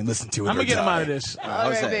octane. Listen to it. I'm gonna or get him die. out of this. All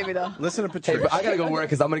right, baby doll. Listen to Patrice. Hey, but I gotta go work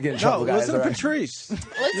because I'm gonna get in trouble, no, guys. listen to all right? Patrice.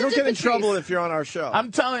 You don't to get in Patrice. trouble if you're on our show.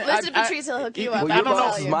 I'm telling. Listen to Patrice, he'll hook you up. Well, I your don't know.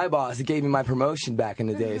 boss is my boss. He gave me my promotion back in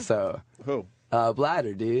the day, so. Who?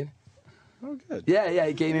 Bladder, dude. Oh, good. Yeah,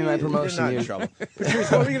 he gave me my promotion. You're not in trouble. Patrice,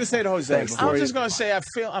 what were you going to say to Jose? Thanks. before I was you- just gonna say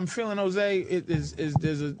I'm feeling Jose.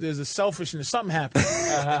 There's a selfishness. Something happened.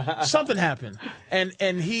 Something happened, and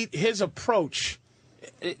his approach.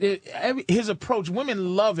 His approach.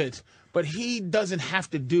 Women love it, but he doesn't have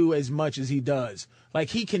to do as much as he does. Like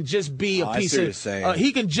he can just be a I piece see what of. you're saying.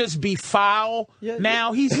 He can just be foul.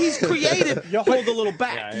 Now he's creative. You hold a little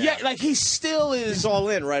back. Yeah, like he still is. He's all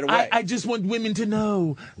in right away. I just want women to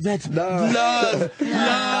know that love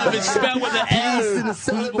is spelled with an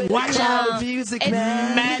L. Watch out, music, it's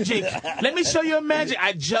man. magic. Let me show you a magic.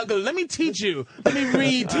 I juggle. Let me teach you. Let me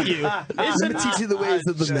read to you. Let me teach you the ways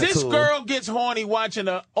of the metal. This girl gets horny watching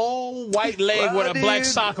an old white leg with a black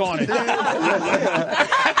sock on it.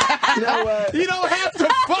 You know what? You don't have to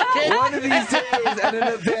fucking. One of these days at an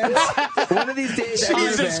event, one of these days at an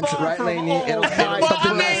Jesus, event, far right, from Lainey? old, It'll man. something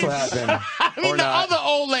Well, nice will happen. I mean, Or the not. other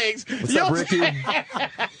old legs. What's up, Ricky?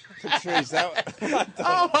 Patrice, that,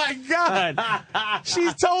 Oh my God!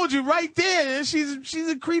 She's told you right there. She's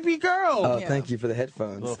a creepy girl. Oh, thank you for the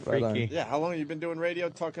headphones. Right on. yeah, how long have you been doing radio,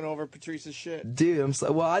 talking over Patrice's shit? Dude, I'm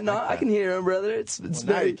so well. I can hear him, brother. It's Well, now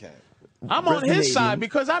very. you can. I'm on his resonating. side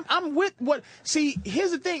because I'm with what. See,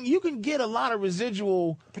 here's the thing: you can get a lot of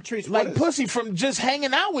residual, Patrice, like what is- pussy from just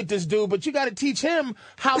hanging out with this dude, but you got to teach him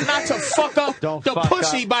how not to fuck up Don't the fuck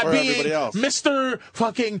pussy up by for being everybody else. Mr.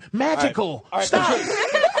 fucking magical. All right, Stop.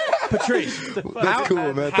 Patrice, That's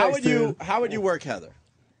cool, man. how Thanks, would dude. how would you work Heather?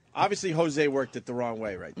 Obviously, Jose worked it the wrong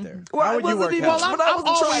way right there. Well, how would you work even- Heather? But I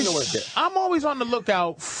wasn't trying to work it. I'm always on the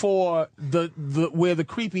lookout for the where the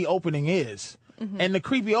creepy opening is. And the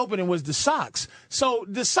creepy opening was the socks. So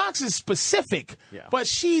the socks is specific, but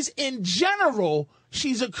she's in general,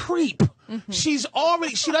 she's a creep. She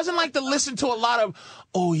doesn't like to listen to a lot of,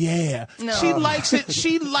 oh yeah. No. She likes it.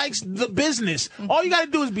 She likes the business. All you got to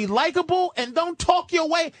do is be likable and don't talk your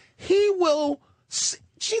way. He will.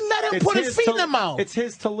 She let him put his feet in the mouth. It's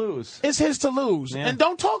his to lose. It's his to lose, and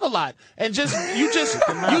don't talk a lot. And here's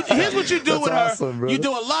what you do That's with awesome, her. brother. You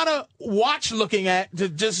do a lot of watch looking at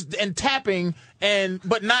and tapping,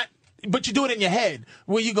 but you do it in your head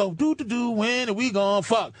where you go do when are we gonna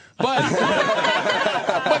fuck? But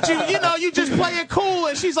you just play it cool,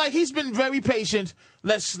 and she's like, he's been very patient.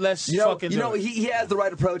 Let's fucking do it. He has the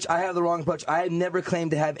right approach. I have the wrong approach. I have never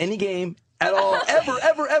claimed to have any game at all, ever.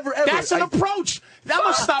 That's an approach. I'm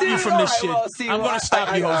gonna stop you from this shit. I'm gonna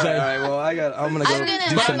stop you, Jose. All right, well, I'm gonna go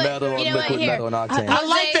do some metal, liquid metal, and octane. I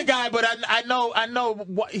like the guy, but I know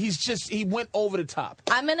what he went over the top.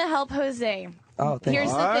 I'm going to help Jose. Oh, thank Here's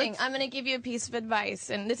you. the thing. I'm going to give you a piece of advice,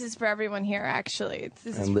 and this is for everyone here, actually.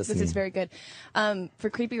 This I'm is listening. very good. For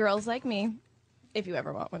creepy girls like me, if you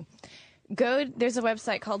ever want one, There's a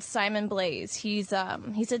website called Simon Blaze. He's a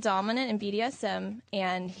dominant in BDSM,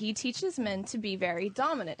 and he teaches men to be very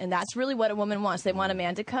dominant, and that's really what a woman wants. They want a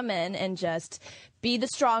man to come in and just be the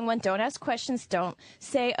strong one. Don't ask questions. Don't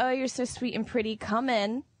say, "Oh, you're so sweet and pretty." Come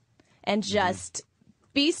in and just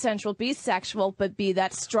be sensual, be sexual, but be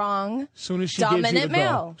that strong, Soon as she dominant gives you the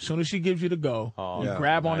male. Go, soon as she gives you the go, you yeah,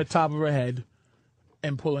 grab on the top of her head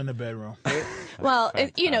and pull in the bedroom. Well,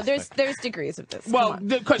 there's degrees of this. Well,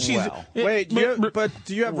 because she's Wait,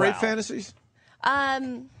 do you have rape fantasies?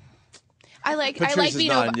 I like Patrice is being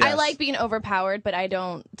nodding, yes. I like being overpowered, but I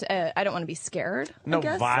don't want to be scared. No I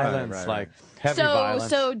guess. violence, Right. like heavy violence.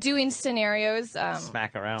 So doing scenarios,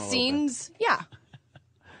 Smack around a little scenes, yeah.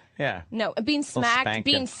 Yeah. No, being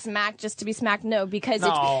spanking. smacked just to be smacked. No, because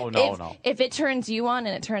No. if it turns you on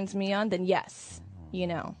and it turns me on, then yes,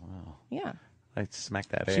 yeah. Like smack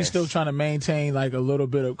that ass. She's still trying to maintain like a little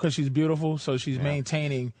bit of, because she's beautiful, so she's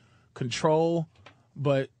maintaining control,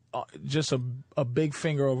 but just a big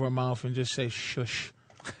finger over her mouth and just say shush.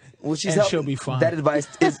 Well, she'll be fine. That advice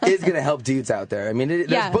is going to help dudes out there. I mean,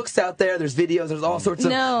 there's books out there, there's videos, there's all sorts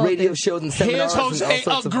of radio shows and seminars. Here's Jose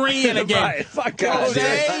agreeing again. Right. Fuck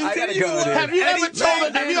Jose, I gotta go, dude. Have you ever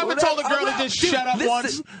told a girl to just shut up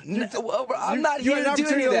once? I'm not here to do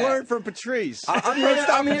any of that. Learn from Patrice. I'm here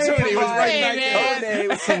to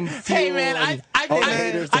Hey, man,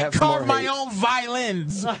 I carve my own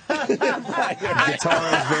violins.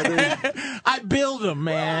 I build them,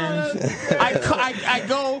 man. I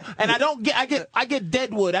go and I get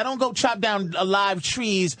dead wood. I don't go chop down live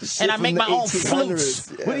trees, and I make my own flutes.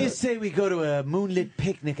 What do you say we go to a moonlit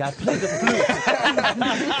picnic? I play the flute.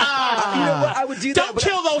 You know what? I would do that. Don't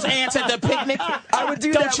kill those ants at the picnic. I would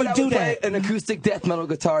do that. Don't you do that? An acoustic death metal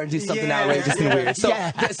guitar and do something outrageous and weird. So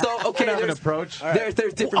okay, there's an approach. There's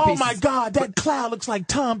different Oh pieces. my God, that cloud looks like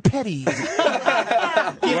Tom Petty.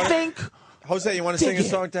 You think? Jose, you want to sing a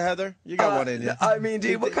song to Heather? You got one in you. I mean,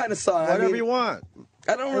 dude, what kind of song? Whatever you want.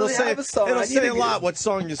 I don't really have a song. It'll say a lot what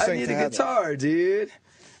song you sing I need to a Heather. guitar, dude.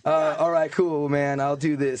 All right, cool, man. I'll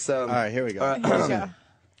do this. All right, here we go.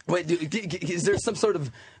 Wait, dude, is there some sort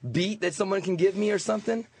of beat that someone can give me or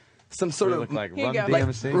something? Some sort of look like Run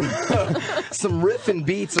DMC. some riff and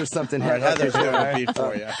beats or something. All right, Heather's doing a beat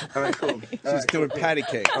for you. All right, cool. She's doing patty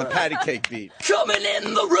cake, the patty cake beat. Coming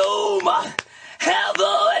in the room,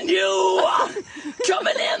 Heather and you.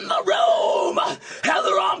 Coming in the room,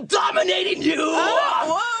 Heather, I'm dominating you.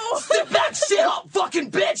 Whoa. Sit back, shit up, fucking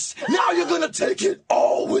bitch. Now you're gonna take it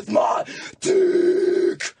all with my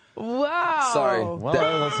dick. Wow. Sorry. Well,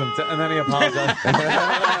 and then he apologized.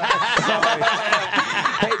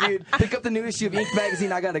 Hey, dude, pick up the new issue of Ink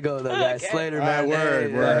magazine. I gotta go though, guys. Later, man.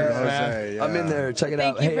 Word, Jose. I'm in there. Check it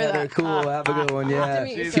Thank out. you Hey, for Heather, that. cool. Have a good one. Yeah.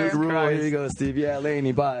 meet you, Cute sir. rule. Here you go, Steve. Yeah,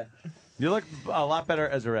 Laney. Bye. You look a lot better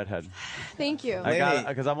as a redhead. Thank you. I got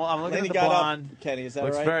because I'm looking Laney at the got blonde. up. Kenny, is that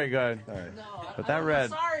looks right? very good. All right. But that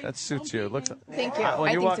red, that suits you. Looks. Thank you. When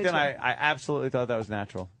I you think walked so in, too. I absolutely thought that was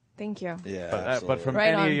natural. Thank you. Yeah, But from Right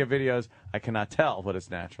any on. of your videos, I cannot tell that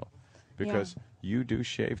it's natural because you do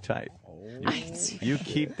shave tight. You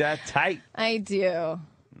keep that tight. I do.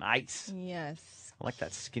 Nice. Yes. I like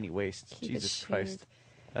that skinny waist. Keep it Jesus shaved. Christ.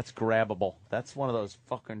 That's grabbable. That's one of those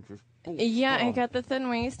fucking. Yeah, I got the thin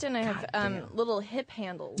waist and I have little hip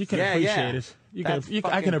handles. You can appreciate it.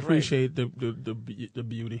 I can appreciate the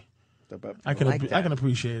beauty. I can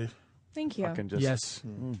appreciate it. Thank you. Yes.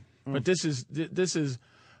 But this is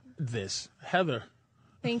Heather.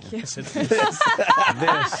 Thank you. Sarah.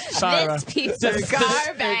 This piece of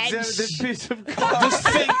garbage. This piece of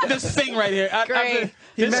garbage. This thing right here. Great.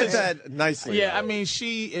 He meant that nicely. Yeah, I mean,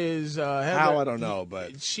 she is. Heather, How, I don't know,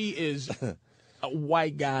 but she is a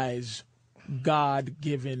white guy's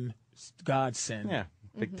God-given godsend. Yeah,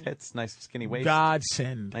 big tits, nice skinny waist,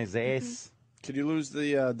 godsend, nice ass. Could you lose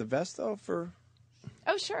the vest though for?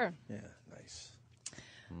 Oh, sure. Yeah, nice.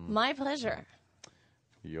 My pleasure.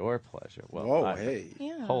 Your pleasure. Well, Whoa, hey.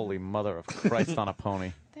 Yeah. Holy mother of Christ on a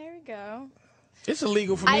pony. There we go. It's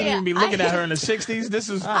illegal for me to even be looking at her in the 60s. This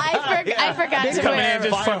is. I forgot They to come in wear. and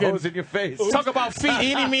just Fire fucking hose in your face. talk about feet,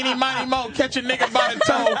 eeny, meeny, miny, mo, catch a nigga by the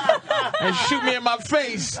toe and shoot me in my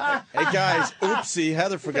face. Hey guys, oopsie!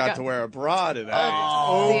 Heather forgot to wear a bra today.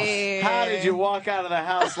 Oopsie. How did you walk out of the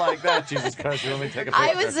house like that? Jesus Christ, you let me take a picture.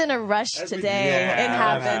 I was in a rush today. Yeah, It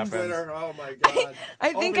that happened. Oh my god!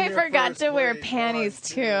 I think I forgot to wear panties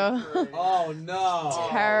too. Oh no!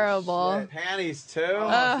 Terrible. Panties too?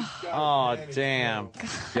 Ugh. Oh, damn.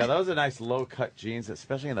 Yeah, those are nice low-cut jeans,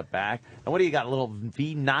 especially in the back. And what do you got, a little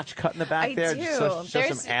V-notch cut in the back I there? do. Just show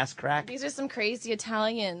There's- some ass crack? These are some crazy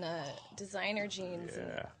Italian designer jeans. Yeah.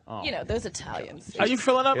 And, Oh. you know, those Italians. Are you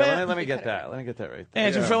filling up, Yeah, man? let me get that. Let me get that right there.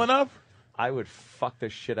 And you filling up? I would fuck the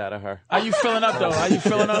shit out of her. Are you filling up, though? Are you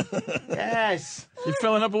filling up? Yes. You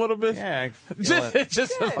filling up a little bit? Yeah.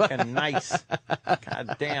 Just fucking nice.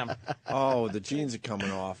 God damn. Oh, the jeans are coming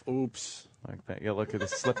off. Oops. Like that. You look at it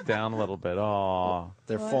slip down a little bit. Oh.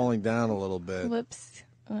 They're falling down a little bit. Whoops.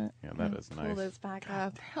 Yeah, that is nice. Pull those back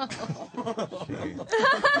up.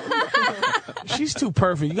 She's too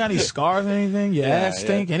perfect. You got any scars or anything? Your ass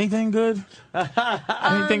stink? Anything good?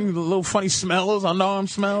 Anything, little funny smells, unarmed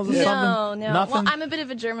smells or something? No. Nothing? Well, I'm a bit of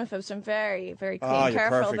a germaphobe, so I'm very, very clean, Oh, you're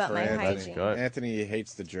careful perfect about for my Anthony. hygiene. Good. Anthony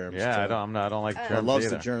hates the germs. Yeah, too. I don't like germs loves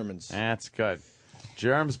either. the Germans. That's good.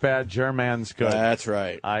 Germs bad, German's good. That's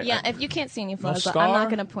right. Yeah, if you can't see any flaws, I'm scar? not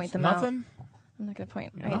going to point them out. Nothing? I'm not going to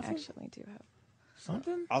point. Nothing? I actually do have.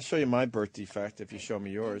 Something? I'll show you my birth defect if you show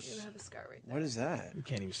me yours. I do have a scar right there. What is that? You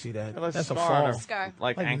can't even see that. Well, That's a scar. fall. Scar.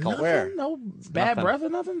 Like ankle. Nothing? Where? No bad Nothing. breath or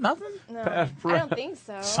nothing? Nothing? No, Bad I breath. don't think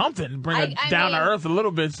so. Something. Bring it I down mean, to earth a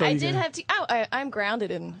little bit. So I you did can... have to. Oh, I'm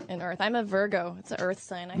grounded in Earth. I'm a Virgo. It's an Earth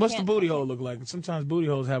sign. What's the booty hole look like? Sometimes booty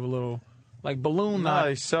holes have a little, like balloon knot. No,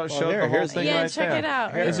 they show the whole here's thing Yeah, right check there. it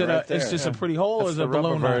out. Is it right it's there, just a yeah. pretty hole or That's is it the a balloon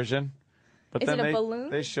rubber knot? version. But Is then it a they, balloon?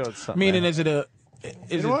 They showed something. Meaning, else. is it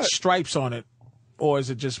You know what? stripes on it, or is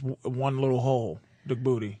it just one little hole, the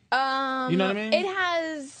booty? You know what I mean? It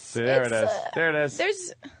has. See, there it it's, is. There it is.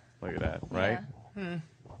 There's. Look at that, right?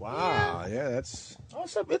 Wow. Yeah, that's. Oh,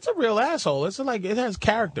 it's a real asshole. It's like it has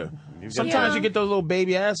character. Sometimes Yeah. you get those little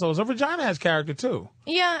baby assholes. A vagina has character too.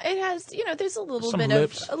 Yeah, it has. There's a little Some bit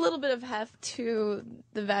lips. of heft to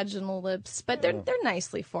the vaginal lips, but they're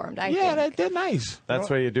nicely formed. I Yeah, think. they're nice. That's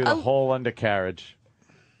where you do the whole undercarriage.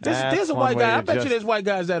 There's a one white way guy. to I bet you just- there's white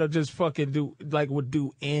guys that'll just fucking would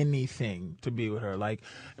do anything to be with her. Like,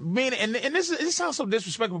 and this sounds so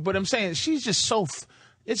disrespectful, but I'm saying she's just so.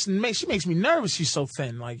 She makes me nervous. She's so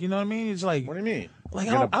thin. Like, you know what I mean? It's like. What do you mean? Like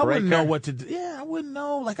You're gonna I wouldn't break her? know what to do. Yeah, I wouldn't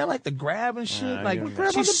know. Like I like to grab and shit. Yeah, like you're gonna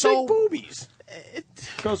grab grab she's so boobies.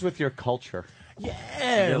 goes with your culture.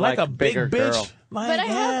 Yeah, You're like like a a big bigger bitch. girl. Like, But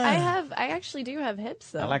yeah. I actually do have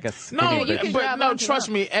hips though. I like a skinny No, you can bitch. but grab no, onto trust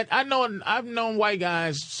them. me. And I've known white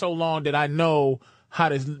guys so long that I know how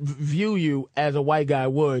to view you as a white guy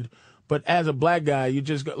would, but as a black guy, you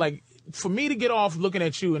just go, like. For me to get off looking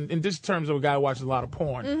at you, in this terms of a guy who watches a lot of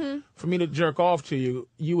porn, for me to jerk off to you,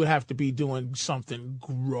 you would have to be doing something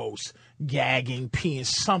gross, gagging, peeing,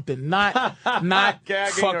 something, not Gagging or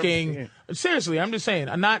fucking. peeing. Seriously, I'm just saying,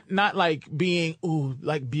 not like being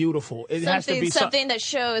like beautiful. It has to be something that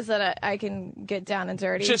shows that I can get down and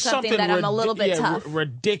dirty. just something that I'm a little bit tough.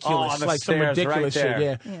 ridiculous, on the like some stairs, ridiculous right shit.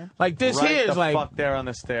 there. Yeah. Like this right here the is like. fuck there on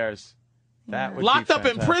the stairs. That would Locked be up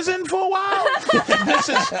in fantastic. prison for a while.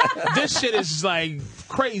 This shit is like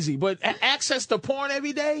crazy. But access to porn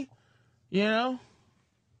every day, you know.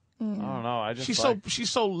 I don't know. I just She's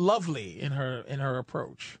so lovely in her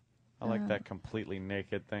approach. I like that completely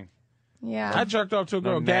naked thing. Yeah. I jerked off to a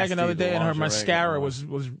No girl gagging the other nasty day, and her lingerie mascara going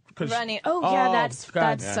was cause, Running. Oh yeah, that's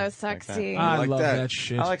God. so Yeah, like sexy. that. I like love that. that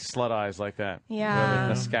shit. I like slut eyes like that. Yeah. Where the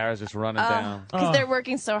mascara's just running down. Because they're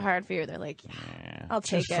working so hard for you. They're like, Yeah. I'll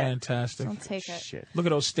take Just it. fantastic. I'll take it. Shit. Look at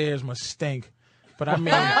those stairs, must stink. But I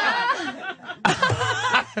mean,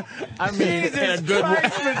 I mean, in a good way.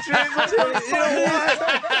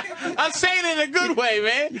 I'm saying it in a good way,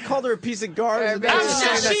 man. You called her a piece of garbage. Yeah, and then you're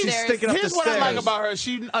saying that she's sticking up the Here's what I like stairs. about her.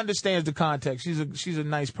 She understands the context. She's a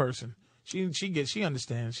nice person. She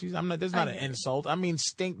understands. There's not an insult. I mean,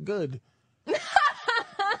 stink good.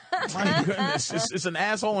 My goodness, it's an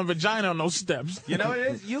asshole and vagina on those steps. You know what it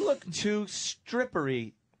is? You look too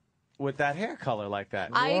strippery with that hair color like that.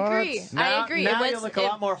 I agree. Now, I agree. Now It you was- look a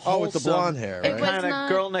lot more wholesome. Oh, with the blonde hair, It right? was Kind of not-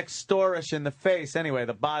 girl next door-ish in the face. Anyway,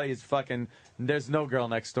 the body is fucking. There's no girl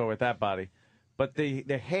next door with that body, but the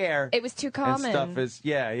hair. It was too and common. stuff is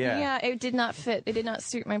yeah. Yeah, it did not fit. It did not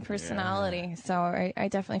suit my personality. So I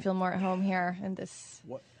definitely feel more at home here in this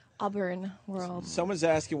Auburn world. Someone's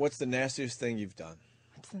asking, what's the nastiest thing you've done?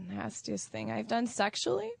 What's the nastiest thing I've done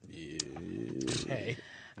sexually? Hey.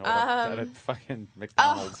 At fucking Oh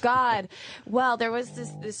McDonald's. God! Well, there was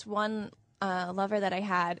this one lover that I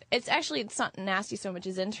had. It's not nasty so much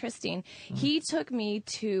as interesting. He took me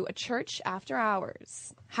to a church after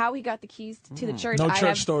hours. How he got the keys to the church? No I church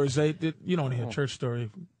have, stories. You don't hear church story.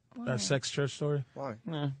 A sex church story. Why?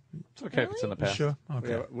 It's okay if it's in the past. Sure. Okay.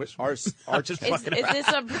 Yeah, our Is this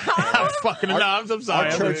a problem? I'm fucking no, I'm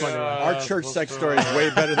sorry. Our church sex story is way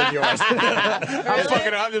better than yours.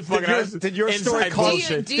 I'm just fucking. Did your story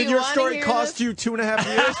cost you 2.5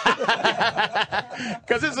 years?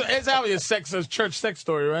 Because it's obviously a church sex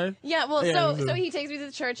story, right? Yeah, well, Yeah, so he takes me to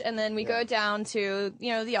the church, and then we go down to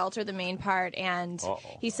the altar, the main part, and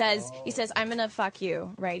he says, "I'm gonna fuck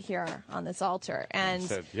you right here on this altar," and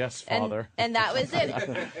said, "Yes, Father," and that was it.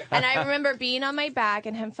 And I remember being on my back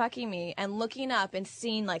and him fucking me, and looking up and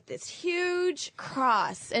seeing like this huge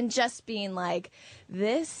cross, and just being like,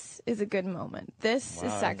 "This is a good moment. This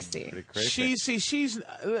is sexy."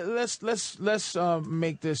 Let's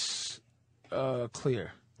make this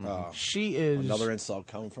clear. She is another insult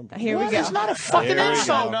coming from. Here we go. It's not a fucking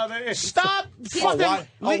insult. Stop.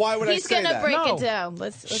 Why would I He's say gonna that? break it down.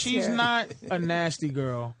 Let's She's hear it. not a nasty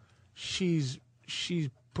girl. She's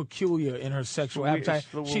peculiar in her sexual appetite.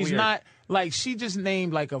 She's weird. not like she just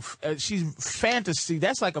named like she's fantasy.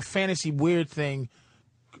 That's like a fantasy weird thing.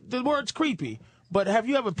 The word's creepy. But have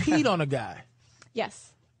you ever peed on a guy?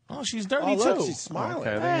 Yes. Oh, she's dirty look, too. she's smiling.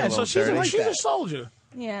 Okay, Yeah, so she's a soldier.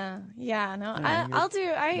 Yeah, no, I'll do.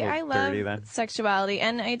 I love dirty then. sexuality,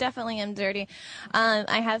 and I definitely am dirty.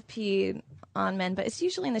 I have peed on men, but it's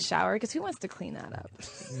usually in the shower because who wants to clean that up?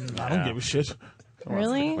 I don't give a shit.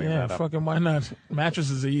 Really? Yeah, fucking why not?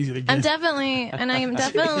 Mattresses are easy to get. I'm definitely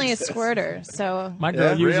a squirter. So my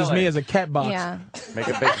girl uses me as a cat box. Yeah. Make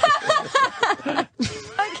a big. A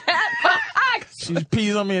cat box. She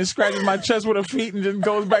pees on me and scratches my chest with her feet and just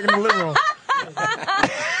goes back in the living room.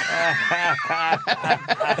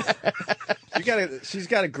 She's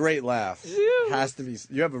got a great laugh. Has to be.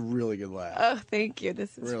 You have a really good laugh. Oh, thank you.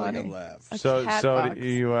 This is really funny. good laugh. So box.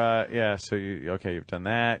 you've done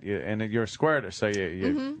that, and you're a squirter, so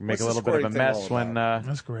you make What's a the little bit of a squirting thing mess all when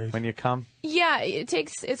That's great. when you come. Yeah,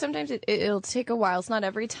 sometimes it'll take a while. It's not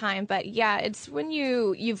every time, but yeah, it's when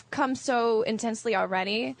you've come so intensely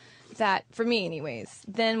already that, for me anyways,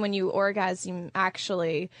 then when you orgasm,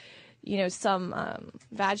 actually, some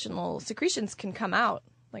vaginal secretions can come out,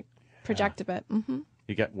 like project a bit. Mm-hmm.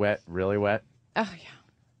 You get wet, really wet. Oh yeah.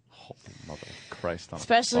 Oh, mother of Christ!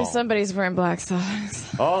 Especially somebody's wearing black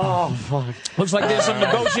socks. Oh, fuck. Looks like there's some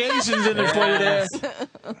negotiations in it for you there.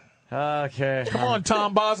 Okay. Come on,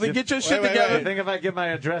 Tom Bosley, get your shit together. I think if I get my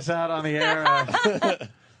address out on the air,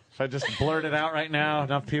 if I just blurt it out right now,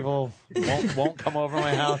 enough people won't come over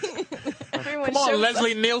my house. Come on,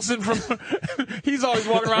 Leslie Nielsen from. He's always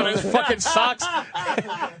walking around in his fucking socks.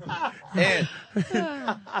 And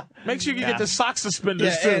make sure you get the sock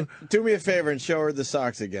suspenders too. And do me a favor and show her the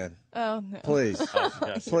socks again. Oh no! Please,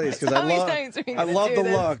 yes. Please, because I love the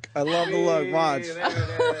look. I love the look. Watch.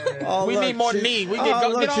 Oh, we look, need more knee. We get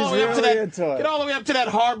all the way up to that. Get all the way up to that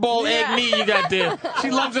hard-boiled egg knee you got there. She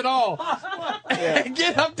loves it all.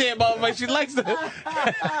 Get up there, motherfucker. She likes the.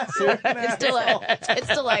 It's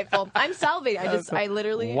delightful. I'm salivating. I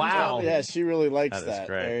literally. Wow. Yeah, she really likes that. Is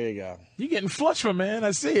great. There you go. You're getting flushed, my man.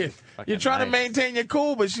 I see it. You're trying to maintain your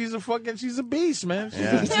cool, but she's a beast, man. She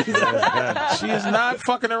is not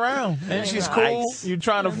fucking around. And she's cool. You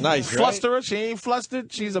trying to fluster her? She ain't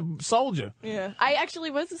flustered. She's a soldier. Yeah, I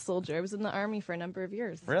actually was a soldier. I was in the army for a number of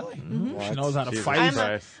years. Really? Mm-hmm. She knows how to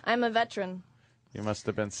fight. I'm a veteran. You must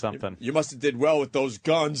have been something. You must have did well with those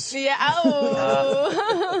guns. Yeah.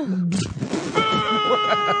 Oh.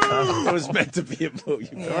 It was meant to be a movie.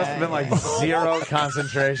 There must have been like zero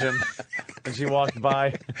concentration when she walked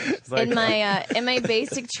by. Like, in my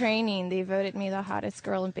basic training, they voted me the hottest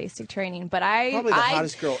girl in basic training. But probably the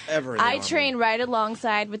hottest girl ever. I trained right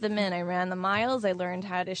alongside with the men. I ran the miles. I learned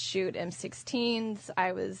how to shoot M16s.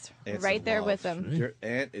 I was right there with them. Your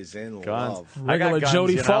aunt is in guns. love. Regular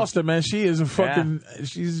Jodie Foster, man. She is a fucking.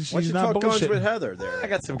 She's Why don't you not talk bullshit. guns with Heather there? I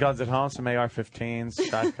got some guns at home, some AR-15s,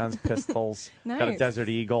 shotguns, pistols. Nice. Got a Desert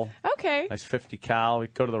Eagle. Okay. Nice 50 cal. We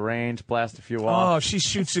go to the range, blast a few off. Oh, she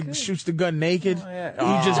shoots the gun naked.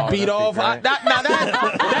 Yeah. You just beat that'd be off. great.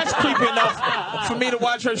 That's creepy enough for me to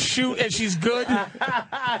watch her shoot, and she's good.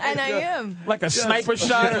 And I am. Like a sniper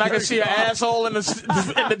shot, and I can see her asshole in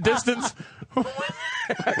the distance.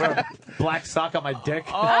 Black sock on my dick.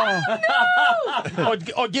 Oh, no!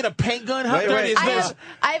 Or get a paint gun. How dirty is this?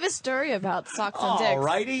 I have a story about socks and dicks.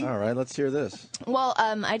 Alrighty. All right, let's hear this. Well,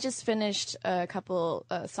 I just finished a couple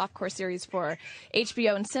softcore series for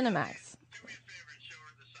HBO and Cinemax.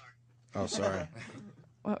 Oh, sorry.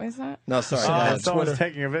 What was that? No, sorry. Go ahead. Someone's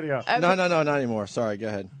taking a video. Okay. No, not anymore. Sorry, go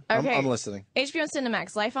ahead. Okay. I'm listening. HBO and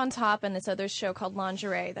Cinemax, Life on Top, and this other show called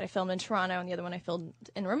Lingerie that I filmed in Toronto, and the other one I filmed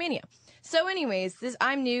in Romania. So anyways,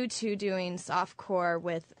 I'm new to doing softcore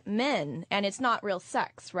with men, and it's not real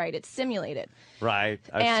sex, right? It's simulated. Right.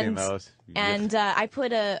 I've seen those. And I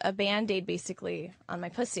put a Band-Aid basically on my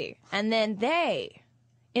pussy. And then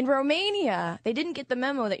in Romania, they didn't get the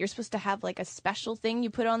memo that you're supposed to have like a special thing you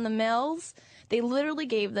put on the males. They literally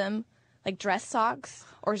gave them like dress socks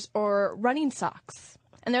or running socks.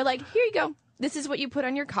 And they're like, here you go. This is what you put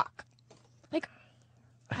on your cock. Like,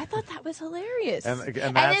 I thought that was hilarious. And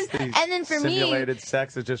that's and then for simulated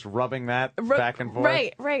sex is just rubbing that back and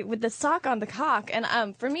forth. Right, with the sock on the cock.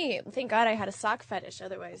 And for me, thank God I had a sock fetish.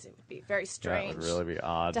 Otherwise, it would be very strange. That would really be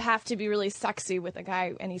odd. To have to be really sexy with a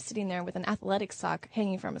guy, and he's sitting there with an athletic sock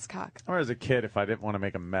hanging from his cock. Or as a kid, if I didn't want to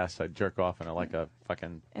make a mess, I'd jerk off in a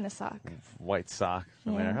fucking in a sock, white sock.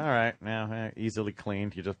 Yeah. There. All right, now easily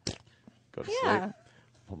cleaned. You just go to Yeah. sleep.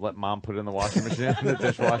 Let mom put it in the washing machine, the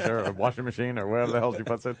dishwasher, or washing machine, or wherever the hell she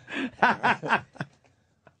puts it.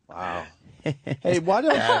 Wow. Hey, why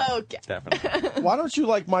don't Okay. Definitely. why don't you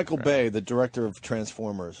like Michael Bay, the director of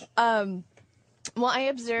Transformers? Well, I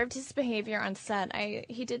observed his behavior on set.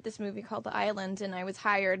 He did this movie called The Island, and I was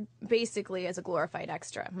hired basically as a glorified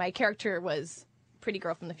extra. My character was Pretty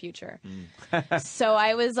Girl from the Future. So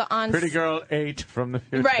I was on... Pretty Girl 8 from the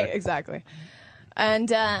future. Right, exactly. And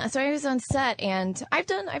so I was on set, and I've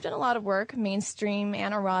done a lot of work, mainstream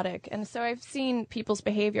and erotic, and so I've seen people's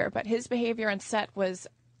behavior, but his behavior on set was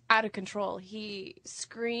out of control. He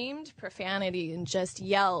screamed profanity and just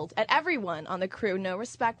yelled at everyone on the crew, no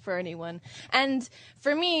respect for anyone. And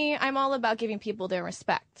for me, I'm all about giving people their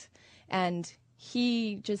respect. And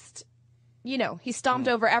he just, he stomped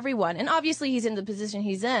over everyone. And obviously he's in the position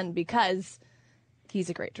he's in because he's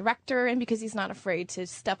a great director and because he's not afraid to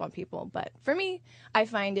step on people. But for me, I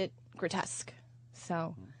find it grotesque.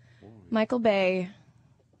 So, Michael Bay,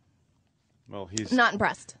 well, he's not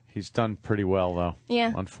impressed. He's done pretty well, though.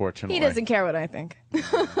 Yeah. Unfortunately. He doesn't care what I think.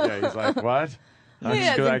 Yeah, he's like, what? He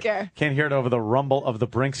doesn't care. Can't hear it over the rumble of the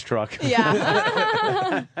Brinks truck.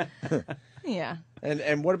 Yeah. Yeah.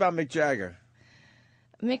 And what about Mick Jagger?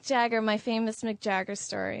 Mick Jagger, my famous Mick Jagger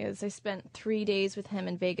story is I spent 3 days with him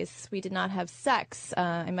in Vegas. We did not have sex.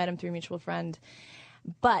 I met him through a mutual friend.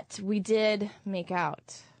 But we did make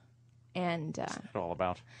out. And What's it all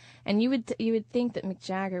about? And you would think that Mick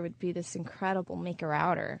Jagger would be this incredible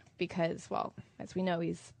maker-outer because, well, as we know,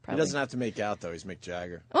 he's probably... He doesn't have to make out, though. He's Mick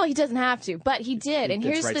Jagger. Well, he doesn't have to, but he did. And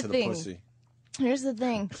Gets here's right the to thing. pussy. Here's the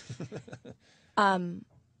thing.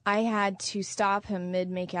 I had to stop him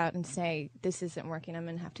mid-make-out and say, this isn't working. I'm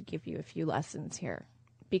going to have to give you a few lessons here.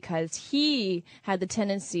 Because he had the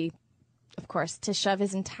tendency, of course, to shove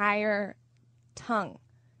his entire tongue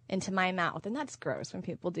into my mouth. And that's gross when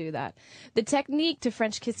people do that. The technique to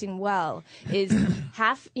French kissing well is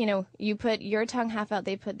half, you put your tongue half out,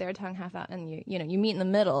 they put their tongue half out, and you meet in the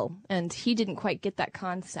middle. And he didn't quite get that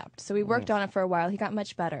concept. So we worked on it for a while. He got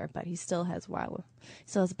much better, but he still has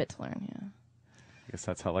a bit to learn, yeah. I guess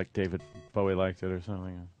that's how David Bowie liked it or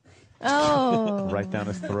something. Oh. Right down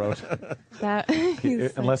his throat.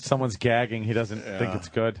 He's unless someone's gagging, he doesn't think it's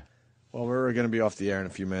good. Well, we're going to be off the air in a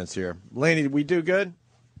few minutes here. Lainey, we do good?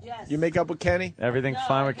 Yes. You make up with Kenny? Everything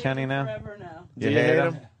fine with Kenny now? Forever now. Do you hate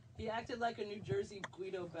him? He acted like a New Jersey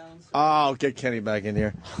Guido bouncer. Oh, get Kenny back in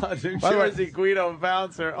here. New By the way- Jersey Guido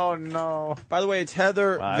bouncer. Oh, no. By the way, it's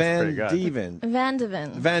Heather Wow, that's pretty good. Van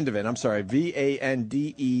Deven. Vandeven, I'm sorry,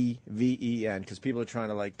 Vandeven, because people are trying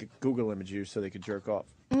to Google image you so they could jerk off.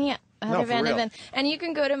 Yeah, Heather No, for Van real. Deven. And you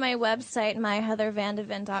can go to my website,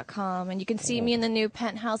 myheathervandeven.com, and you can see me in the new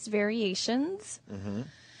Penthouse Variations. Mm-hmm.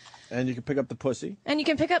 And you can pick up the pussy. And you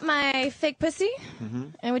can pick up my fake pussy, Mm-hmm.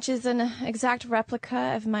 and which is an exact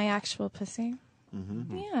replica of my actual pussy.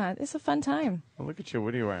 Mm-hmm. Yeah, it's a fun time. Well, look at you.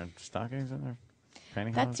 What are you wearing? Stockings in there?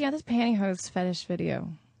 Pantyhose? That's pantyhose fetish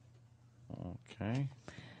video. Okay.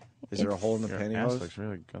 Is there a hole in the Your pantyhose? ass looks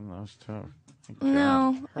really good in those, too.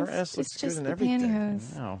 No, Her it's- ass looks it's good just in the everything.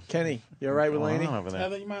 pantyhose. No. Kenny, you all right with What's Lainey? going on over there?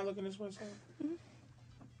 Heather, you mind looking this way, sir?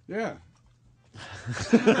 Yeah.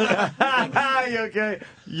 You okay?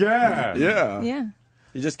 Yeah. Yeah. Yeah.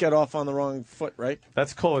 You just get off on the wrong foot, right?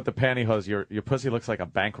 That's cool with the pantyhose. Your pussy looks like a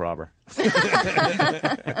bank robber.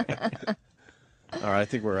 All right, I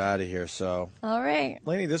think we're out of here. So, All right.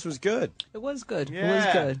 Lainey, this was good. It was good. It Yeah. was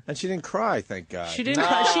good. And she didn't cry, thank God. She didn't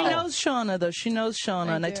cry. She knows Shauna, though. She knows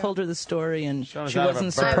Shauna, and I do. told her the story, and Shauna's she out of her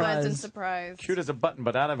wasn't bird. I surprised. wasn't surprised. Cute as a button,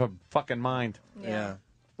 but out of her fucking mind. Yeah.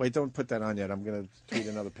 Wait, don't put that on yet. I'm going to tweet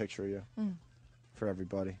another picture of you for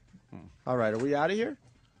everybody. All right, are we out of here?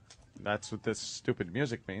 That's what this stupid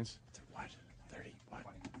music means. What? 30, what?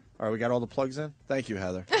 All right, we got all the plugs in? Thank you,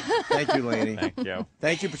 Heather. Thank you, Lainey. Thank you.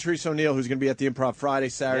 Thank you, Patrice O'Neill, who's going to be at the Improv Friday,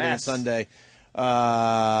 Saturday, and Yes. Sunday.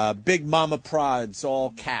 Big Mama Prods,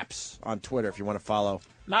 all caps on Twitter if you want to follow.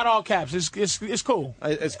 Not all caps. It's cool. It's cool.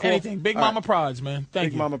 Anything. Big All Mama right. Prods, man. Thank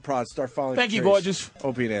Big you. Mama Prods. Start following. Thank you, Patrice. gorgeous.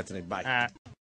 Opie and Anthony. Bye.